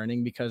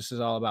concerning because this is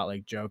all about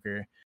like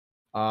Joker.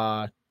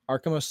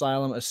 Arkham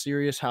Asylum, a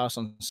serious house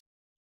on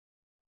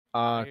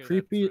I hear that's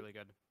creepy. really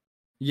good.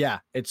 Yeah,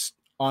 it's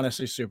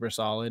honestly super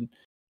solid.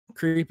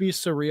 Creepy,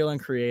 surreal, and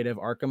creative,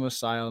 Arkham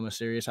Asylum, A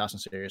Serious House on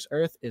Serious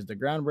Earth is the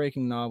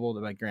groundbreaking novel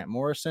by Grant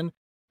Morrison.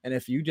 And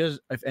if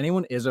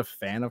anyone is a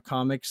fan of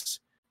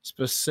comics,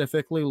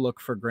 specifically look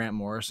for Grant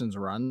Morrison's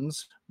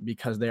runs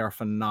because they are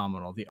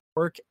phenomenal. The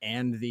artwork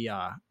and the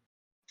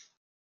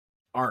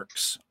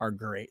arcs are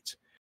great.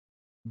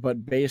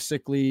 But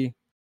basically,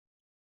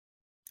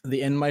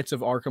 the inmates of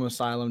Arkham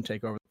Asylum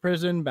take over the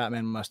prison.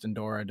 Batman must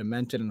endure a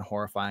demented and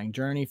horrifying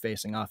journey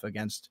facing off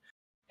against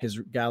his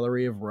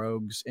gallery of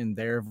rogues in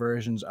their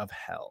versions of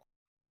hell.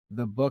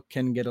 The book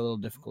can get a little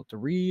difficult to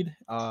read.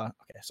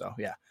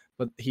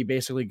 But he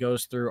basically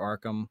goes through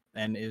Arkham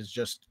and is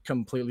just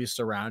completely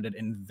surrounded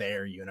in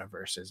their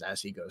universes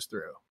as he goes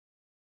through.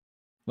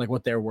 Like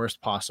what their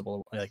worst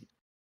possible like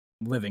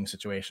living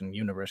situation,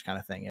 universe kind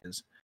of thing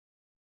is.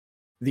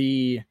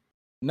 The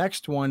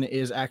next one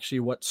is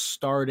actually what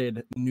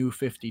started New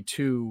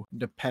 52,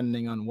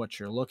 depending on what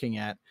you're looking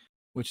at,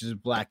 which is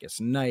Blackest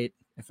Night,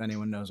 if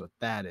anyone knows what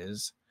that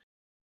is.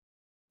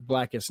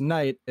 Blackest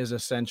Night is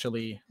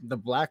essentially the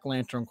Black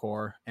Lantern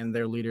Corps and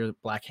their leader,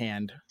 Black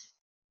Hand,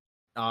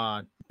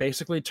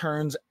 basically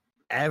turns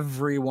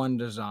everyone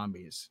to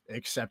zombies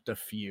except a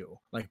few,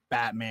 like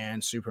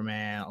Batman,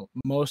 Superman,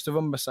 most of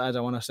them. Besides,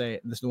 I want to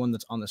say this is the one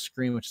that's on the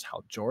screen, which is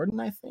Hal Jordan,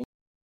 I think.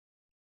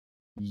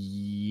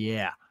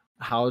 Yeah,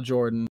 Hal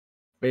Jordan.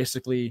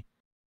 Basically,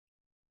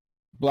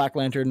 Black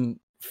Lantern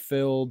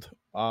filled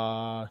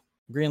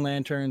Green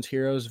Lanterns,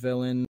 heroes,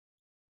 villain,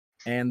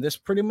 and this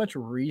pretty much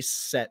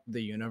reset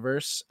the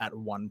universe at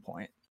one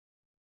point.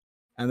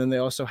 And then they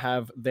also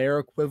have their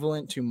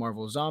equivalent to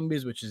Marvel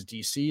Zombies, which is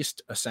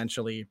Deceased,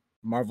 essentially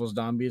Marvel's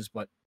Zombies,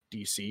 but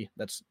DC.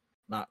 That's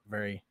not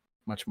very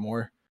much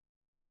more.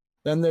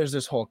 Then there's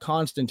this whole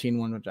Constantine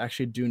one, which I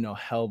actually do know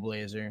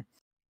Hellblazer.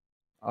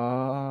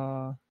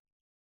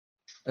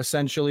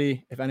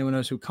 Essentially, if anyone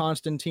knows who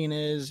Constantine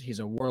is, he's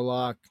a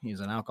warlock,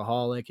 he's an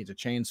alcoholic, he's a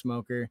chain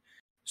smoker,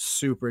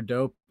 super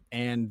dope.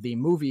 And the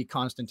movie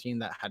Constantine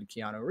that had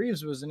Keanu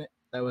Reeves was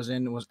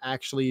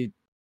actually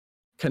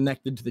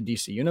connected to the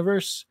DC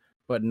universe,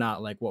 but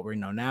not like what we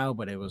know now,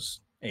 but it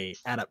was a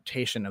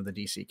adaptation of the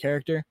DC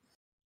character.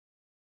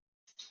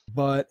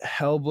 But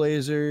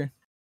Hellblazer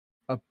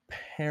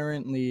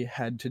apparently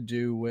had to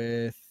do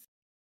with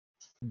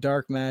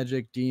dark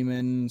magic,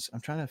 demons.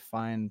 I'm trying to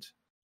find.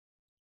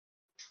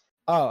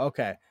 Oh,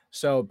 okay.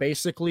 So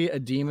basically, a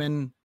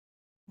demon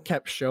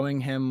kept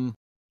showing him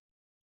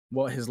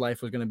what his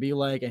life was going to be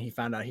like, and he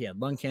found out he had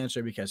lung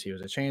cancer because he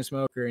was a chain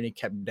smoker, and he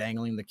kept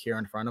dangling the cure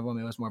in front of him.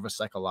 It was more of a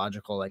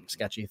psychological, like,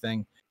 sketchy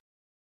thing.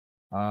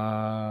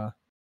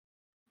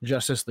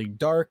 Justice League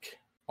Dark,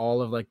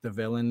 all of like the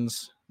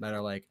villains that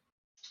are like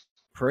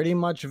pretty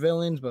much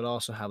villains, but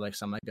also have like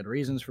some like good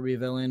reasons for being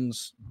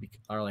villains,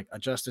 are like a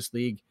Justice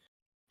League,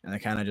 and they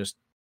kind of just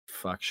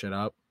fuck shit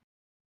up.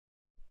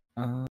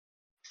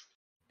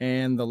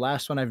 And the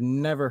last one I've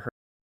never heard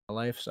in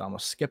my life, so I'm gonna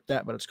skip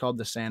that, but it's called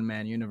the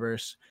Sandman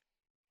Universe.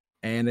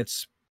 And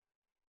it's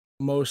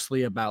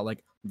mostly about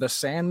like the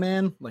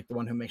Sandman, like the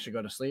one who makes you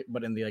go to sleep,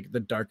 but in the like the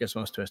darkest,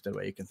 most twisted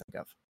way you can think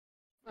of.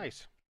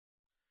 Nice.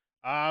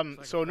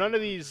 So none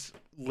of these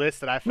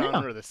lists that I found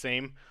are the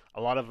same.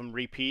 A lot of them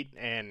repeat,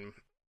 and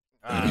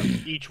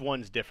each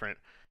one's different.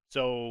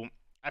 So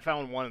I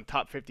found one of the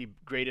top 50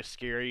 greatest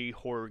scary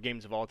horror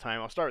games of all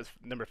time. I'll start with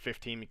number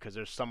 15 because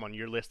there's some on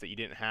your list that you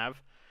didn't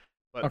have,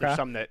 but there's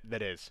some that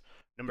is.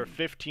 Number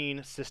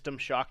 15, System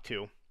Shock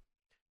 2.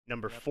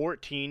 Number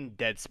 14,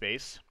 Dead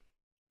Space.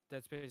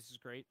 Dead Space is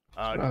great.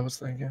 That's what I was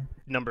thinking.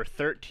 Number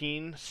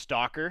 13,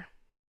 Stalker.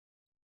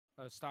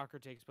 Stalker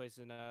takes place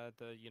in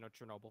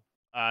Chernobyl.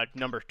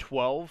 Number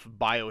 12,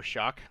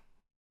 BioShock.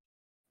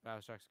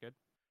 BioShock's good.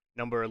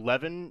 Number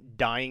 11,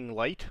 Dying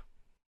Light.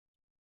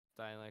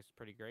 Dying Light's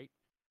pretty great.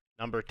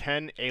 Number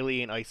 10,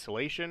 Alien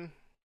Isolation.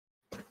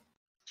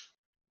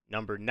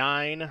 Number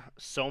 9,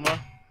 Soma.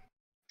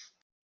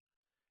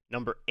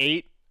 Number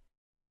 8,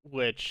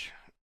 which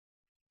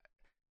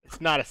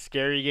it's not a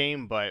scary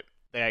game, but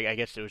I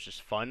guess it was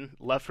just fun.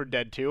 Left 4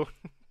 Dead 2.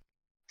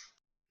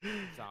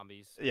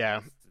 Zombies.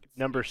 Yeah. It's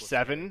Number equal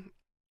 7,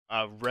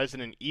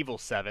 Resident Evil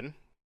 7.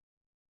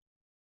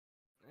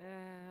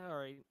 All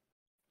right.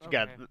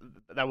 Yeah,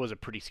 that was a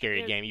pretty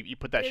scary game. You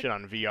put that shit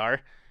on VR.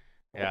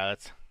 Yeah,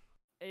 that's.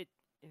 It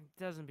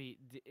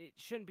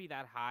shouldn't be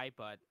that high,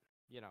 but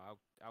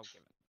I'll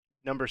give it.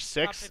 Number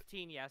 6. Top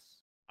 15, yes.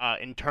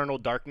 Internal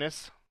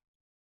Darkness.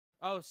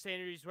 Oh,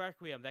 Sanity's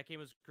Requiem. That game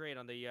was great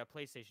on the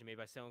PlayStation, made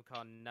by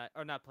Silicon Knights,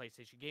 or not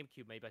PlayStation,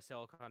 GameCube, made by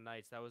Silicon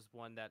Knights. That was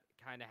one that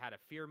kind of had a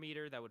fear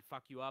meter that would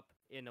fuck you up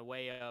in a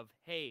way of,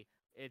 hey,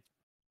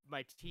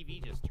 my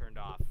TV just turned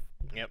off,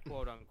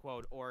 quote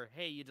unquote, or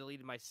hey, you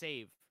deleted my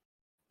save,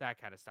 that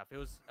kind of stuff. It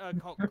was a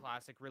cult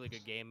classic, really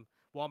good game.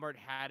 Walmart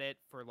had it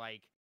for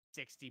like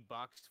 $60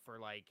 for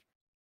like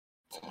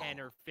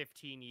 10 or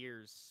 15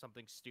 years,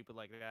 something stupid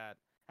like that.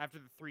 After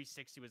the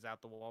 360 was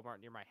out, the Walmart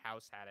near my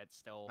house had it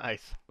still.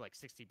 Nice. For like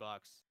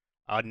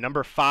 $60.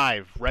 Number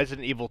 5,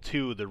 Resident Evil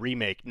 2, the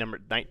remake,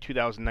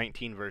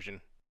 2019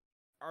 version.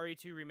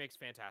 RE2 remake's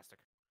fantastic.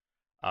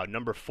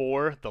 Number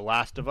 4, The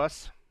Last of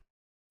Us.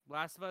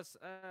 Last of Us,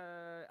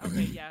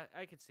 okay, yeah,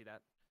 I could see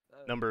that.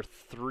 Number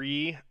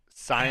 3,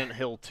 Silent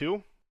Hill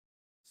 2.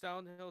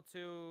 Silent Hill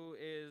 2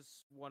 is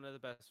one of the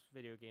best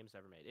video games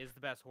ever made. It's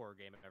the best horror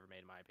game ever made,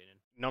 in my opinion.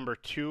 Number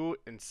 2,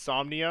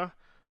 Insomnia,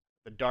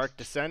 The Dark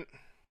Descent.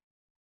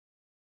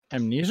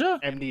 Amnesia?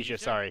 Amnesia,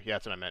 sorry. Yeah,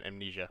 that's what I meant.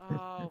 Amnesia.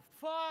 Oh,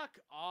 fuck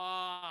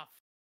off.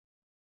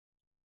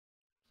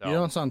 So, You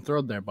don't sound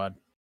thrilled there, bud.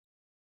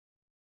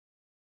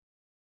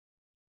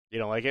 You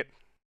don't like it?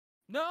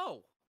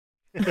 No!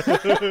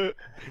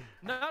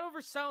 Not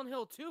over Silent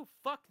Hill 2.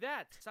 Fuck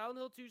that. Silent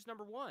Hill 2 is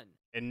number 1.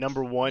 And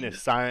number 1 is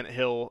Silent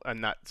Hill,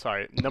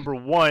 number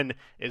 1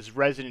 is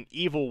Resident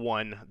Evil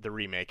 1, the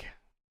remake.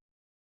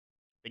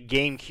 The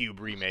GameCube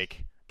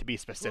remake, to be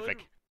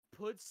specific.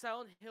 Put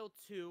Silent Hill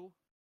 2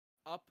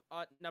 up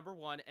at number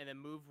 1, and then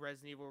move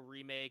Resident Evil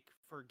remake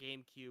for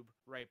GameCube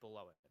right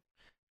below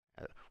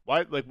it.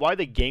 Why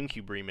the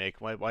GameCube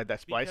remake? Why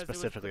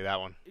specifically that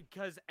one?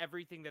 Because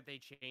everything that they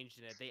changed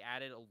in it, they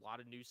added a lot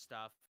of new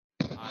stuff.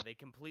 They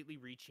completely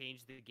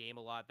rechanged the game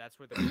a lot. That's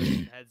where the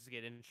heads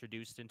get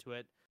introduced into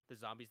it. The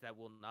zombies that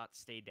will not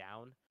stay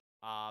down.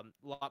 A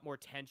lot more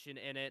tension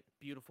in it.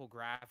 Beautiful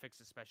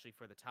graphics, especially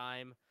for the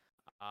time.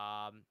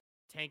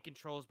 Tank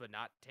controls, but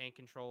not tank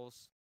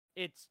controls.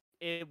 It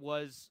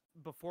was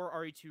before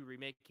RE2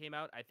 remake came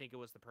out. I think it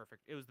was the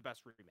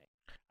best remake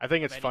I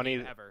think of it's any funny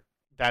game ever.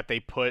 that they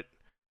put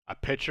a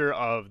picture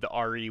of the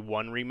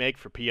RE1 remake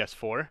for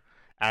PS4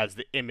 as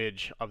the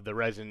image of the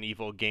Resident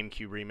Evil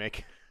GameCube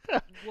remake.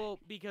 Well,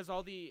 because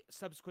all the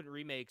subsequent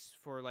remakes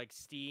for like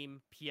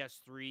Steam,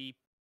 PS3,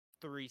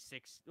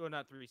 360, well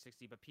not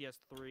 360, but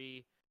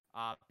PS3,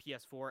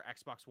 PS4,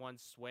 Xbox One,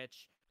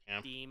 Switch, Yeah.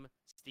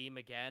 Steam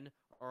again,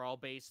 are all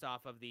based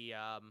off of the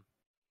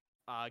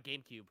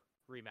GameCube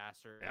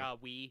remaster. Yeah.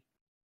 Wii.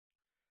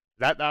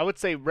 That I would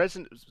say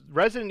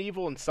Resident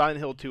Evil and Silent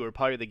Hill 2 are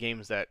probably the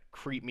games that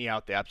creep me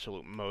out the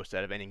absolute most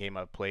out of any game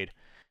I've played,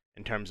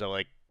 in terms of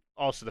like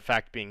also the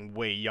fact being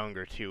way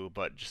younger too,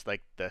 but just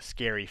like the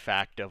scary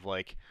fact of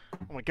like,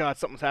 oh my god,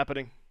 something's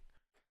happening,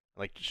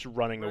 like just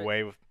running Right.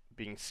 away with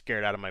being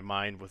scared out of my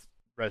mind with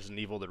Resident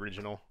Evil the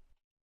original.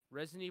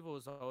 Resident Evil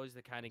is always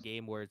the kind of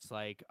game where it's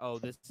like, oh,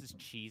 this is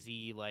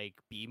cheesy, like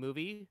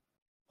B-movie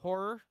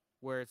horror,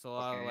 where it's a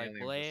lot of Okay, like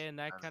Alien bleh versus and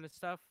that Predator. kind of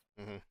stuff.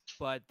 Mhm.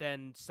 But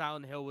then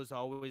Silent Hill was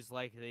always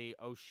like the,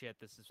 oh shit,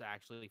 this is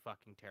actually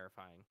fucking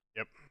terrifying.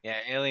 Yeah,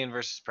 Alien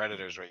versus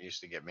Predator is what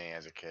used to get me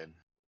as a kid.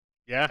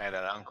 Yeah, I had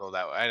an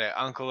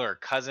uncle or a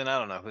cousin, I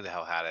don't know who the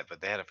hell had it,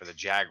 but they had it for the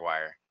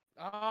Jaguar.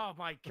 Oh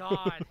my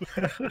god.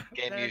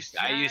 Game The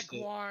I used to,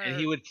 and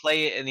he Jaguar. would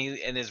play it,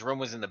 and his room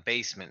was in the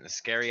basement, the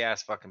scary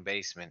ass fucking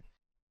basement.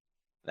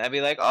 And I'd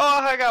be like,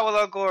 oh, hang out with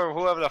Uncle or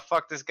whoever the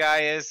fuck this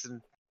guy is,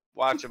 and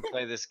watch him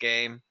play this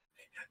game.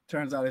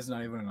 Turns out he's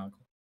not even an uncle.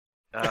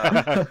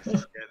 Scared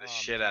the Oh,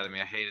 shit out of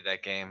me. I hated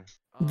that game.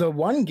 The Oh,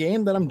 one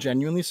game that I'm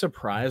genuinely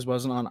surprised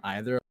wasn't on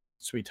either of the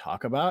lists we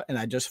talk about, and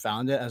I just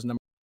found it as number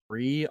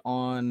 3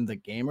 on the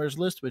gamers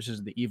list, which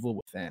is The Evil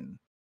Within.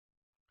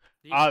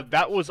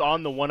 that was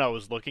on the one I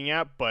was looking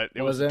at, but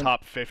it was the Wasn't?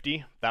 top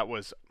 50. That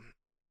was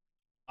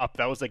up.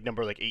 That was like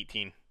number like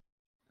 18.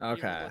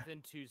 Okay.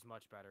 Within 2 is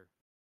much better.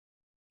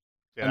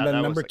 Yeah, And that then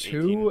was, number like,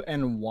 2 18.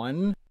 and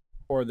 1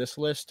 for this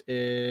list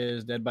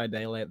is Dead by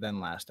Daylight, then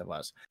Last of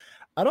Us.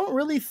 I don't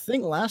really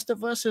think Last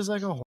of Us is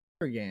like a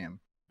horror game.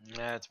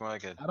 Yeah, it's more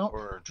like a I don't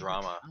horror think it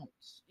drama.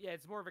 counts. Yeah,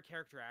 it's more of a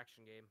character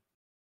action game,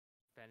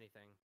 if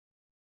anything.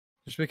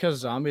 Just because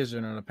zombies are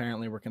in it,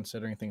 apparently we're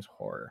considering things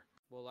horror.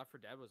 Well, Left 4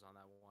 Dead was on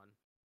that one.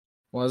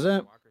 Was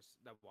it?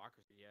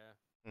 Walkers,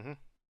 yeah.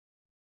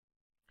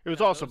 It was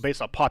Yeah, also those-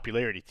 based on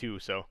popularity too.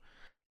 So,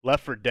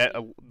 Left 4 Dead,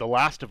 The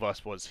Last of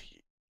Us was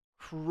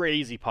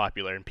crazy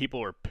popular, and people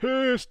were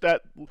pissed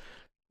that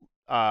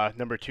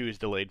number 2 is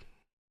delayed.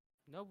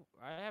 No,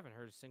 I haven't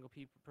heard a single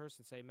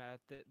person say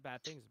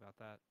bad things about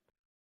that.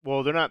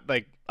 Well, they're not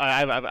like I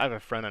have a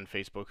friend on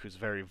Facebook who's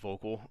very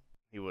vocal.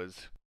 He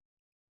was,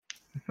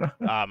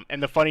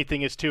 and the funny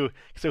thing is too.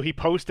 So he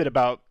posted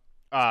about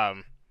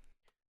The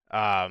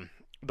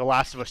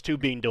Last of Us 2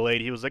 being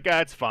delayed. He was like,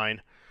 it's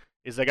fine.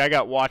 He's like, I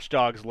got Watch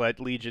Dogs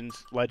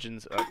Legends,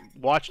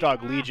 Watch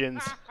Dog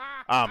Legions.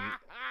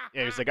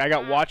 Yeah, he's like, I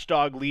got Watch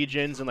Dog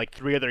Legions and like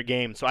 3 other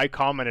games. So I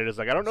commented, as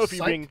like, I don't know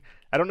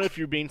if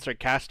you're being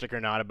sarcastic or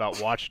not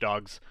about Watch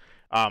Dogs,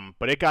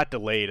 but it got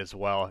delayed as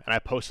well. And I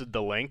posted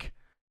the link,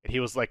 and he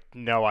was like,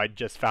 no, I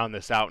just found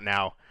this out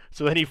now.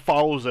 So then he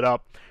follows it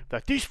up,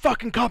 like, these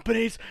fucking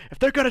companies, if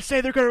they're gonna say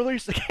they're gonna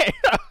release the game,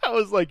 I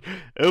was like,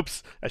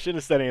 oops, I shouldn't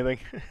have said anything.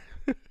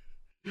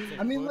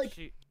 I mean, like-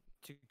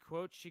 To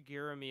quote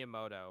Shigeru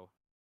Miyamoto,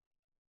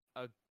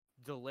 a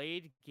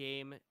delayed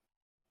game,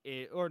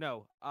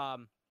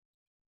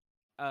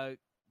 a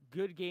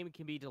good game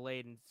can be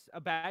delayed, and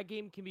a bad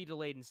game can be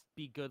delayed and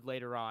be good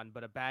later on,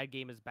 but a bad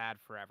game is bad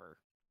forever.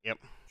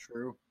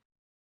 True.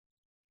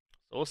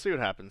 So we'll see what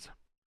happens.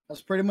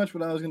 That's pretty much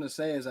what I was gonna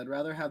say. Is I'd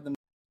rather have them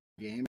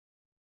game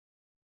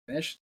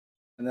finished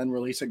and then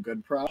release a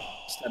good product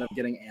instead of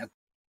getting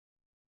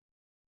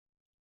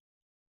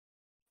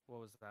What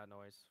was that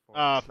noise for?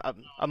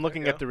 I'm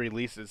looking There you at the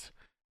releases,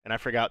 and I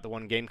forgot the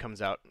one game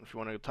comes out. If you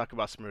want to talk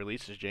about some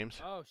releases, James.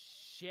 Oh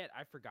shit,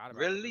 I forgot about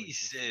the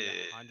releases. To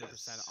be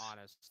Releases. 100%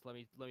 honest. Let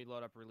me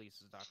load up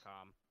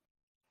releases.com.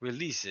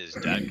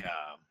 Releases.com.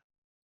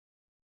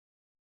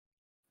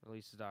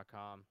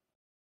 Releases.com.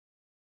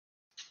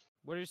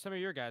 What are some of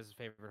your guys'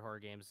 favorite horror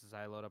games as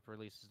I load up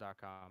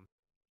releases.com?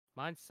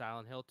 Mine's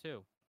Silent Hill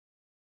 2.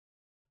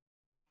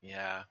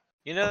 Yeah.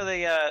 You know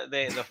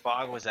the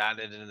fog was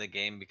added into the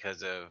game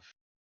because of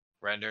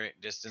render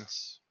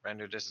distance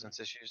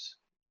issues.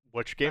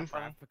 Which game?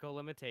 Graphical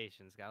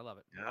limitations. Gotta love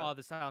it. Yeah. Oh,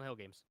 the Silent Hill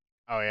games.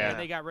 Oh And yeah.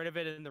 they got rid of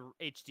it in the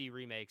HD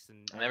remakes.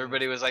 And And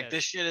everybody was like,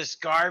 "This pissed shit is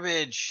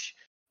garbage.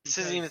 This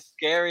isn't even because-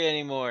 scary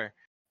anymore."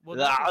 Well,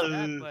 not just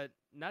that, Ugh. but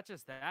not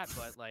just that,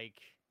 but like,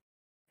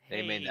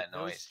 They made hey, that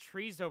those noise.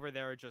 trees over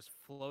there are just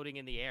floating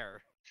in the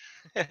air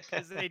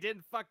because they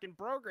didn't fucking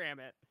program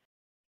it.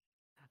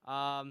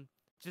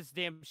 Just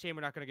damn shame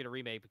we're not gonna get a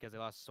remake because they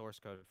lost source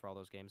code for all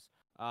those games.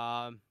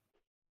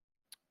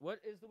 What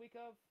is the week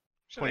of?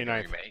 Sure, they can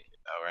 29th. remake it,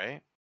 though,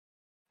 right?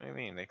 What do you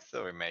mean? They can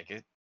still remake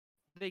it.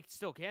 They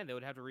still can. They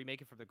would have to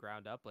remake it from the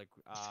ground up. Like,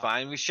 It's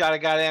fine. We shot a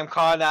goddamn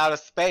car into outer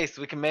space.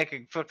 We can make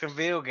a fucking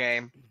video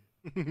game.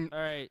 All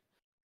right.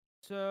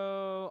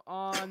 So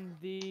on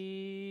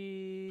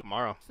the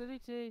Tomorrow.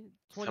 today,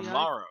 29th?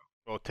 Tomorrow.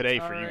 Well, today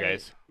for you Alright,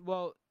 guys.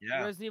 Well,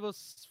 Yeah. Resident Evil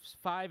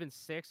 5 and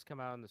 6 come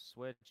out on the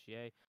Switch.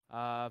 Yay.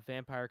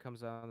 Vampire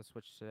comes out on the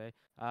Switch today.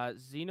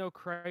 Xeno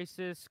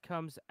Crisis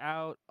comes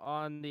out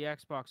on the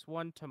Xbox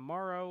One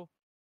tomorrow,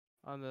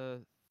 on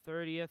the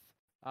 30th.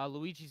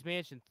 Luigi's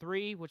Mansion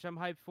 3, which I'm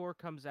hyped for,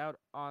 comes out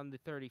on the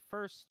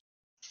 31st.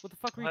 What the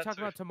fuck were you That's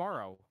talking right. about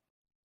tomorrow?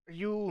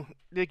 You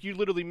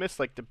literally missed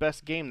like the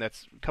best game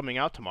that's coming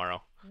out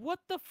tomorrow. What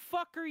the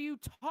fuck are you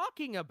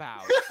talking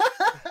about?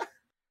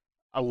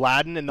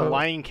 Aladdin and the Oh.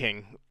 Lion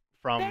King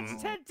from.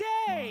 That's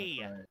today.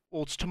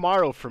 Well, it's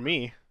tomorrow for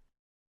me.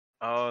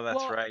 Oh, that's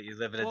Well- right. You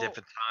live in a well,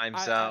 different time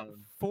I-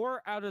 zone.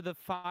 4 out of the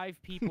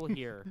 5 people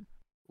here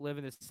live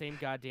in the same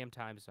goddamn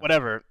time zone.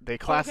 Whatever. They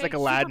classic Okay,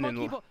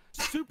 Aladdin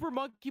Super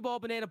Monkey Ball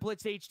Banana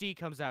Blitz HD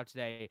comes out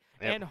today,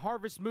 Yep. and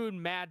Harvest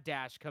Moon Mad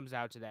Dash comes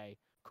out today.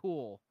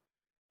 Cool.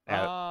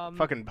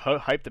 fucking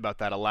hyped about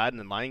that Aladdin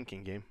and Lion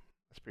King game.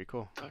 That's pretty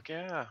cool. Fuck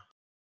yeah.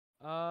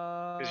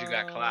 Because you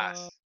got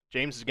class.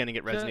 James is gonna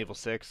get Resident Ju- Evil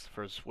 6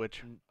 for his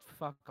Switch.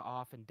 Fuck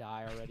off and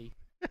die already.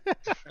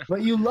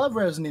 But you love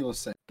Resident Evil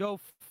 6. Go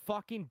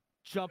fucking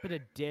jump in a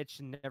ditch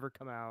and never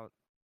come out.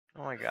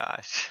 Oh my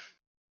gosh.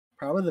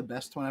 Probably the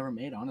best one ever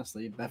made,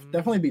 honestly.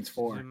 Definitely beats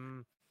 4.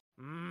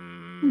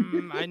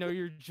 I know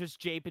you're just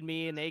japing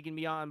me and egging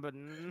me on, but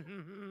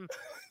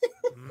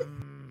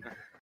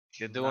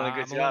You're doing a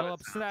good I'm job. a little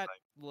it sounds upset. like.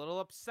 Little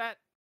upset.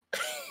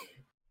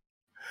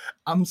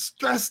 I'm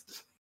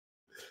stressed.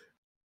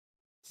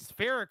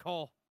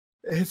 Spherical.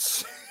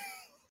 It's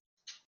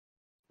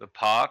The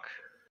Park.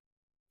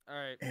 All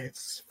right.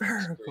 it's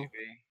spherical.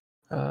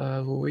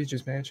 Creepy.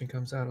 Luigi's Mansion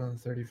comes out on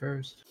the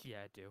 31st. Yeah,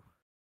 I do.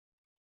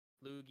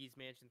 Luigi's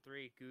Mansion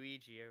 3,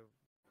 Guigi.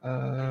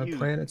 You-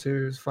 Planet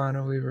 2 is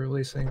finally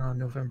releasing on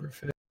November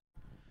 5th.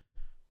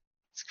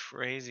 It's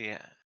crazy.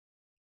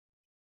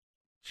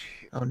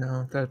 Oh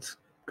no, that's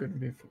gonna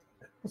be.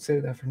 We'll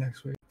save that for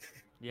next week.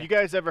 Yeah. You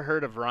guys ever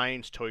heard of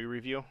Ryan's toy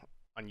review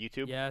on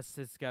YouTube? Yes,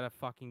 it's got a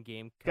fucking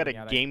game. Got coming a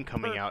out. game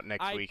coming out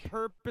next I week.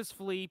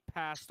 purposefully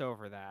passed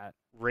over that.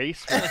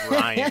 Race with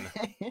Ryan.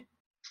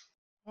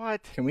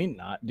 What? Can we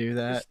not do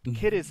that? This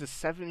kid is a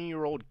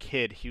 7-year-old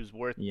kid. He was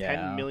worth Yeah.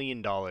 $10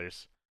 million.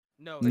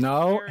 No,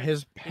 No,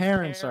 his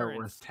parents parents are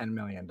worth $10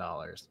 million.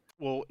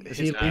 Well, He his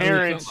literally can't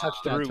parents touch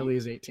that threw- till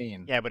he's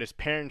 18. Yeah, but his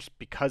parents,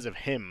 because of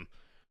him,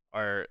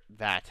 are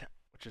that,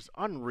 which is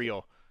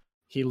unreal.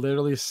 He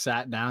literally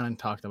sat down and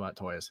talked about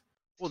toys.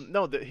 Well,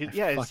 no,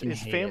 fucking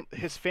hate it.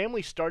 his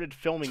family started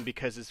filming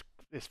because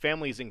his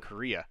family's in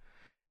Korea.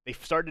 They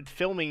started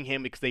filming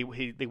him because they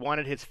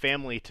wanted his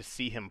family to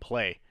see him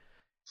play,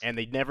 and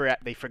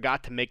they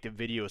forgot to make the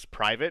videos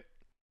private,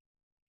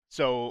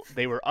 so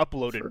they were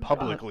uploaded Forgot.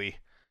 publicly,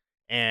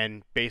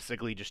 and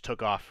basically just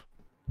took off.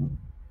 Hmm.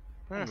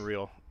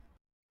 Unreal.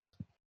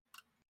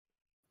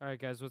 All right,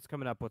 guys, what's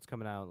coming up? What's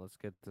coming out? Let's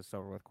get this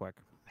over with quick.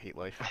 I hate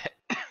life.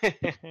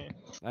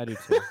 I do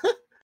too.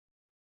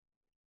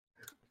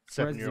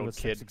 7-year-old Resident Evil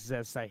 6 kid.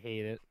 exists. I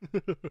hate it.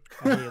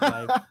 I hate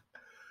life.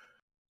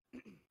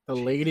 The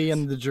lady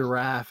and the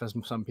giraffe, as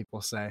some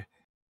people say.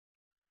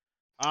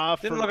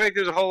 Didn't look like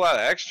there's a whole lot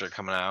of extra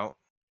coming out.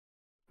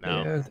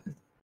 No, Yeah,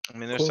 I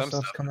mean, there's Cool some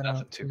stuff's stuff, coming but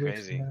nothing out too 2 weeks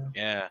from crazy. now.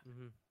 Yeah.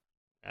 Mhm.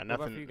 yeah, What about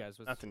for you nothing. guys?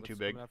 nothing too what's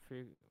big. coming up for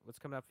you? What's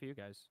coming up for you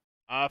guys?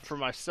 For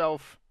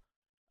myself,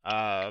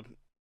 Call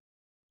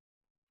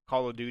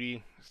of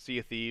Duty, Sea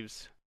of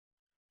Thieves,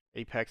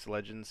 Apex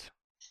Legends,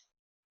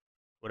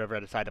 whatever I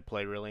decide to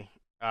play, really.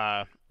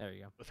 There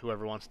you go. With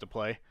whoever wants to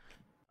play.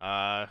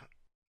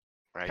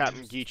 Right.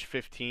 Captain Geach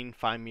 15.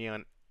 Find me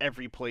on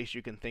every place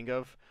you can think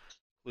of,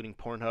 including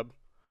Pornhub.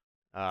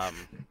 Seriously,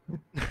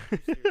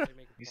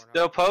 make a You Pornhub.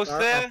 still post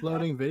Start there?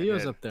 uploading videos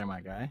did. up there,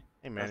 my guy.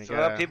 Hey man, That's you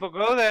what gotta, people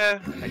go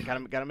there. I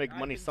gotta make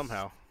money I've been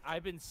somehow.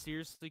 I've been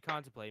seriously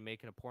contemplating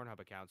making a Pornhub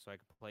account so I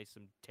could play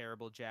some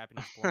terrible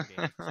Japanese porn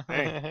games.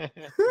 Hey.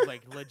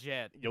 Like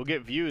legit. You'll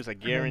get views. I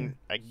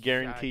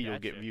guarantee you'll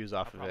get gotcha. views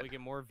off I'll of probably it.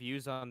 get more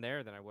views on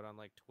there than I would on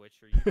like Twitch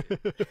or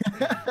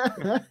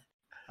YouTube.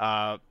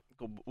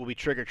 We'll be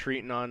trick or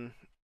treating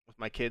with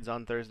my kids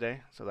on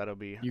Thursday, so that'll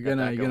be. You got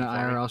gonna that going for me.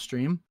 IRL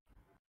stream?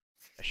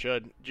 I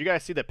should. Did you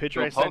guys see the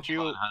picture Go I sent Pokemon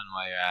you hunt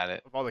while you're at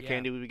it. of all the Yeah.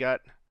 candy we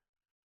got?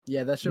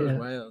 Yeah, that shit was Yeah.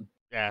 wild.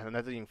 Yeah, and that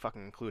doesn't even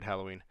fucking include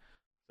Halloween.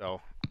 So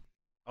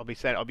I'll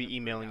be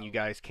emailing you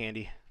guys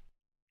candy.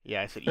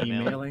 Yeah, I said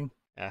email. Emailing.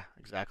 Yeah,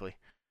 exactly.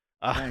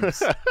 Thanks.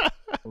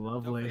 Don't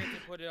Lovely. forget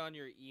to put it on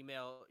your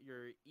email,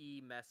 your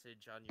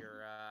e-message on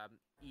your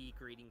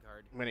e-greeting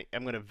card.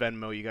 I'm gonna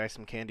Venmo you guys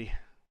some candy.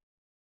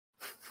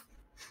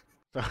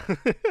 So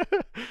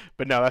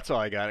but no, that's all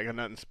I got. I got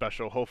nothing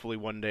special. Hopefully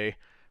one day.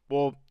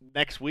 Well,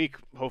 next week,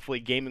 hopefully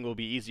gaming will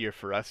be easier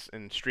for us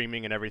and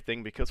streaming and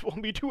everything because we'll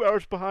be 2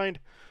 hours behind.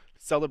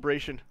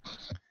 Celebration.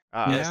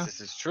 Yes, Yeah.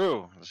 this is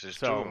true. This is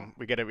So true.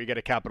 we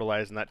gotta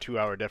capitalize on that 2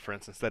 hour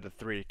difference instead of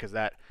 3 because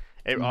I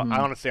Mhm.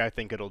 honestly I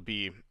think it'll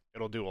do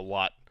a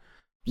lot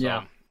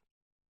Yeah.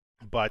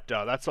 But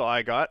that's all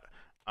I got.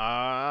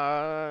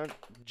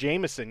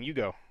 Jameson, you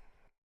go.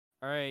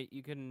 All right,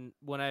 you can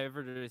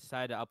whenever you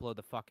decide to upload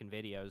the fucking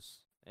videos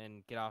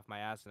and get off my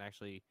ass and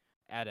actually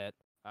edit.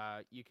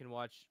 You can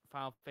watch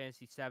Final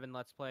Fantasy VII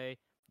Let's Play,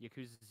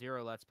 Yakuza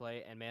 0 Let's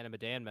Play, and Man of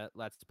Medan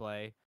Let's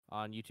Play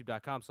on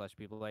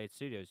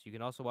youtube.com/people8studios. You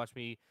can also watch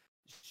me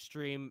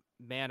stream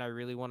Man, I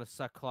Really Want to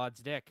Suck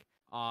Claude's Dick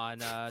on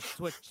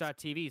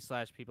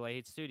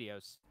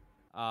twitch.tv/people8studios.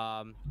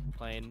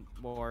 Playing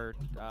more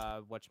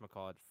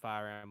whatchamacallit,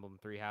 Fire Emblem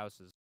Three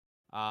Houses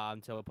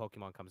until a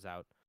Pokemon comes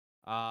out.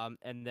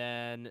 And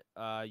then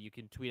you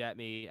can tweet at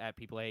me at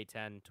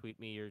people810. Tweet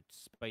me your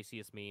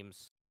spiciest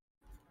memes.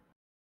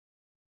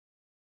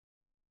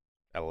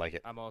 I like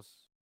it. I'm also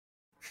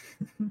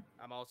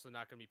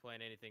not gonna be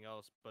playing anything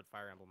else but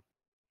Fire Emblem.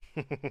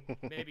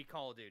 Maybe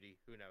Call of Duty.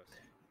 Who knows?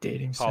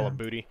 Dating Call of sim.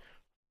 Booty.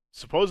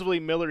 Supposedly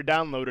Miller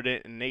downloaded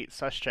it, and Nate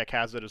Suscheck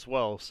has it as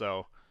well.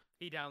 So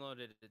He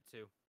downloaded it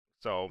too.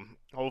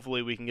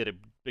 Hopefully we can get a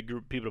big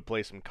group of people to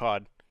play some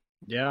COD.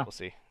 Yeah. We'll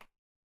see.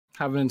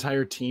 Have an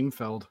entire team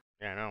filled.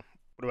 Yeah, I know.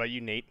 What about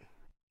you, Nate?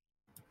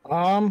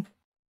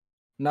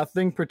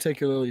 Nothing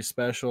particularly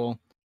special.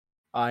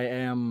 I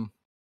am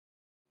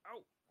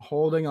Oh,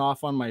 holding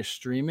off on my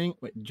streaming.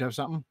 Wait, did you have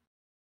something?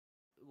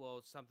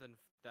 well, something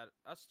that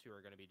us two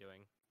are gonna be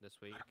doing this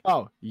week.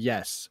 Oh,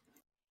 yes.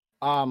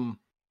 Well,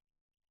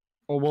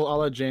 I'll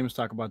let James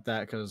talk about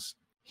that because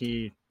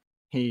he's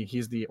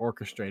the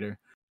orchestrator.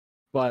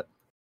 But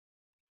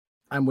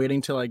I'm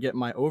waiting till I get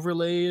my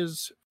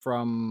overlays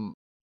from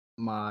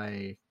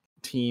my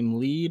team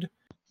lead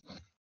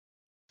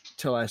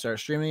till I start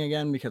streaming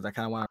again because I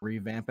kind of want to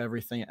revamp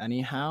everything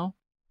anyhow.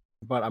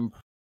 But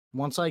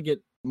once I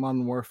get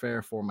Modern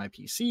Warfare for my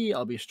PC,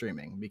 I'll be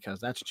streaming because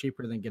that's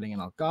cheaper than getting an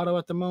Elgato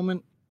at the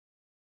moment.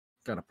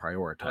 Gotta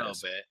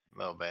prioritize. A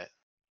little bit.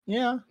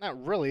 Yeah.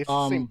 Not really. It's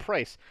the same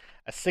price.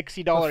 A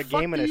 $60 The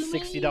fuck game and a do you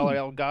 $60 mean?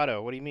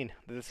 Elgato. What do you mean?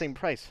 They're the same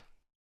price.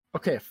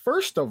 Okay,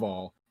 first of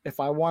all, if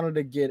I wanted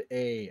to get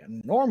a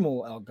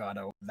normal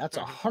Elgato, that's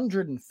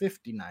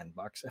 $159.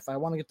 If I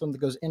want to get one that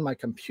goes in my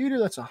computer,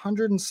 that's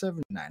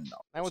 $179.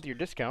 Not with your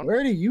discount.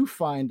 Where do you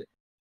find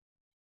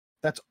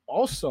that's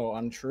also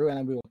untrue?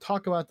 And we will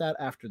talk about that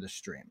after the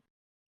stream.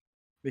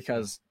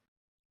 Because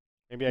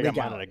Maybe I got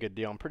mine at a legality. good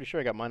deal. I'm pretty sure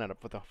I got mine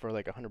for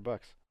like $100.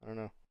 I don't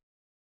know.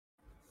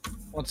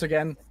 once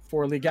again,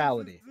 for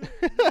legality.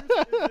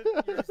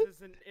 Yours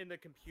isn't in the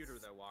computer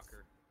though,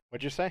 Walker.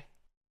 What'd you say?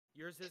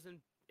 Yours isn't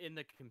in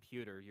the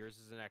computer. Yours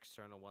is an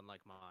external one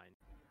like mine.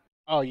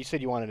 Oh, you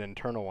said you wanted an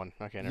internal one.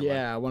 Okay, never mind.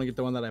 Yeah, I want to get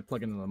the one that I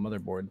plug into the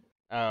motherboard.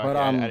 Oh, But,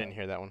 okay, I didn't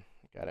hear that one.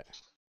 Got it.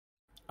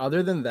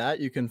 Other than that,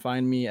 you can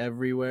find me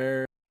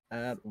everywhere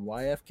at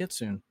YF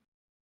Kitsune.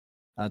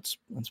 That's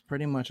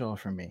pretty much all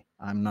for me.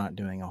 I'm not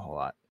doing a whole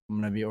lot. I'm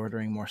gonna be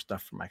ordering more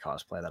stuff for my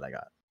cosplay that I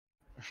got.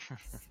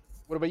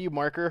 What about you,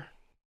 Marker?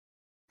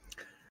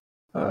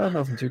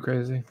 Nothing too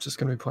crazy. Just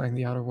gonna be playing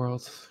the Outer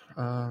Worlds.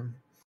 I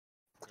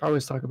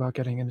always talk about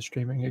getting into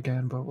streaming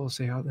again, but we'll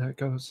see how that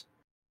goes.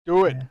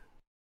 Do it. Yeah.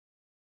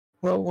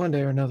 Well, one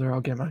day or another,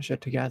 I'll get my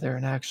shit together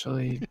and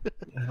actually, do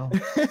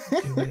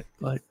it.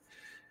 But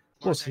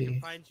we'll Mark, I see.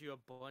 can find you a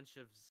bunch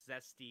of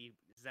zesty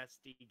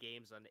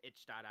games on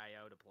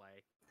itch.io to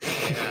play.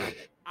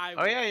 I Oh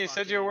would yeah, you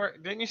said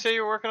fucking- didn't you say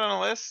you were working on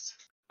a list?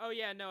 Oh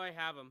yeah, no, I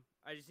have them.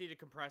 I just need to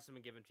compress them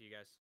and give them to you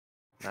guys.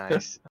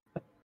 Nice.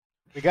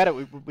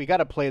 We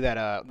gotta play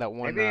that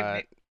one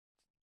Maybe-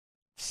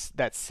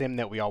 that sim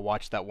that we all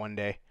watched that one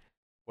day,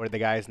 where the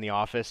guy's in the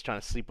office trying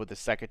to sleep with his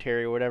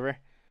secretary or whatever.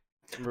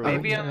 Remember Oh,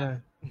 when- Maybe yeah.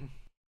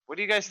 What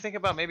do you guys think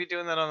about maybe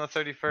doing that on the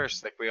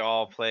 31st? Like we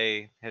all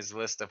play his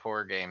list of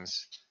horror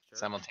games Sure.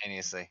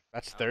 simultaneously.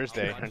 That's I'll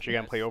Thursday. watch Aren't you you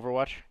gonna guys. play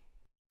Overwatch?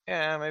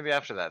 Yeah, maybe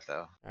after that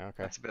though. Oh,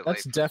 okay. That's a bit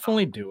That's late.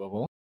 definitely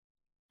doable.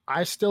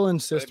 I still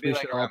insist It'd be we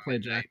like should all around play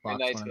midnight- Jackbox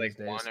midnight one to of these like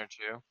days. 1 or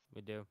 2.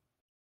 We do.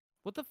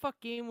 What the fuck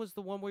game was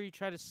the one where you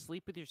try to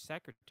sleep with your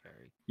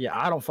secretary? Yeah,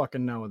 I don't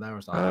fucking know what that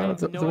was. I have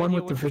The no one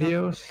idea with the what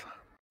you're talking videos.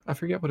 I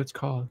forget what it's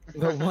called.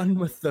 The one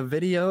with the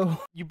video.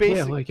 You Yeah,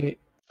 basically like it.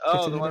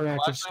 Oh, an the one we interactive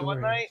watched that one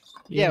story. night?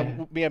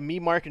 yeah, me,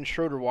 Mark, and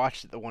Schroeder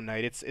watched it the one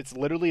night. It's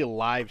literally a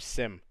live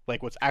sim,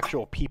 like with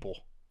actual people.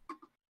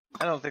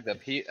 I don't think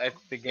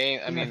the game.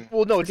 I mean,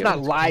 Well, no, it's Forget not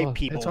what live called.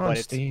 people, It's on but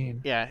it's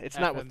Steam. yeah, it's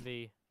not with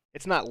FMV.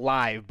 it's not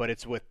live, but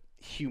it's with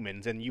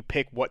humans, and you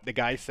pick what the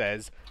guy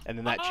says, and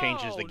then that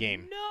changes the Oh,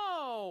 game.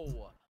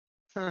 No.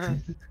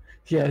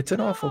 Yeah, it's an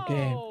awful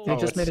game. They No!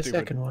 just Oh, made a it's stupid.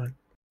 second one.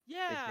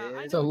 Yeah, It I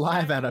is. It's a know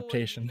live exactly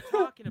adaptation. What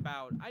you're talking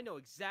about. I know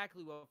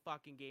exactly what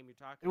fucking game you're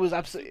talking It was about.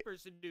 absolute- Super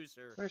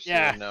Seducer. First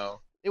Yeah.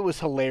 No. It was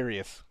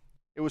hilarious.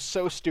 It was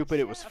so stupid.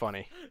 It was Jeff.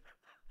 funny.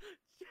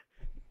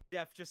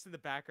 Jeff, just in the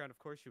background, of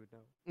course you would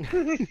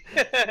know.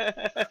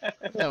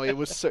 No, it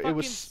was so. It Fucking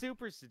was.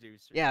 Super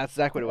Seducer. Yeah, that's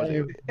exactly what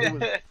it was. It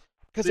was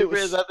because it Super,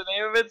 was. is that the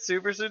name of it?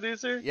 Super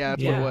Seducer? Yeah,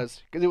 that's what Yeah. it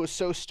was. Because it was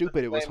so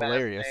stupid. It was Lame ass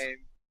hilarious. name.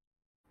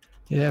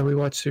 Yeah, we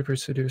watched Super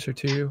Seducer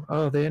 2.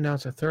 Oh, they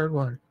announced a third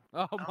one.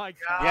 Oh my God.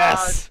 god.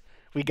 Yes,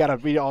 we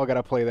all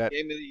gotta play that.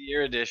 Game of the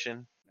Year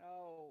edition.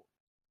 No.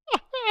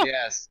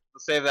 Yes. We'll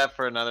save that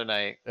for another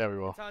night. There we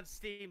will. It's on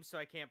Steam, so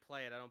I can't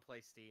play it. I don't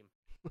play Steam.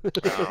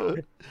 Oh,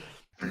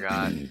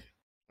 forgot.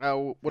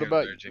 What You're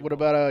about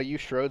allergic. you,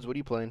 Strodes? What are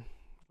you playing?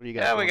 What do you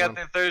got? Yeah, we going got on?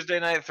 the Thursday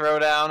night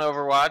throwdown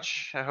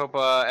Overwatch. I hope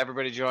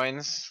everybody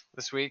joins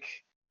this week.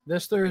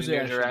 This In Thursday,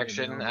 your I should be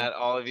direction available. at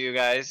all of you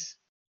guys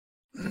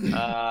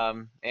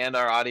and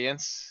our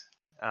audience.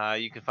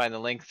 You can find the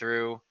link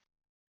through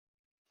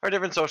our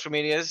different social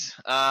medias.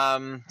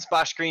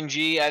 Splash Screen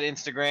G at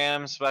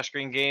Instagram, Splash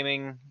Screen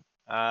Gaming,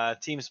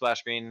 Team Splash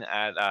Screen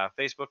at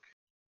Facebook,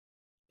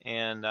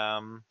 and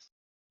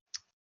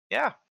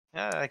yeah,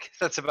 I guess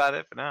that's about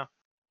it for now.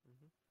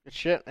 Good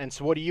shit. And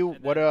so, what do you?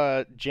 And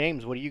What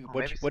James? What do you? Oh,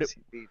 What maybe what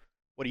some CP.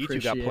 what do you two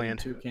got Appreciate planned?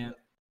 Toucan.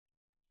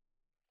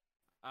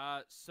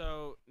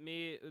 So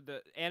the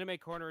Anime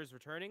Corner is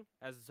returning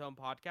as its own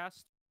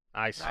podcast.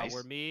 Nice. Nice.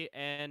 Where me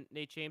and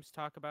Nate James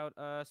talk about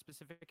a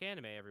specific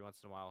anime every once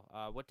in a while.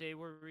 What day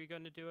were we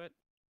going to do it?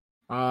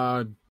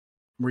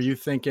 Were you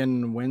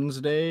thinking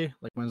Wednesday?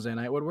 Like Wednesday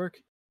night would work?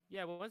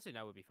 Yeah, well, Wednesday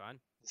night would be fine.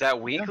 Is that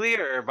weekly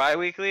or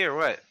bi-weekly or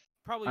what?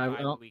 Probably I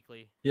don't-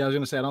 bi-weekly. Yeah, I was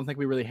gonna say I don't think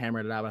we really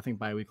hammered it out. But I think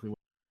bi-weekly.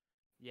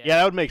 Yeah. Yeah,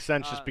 that would make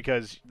sense just Uh,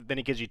 because then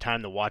it gives you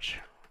time to watch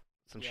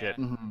some shit.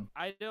 Mm-hmm.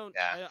 I don't.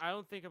 Yeah. I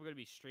don't think I'm going to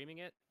be streaming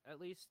it at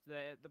least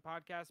the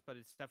podcast, but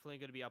it's definitely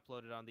going to be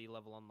uploaded on the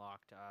Level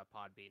Unlocked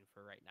Podbean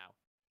for right now.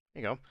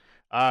 There you go.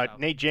 So-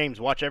 Nate James,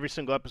 watch every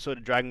single episode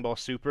of Dragon Ball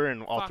Super,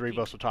 and all three of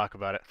Fucking- us will talk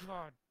about it.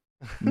 God.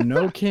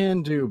 No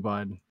can do,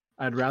 bud.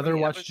 I'd rather How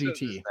many watch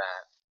episodes is GT.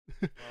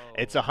 that?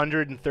 It's Oh.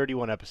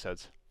 131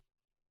 episodes.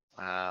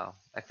 Wow,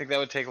 I think that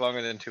would take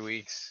longer than 2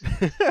 weeks.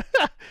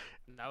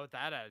 Not with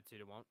that attitude,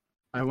 it won't.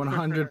 I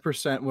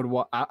 100% would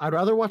watch. I'd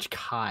rather watch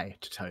Kai,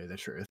 to tell you the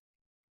truth.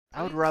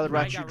 I would rather Kai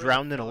watch you got rid of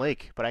drowned in a filler.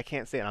 lake, but I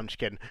can't say it. I'm just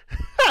kidding.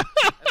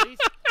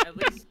 At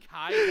least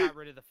Kai got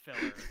rid of the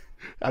filler.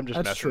 I'm just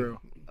That's messing. true.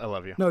 I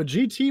love you. No,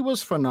 GT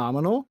was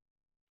phenomenal.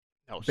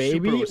 No,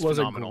 Baby Super was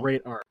phenomenal. a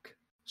great arc.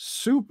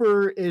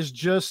 Super is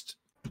just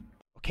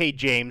Okay,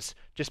 James,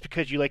 just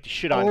because you like to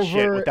shit on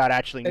shit Over without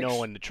actually ex-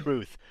 knowing the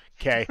truth,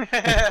 okay?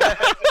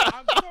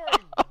 I'm sorry,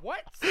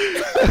 what?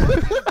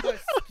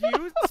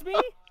 Excuse me?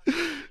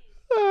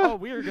 Oh,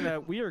 there's gonna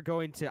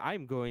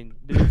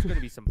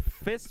be some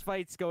fist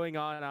fights going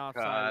on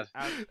outside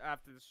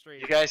after the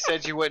stream. You guys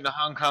said you wouldn't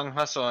Hong Kong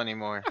hustle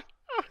anymore.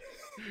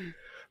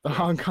 the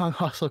Hong Kong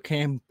hustle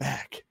came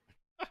back.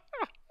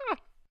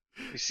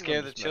 You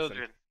scare the just messing.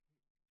 children.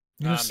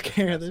 You I'm just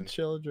scare the messing.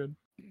 children.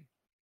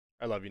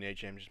 I love you, Nate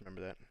James. Just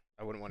remember that.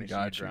 I wouldn't want to see you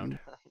Got you. drowned.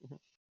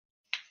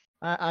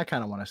 I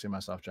kind of want to see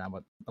myself drown,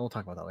 but we'll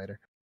talk about that later.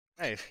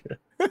 Hey,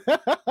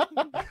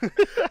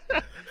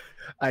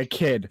 I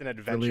kid it's an for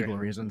adventure. legal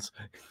reasons.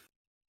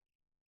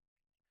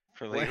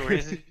 For legal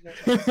reasons.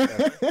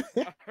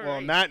 Well,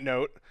 on that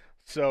note,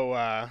 so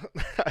I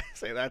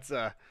say that's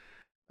a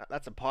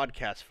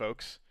podcast,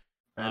 folks.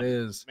 That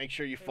is. Make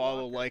sure you Hey,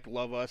 follow, Walker. like,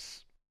 love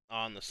us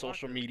on the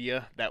social Walker.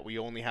 media that we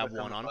only have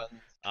Click one on. the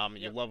button.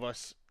 You Yep. love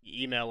us,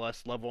 you email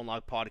us,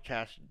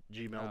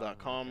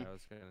 levelunlockpodcast@gmail.com. I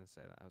was gonna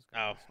say that.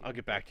 Oh, I'll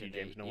get back to you,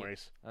 James. No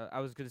worries. I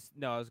was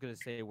gonna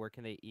say, where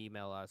can they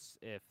email us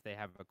if they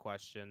have a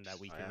question that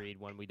we Oh, can yeah. read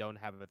when we don't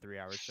have a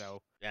 3-hour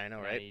show? Yeah, I know,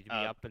 and right? need to be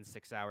up in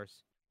 6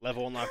 hours.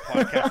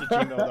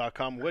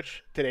 levelunlockpodcast@gmail.com,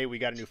 which today we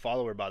got a new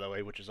follower, by the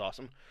way, which is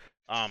awesome.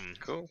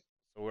 Cool.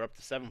 So we're up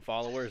to 7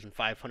 followers and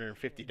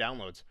 550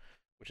 downloads,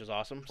 which is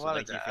awesome. So A lot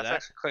thank of you for that's that.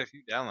 actually quite a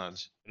few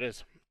downloads. It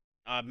is.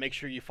 Make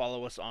sure you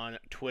follow us on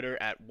Twitter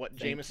at Thank you,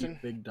 Jameson.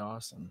 Big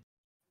Dawson.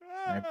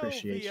 I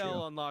appreciate LVL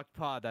you. Unlocked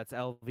Pod. That's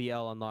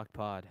LVL Unlocked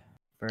Pod.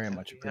 Very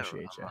much Yeah,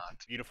 appreciate you.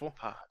 Unlocked Beautiful.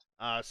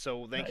 Pod.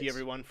 So thank you Nice.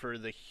 everyone for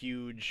the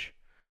huge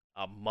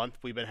month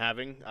we've been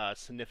having.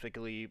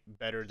 Significantly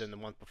better than the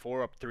month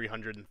before, up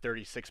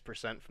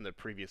 336% from the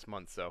previous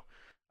month. So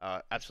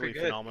absolutely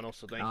good. phenomenal.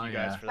 So thank Oh, you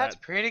guys yeah. for That's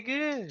that. pretty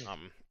good.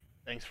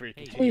 Thanks for your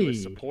Hey. continuous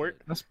Hey.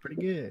 support, That's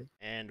pretty good.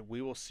 and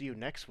we will see you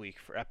next week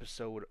for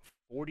episode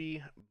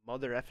 40,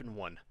 Mother effing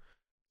 1.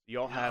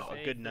 You all have a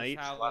Safe good this night.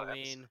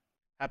 Halloween.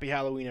 Happy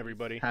Halloween,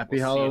 everybody. Happy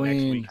We'll see you next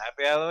Halloween. week.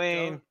 Happy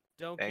Halloween.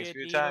 Don't Thanks get for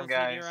your time,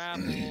 needles in your guys.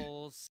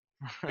 apples.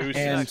 Deuces.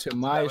 And to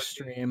my That was-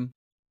 stream,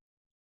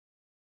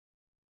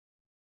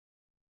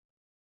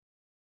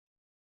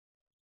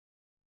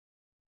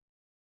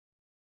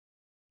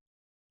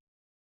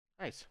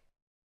 Nice.